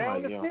 yeah. is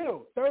down the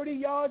field, 30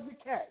 yards to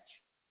catch.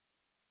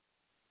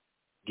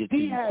 Get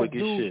you quick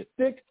as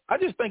shit. I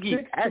just think he's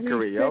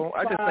accurate, yo.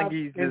 I just think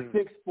he's just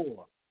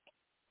 6'4".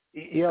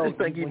 I just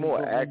think he's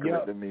more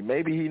accurate than me.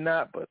 Maybe he's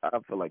not, but I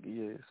feel like he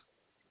is.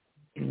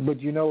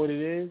 But you know what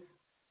it is?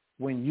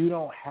 When you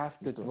don't have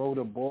to throw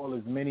the ball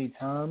as many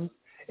times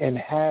and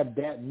have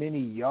that many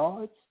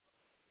yards,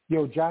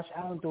 yo, Josh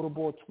Allen threw the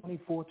ball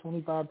 24,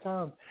 25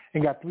 times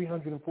and got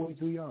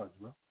 342 yards,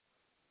 bro.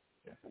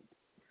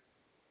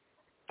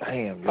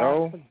 Damn,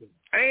 yo.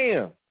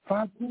 Damn.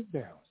 5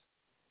 touchdowns.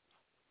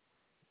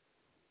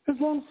 That's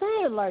what I'm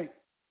saying. Like,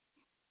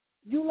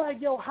 you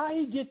like, yo, how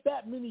he get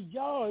that many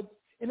yards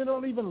and it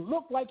don't even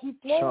look like he's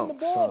throwing the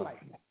ball like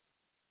that?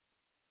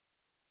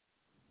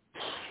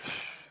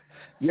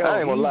 Yo, I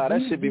ain't gonna lie,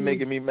 that shit be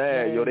making me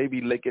mad, yo. They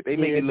be make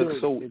it look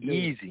so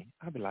easy.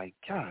 I be like,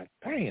 God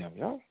damn,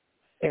 yo.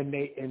 And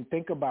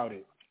think about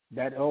it.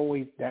 That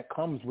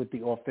comes with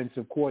the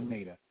offensive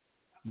coordinator.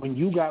 When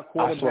you got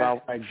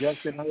quarterbacks like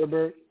Justin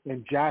Herbert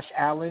and Josh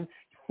Allen,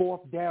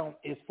 fourth down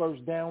is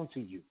first down to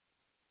you.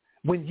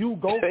 When you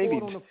go for it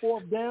on the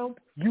fourth down,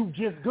 you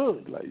just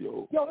good. Like,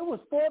 yo, it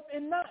was fourth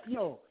and not,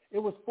 yo. It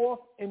was fourth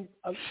and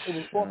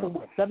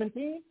what,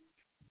 17?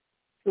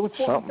 It was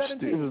 4th and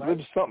 17. It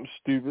was something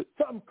stupid.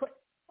 Something crazy.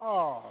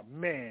 Oh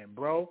man,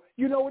 bro.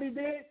 You know what he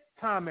did?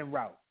 Timing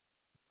route.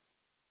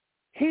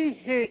 He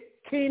hit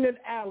Keenan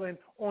Allen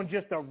on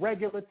just a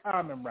regular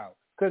timing route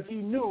because he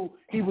knew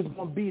he was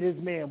going to beat his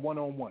man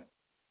one-on-one.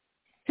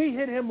 He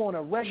hit him on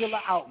a regular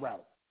out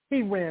route.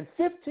 He ran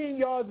 15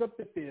 yards up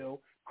the field,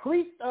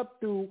 creased up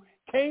through,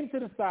 came to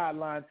the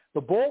sideline.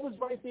 The ball was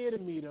right there to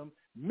meet him.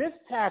 Missed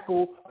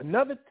tackle,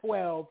 another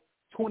 12,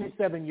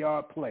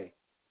 27-yard play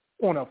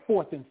on a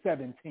 4th and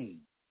 17.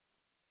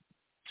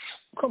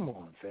 Come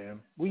on,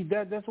 fam.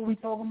 That's what we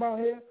talking about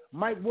here?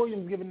 Mike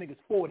Williams giving niggas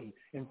 40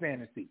 in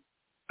fantasy.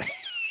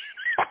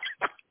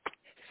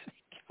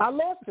 I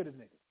lost to the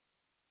nigga.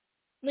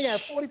 Nigga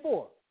had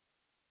 44.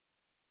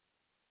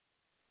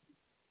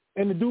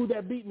 And the dude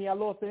that beat me, I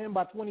lost to him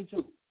by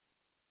 22.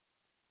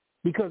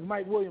 Because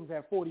Mike Williams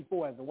had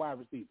 44 as a wide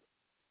receiver.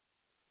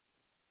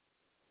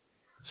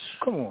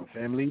 Come on,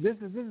 family. This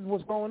is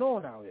what's going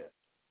on out here.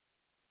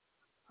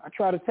 I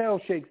tried to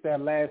tell Shakes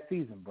that last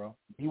season, bro.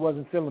 He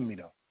wasn't feeling me,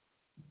 though.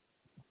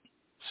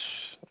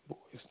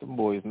 Them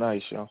boys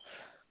nice, yo.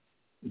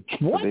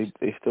 What?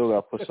 They still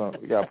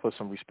gotta put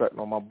some respect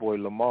on my boy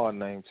Lamar's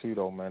name too,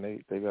 though,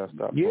 man. They gotta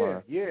stop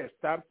playing. Yeah.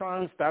 Stop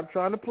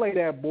trying to play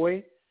that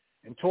boy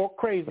and talk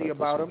crazy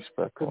about him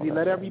because he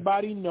let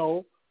everybody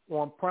know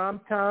on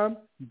prime time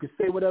you can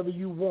say whatever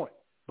you want,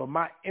 but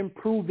my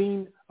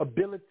improving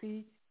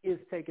ability is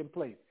taking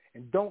place.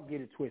 And don't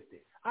get it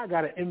twisted. I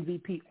got an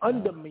MVP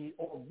under me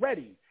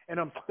already, and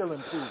I'm still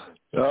improving.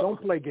 So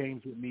don't play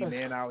games with me,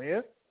 man, out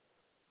here.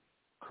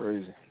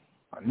 Crazy.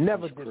 I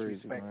never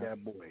disrespect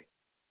that boy.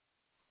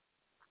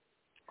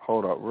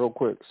 Hold up, real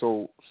quick.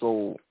 So,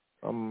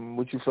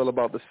 what you feel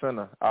about the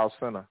center, our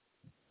center?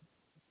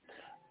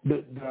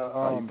 The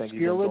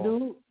Skiller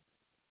dude.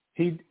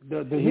 He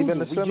been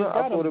the center.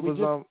 I thought it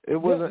was It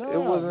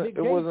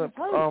wasn't.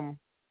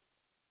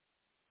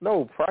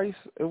 No, Price.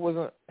 It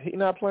wasn't. He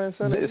not playing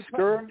center. It's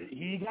Skiller.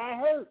 He got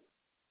hurt.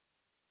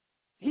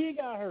 He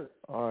got hurt.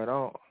 All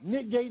right,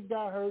 Nick Gates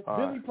got hurt. All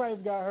Billy right. Price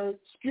got hurt.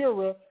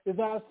 Skura is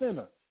our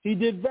center. He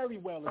did very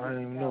well I against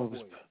didn't the know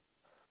Cowboys.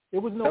 It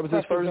was no that was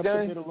his pressure first up the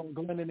game? middle on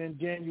Glennon and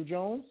Daniel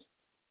Jones.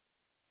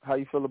 How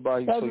you feel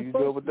about you? That So was you his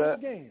good with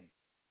that? game.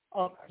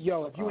 If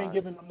you ain't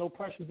giving them no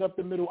pressures up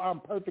the middle, I'm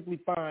perfectly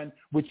fine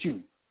with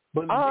you.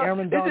 But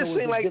Aaron Donald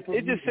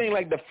it just seemed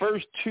like the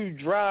first two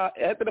drives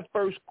after the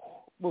first.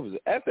 What was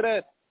it? After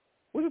that,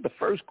 was it the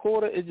first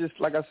quarter? It just,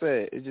 like I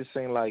said, it just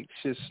seemed like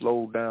shit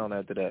slowed down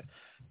after that.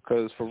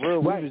 Because for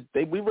real,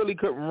 we really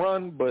couldn't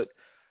run, but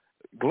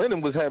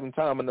Glennon was having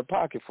time in the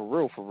pocket for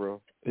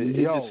real. It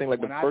just seemed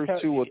like the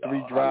first 2 or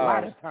 3 drives, a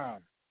lot of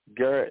time.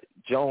 Garrett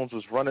Jones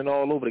was running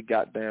all over the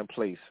goddamn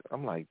place.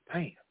 I'm like,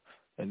 damn.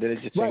 And then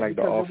it just seemed like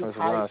the offensive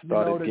line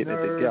started getting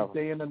it together.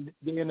 They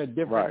in a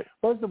different. Right.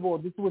 First of all,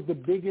 this was the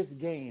biggest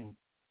game,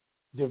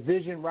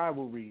 division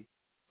rivalry,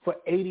 for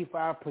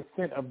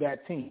 85% of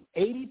that team.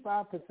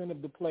 85%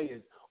 of the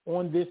players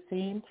on this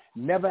team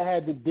never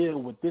had to deal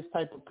with this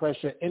type of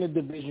pressure in a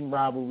division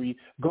rivalry,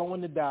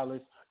 going to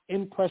Dallas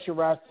in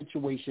pressurized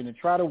situation and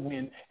try to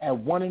win at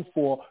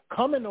 1-4,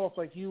 coming off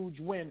a huge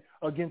win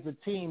against a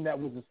team that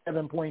was a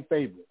 7-point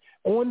favorite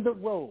on the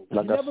road.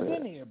 You've never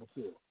been here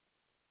before.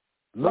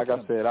 Like I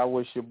said, I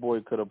wish your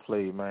boy could have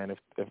played, man.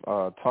 If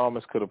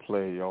Thomas could have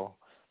played, y'all.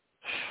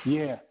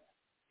 Yeah,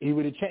 he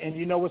would have changed. And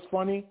you know what's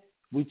funny?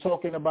 We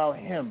talking about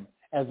him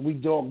as we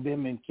dogged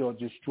him and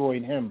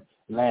destroyed him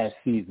last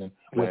season.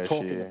 We're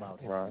talking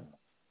about him. Right.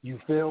 You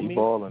feel me?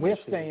 We're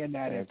saying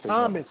that if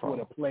Thomas would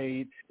have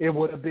played, it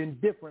would have been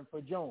different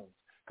for Jones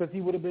because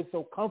he would have been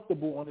so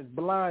comfortable on his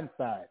blind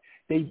side.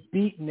 They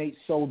beat Nate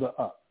Solder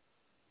up.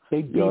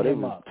 They beat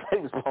him up. They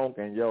was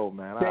honking,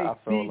 man. I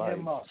felt like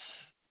him up.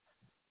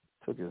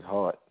 Took his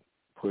heart,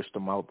 pushed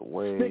him out the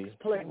way. 6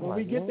 plays. When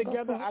we get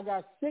together, I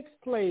got 6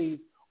 plays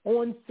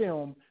on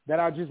film that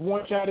I just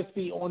want y'all to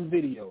see on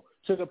video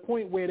to the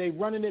point where they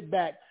running it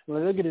back.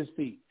 Look at his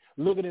feet.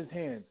 Look at his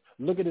hands.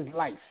 Look at his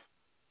life.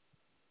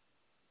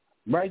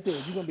 Right there,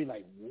 you're going to be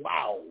like,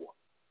 wow.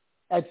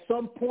 At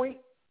some point,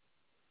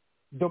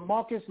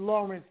 DeMarcus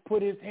Lawrence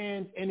put his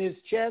hands in his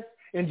chest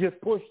and just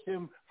pushed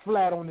him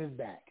flat on his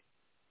back.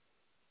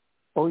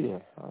 Oh, yeah.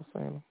 I was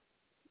saying.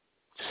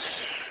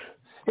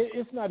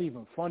 It's not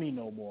even funny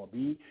no more,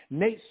 B.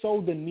 Nate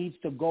Solder needs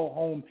to go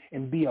home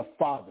and be a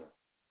father.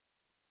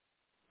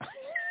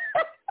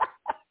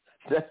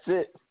 That's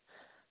it.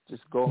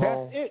 Just go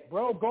home. That's it,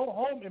 bro. Go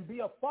home and be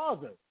a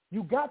father.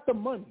 You got the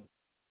money.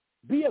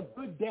 Be a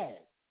good dad.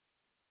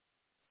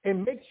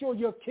 And make sure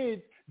your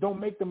kids don't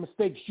make the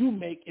mistakes you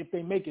make if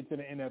they make it to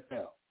the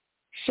NFL.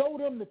 Show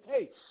them the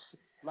tape.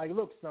 Like,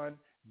 look, son,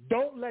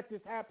 don't let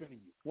this happen to you.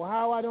 Well,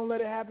 how I don't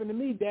let it happen to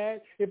me,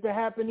 Dad? If it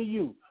happened to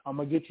you, I'm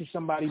going to get you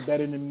somebody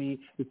better than me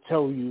to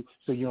tell you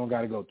so you don't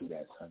got to go through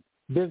that, son.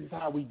 This is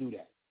how we do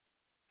that.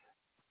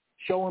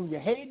 Show them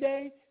your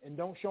heyday and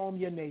don't show them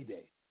your nay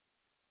day.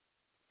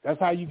 That's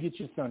how you get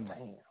your son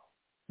right.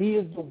 He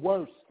is the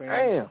worst, fam.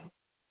 Damn.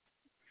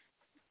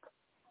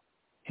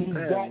 He's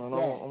man, that I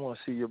want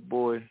to see your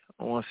boy.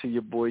 I want to see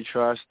your boy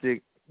try to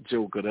stick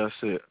Joker. That's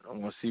it. I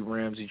want to see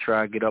Ramsey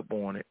try to get up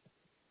on it.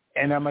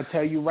 And I'm gonna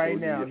tell you right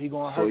now, he's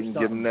gonna hurt something. So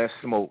you give him that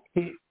smoke.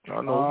 He's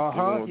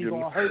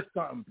gonna hurt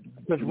something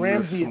because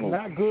Ramsey is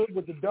not good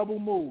with the double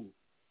move.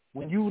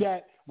 When you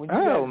that big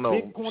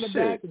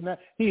cornerback,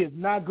 he is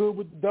not good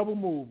with the double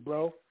move,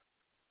 bro.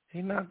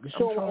 He not.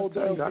 Sure,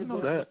 Odell I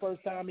know that. The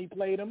first time he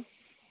played him,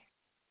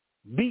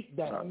 beat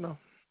that. I know.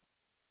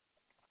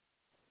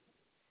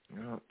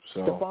 Yeah,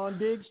 so. Stephon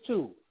Diggs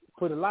too.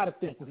 Put a lot of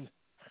things.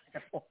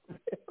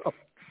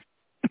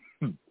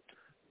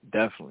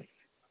 Definitely.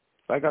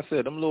 Like I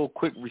said, them little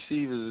quick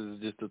receivers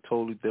is just a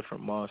totally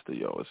different monster,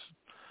 yo.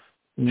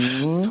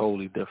 It's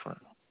totally different.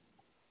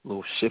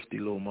 Little shifty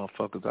little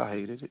motherfuckers. I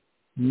hated it.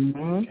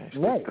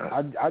 Right.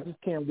 I just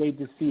can't wait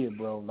to see it,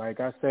 bro. Like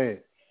I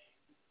said,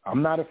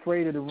 I'm not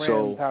afraid of the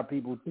Rams, how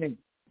people think.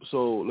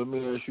 So let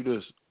me ask you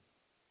this.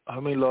 How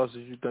many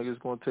losses you think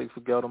it's going to take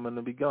for Gettleman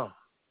to be gone?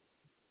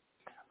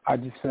 I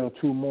just feel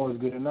 2 more is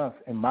good enough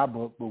in my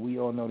book, but we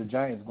all know the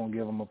Giants going to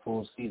give him a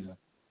full season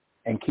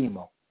and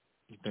chemo.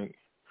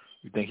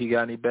 You think he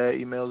got any bad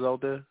emails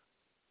out there?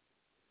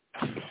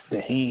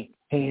 He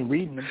ain't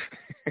reading them.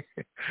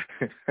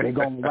 They're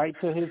going right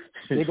to his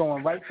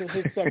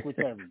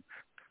secretary.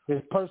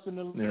 His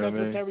personal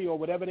secretary or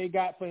whatever they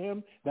got for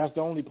him, that's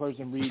the only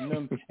person reading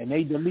them, and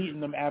they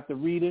deleting them after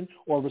reading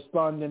or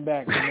responding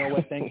back. You know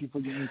what? Thank you for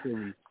your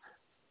inquiry.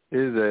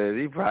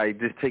 He probably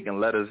just taking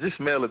letters. Just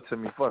mail it to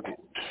me. Fuck it.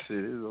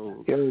 Shit, it's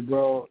over. Yeah,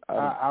 bro.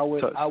 I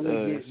would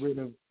get rid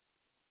of.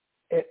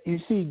 You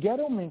see,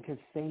 Gettleman could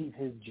save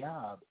his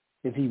job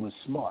if he was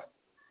smart.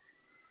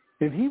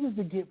 If he was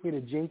to get rid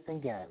of Jason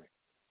Garrett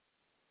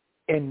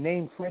and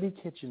name Freddie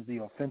Kitchens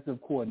the offensive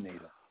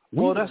coordinator.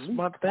 Well, that's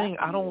my thing.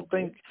 I don't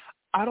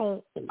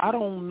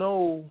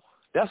know.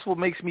 That's what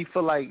makes me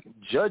feel like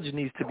Judge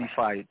needs to be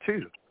fired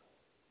too.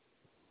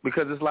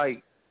 Because it's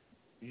like,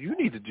 you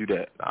need to do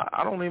that.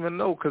 I don't even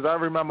know, because I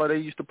remember they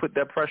used to put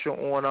that pressure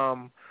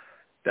on.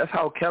 That's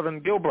how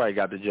Kevin Gilbride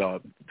got the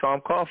job.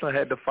 Tom Coughlin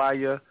had to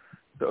fire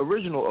the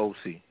original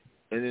OC,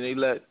 and then they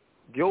let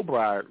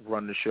Gilbride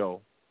run the show,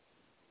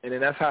 and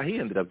then that's how he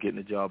ended up getting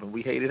the job, and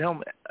we hated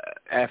him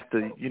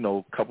after, you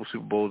know, a couple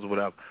Super Bowls or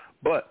whatever.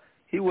 But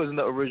he wasn't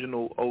the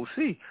original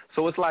OC,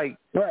 so it's like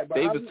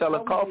they was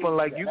telling Coughlin,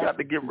 like, you got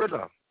to get rid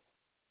of him.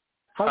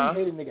 How you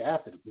hate a nigga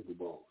after the Super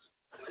Bowls?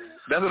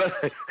 That's what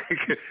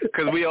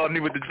because we all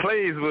knew what the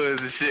plays was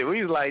and shit.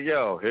 We was like,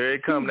 yo, here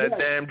it come, that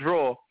damn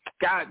draw.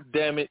 God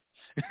damn it.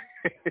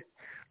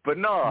 But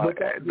no,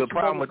 the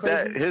problem with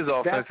that, his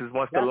offense is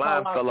once the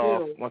line fell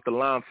off, once the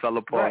line fell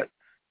apart,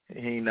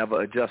 he ain't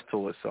never adjust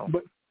to it. So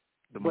but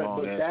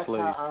that's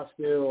plays. How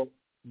I feel.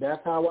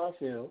 That's how I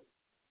feel.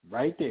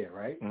 Right there,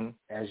 right? Mm-hmm.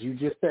 As you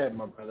just said,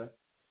 my brother.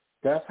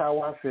 That's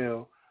how I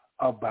feel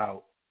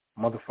about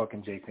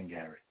motherfucking Jason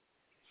Garrett.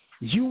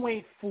 You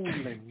ain't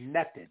fooling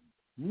nothing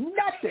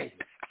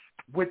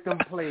with them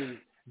plays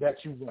that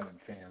you run,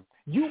 fam.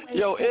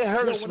 It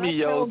hurts me,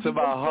 to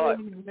my heart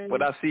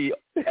when I see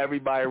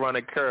everybody run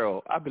a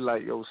curl. I be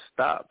like, yo,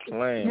 stop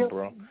playing,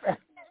 bro.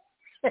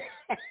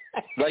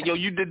 Like, yo,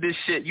 you did this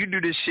shit. You do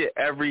this shit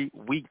every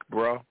week,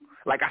 bro.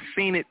 Like, I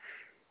seen it.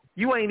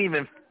 You ain't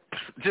even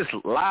just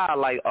lie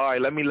like, all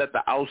right, let me let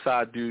the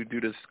outside dude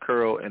do this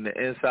curl and the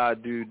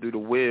inside dude do the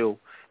wheel,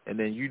 and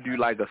then you do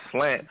like a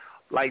slant.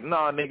 Like,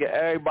 nah, nigga,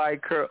 everybody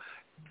curl.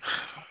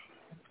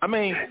 I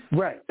mean,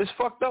 it's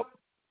fucked up,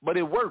 but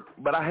it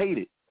worked. But I hate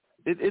it.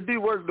 It did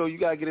work, though. You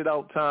got to get it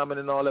out timing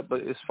and all that,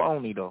 but it's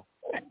phony, though.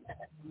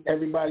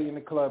 Everybody in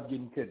the club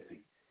getting tipsy.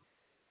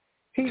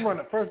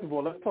 First of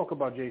all, let's talk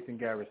about Jason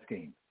Garrett's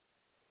scheme.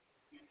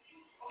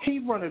 He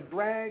run a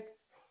drag,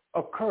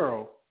 a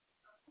curl,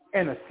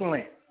 and a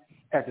slant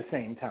at the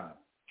same time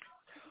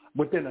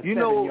within a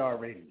 7-yard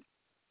radius.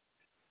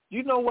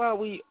 You know why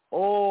we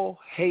all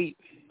hate,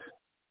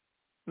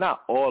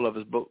 not all of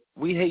us, but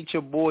we hate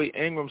your boy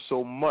Ingram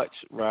so much,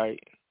 right?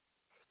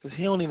 Because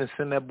he don't even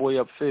send that boy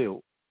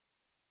upfield.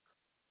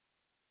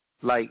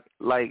 Like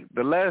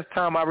the last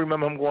time I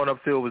remember him going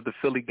upfield was the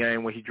Philly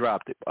game when he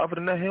dropped it. Other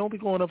than that, he don't be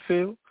going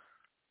upfield.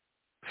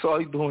 So all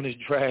he doing is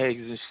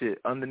drags and shit,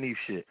 underneath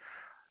shit.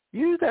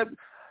 You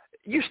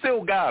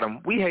still got him.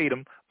 We hate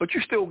him, but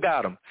you still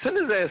got him. Send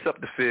his ass up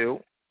the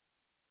field.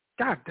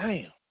 God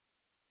damn.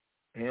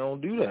 He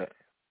don't do that.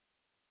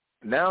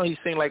 Now he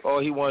seems like all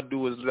he want to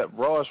do is let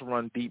Ross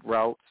run deep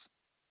routes.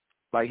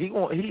 Like he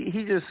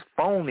just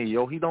phony,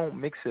 yo. He don't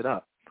mix it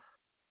up.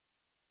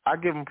 I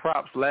give him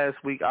props last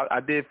week. I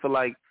did feel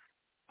like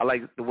I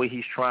like the way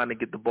he's trying to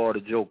get the ball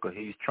to Joker.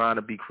 He's trying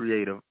to be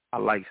creative. I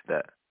likes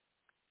that.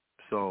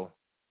 So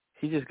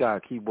he just got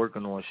to keep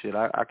working on shit.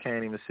 I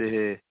can't even sit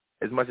here.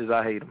 As much as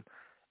I hate him,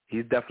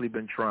 he's definitely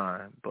been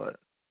trying, but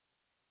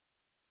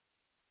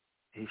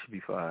he should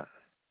be fired.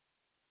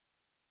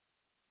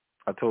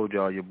 I told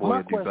y'all your boy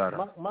would do better.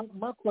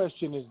 My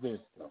question is this,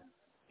 though.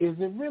 Is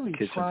it really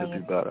trying to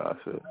do better, I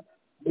said,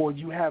 or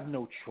you have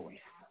no choice?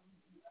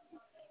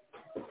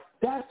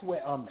 That's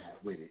where I'm at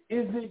with it.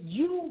 Is it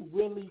you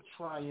really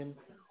trying,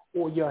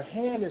 or your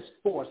hand is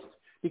forced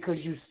because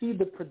you see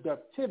the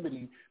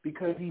productivity,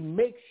 because he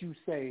makes you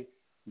say,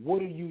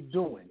 what are you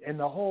doing? And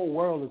the whole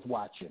world is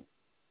watching.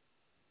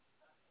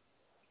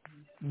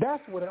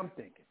 That's what I'm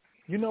thinking.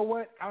 You know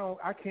what?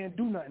 I can't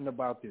do nothing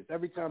about this.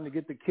 Every time the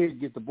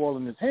kid get the ball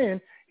in his hand,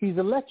 he's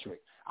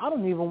electric. I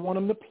don't even want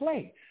him to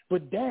play.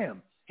 But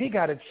damn, he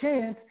got a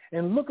chance,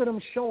 and look at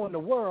him showing the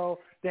world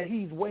that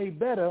he's way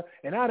better,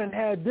 and I done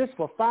had this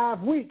for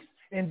 5 weeks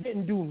and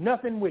didn't do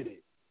nothing with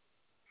it.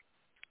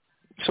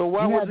 So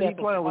why wasn't he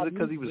playing? Was it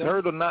because he was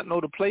hurt or not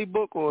know the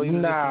playbook, or he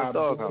was just in the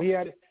doghouse?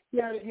 He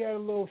had a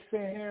little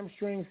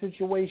hamstring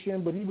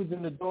situation, but he was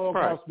in the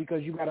doghouse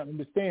because you got to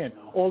understand,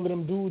 all of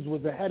them dudes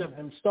was ahead of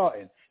him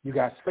starting. You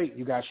got Spate,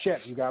 you got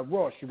Shep, you got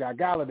Ross, you got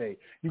Galladay,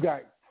 you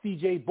got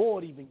C.J.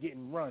 Board even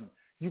getting run.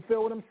 You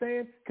feel what I'm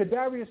saying?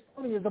 Kadarius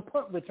Toney is a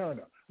punt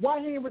returner. Why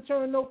he ain't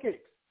returning no kicks?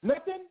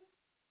 Nothing.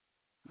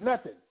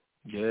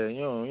 Yeah,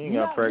 you ain't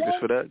got to practice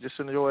for that. Just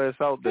send your ass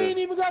out there. He ain't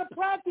even got to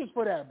practice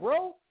for that,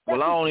 bro.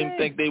 Well, I don't even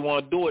think they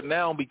want to do it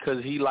now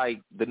because he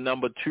like the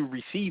number 2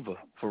 receiver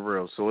for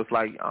real. So it's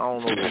like I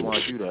don't know if they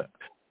want to do that.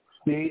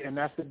 See, and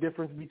that's the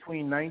difference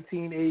between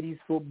 1980s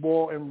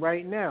football and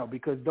right now,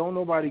 because don't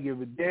nobody give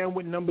a damn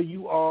what number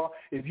you are.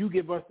 If you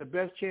give us the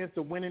best chance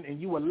of winning and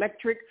you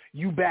electric,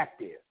 you back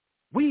there.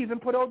 We even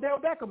put Odell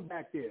Beckham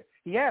back there.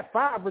 He had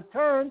 5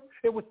 returns.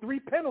 It was 3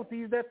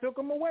 penalties that took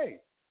him away.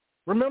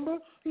 Remember?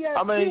 He had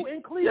 2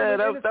 in Cleveland. Yeah,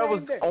 that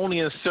was only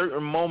in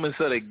certain moments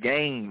of the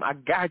game. I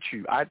got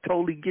you. I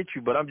totally get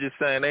you. But I'm just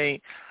saying,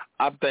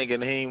 I'm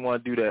thinking he ain't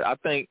want to do that. I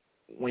think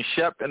when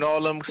Shep and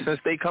all them, since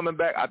they coming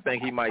back, I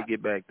think he might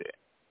get back there.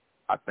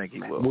 I think he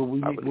will.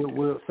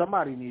 Well,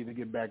 somebody needs to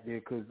get back there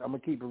because I'm gonna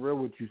keep it real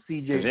with you.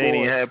 CJ, they ain't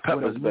even had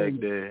Peppers back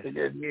there.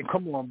 Yeah,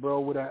 come on, bro.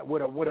 With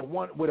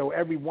a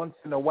every once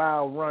in a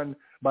while run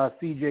by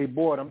CJ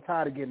Board, I'm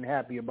tired of getting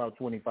happy about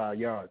 25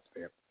 yards,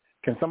 man.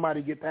 Can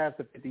somebody get past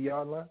the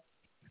 50-yard line,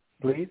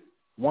 please?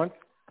 Once?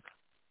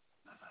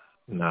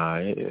 Nah,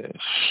 ain't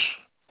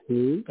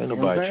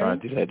nobody trying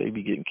to do that. They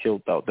be getting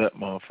killed out that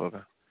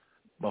motherfucker.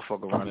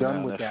 Motherfucker running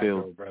down that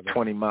field,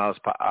 20 miles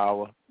per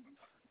hour.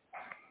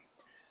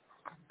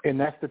 And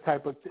that's the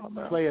type of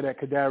player that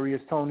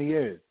Kadarius Toney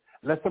is.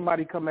 Let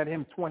somebody come at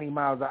him 20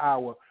 miles an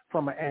hour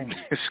from an angle.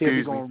 He'll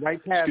be going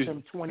right past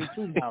him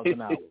 22 miles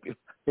an hour.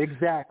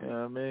 Exactly.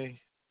 Yeah, I mean,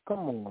 come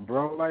on,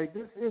 bro. Like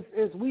this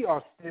is we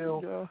are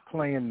still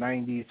playing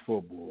 90s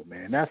football,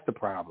 man. That's the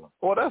problem.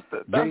 Well, that's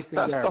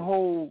the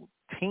whole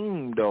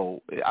team,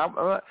 though.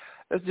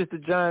 That's just the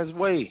Giants'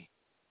 way.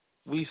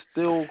 We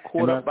still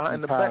caught up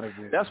behind the back.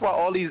 That's why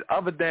all these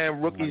other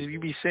damn rookies, you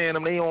be seeing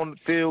them, they on the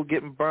field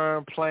getting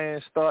burned,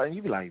 playing, starting.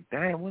 You be like,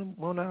 damn,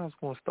 when I was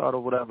going to start or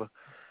whatever.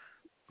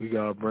 We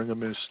got to bring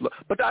him in slow.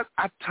 But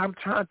I'm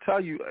trying to tell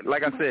you,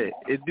 like I said,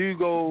 it do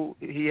go,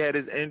 he had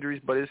his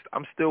injuries, but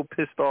I'm still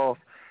pissed off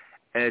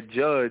at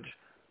Judge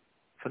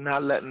for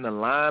not letting the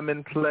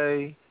linemen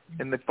play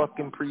in the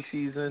fucking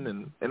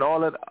preseason and all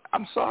that.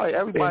 I'm sorry,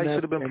 everybody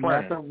should have been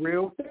playing. That's a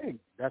real thing.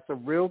 That's a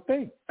real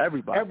thing.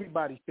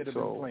 Everybody should have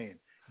been playing.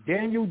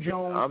 Daniel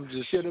Jones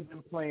should have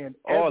been playing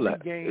every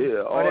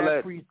game all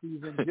that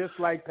preseason, just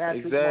like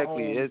Patrick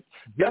Mahomes.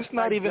 That's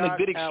not even a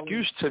good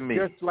excuse to me.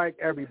 Just like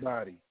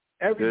everybody.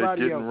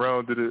 Everybody else.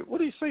 Around to the, what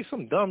do you say,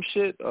 some dumb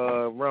shit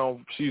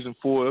around season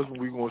 4. That's when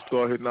we're going to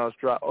start hitting our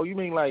stride. Oh, you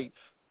mean like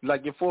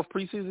your 4th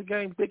preseason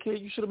game, dickhead?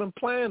 You should have been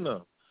playing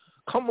them.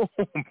 Come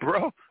on,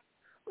 bro.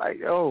 Like,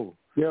 yo.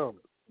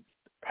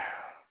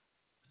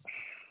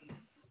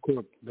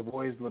 Look, the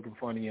boy is looking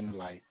funny in the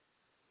light.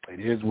 It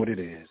is what it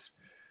is.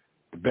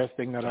 The best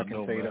thing that I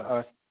can say to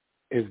us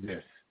is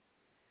this.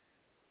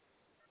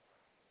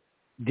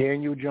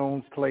 Daniel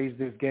Jones plays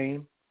this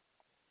game.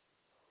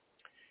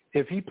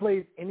 If he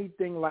plays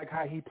anything like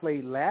how he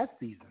played last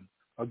season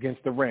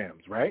against the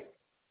Rams, right,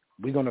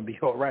 we're going to be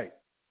all right.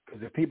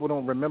 Because if people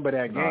don't remember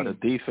that game. The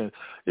defense.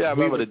 Yeah, I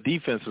remember the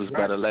defense was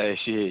better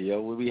last year,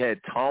 yo. We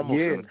had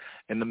Thomas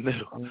in the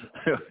middle.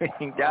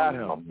 We got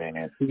him. Oh,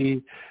 man.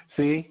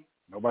 See?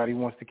 Nobody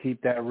wants to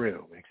keep that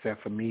real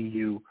except for me,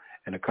 you,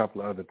 and a couple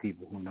of other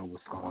people who know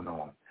what's going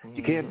on. Mm-hmm.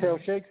 You can't tell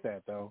Shakes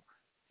that, though.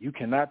 You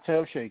cannot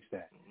tell Shakes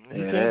that.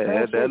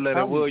 Yeah, that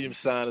Leonard Williams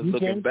sign is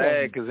looking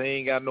bad because he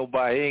ain't got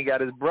nobody. He ain't got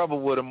his brother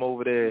with him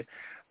over there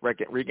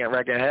wrecking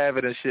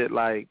havoc and shit.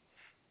 Like,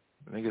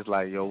 niggas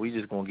like, yo, we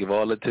just going to give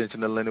all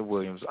attention to Leonard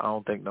Williams. I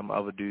don't think them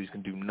other dudes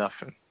can do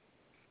nothing.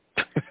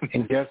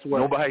 And guess what?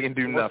 Nobody can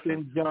do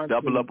nothing.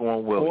 Double up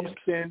on Williams.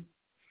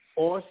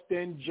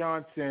 Austin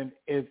Johnson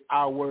is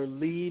our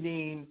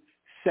leading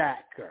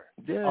sacker,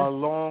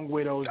 along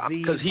with Ozzie.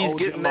 Because he's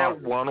getting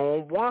that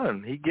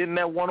one-on-one. He's getting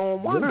that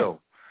one-on-one, though.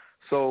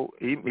 So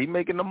he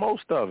making the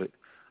most of it.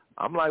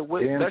 I'm like,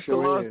 what? Dexter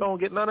Lawrence don't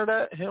get none of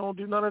that? He don't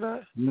do none of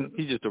that?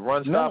 He's just a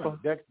run stopper?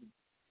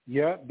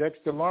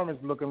 Dexter Lawrence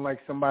looking like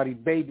somebody's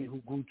baby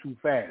who grew too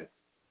fast.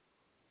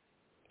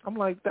 I'm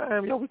like,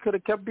 damn, yo, we could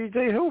have kept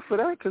B.J. Hill for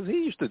that because he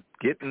used to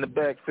get in the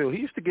backfield.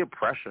 He used to get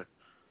pressure.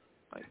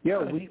 Like,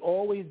 we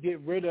always get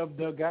rid of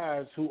the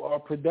guys who are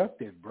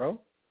productive, bro.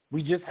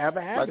 We just have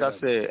a habit. Like I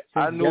said,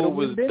 I knew it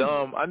was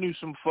dumb. I knew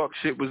some fuck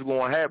shit was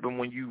going to happen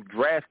when you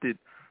drafted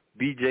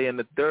BJ in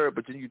the 3rd,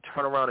 but then you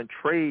turn around and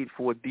trade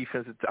for a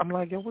defensive. I'm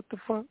like, yo, what the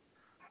fuck?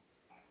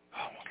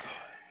 Oh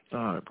my God!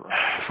 All right, bro.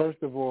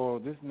 First of all,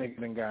 this nigga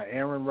done got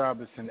Aaron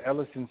Robinson,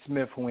 Ellison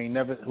Smith, who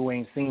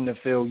ain't seen the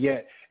field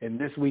yet, and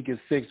this week is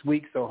 6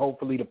 weeks, so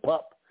hopefully the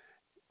pup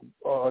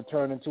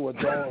turn into a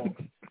dog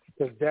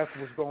because that's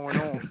what's going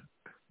on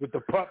with the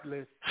pup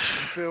list.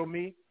 You feel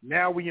me?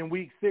 Now we in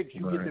week 6,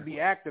 you get to be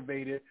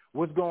activated.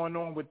 What's going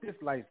on with this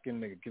light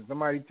skinned nigga? Can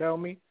somebody tell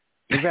me?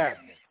 What's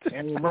happening?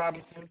 Andy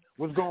Robinson,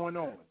 what's going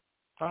on?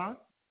 Huh?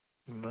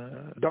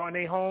 Man.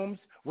 Darnay Holmes,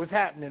 what's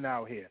happening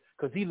out here?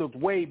 Because he looked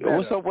way better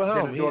what's up with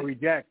him? than Dory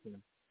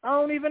Jackson. I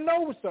don't even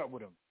know what's up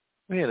with him.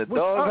 Yeah, the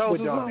doghouse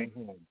with Darnay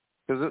Holmes.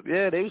 Because,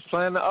 they was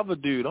playing the other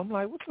dude. I'm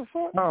like, what the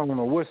fuck? I don't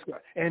know what's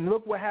 – and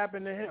look what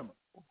happened to him.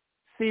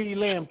 CeeDee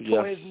Lamb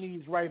tore his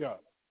knees right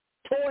up.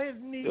 Tore his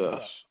knees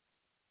up.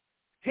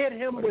 Hit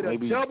him with a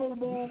double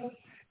move,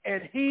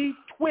 and he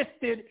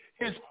twisted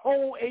his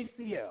whole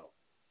ACL.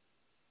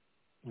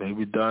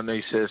 Maybe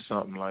Darnay said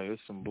something like,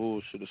 it's some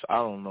bullshit. I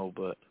don't know,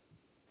 but.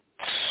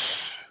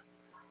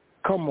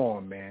 Come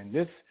on,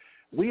 man.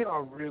 We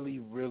are really,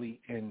 really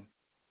in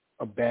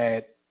a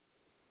bad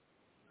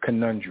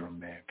conundrum,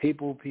 man.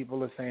 People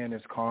are saying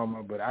it's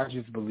karma, but I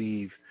just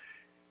believe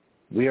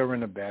we are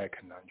in a bad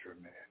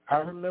conundrum, man. I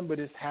remember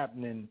this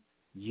happening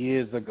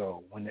years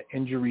ago when the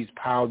injuries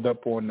piled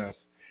up on us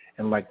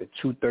in like the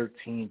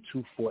 2013,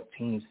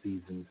 2014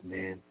 seasons,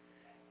 man,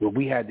 where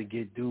we had to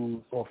get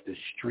dudes off the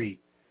street.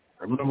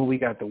 I remember we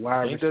got the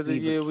wide receivers. The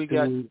year we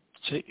got man.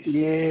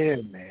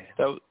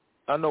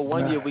 I know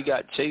one year we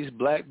got Chase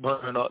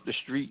Blackburn up the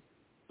street.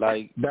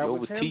 Like, that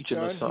was teaching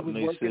or something,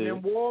 he was working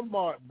in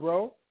Walmart,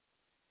 bro.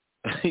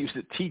 He was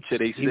a teacher,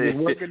 they said. He was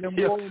working in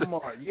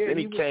Walmart. Yeah, then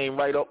he came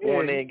right up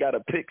on there and got a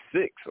pick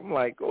 6. I'm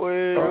like, go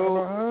ahead.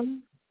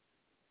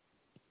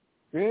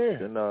 Yeah.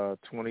 Then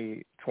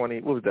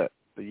 2020, what was that?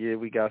 The year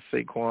we got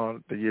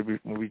Saquon, the year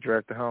when we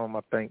drafted home,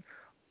 I think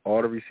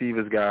all the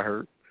receivers got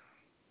hurt.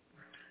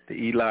 The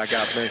Eli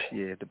got benched,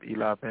 the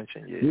Eli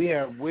benching,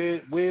 Yeah,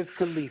 where's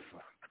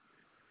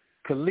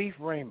Khalif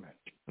Raymond?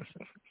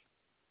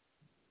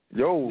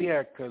 Yo.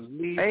 Yeah, because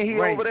Lee ain't he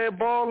Raymond over there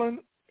balling?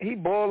 He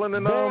balling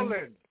and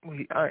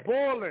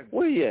balling.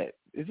 Where he at?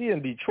 Is he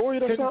in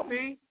Detroit or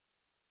something?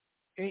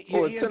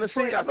 Or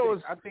Tennessee?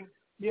 I think.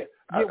 Yeah,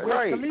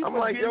 right. I'm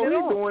like, yo,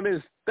 he doing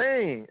his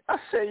thing. I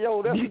said,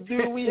 yo, that's the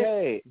dude we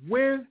had.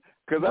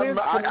 Because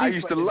I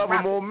used to love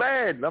him on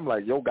Madden. I'm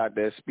like, yo, got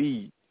that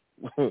speed.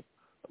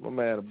 My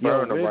man, a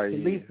burner right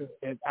here. Lisa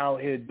is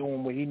out here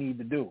doing what he need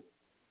to do.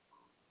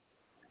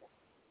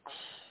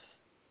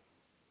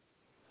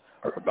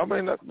 I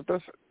mean,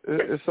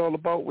 it's all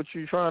about what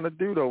you're trying to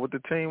do, though. What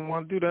the team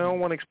want to do, they don't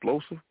want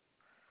explosive.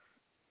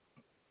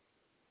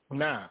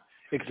 Nah,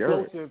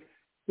 explosive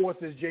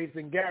forces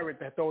Jason Garrett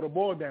to throw the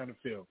ball down the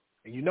field,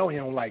 and you know he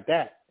don't like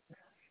that.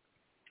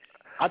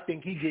 I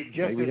think he get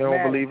just Maybe as he don't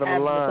mad believe in the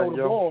line, throw the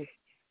yo. ball.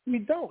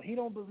 He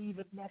don't believe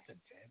in nothing,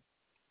 Sam.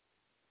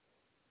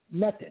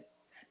 Nothing.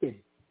 If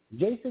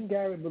Jason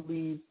Garrett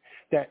believes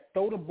that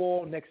throw the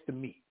ball next to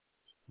me.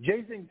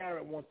 Jason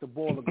Garrett wants the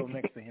ball to go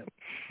next to him.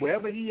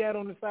 Wherever he at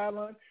on the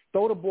sideline,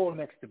 throw the ball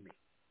next to me.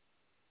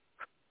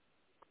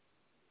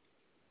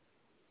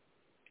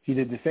 He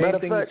did the same thing. Matter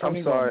of fact,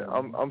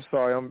 I'm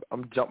sorry.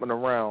 I'm jumping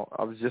around.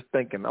 I was just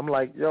thinking. I'm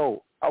like,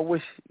 yo, I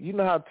wish, you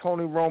know how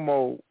Tony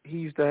Romo, he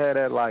used to have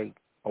that, like,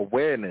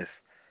 awareness,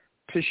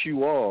 piss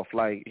you off.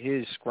 Like,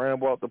 he'd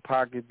scramble out the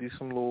pocket, do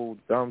some little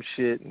dumb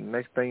shit, and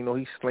next thing you know,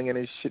 he's slinging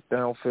his shit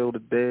downfield to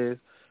dead.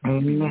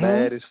 He'd be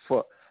mad as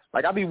fuck.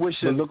 Like, I be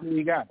wishing. But look what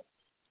he got.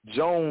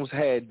 Jones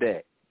had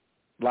that,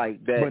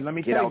 like that, but let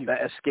me get tell out you, that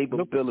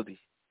escapability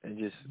and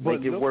just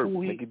make it work,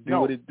 make it do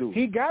what it do.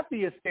 He got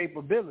the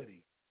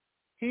escapability.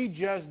 He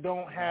just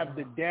don't have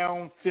the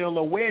downfield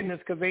awareness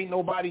because ain't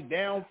nobody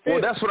downfield.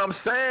 Well, that's what I'm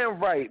saying,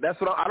 right?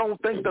 That's what I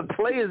don't think the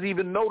players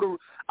even know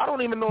I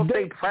don't even know if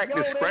they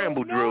practice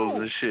scramble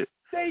drills and shit.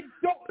 They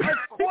don't.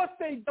 Of course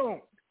they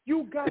don't.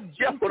 You got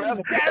Jason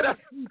Garrett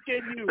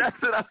in you. That's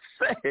what I'm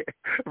saying.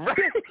 Right?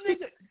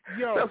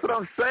 That's what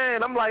I'm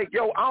saying. I'm like,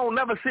 yo, I don't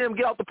never see him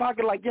get out the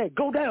pocket like, yeah,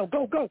 go down,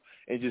 go,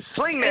 and just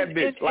sling that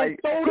bitch. Like,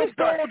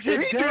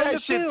 if he do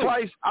that shit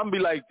twice, I'm be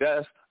like,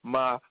 that's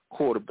my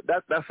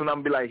quarterback. That's when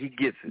I'm be like, he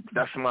gets it.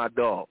 That's my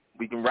dog.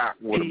 We can rock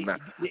with him now.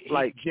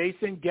 Like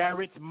Jason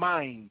Garrett's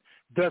mind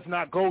does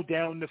not go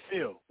down the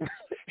field.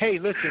 Hey,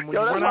 listen, when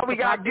yo, you that's why we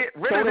gotta get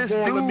rid of this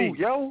dude,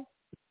 yo.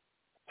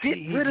 Get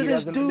rid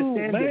of this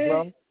dude,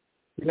 man.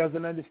 He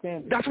doesn't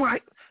understand it. That's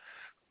right.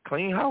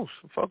 Clean house.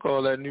 Fuck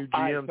all that new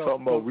GM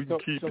talking about we can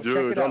keep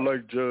Judge. I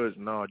like Judge.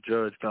 No,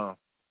 Judge gone.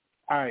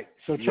 All right,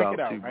 so check it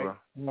out, right?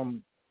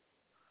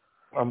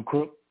 I'm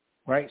Crook,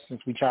 right?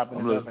 Since we chopping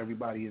it up,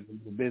 everybody is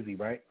busy,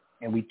 right?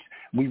 And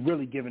we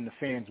really giving the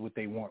fans what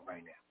they want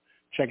right now.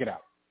 Check it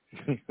out.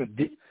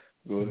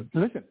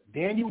 Listen,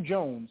 Daniel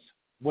Jones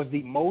was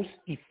the most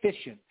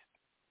efficient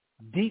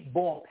deep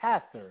ball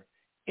passer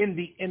in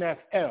the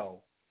NFL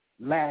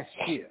last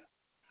year.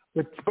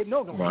 But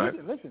no, right.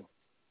 Listen.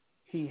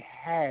 He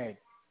had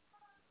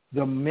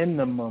the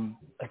minimum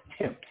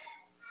attempts.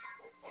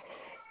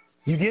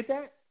 You get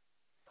that?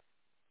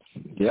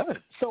 Yeah.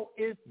 So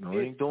it's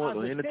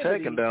ain't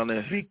attacking down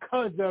there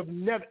because of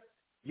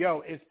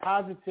it's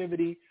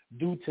positivity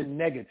due to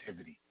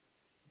negativity.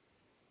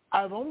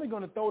 I'm only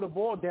going to throw the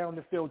ball down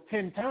the field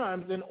 10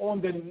 times, and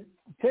on the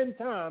 10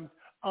 times,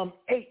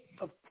 8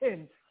 of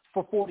 10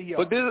 for 40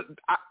 yards. But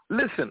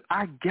listen,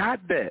 I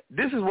got that.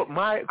 This is what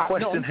my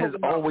question has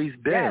always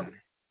been.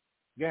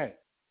 Yeah.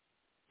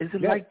 Is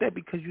it like that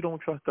because you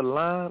don't trust the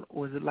line,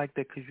 or is it like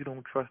that because you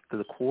don't trust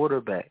the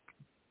quarterback?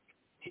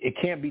 It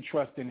can't be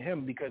trusting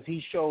him because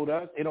he showed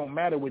us it don't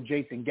matter what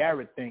Jason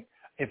Garrett thinks.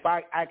 If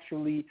I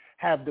actually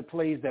have the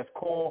plays that's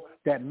called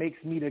that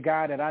makes me the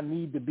guy that I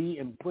need to be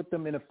and put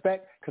them in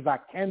effect because I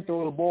can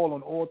throw the ball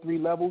on all 3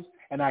 levels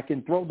and I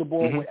can throw the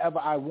ball wherever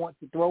I want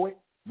to throw it,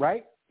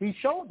 right? He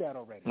showed that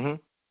already.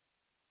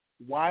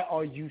 Mm-hmm. Why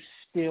are you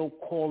still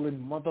calling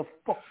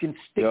motherfucking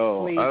stick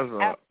plays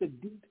after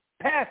deep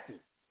passes?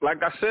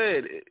 Like I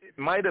said,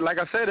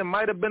 it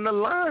might have been the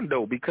line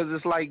though, because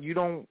it's like you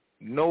don't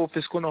know if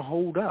it's going to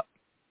hold up.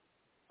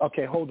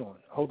 Okay, hold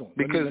on.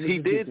 Because he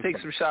did take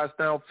some shots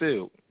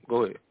downfield.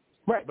 Go ahead.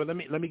 Right, but let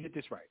me get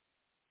this right.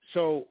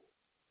 So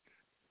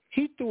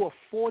he threw a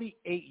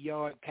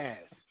 48-yard pass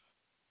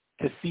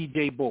to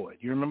C.J. Boyd.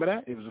 You remember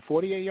that? It was a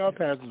 48-yard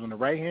pass. It was on the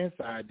right-hand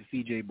side to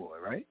C.J.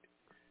 Boyd, right?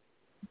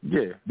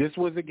 Yeah. This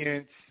was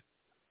against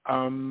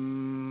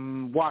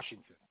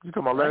Washington. You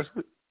talking about last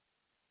week?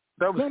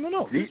 That was,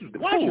 no. This was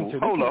Washington.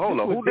 Hold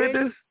on. Who did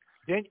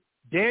this?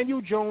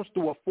 Daniel Jones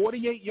threw a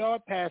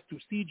 48-yard pass to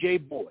C.J.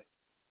 Boyd.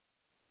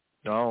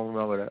 No, I don't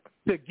remember that.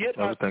 To get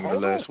us,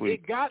 last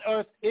week.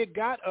 It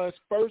got us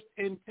 1st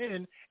and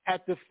 10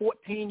 at the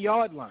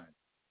 14-yard line.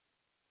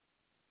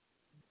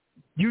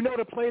 You know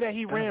the play that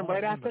he ran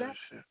right after that?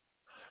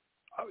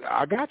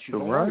 I got you.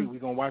 Don't worry. We're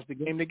going to watch the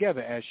game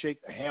together.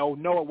 Hell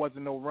no, it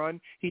wasn't no run.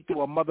 He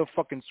threw a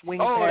motherfucking swing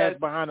pass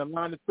behind the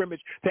line of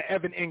scrimmage to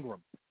Evan Ingram.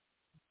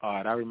 All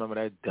right, I remember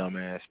that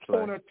dumbass play.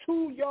 On a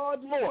 2-yard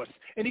loss.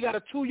 And he got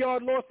a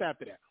 2-yard loss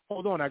after that.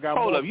 Hold on, I got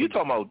Hold up, you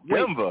talking about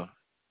Denver.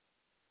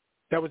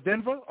 That was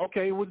Denver?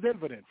 Okay, it was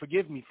Denver then.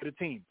 Forgive me for the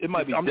team. It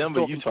might be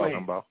Denver you talking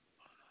about.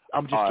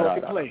 I'm just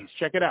talking plays.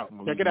 Check it out.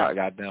 Check it out. I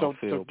got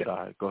downfield, but all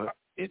right, go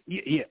ahead.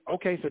 Yeah,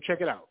 okay, so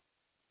check it out.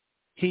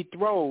 He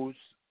throws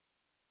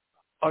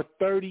a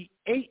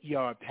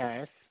 38-yard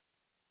pass,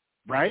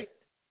 right,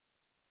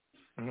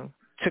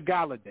 to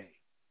Galladay.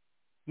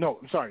 No,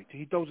 I'm sorry.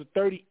 He throws a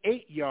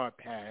 38-yard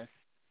pass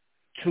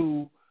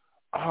to,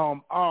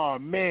 to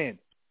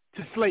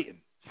Slayton.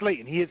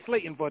 He hit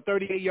Slayton for a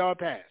 38-yard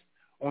pass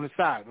on the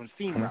side, on the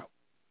seam route.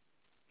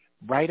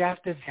 Right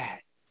after that,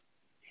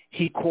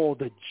 he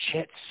called a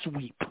jet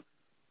sweep.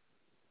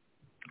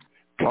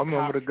 I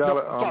remember the guy. He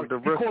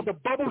called the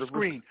bubble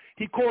screen.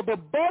 He called the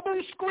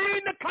bubble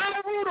screen to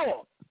Kyle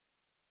Rudolph.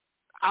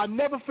 I'll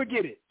never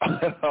forget it.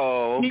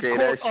 Oh, okay,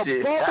 that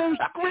shit. Bubble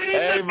screen.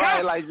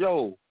 Everybody like,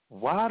 yo,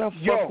 why the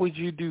fuck would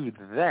you do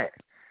that?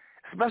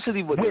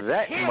 Especially with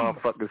that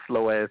motherfucking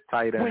slow ass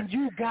tight end. When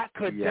you got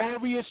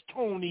Kadarius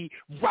Toney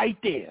right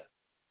there.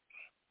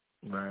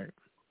 Right.